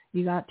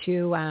 You got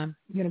to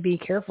be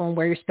careful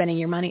where you're spending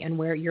your money and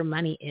where your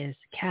money is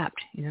kept.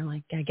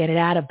 Get it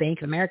out of Bank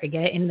of America,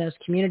 get it into those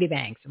community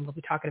banks. And we'll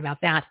be talking about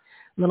that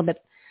a little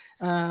bit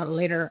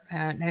later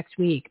next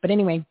week. But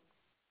anyway,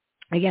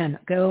 again,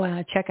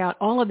 go check out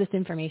all of this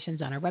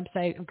information on our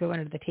website. Go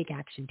under the Take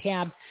Action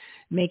tab.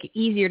 Make it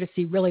easier to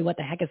see really what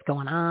the heck is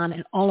going on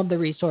and all of the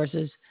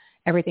resources,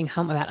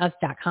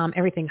 everythinghomeaboutus.com,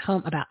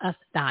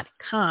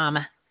 everythinghomeaboutus.com.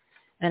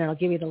 And it'll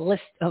give you the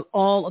list of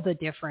all of the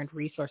different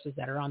resources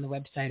that are on the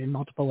website and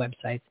multiple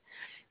websites.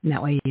 And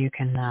that way you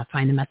can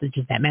find the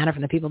messages that matter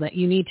from the people that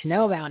you need to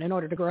know about in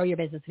order to grow your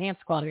business, enhance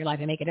the quality of your life,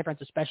 and make a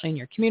difference, especially in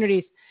your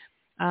communities.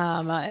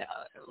 Like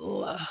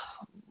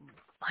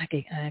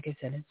I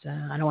said, it's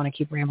I don't want to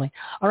keep rambling.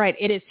 All right,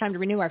 it is time to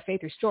renew our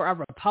faith, restore our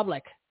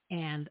republic.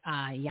 And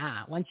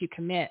once you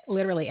commit,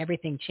 literally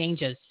everything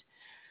changes.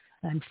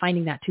 I'm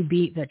finding that to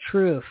be the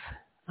truth.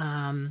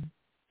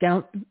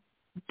 Don't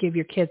give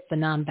your kids the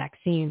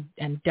non-vaccine,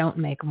 and don't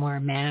make them wear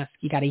a mask.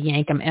 You got to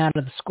yank them out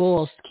of the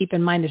schools. Keep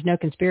in mind there's no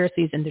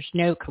conspiracies and there's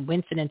no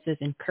coincidences.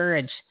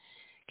 Encourage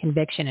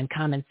conviction and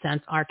common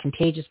sense are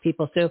contagious,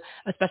 people. So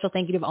a special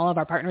thank you to all of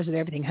our partners at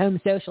Everything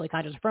Home, Socially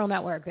Conscious Pro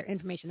Network, their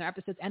information, their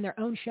episodes, and their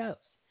own shows,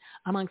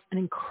 amongst an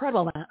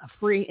incredible amount of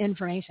free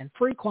information,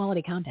 free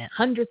quality content,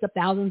 hundreds of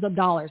thousands of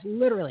dollars,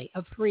 literally,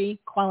 of free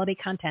quality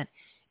content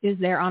is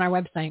there on our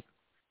website,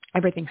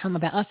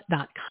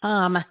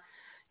 everythinghomeaboutus.com.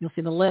 You'll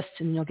see the list,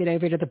 and you'll get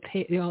over to the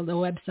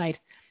website,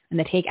 and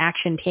the Take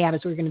Action tab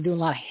is where we're going to do a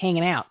lot of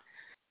hanging out.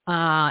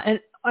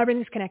 And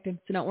everything's connected,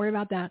 so don't worry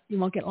about that. You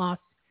won't get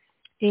lost.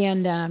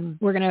 And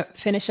we're going to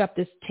finish up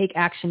this Take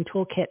Action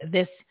Toolkit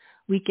this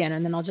weekend,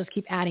 and then I'll just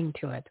keep adding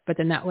to it. But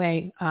then that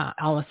way,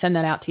 I'll send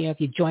that out to you if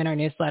you join our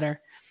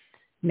newsletter.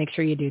 Make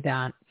sure you do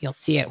that. You'll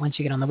see it once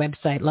you get on the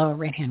website, lower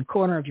right-hand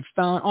corner of your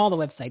phone, all the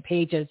website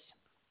pages.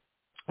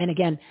 And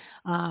again,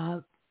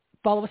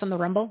 follow us on the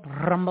Rumble,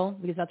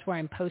 because that's where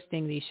I'm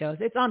posting these shows.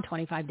 It's on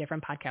 25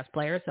 different podcast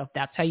players, so if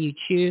that's how you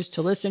choose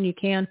to listen, you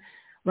can.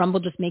 Rumble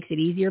just makes it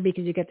easier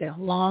because you get the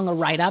long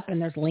write-up,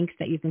 and there's links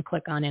that you can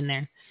click on in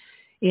there.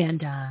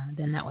 And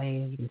then that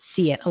way you can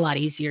see it a lot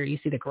easier. You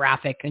see the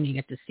graphic, and you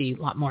get to see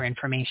a lot more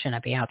information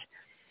about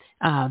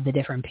the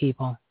different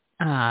people.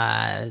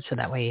 So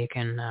that way you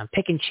can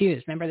pick and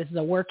choose. Remember, this is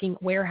a working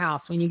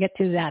warehouse. When you get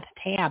to that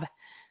tab,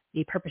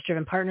 the Purpose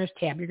Driven Partners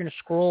tab, you're going to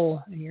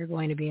scroll, and you're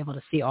going to be able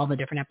to see all the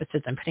different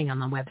episodes I'm putting on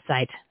the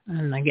website.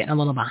 And I'm getting a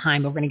little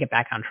behind, but we're going to get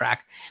back on track.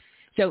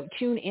 So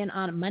tune in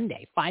on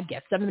Monday, 5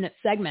 guest, 7-minute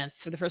segments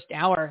for the first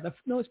hour, the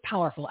most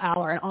powerful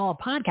hour in all of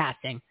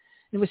podcasting.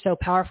 It was so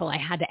powerful, I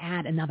had to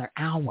add another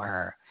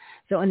hour.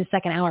 So in the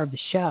second hour of the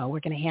show,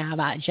 we're going to have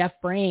Jeff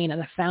Brain,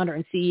 the founder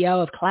and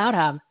CEO of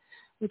CloudHub,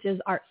 which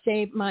is our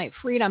Save My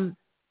Freedom,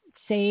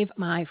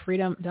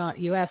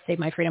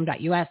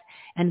 SaveMyFreedom.us.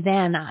 And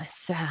then that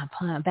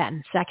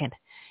in second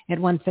at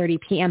 1:30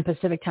 p.m.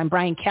 Pacific time,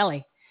 Brian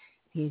Kelly.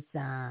 He's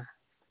the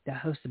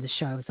host of the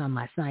show. I was on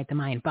last night, the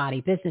Mind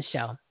Body Business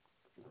Show.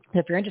 So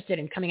if you're interested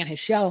in coming on his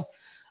show,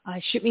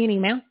 shoot me an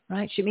email,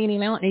 right? Shoot me an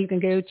email, and you can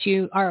go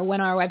to our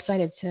website.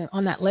 It's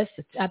on that list.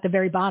 It's at the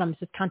very bottom. It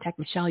says Contact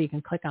Michelle. You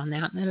can click on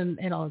that, and then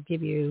it'll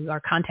give you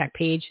our contact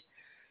page,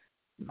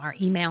 our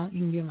email. You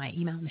can do my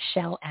email,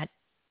 Michelle at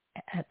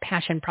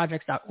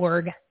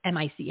passionprojects.org,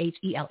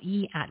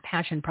 MICHELE at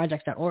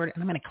passionprojects.org.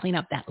 And I'm going to clean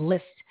up that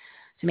list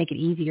to make it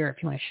easier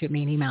if you want to shoot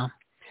me an email.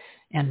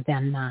 And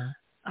then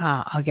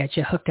I'll get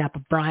you hooked up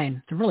with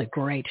Brian. It's a really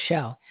great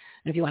show.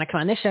 And if you want to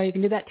come on this show, you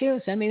can do that too.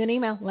 Send me an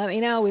email. Let me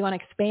know. We want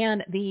to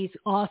expand these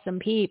awesome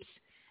peeps.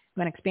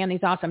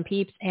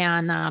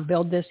 And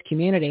build this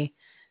community.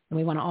 And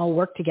we want to all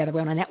work together. We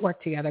want to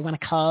network together. We want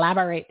to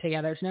collaborate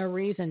together. There's no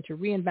reason to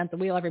reinvent the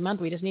wheel every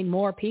month. We just need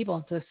more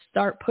people to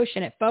start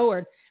pushing it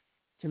forward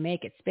to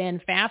make it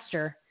spin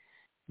faster.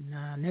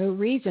 No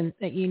reason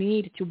that you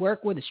need to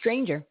work with a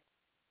stranger.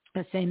 I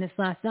was saying this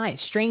last night,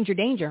 stranger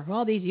danger. For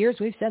all these years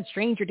we've said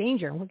stranger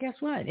danger. Well, guess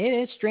what? It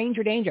is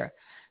stranger danger.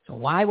 So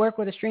why work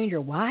with a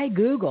stranger? Why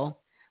Google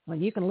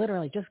when you can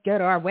literally just go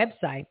to our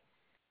website,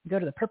 go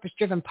to the Purpose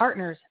Driven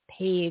Partners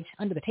page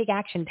under the Take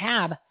Action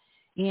tab,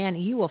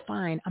 and you will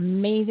find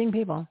amazing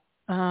people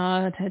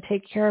to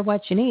take care of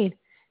what you need.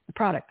 The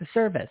product, the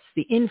service,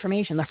 the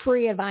information, the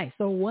free advice,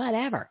 the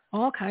whatever,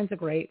 all kinds of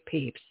great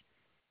peeps,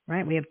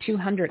 right? We have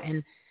 200,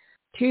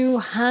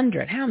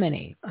 how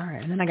many? All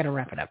right, and then I got to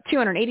wrap it up.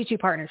 282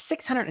 partners,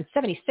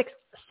 676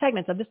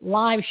 segments of this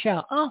live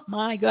show. Oh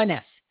my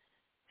goodness.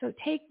 So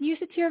use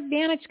it to your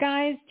advantage,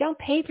 guys. Don't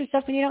pay for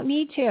stuff when you don't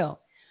need to.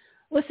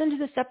 Listen to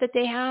the stuff that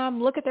they have.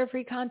 Look at their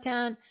free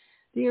content.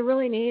 Do you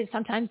really need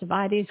sometimes to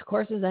buy these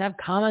courses that have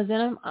commas in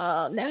them?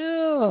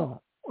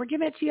 No. We're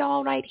giving it to you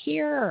all right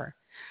here.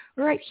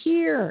 Right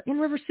here in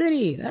River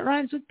City. That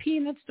rhymes with P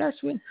and that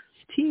starts with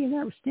T and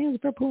that stands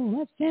for pool.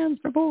 That stands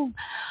for pool.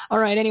 All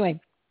right, anyway.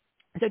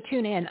 So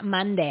tune in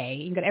Monday.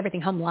 You can go to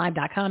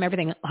everythinghomelive.com,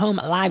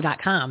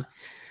 everythinghomelive.com.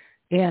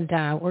 And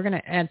we're going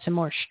to add some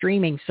more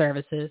streaming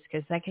services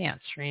because I can't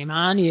stream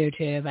on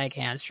YouTube. I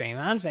can't stream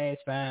on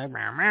Facebook.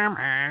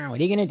 What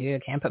are you going to do? I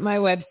can't put my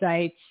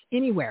websites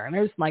anywhere. And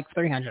there's like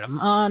 300 of them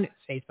on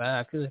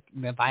Facebook because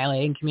they're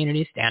violating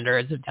community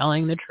standards of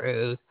telling the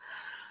truth.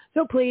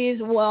 So please,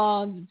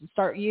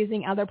 start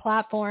using other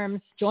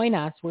platforms. Join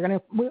us. What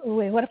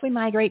if we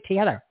migrate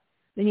together?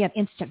 Then you have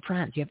instant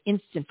friends. You have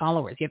instant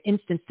followers. You have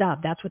instant stuff.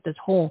 That's what this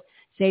whole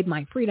Save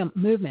My Freedom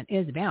movement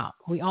is about.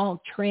 We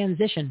all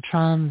transition.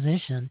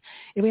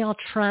 If we all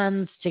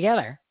trans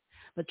together,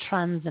 but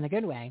trans in a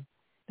good way,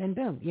 then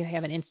boom, you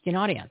have an instant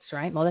audience,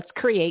 right? Well, let's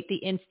create the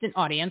instant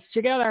audience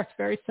together. It's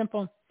very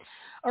simple.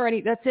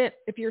 Alrighty, that's it.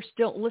 If you're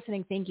still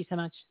listening, thank you so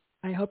much.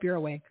 I hope you're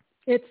awake.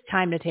 It's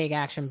time to take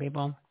action,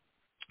 people.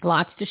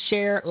 Lots to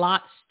share,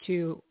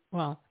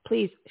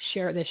 please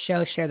share this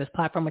show, share this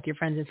platform with your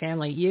friends and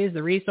family. Use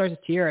the resources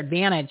to your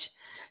advantage.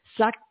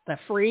 Suck the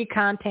free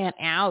content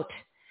out.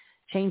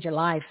 change your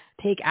life.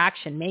 Take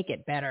action. Make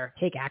it better.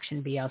 Take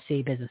action,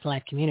 BLC, Business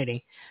Life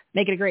Community.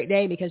 Make it a great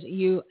day because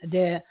you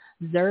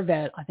deserve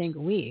it. I think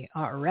we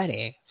are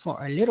ready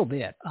for a little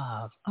bit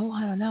of, I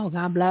don't know,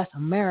 God bless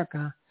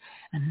America.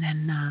 And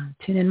then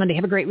tune in Monday.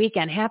 Have a great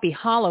weekend. Happy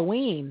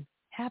Halloween.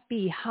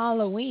 Happy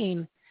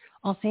Halloween.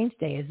 All Saints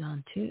Day is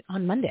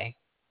on Monday.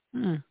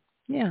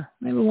 Yeah,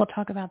 maybe we'll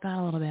talk about that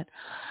a little bit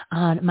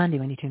on Monday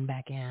when you tune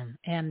back in.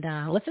 And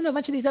listen to a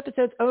bunch of these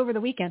episodes over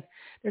the weekend.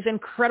 There's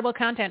incredible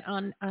content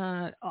on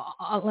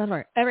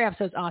every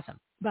episode's awesome.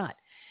 But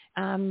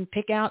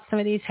pick out some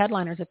of these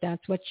headliners if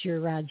that's what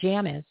your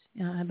jam is.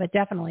 But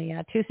definitely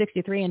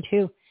 263 and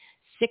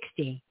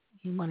 260,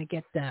 you want to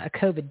get a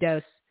COVID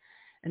dose.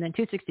 And then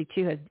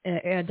 262 has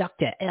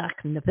Dr.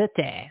 Eric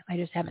Navite. I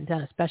just haven't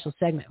done a special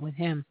segment with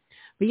him.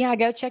 But yeah,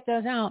 go check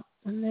those out.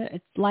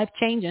 It's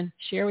life-changing.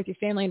 Share with your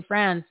family and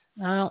friends.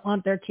 I don't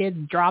want their kids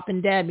dropping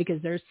dead because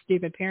they're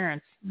stupid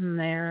parents and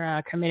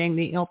they're committing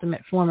the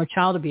ultimate form of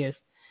child abuse.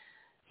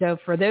 So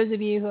for those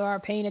of you who are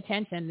paying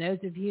attention, those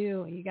of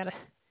you got to,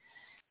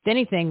 if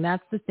anything,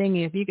 that's the thing.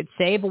 If you could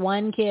save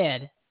one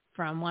kid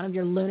from one of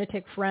your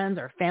lunatic friends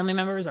or family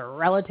members or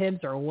relatives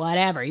or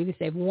whatever, you could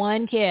save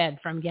one kid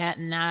from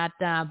getting that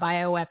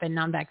bioweapon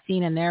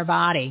non-vaccine in their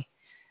body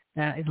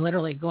that is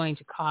literally going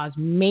to cause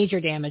major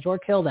damage or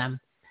kill them,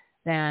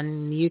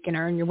 then you can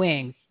earn your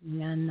wings.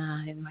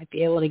 And you might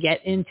be able to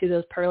get into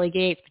those pearly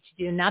gates, but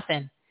you do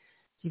nothing.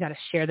 You got to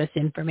share this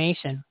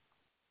information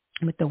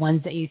with the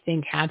ones that you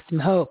think have some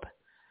hope.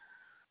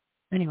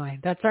 Anyway,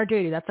 that's our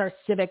duty. That's our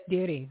civic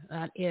duty.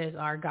 That is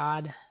our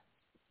God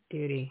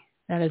duty.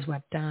 That is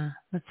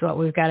that's what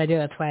we've got to do.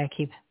 That's why I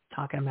keep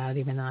talking about it,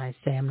 even though I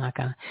say I'm not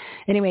going to.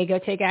 Anyway, go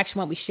take action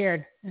what we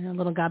shared. And a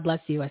little God bless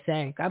the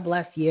USA. God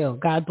bless you.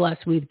 God bless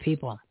we the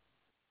people.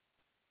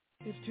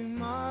 If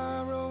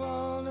tomorrow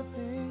all the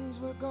things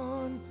were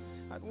gone,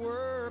 I'd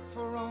work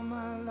for all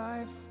my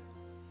life,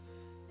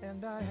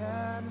 and I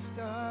had to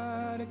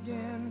start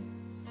again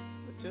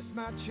with just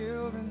my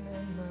children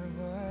and my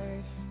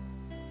wife.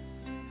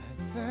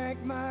 I'd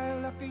thank my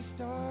lucky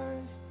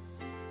stars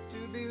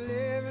to be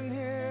living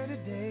here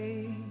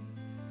today,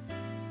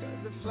 'cause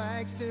the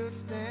flag still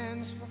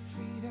stands for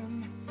freedom,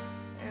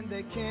 and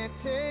they can't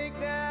take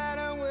that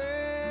away.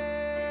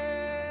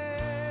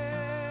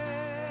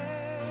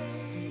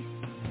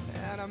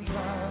 And I'm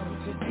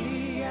proud to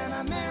be an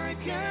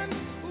American,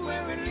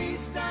 where at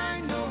least I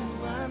know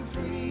I'm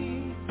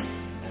free.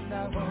 And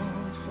I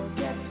won't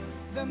forget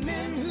the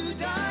men who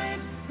died,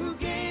 who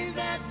gave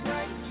that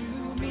right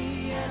to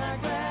me. And I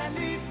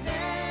gladly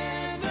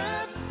stand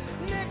up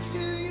next to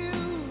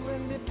you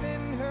and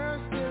defend her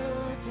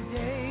still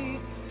today,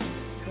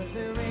 'cause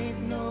there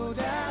ain't no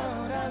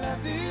doubt I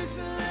love this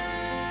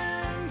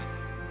land.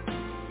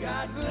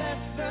 God bless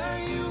the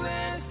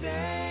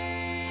USA.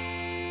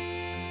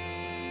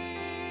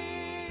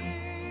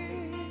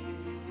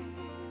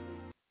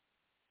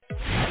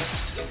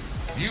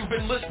 You've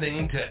been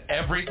listening to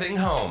Everything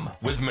Home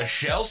with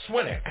Michelle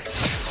Swinnick.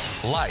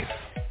 Life,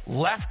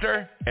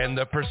 laughter, and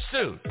the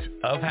pursuit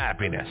of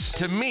happiness.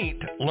 To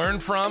meet, learn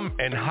from,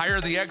 and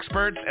hire the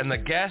experts and the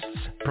guests,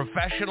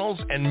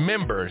 professionals, and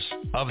members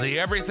of the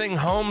Everything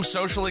Home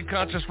Socially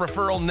Conscious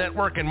Referral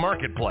Network and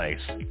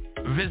Marketplace,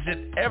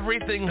 visit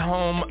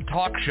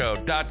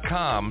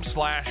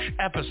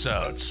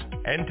everythinghometalkshow.com/episodes.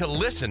 And to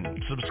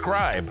listen,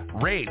 subscribe,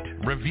 rate,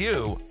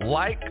 review,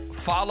 like,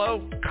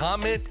 follow,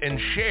 comment, and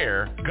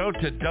share, go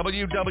to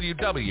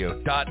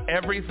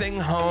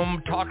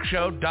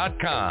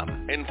www.everythinghometalkshow.com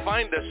and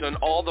find us on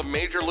all the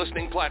major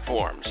listening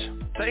platforms.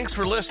 Thanks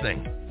for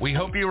listening. We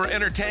hope you were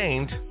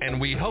entertained, and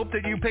we hope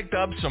that you picked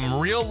up some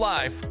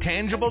real-life,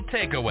 tangible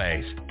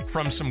takeaways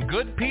from some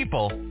good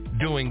people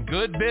doing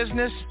good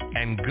business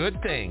and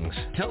good things.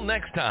 Till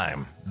next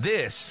time,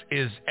 this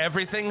is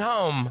Everything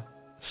Home,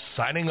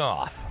 signing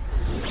off.